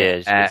 isn't it?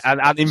 Yeah.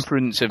 And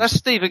imprints of... That's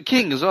Stephen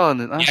King as well,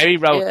 isn't it? Yeah, he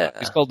wrote... Yeah.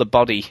 It's called The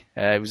Body.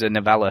 It was a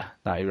novella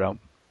that he wrote.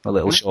 A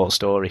little short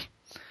story.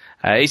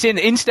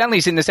 Incidentally,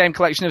 it's in the same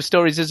collection of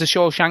stories as The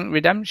Shawshank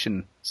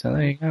Redemption. So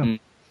there you go.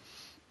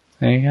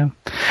 There you go.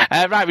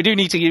 Right, we do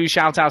need to give you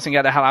shout-outs and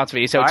get the hell out of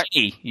here. So, Right.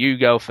 T, you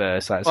go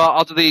first. Well,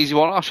 I'll do the easy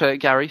one. I'll show it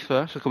Gary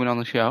first for coming on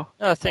the show.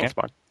 Oh, thanks,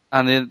 man.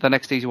 And the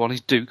next easy one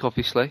is Duke,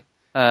 obviously.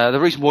 The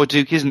reason why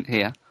Duke isn't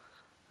here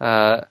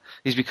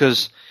is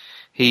because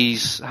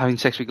he's having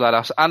sex with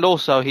Gladys, and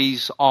also he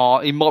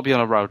might be on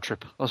a road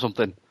trip or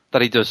something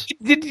that he does.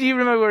 Did you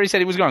remember where he said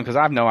he was going? Because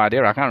I have no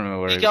idea. I can't remember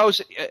where He he goes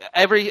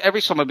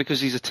every summer because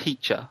he's a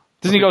teacher.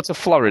 Doesn't he go to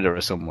Florida or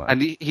somewhere?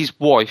 And his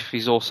wife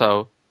is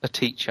also a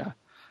teacher.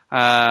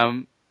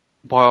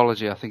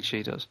 Biology, I think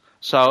she does.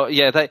 So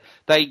yeah,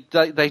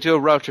 they do a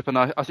road trip, and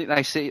I think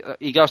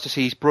he goes to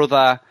see his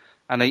brother,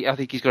 and I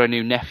think he's got a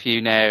new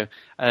nephew now,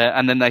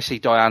 and then they see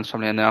Diane's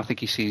family, and then I think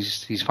he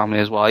sees his family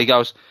as well. He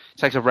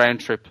takes a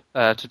round trip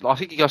I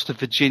think he goes to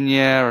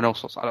Virginia and all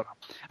sorts. I don't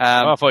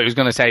know. I thought he was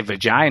going to say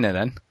vagina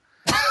then.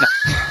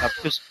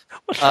 Because,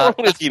 What's wrong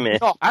with you, man?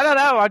 I don't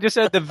know. I just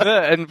heard the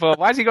vert and thought,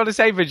 why is he going to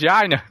say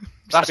vagina?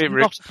 that's a bit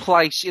rude. not a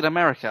place in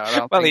America. I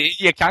don't Well, think.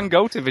 you can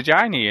go to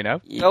vagina, you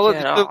know. No,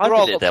 Yeah, I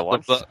all did that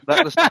once. but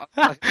that's not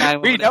like a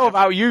name We of know it.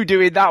 about you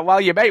doing that while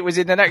your mate was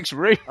in the next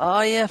room.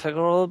 Oh, yeah, I forgot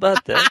all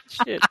about that.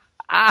 Shit.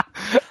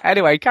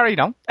 Anyway, carrying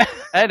on.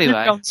 Anyway,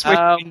 Gone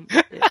swiftly.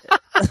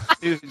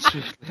 moving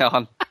swiftly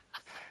on.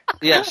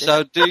 Yeah,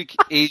 so Duke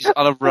is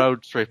on a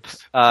road trip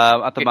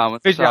at the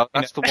moment. So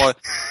that's the why.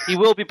 He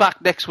will be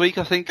back next week,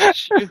 I think.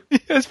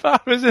 As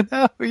far as I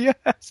know,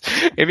 yes.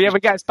 If he ever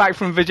gets back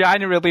from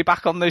Vagina, he'll be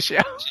back on the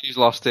show. She's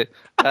lost it.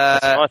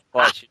 It's a nice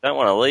place. You don't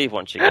want to leave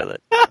once you get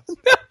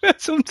there.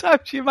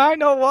 Sometimes you might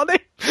not want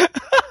it.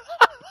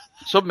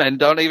 Some men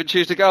don't even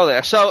choose to go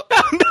there. So,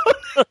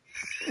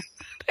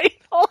 They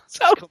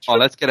also come on,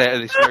 let's get out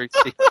of this very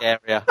sick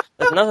area.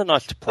 There's another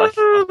nice place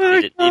to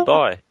visit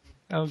nearby.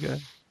 Okay.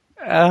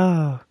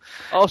 Oh.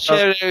 I'll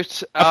share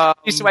out.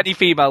 Used to any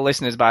female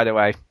listeners, by the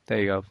way. There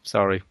you go.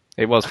 Sorry.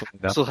 It was funny,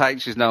 though. Still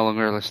hates she's no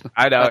longer a listener.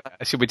 I know.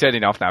 I should be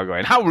turning off now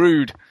going, how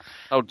rude.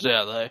 How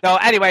dare they? No,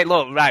 anyway,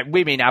 look, right,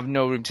 women have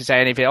no room to say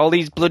anything. All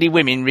these bloody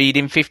women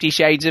reading 50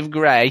 Shades of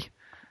Grey.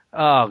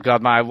 Oh,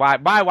 God, my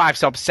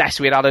wife's obsessed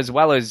with that as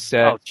well as...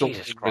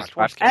 Jesus Christ.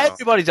 What's going on?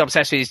 Everybody's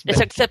obsessed with It's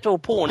acceptable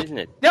porn, isn't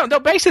it? No,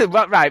 basically,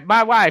 right,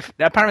 my wife,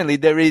 apparently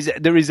there is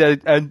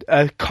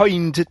a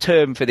coined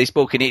term for this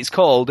book, and it's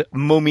called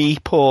mummy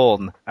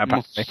porn,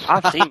 apparently.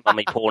 I've seen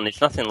mummy porn. It's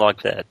nothing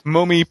like that.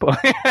 Mummy porn.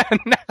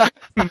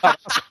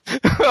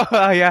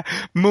 Oh, yeah,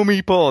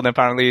 mummy porn,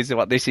 apparently, is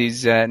what this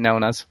is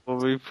known as.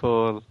 Mummy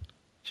porn.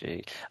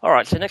 Gee. All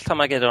right, so next time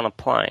I get on a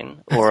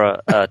plane or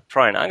a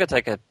train, I'm going to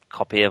take a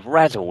copy of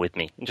Razzle with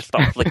me and just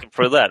start flicking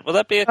through that. Will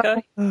that be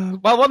okay?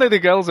 Well, one of the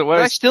girls at Do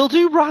work... they still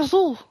do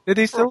Razzle? Did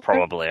he still?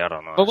 Probably, I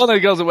don't know. Well, one of the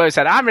girls at work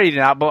said, I'm reading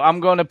that, but I'm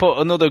going to put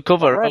another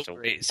cover Razzle.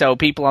 over it so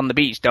people on the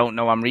beach don't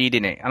know I'm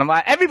reading it. And I'm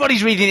like,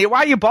 everybody's reading it. Why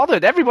are you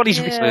bothered? Everybody's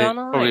reading it. I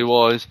know. Probably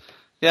was.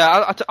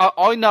 Yeah,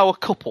 I know a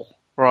couple,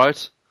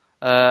 right?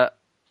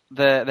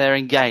 They're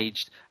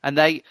engaged, and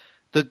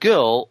the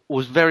girl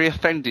was very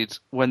offended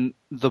when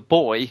the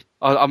boy...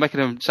 I'm making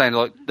them saying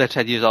like they're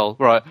 10 years old,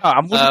 right? Oh,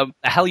 I'm wondering what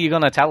the hell you're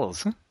going to tell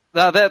us?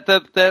 No, they're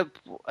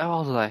how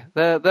old are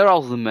they? They're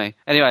older than me.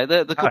 Anyway,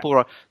 the couple,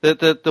 right?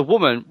 The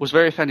woman was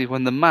very offended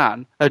when the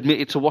man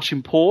admitted to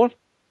watching porn,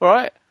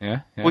 right?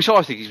 Yeah. Which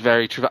I think is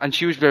very true, and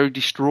she was very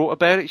distraught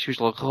about it. She was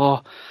like,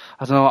 "Oh,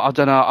 I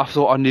don't know. I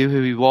thought I knew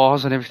who he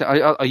was and everything.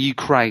 Are you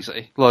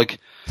crazy? Like,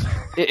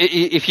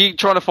 if you're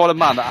trying to find a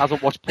man that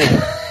hasn't watched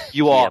porn,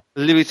 you are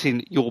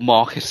limiting your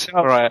market,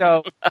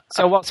 right?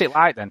 So what's it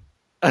like then?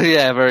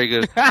 Yeah, very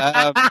good.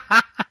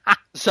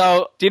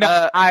 So Do you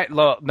know?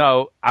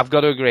 I've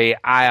got to agree.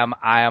 I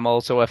am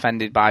also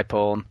offended by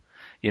porn.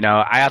 You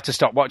know, I had to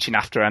stop watching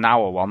after an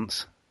hour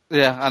once.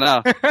 Yeah, I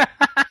know.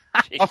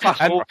 I fast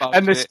forward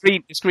And the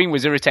it. screen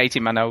was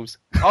irritating my nose.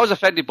 I was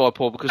offended by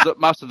porn because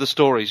most of the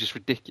story is just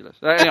ridiculous.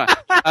 Anyway,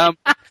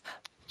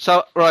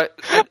 so right,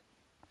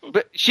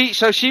 but she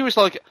was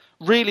like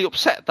really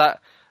upset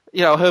that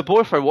her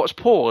boyfriend watched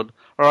porn,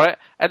 right?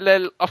 And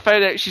then I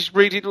found out she's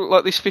reading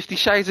like this 50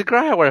 Shades of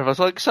Grey or whatever. I was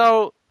like,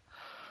 so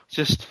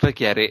just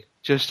forget it.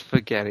 Just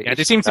forget it. Yeah,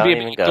 there seems to be a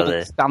Don't bit even go double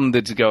there.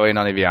 standards going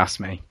on, if you ask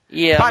me.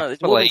 Yeah, I know.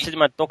 It's more than Thankfully- sitting in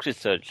my doctor's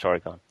surgery. Sorry,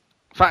 go on.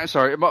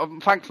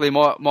 Thankfully,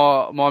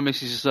 my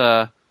missus,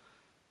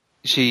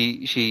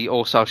 she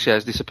also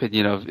shares this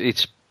opinion of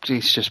it's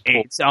just porn.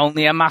 It's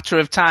only a matter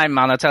of time,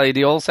 man. I tell you,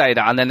 they all say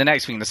that, and then the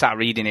next thing they start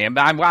reading it.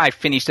 My wife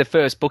finished the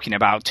first book in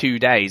about 2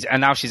 days,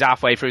 and now she's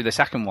halfway through the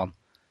second one.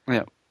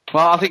 Yeah.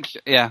 Well, I think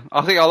a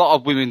lot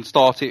of women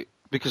start it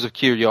because of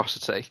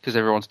curiosity, because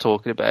everyone's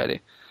talking about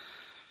it.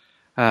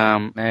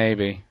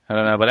 Maybe. I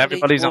don't know, but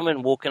everybody's These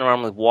women walking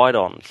around with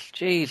white-ons.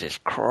 Jesus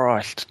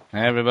Christ.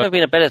 Everybody. Never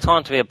been a better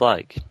time to be a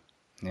bloke.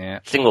 Yeah.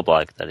 Single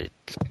bloke, that is.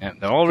 Yeah,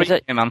 they're all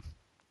reading it, man.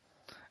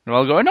 They're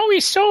all going, oh,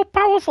 he's so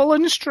powerful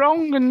and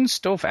strong and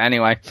stuff.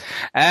 Anyway.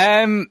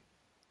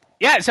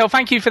 Yeah, so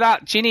thank you for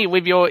that, Ginny,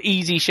 with your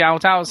easy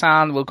shout-outs,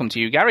 and welcome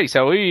to you, Gary.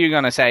 So who are you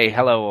going to say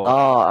hello? Or...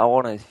 Oh, I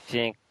want to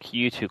thank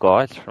you two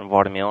guys for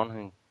inviting me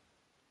on.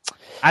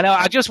 I know,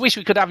 I just wish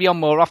we could have you on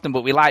more often,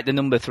 but we like the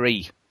number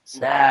 3.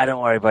 Nah,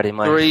 don't worry, buddy,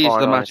 mate. 3 is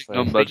Fine, the magic honestly.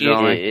 number,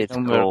 Johnny. It's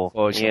Number, cool.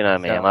 unfortunately. You know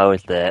me, I'm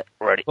always there.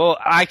 Ready. Well,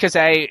 like I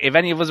say, if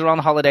any of us are on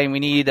holiday and we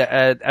need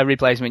a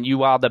replacement,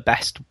 you are the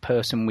best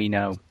person we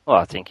know.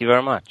 Well, thank you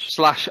very much.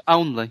 /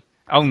 only.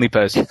 Only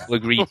person will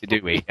agree to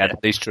do it. Yeah, that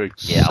is true.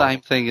 Yeah, Same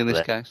thing in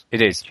this Yeah. case.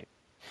 It is.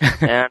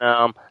 And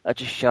I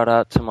just shout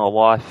out to my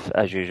wife,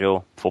 as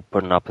usual, for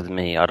putting up with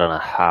me. I don't know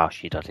how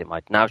she does it,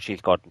 mate. Now she's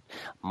got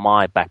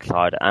my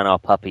backside and our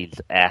puppy's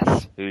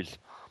ass, who's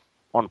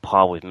on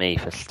par with me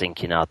for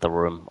stinking out the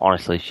room.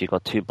 Honestly, she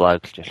got 2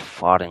 blokes just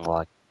fighting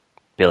like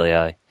Billy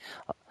O.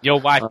 Your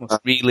wife must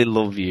really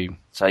love you.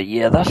 So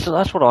yeah, that's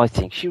what I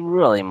think. She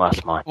really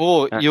must, mate.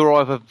 Or you're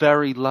either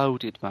very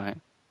loaded, mate.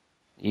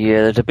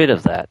 Yeah, there's a bit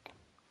of that.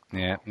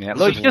 Yeah.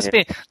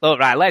 Look,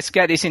 right, let's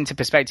get this into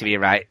perspective here,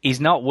 right? He's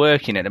not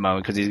working at the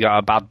moment because he's got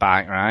a bad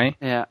back, right?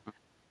 Yeah.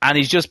 And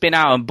he's just been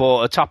out and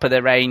bought a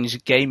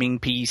top-of-the-range gaming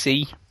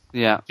PC.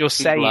 Yeah. Just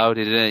He's saying.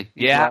 loaded, isn't he?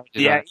 He's Yeah,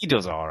 loaded, right? he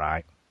does all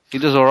right. He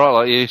does alright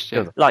like you used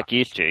to. Like you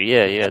used to,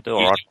 yeah, do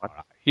all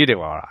right. You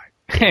do all right.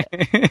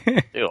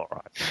 Do all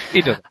right. He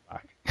does all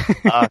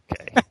right.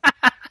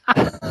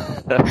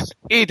 Okay.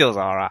 He does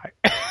all right.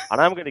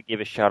 And I'm going to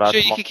give a shout out So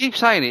to you can keep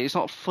saying it, it's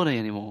not funny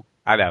anymore.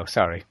 I know,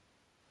 sorry.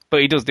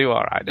 But he does do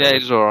all right. Yeah, he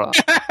does alright.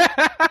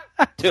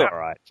 do all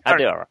right. I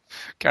do all right.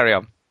 Carry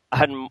on.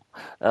 And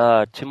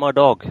to my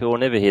dog, who will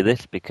never hear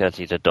this because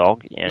he's a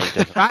dog and he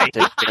doesn't Right.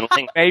 do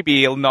anything. Maybe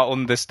he'll not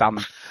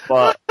understand.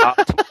 But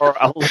tomorrow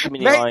I'll look him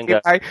in the eye and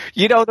go,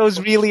 You know those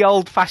really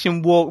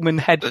old-fashioned Walkman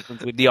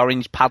headphones with the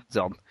orange pads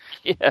on?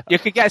 yeah. You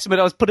could get some of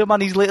those, put them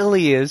on his little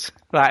ears,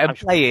 right, and I'm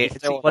sure play he it.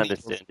 still See what he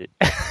understand it.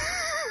 does.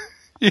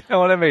 You know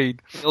what I mean?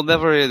 He'll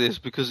never hear this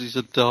because he's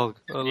a dog.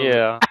 I love it.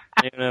 Yeah.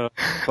 You know,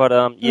 but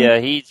yeah,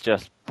 he's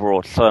just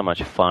brought so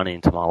much fun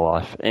into my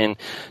life. And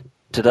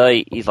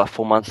today, he's like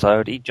 4 months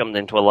old. He jumped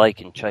into a lake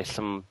and chased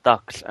some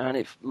ducks, and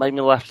it made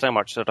me laugh so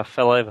much that I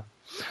fell over.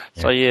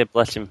 So yeah,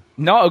 bless him.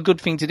 Not a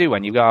good thing to do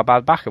when you've got a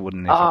bad back,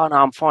 wouldn't it? Oh no,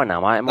 I'm fine now,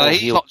 mate. I'm No, all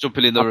he's healed. not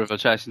jumping in the river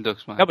chasing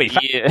ducks, mate. No, but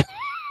Yeah.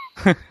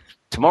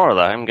 Tomorrow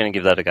though, I'm going to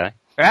give that a go.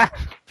 yeah.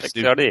 That's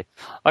the idea.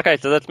 Okay,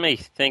 so that's me.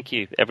 Thank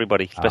you,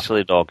 everybody,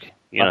 especially the dog.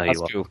 You know who That's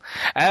you are.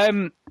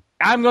 cool.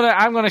 I'm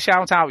gonna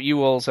shout out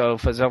you also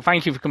so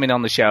thank you for coming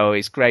on the show.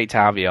 It's great to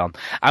have you on.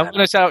 I'm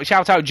gonna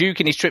shout out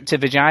Duke in his trip to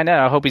Virginia.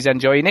 I hope he's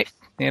enjoying it.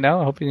 You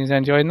know, I hope he's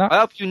enjoying that.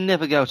 I hope you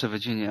never go to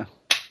Virginia.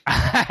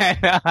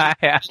 I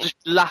Just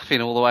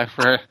laughing all the way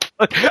through.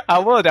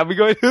 would. I'd be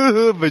going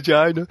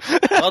vagina.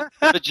 Well,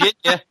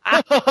 Virginia.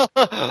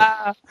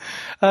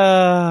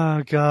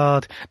 Oh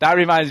God, that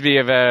reminds me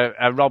of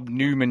a Rob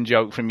Newman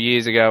joke from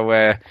years ago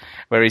where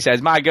he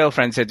says, "My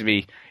girlfriend said to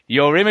me,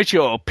 'You're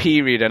immature,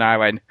 period,' and I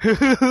went,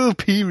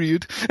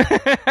 period."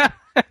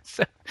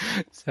 so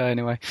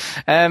anyway,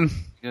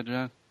 Good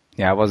joke.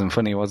 yeah, it wasn't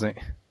funny, was it?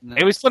 No.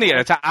 It was funny at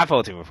the time. I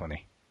thought it was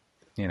funny.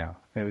 You know,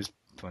 it was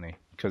funny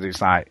because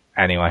it's like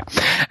anyway.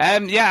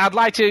 Yeah, I'd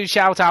like to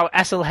shout out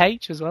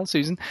SLH as well,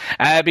 Susan,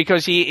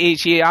 because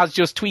she has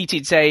just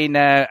tweeted saying,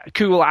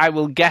 "Cool, I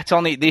will get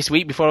on it this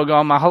week before I go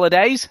on my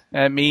holidays,"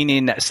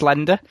 meaning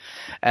Slender.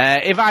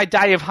 If I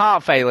die of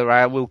heart failure,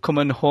 I will come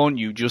and haunt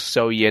you, just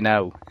so you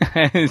know.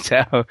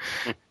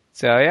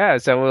 So yeah,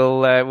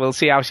 we'll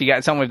see how she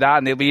gets on with that,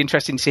 and it'll be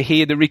interesting to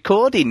hear the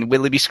recording.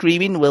 Will they be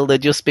screaming? Will they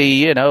just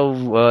be,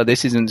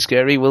 this isn't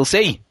scary? We'll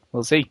see.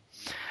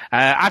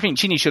 I think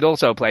Chinny should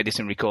also play this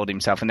and record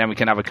himself, and then we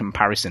can have a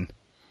comparison.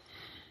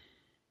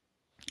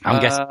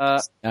 I'm guessing.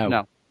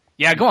 No.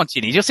 Yeah, go on,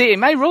 Chinny. Just say it.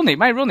 May run.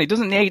 It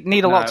doesn't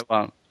need a lot.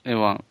 It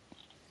won't.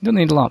 Doesn't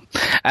need a lot.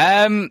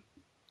 And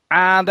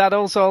I'd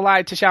also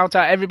like to shout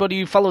out everybody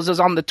who follows us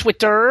on the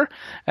Twitter,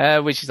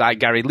 which is like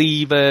Gary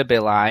Lever,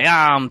 Bill I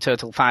Am,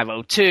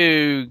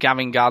 Turtle502,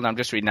 Gavin Gardner. I'm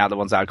just reading out the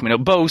ones that are coming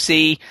up.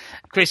 Bosey,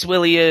 Chris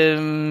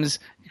Williams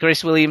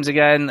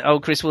again. Oh,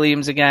 Chris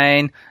Williams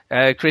again.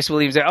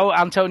 Oh,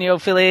 Antonio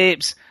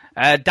Phillips.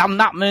 Dan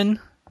Natman,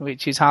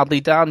 which is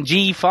hardly Dan.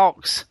 G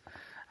Fox.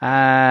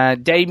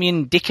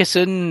 Damien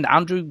Dickerson,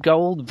 Andrew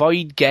Gold,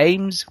 Void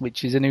Games,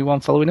 which is a new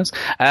one following us,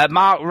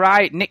 Mark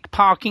Wright, Nick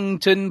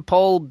Parkington,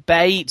 Paul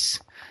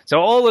Bates. So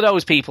all of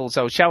those people,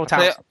 so shout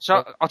out.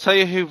 I'll tell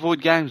you who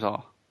Void Games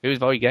are. Who's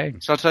Void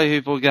Games? So I'll tell you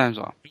who Void Games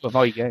are.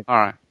 Void Games.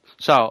 Alright.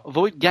 So,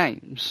 Void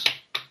Games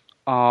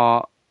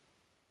are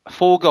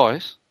 4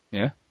 guys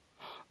Yeah.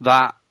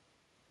 that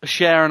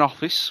share an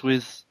office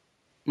with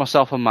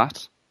myself and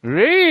Matt.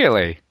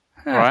 Really?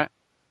 Huh.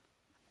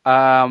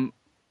 Right?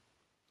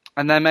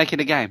 And they're making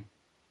a game.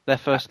 Their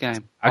first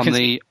game on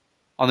the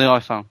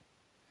iPhone.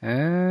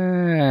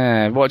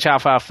 Watch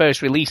out for our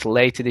first release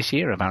later this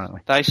year,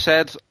 apparently. They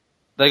said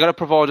they're going to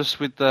provide us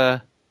with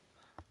a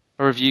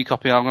review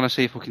copy. I'm going to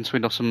see if we can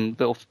swindle some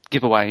little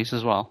giveaways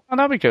as well. Oh,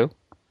 that'd be cool.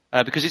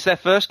 Because it's their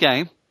first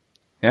game.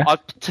 Yeah.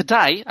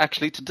 Today, I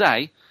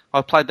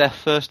played their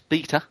first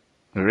beta.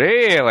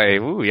 Really?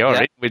 Ooh, you're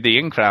in with the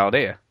in crowd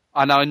here.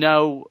 And I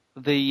know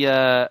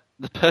the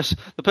person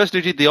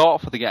who did the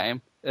art for the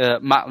game,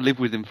 Matt, lived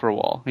with him for a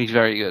while. He's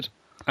very good.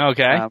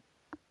 Okay.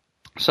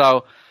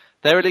 So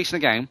they're releasing a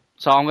game.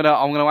 So I'm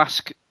gonna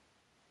ask.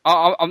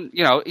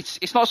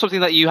 It's not something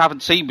that you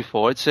haven't seen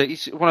before.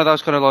 It's one of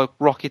those kind of like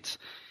rocket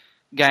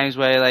games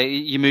where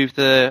you move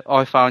the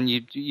iPhone,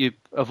 you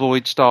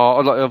avoid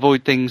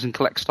avoid things and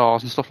collect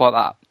stars and stuff like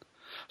that.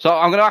 So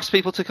I'm gonna ask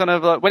people to kind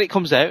of when it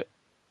comes out,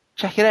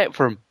 check it out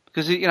for them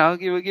because give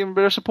them a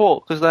bit of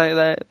support because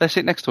they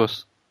sit next to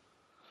us,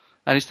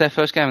 and it's their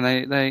first game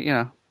and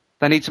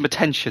they need some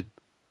attention,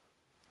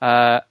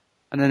 and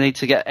they need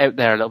to get out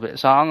there a little bit.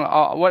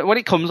 So when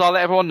it comes, I'll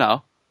let everyone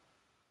know.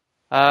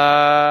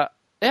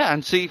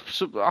 And see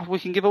if we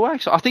can give away.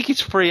 So I think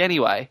it's free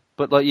anyway,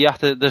 but you have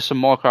to. There's some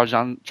micro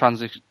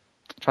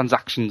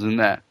transactions in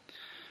there,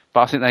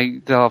 but I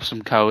think they'll have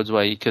some codes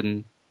where you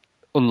can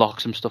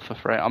unlock some stuff for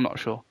free. I'm not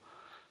sure.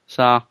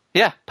 So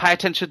yeah, pay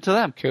attention to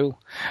them. Cool.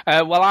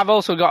 Well, I've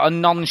also got a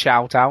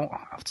non-shout out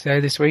I have to say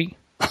this week.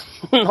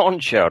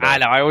 Non-shout out. I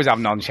know, I always have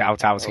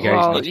non-shout outs occasionally.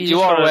 Well, you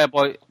are aware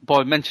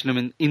by mentioning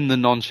them in the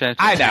non-shout.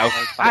 I know.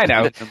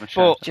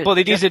 But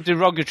it is a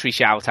derogatory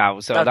shout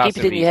out, so that's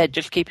keep it in your head.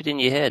 Just keep it in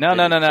your head. No.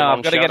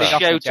 I've got to get it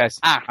off my chest.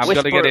 I've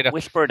got to get it.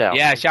 Whisper it out.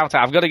 Yeah, shout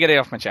out. I've got to get it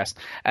off my chest.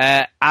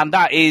 And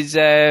that is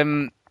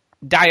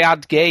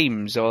Dyad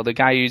Games, or the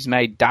guy who's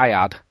made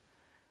Dyad.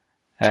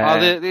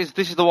 This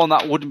is the one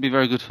that wouldn't be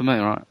very good for me,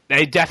 right?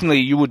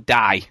 Definitely, you would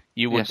die.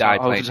 You would die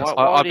playing.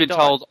 I've been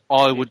told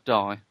I would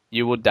die.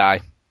 You would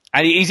die.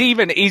 And he's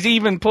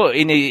even put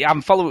in.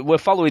 We're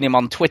following him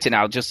on Twitter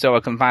now, just so I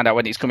can find out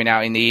when it's coming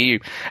out in the EU.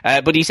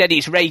 But he said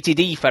it's rated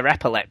E for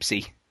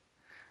epilepsy.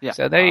 Yeah.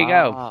 So there you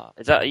go.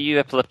 Is that you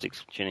epileptic,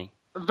 Ginny?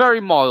 Very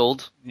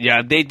mild.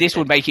 Yeah, this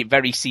would make it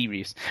very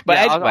serious. But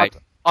Yeah, anyway,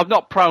 I'm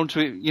not prone to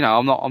it. You know,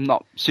 I'm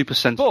not super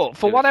sensitive. but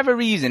for whatever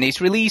reason,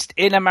 it's released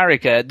in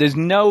America. There's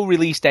no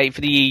release date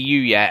for the EU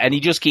yet, and he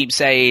just keeps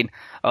saying,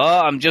 "Oh,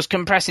 I'm just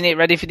compressing it,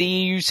 ready for the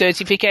EU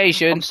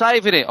certification." I'm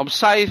saving it.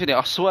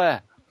 I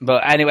swear.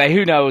 But anyway,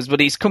 who knows?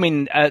 But it's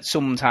coming at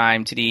some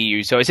time to the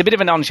EU, so it's a bit of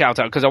a non-shout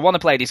out because I want to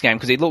play this game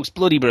because it looks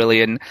bloody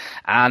brilliant,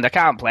 and I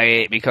can't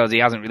play it because he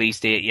hasn't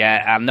released it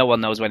yet, and no one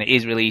knows when it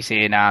is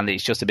releasing, and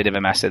it's just a bit of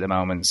a mess at the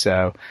moment.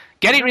 So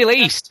get it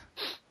released.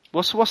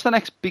 What's the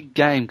next big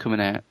game coming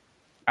out?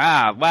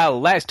 Well,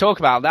 let's talk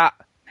about that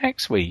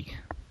next week.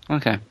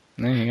 Okay.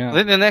 There you I go.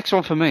 think the next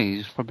one for me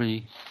is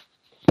probably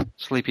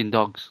Sleeping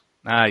Dogs.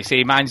 You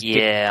see, mine's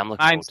I'm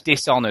looking mine's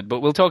Dishonored, but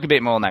we'll talk a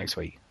bit more next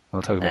week.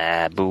 We'll talk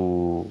about.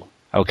 Boo.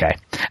 Okay.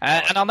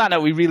 And on that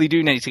note, we really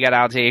do need to get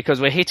out of here because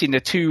we're hitting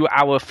the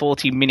 2-hour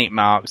 40-minute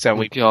mark. So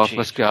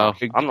let's go.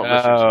 I'm not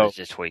listening to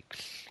this week.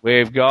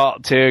 We've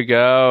got to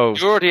go.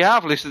 You already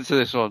have listened to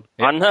this one.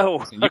 I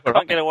know. You I were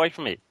can't get away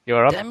from it.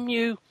 You're up. Damn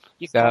you.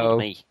 You So- called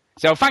me.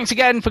 So thanks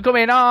again for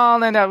coming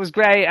on, and that was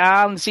great.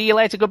 And see you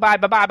later. Goodbye.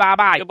 Bye.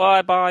 Bye.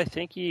 Goodbye, bye.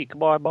 Thank you.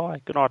 Goodbye,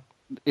 bye. Good night.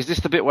 Is this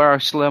the bit where I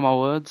slur my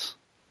words?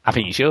 I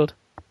think you should.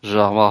 Why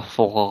don't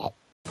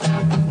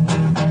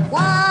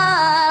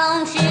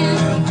you,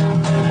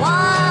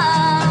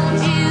 why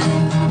don't you,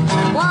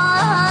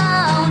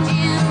 why don't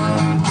you,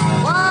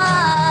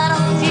 why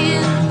don't you,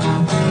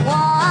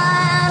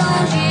 why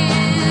don't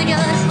you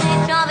just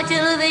switch off the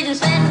television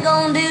set and go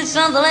and do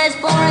something less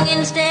boring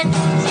instead?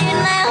 Sitting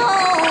at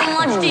home,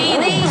 watch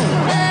TV,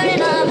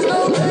 burning up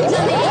so good to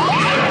me.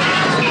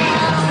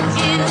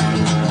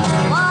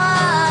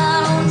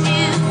 Why don't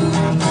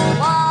you,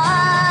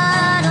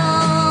 why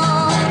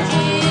don't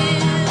you,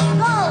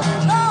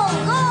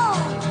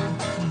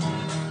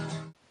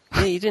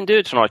 go. Yeah, you didn't do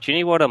it tonight,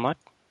 Ginny. Well done, mate.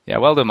 Yeah,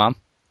 well done, man.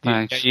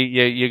 Thanks.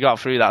 You got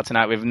through that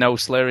tonight with no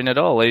slurring at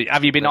all.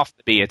 Have you been off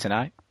the beer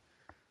tonight?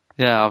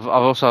 Yeah, I've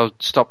also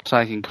stopped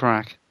taking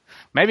crack.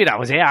 Maybe that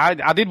was it.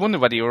 I did wonder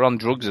whether you were on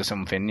drugs or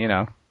something, you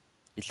know.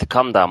 It's the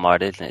come down,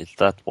 mate, isn't it? It's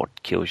that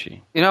what kills you.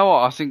 You know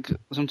what? I think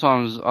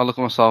sometimes I look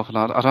at myself and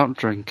I don't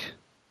drink.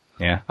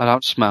 Yeah. I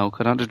don't smoke.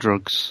 I don't do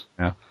drugs.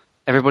 Yeah.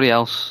 Everybody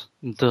else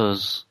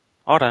does.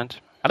 I don't.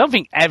 I don't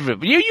think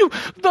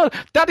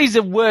that is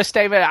the worst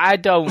statement. I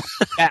don't.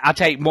 I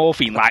take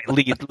morphine like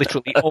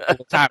literally all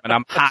the time, and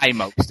I'm high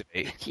most of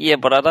it. Yeah,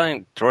 but I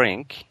don't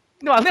drink.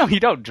 No,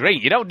 you don't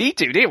drink. You don't need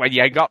to, do you? When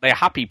you got the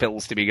happy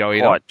pills to be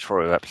going on. Quite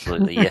true,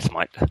 absolutely. Yes,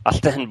 mate. I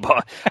stand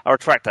by. I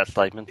retract that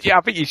statement. Yeah,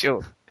 I think you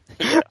should.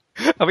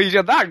 I mean, you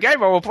should. That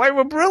game I was playing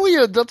was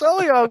brilliant. I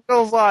tell you, I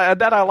was like,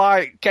 and then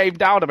I came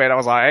down a bit. I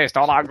was like, hey, it's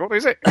not that good,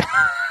 is it?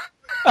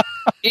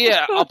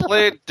 Yeah, I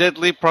played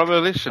Deadly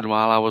Premonition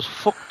while I was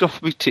fucked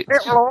off my tits.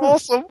 It was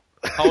awesome.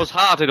 I was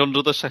harded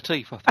under the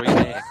settee for 3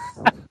 days.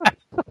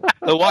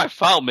 The wife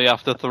found me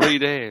after 3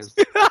 days.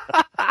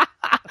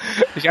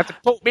 She had to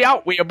put me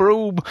out with a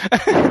broom.